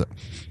right, what is it?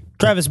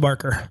 Travis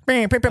Barker.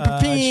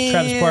 It's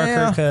Travis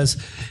Barker because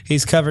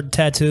he's covered in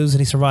tattoos and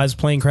he survives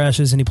plane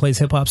crashes and he plays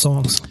hip hop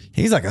songs.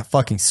 He's like a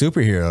fucking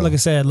superhero. Like I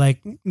said, like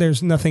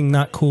there's nothing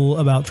not cool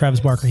about Travis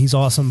Barker. He's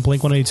awesome.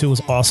 Blink-182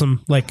 was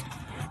awesome. Like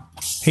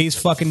he's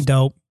fucking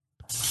dope.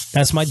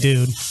 That's my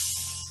dude.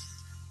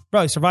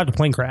 Bro, he survived a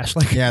plane crash.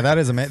 Like, yeah, that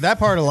is amazing. That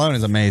part alone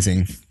is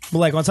amazing. but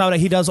like on top of that,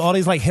 he does all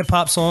these like hip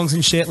hop songs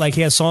and shit. Like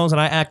he has songs that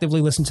I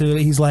actively listen to that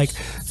he's like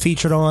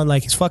featured on.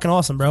 Like he's fucking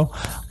awesome, bro.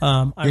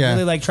 I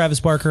really like Travis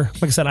Barker.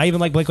 Like I said, I even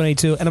like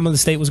Blink-182. Enema of the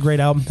State was a great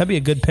album. That'd be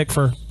a good pick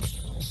for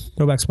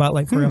Throwback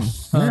Spotlight for real.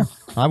 Yeah.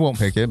 I won't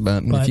pick it,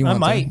 but if you I want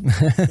might. to. You know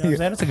what I'm saying?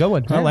 That's a good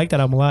one. I like that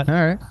album a lot. All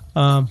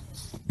right.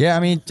 Yeah, I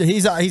mean,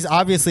 he's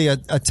obviously a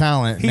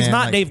talent. He's man.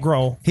 not Like, Dave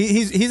Grohl.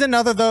 He's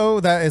another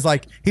though that is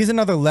like he's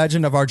another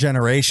legend of our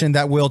generation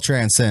that will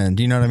transcend.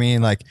 You know what I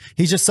mean? Like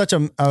he's just such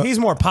a He's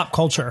more pop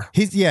culture.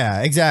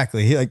 yeah,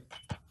 exactly. He like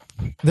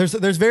there's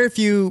very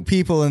few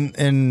people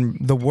in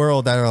the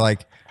world that are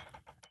like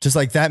just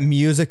like that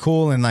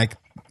musical and like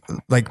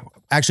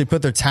actually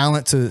put their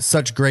talent to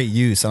such great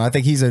use, and I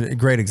think he's a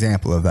great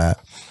example of that.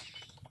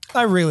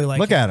 I really like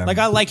Look him. at him. Like,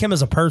 I like him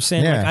as a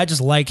person. Yeah. Like, I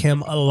just like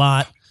him a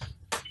lot.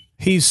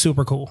 He's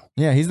super cool.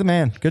 Yeah, he's the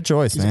man. Good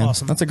choice, man.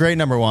 awesome. That's a great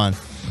number one.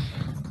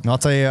 And I'll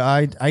tell you,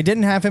 I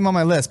didn't have him on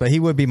my list, but he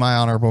would be my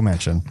honorable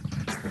mention.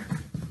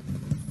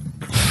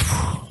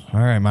 All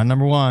right, my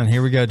number one.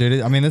 Here we go,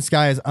 dude. I mean, this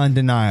guy is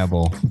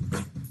undeniable.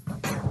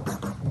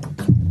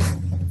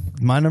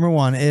 My number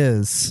one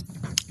is...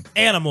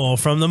 Animal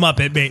from the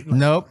Muppet Baby.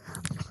 Nope.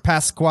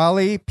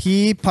 Pasquale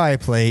P. Pie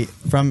Plate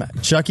from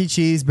Chuck E.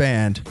 Cheese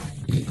Band.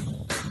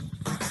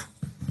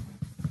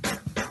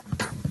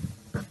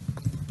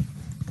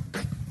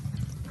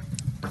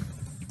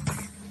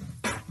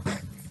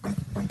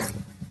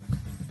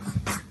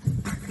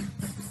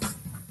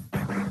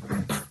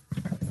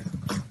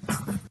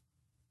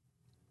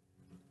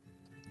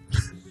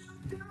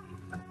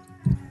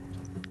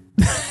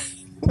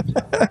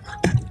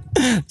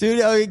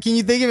 Dude, can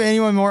you think of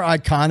anyone more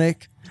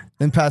iconic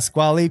than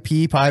Pasquale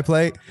P. Pie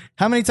Plate?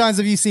 How many times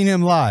have you seen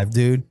him live,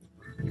 dude?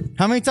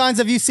 How many times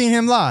have you seen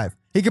him live?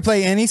 He could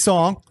play any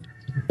song,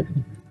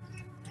 and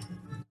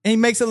he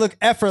makes it look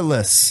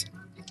effortless.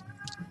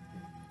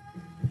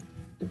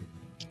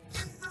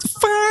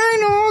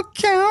 Final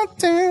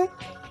countdown.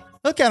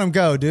 Look at him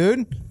go,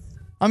 dude.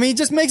 I mean, he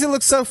just makes it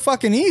look so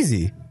fucking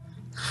easy.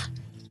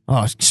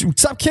 Oh,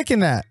 stop kicking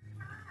that.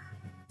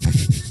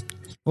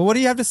 Well, what do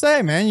you have to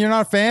say, man? You're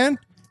not a fan?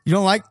 You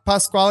don't like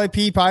Pasquale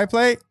P. Pie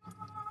Plate?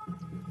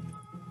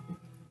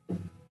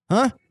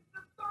 Huh?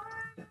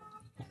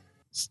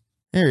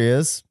 Here he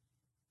is.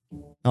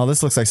 Oh,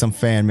 this looks like some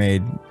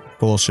fan-made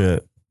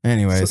bullshit.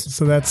 Anyways.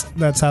 So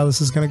that's how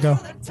this is going to go.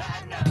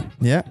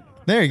 Yeah.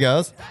 There he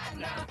goes.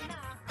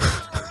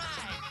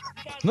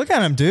 Look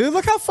at him, dude.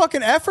 Look how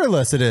fucking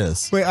effortless it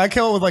is. Wait, I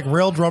came up with like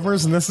real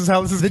drummers, and this is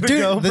how this is The gonna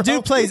dude, go. the bro.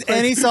 dude plays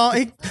any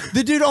song.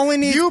 The dude only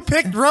needs... You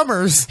pick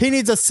drummers. He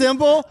needs a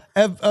cymbal,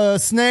 a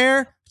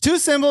snare, two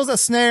cymbals, a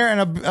snare,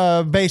 and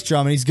a bass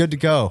drum, and he's good to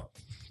go.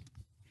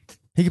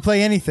 He can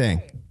play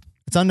anything.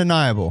 It's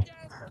undeniable.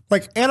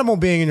 Like Animal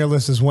being in your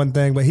list is one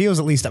thing, but he was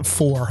at least at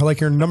 4. Like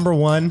your number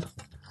one.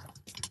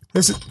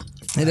 This is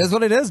It is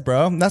what it is,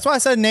 bro. That's why I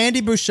said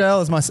Nandy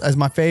Bushell is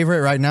my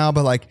favorite right now.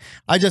 But like,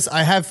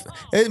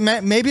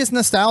 maybe it's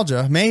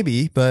nostalgia,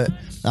 maybe, but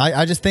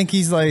I just think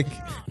he's like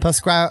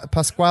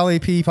Pasquale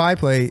P. Pie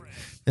Plate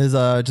is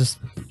just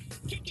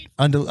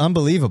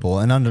unbelievable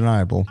and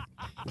undeniable.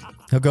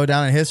 He'll go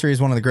down in history as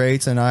one of the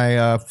greats, and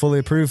I fully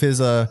approve his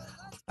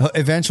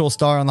eventual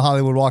star on the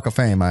Hollywood Walk of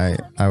Fame. I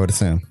would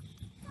assume,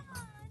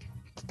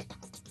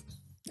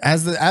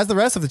 as the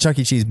rest of the Chuck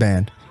E. Cheese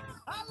Band.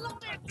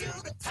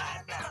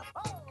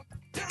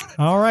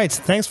 All right.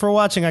 Thanks for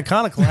watching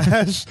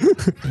Iconoclash.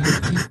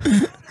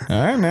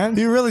 All right, man.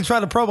 you really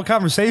tried to probe a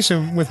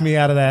conversation with me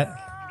out of that.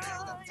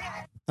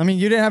 I mean,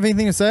 you didn't have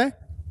anything to say?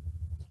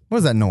 What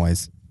is that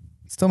noise?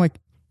 Still like...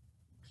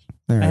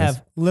 There it I is.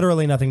 have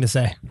literally nothing to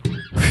say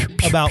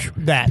about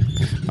that.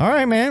 All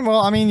right, man.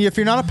 Well, I mean, if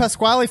you're not a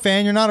Pasquale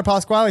fan, you're not a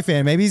Pasquale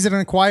fan. Maybe he's an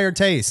acquired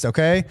taste,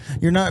 okay?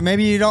 You're not.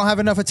 Maybe you don't have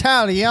enough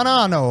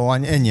Italiano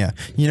in you,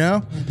 you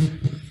know?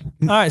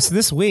 All right. So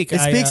this week, It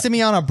speaks to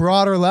me on a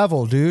broader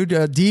level, dude.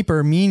 A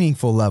deeper,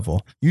 meaningful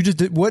level. You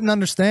just wouldn't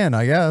understand,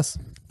 I guess.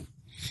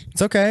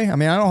 It's okay. I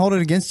mean, I don't hold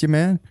it against you,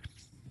 man.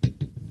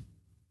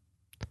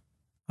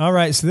 All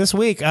right. So this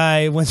week,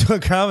 I went to a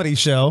comedy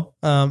show.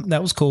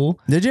 That was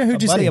cool. Did you?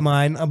 Who'd you see? A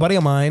buddy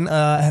of mine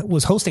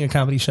was hosting a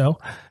comedy show.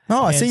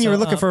 Oh, I And seen you were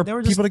looking for they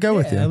were people to go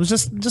with you. It was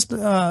just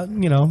a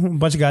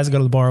bunch of guys that go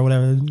to the bar or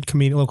whatever.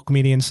 Local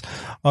comedians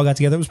all got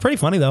together. It was pretty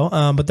funny though.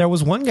 But there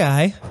was one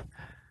guy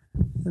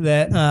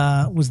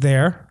that was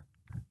there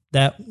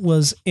that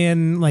was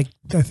in like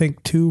I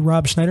think 2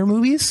 Rob Schneider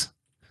movies.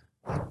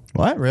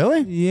 What?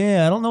 Really?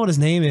 Yeah, I don't know what his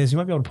name is. You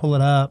might be able to pull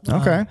it up.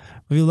 Okay.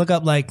 If you look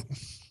up like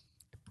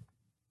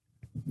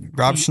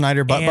Rob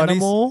Schneider butt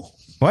Animal.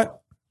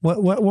 buddies.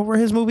 What? What were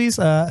his movies?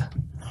 What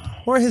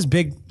were his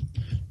big?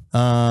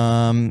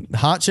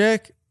 Hot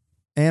Chick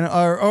and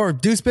or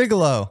Deuce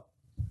Bigelow.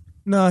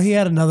 No, he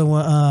had another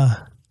one.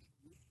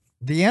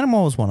 The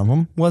Animal was one of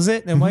them. Was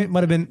it? It might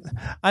have been.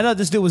 I know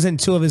this dude was in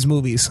 2 of his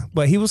movies,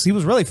 but he was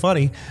really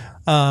funny. He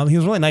was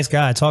a really nice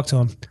guy. I talked to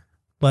him,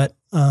 but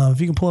if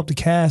you can pull up the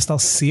cast, I'll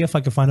see if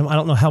I can find him. I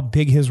don't know how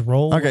big his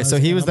role. Okay, so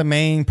he was the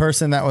main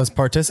person that was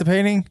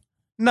participating.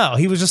 No,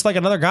 he was just like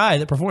another guy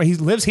that performed. He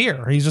lives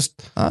here. He's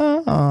just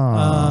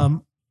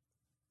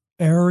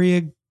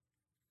area.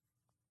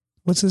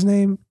 What's his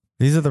name?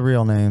 These are the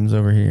real names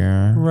over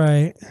here.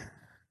 Right.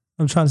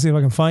 I'm trying to see if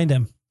I can find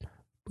him.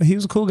 But he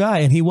was a cool guy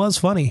and he was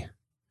funny.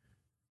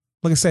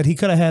 Like I said, he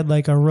could have had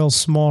like a real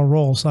small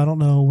role, so I don't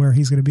know where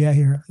he's going to be at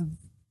here.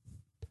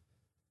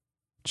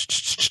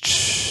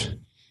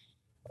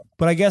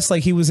 But I guess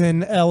like he was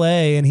in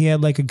LA and he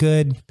had like a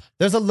good...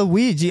 There's a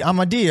Luigi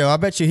Amadio. I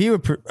bet you he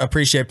would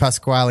appreciate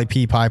Pasquale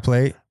P. Pie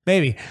Plate.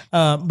 Maybe.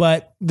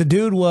 But the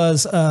dude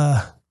was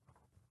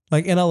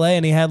like in LA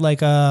and he had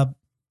like a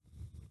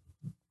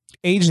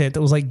agent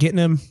that was like getting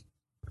him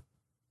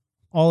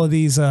all of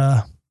these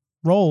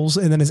roles,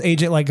 and then his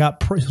agent like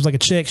it was like a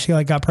chick. She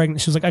like got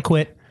pregnant. She was like, I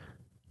quit,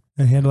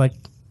 and he had to like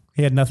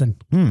He had nothing.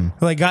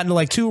 Like got into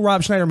like 2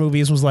 Rob Schneider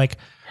movies, was like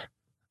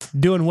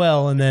doing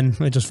well, and then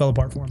it just fell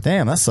apart for him.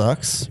 Damn, that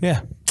sucks.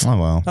 Yeah. Oh,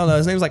 well. I don't know.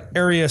 His name was like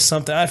Area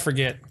something. I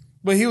forget.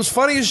 But he was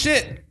funny as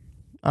shit.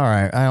 All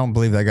right. I don't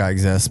believe that guy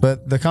exists,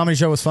 but the comedy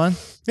show was fun.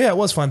 Yeah, it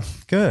was fun.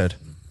 Good.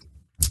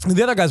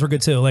 The other guys were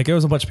good too. Like there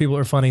was a bunch of people that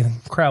were funny. The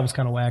crowd was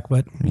kind of whack,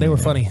 but they were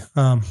funny.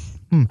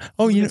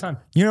 Oh, you time.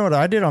 know what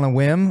I did on a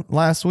whim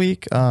last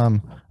week? I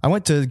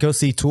went to go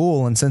see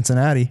Tool in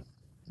Cincinnati.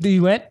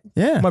 You went?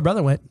 Yeah. My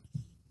brother went.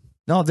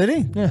 No, did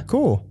he? Yeah.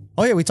 Cool.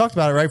 Oh yeah, we talked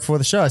about it right before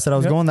the show. I said I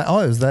was Yep. going that. Oh,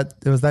 it was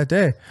that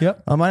day.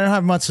 Yep. I didn't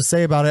have much to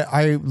say about it.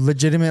 I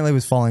legitimately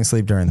was falling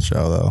asleep during the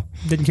show though.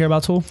 Didn't care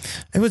about Tool?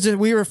 It was just,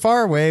 we were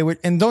far away,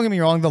 and don't get me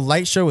wrong, the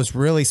light show was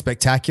really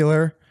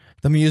spectacular.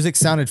 The music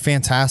sounded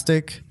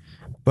fantastic,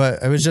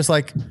 but it was just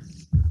like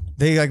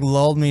they like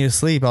lulled me to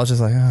sleep. I was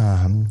just like,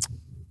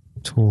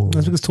 Tool.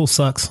 That's because Tool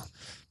sucks.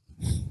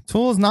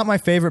 Tool is not my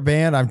favorite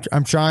band.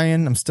 I'm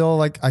trying. I'm still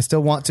like I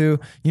still want to.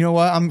 You know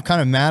what? I'm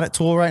kind of mad at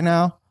Tool right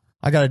now.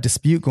 I got a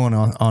dispute going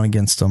on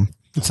against them.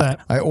 What's that?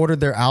 I ordered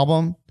their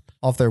album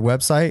off their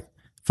website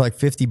for like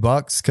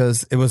 $50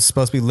 because it was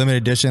supposed to be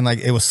limited edition. Like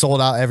it was sold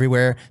out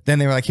everywhere. Then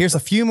they were like, "Here's a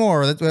few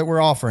more that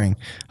we're offering."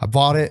 I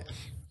bought it.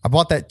 I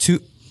bought that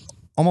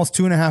almost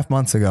 2.5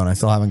 months ago, and I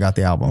still haven't got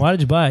the album. Why did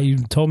you buy it? You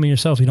told me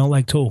yourself you don't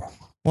like Tool.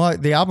 Well,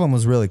 the album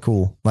was really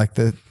cool. Like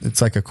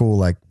it's like a cool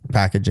like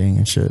packaging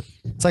and shit.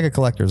 It's like a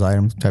collector's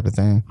item type of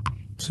thing.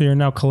 So you're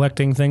now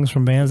collecting things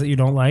from bands that you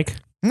don't like?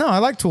 No, I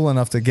like Tool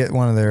enough to get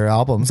one of their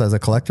albums as a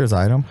collector's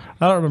item.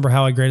 I don't remember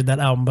how I graded that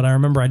album, but I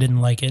remember I didn't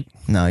like it.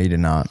 No, you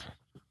did not.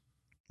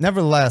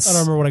 Nevertheless, I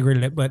don't remember what I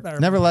graded it, but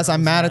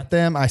I'm mad at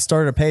them. I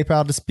started a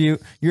PayPal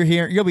dispute.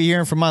 You'll be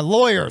hearing from my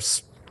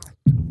lawyers.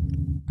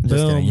 Just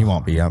Boom. kidding. You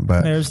won't be,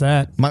 but There's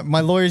that. my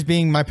lawyers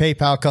being my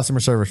PayPal customer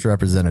service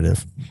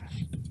representative.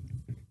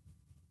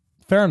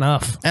 Fair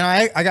enough. And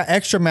I got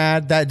extra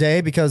mad that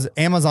day because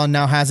Amazon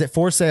now has it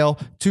for sale,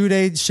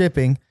 2-day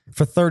shipping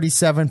for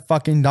 $37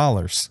 fucking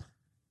dollars.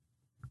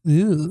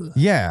 Ew,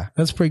 Yeah,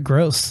 that's pretty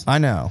gross. I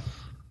know.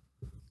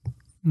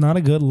 Not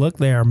a good look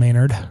there,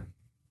 Maynard.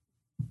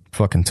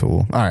 Fucking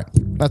Tool. All right,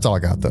 that's all I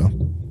got though.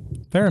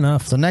 Fair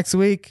enough. So next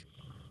week,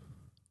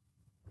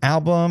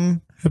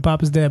 album Hip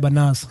Hop is Dead by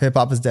Nas. Hip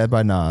Hop is Dead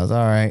by Nas.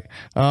 All right.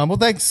 Well,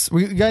 thanks.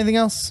 You got anything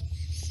else?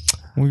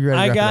 We ready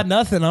to I wrap it got up?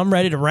 nothing. I'm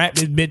ready to wrap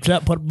this bitch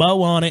up, put a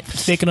bow on it,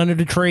 stick it under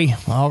the tree.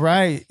 All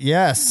right.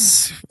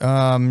 Yes.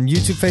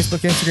 YouTube,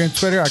 Facebook, Instagram,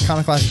 Twitter,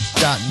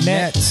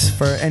 iconoclast.net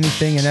for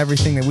anything and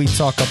everything that we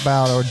talk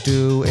about or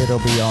do. It'll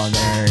be on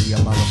there, you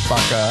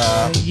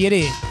motherfucker. Get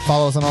it.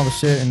 Follow us on all the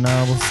shit, and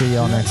we'll see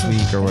y'all next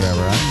week or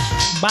whatever.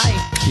 Right?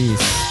 Bye.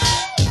 Peace.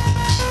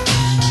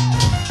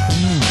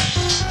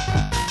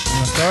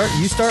 Wanna start?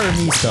 You start or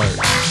me start?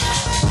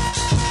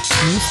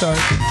 You start.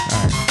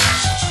 All right.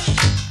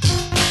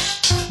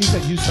 You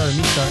said you start or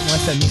me start. When I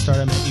said me start,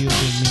 I meant you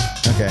being me.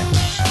 Okay.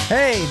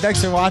 Hey,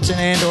 thanks for watching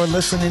and or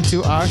listening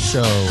to our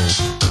show.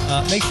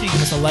 Make sure you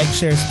give us a like,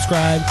 share,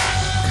 subscribe,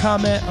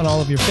 comment on all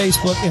of your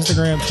Facebook,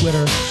 Instagram,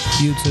 Twitter,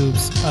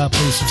 YouTubes.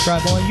 Please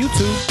subscribe on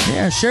YouTube.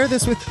 Yeah, share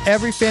this with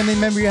every family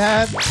member you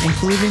have,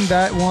 including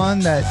that one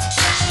that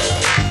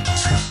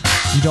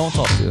you don't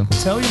talk to.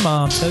 Tell your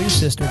mom, tell your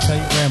sister, tell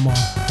your grandma.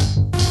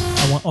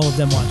 I want all of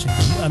them watching.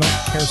 I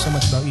don't care so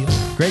much about you.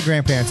 Great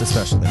grandparents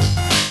especially.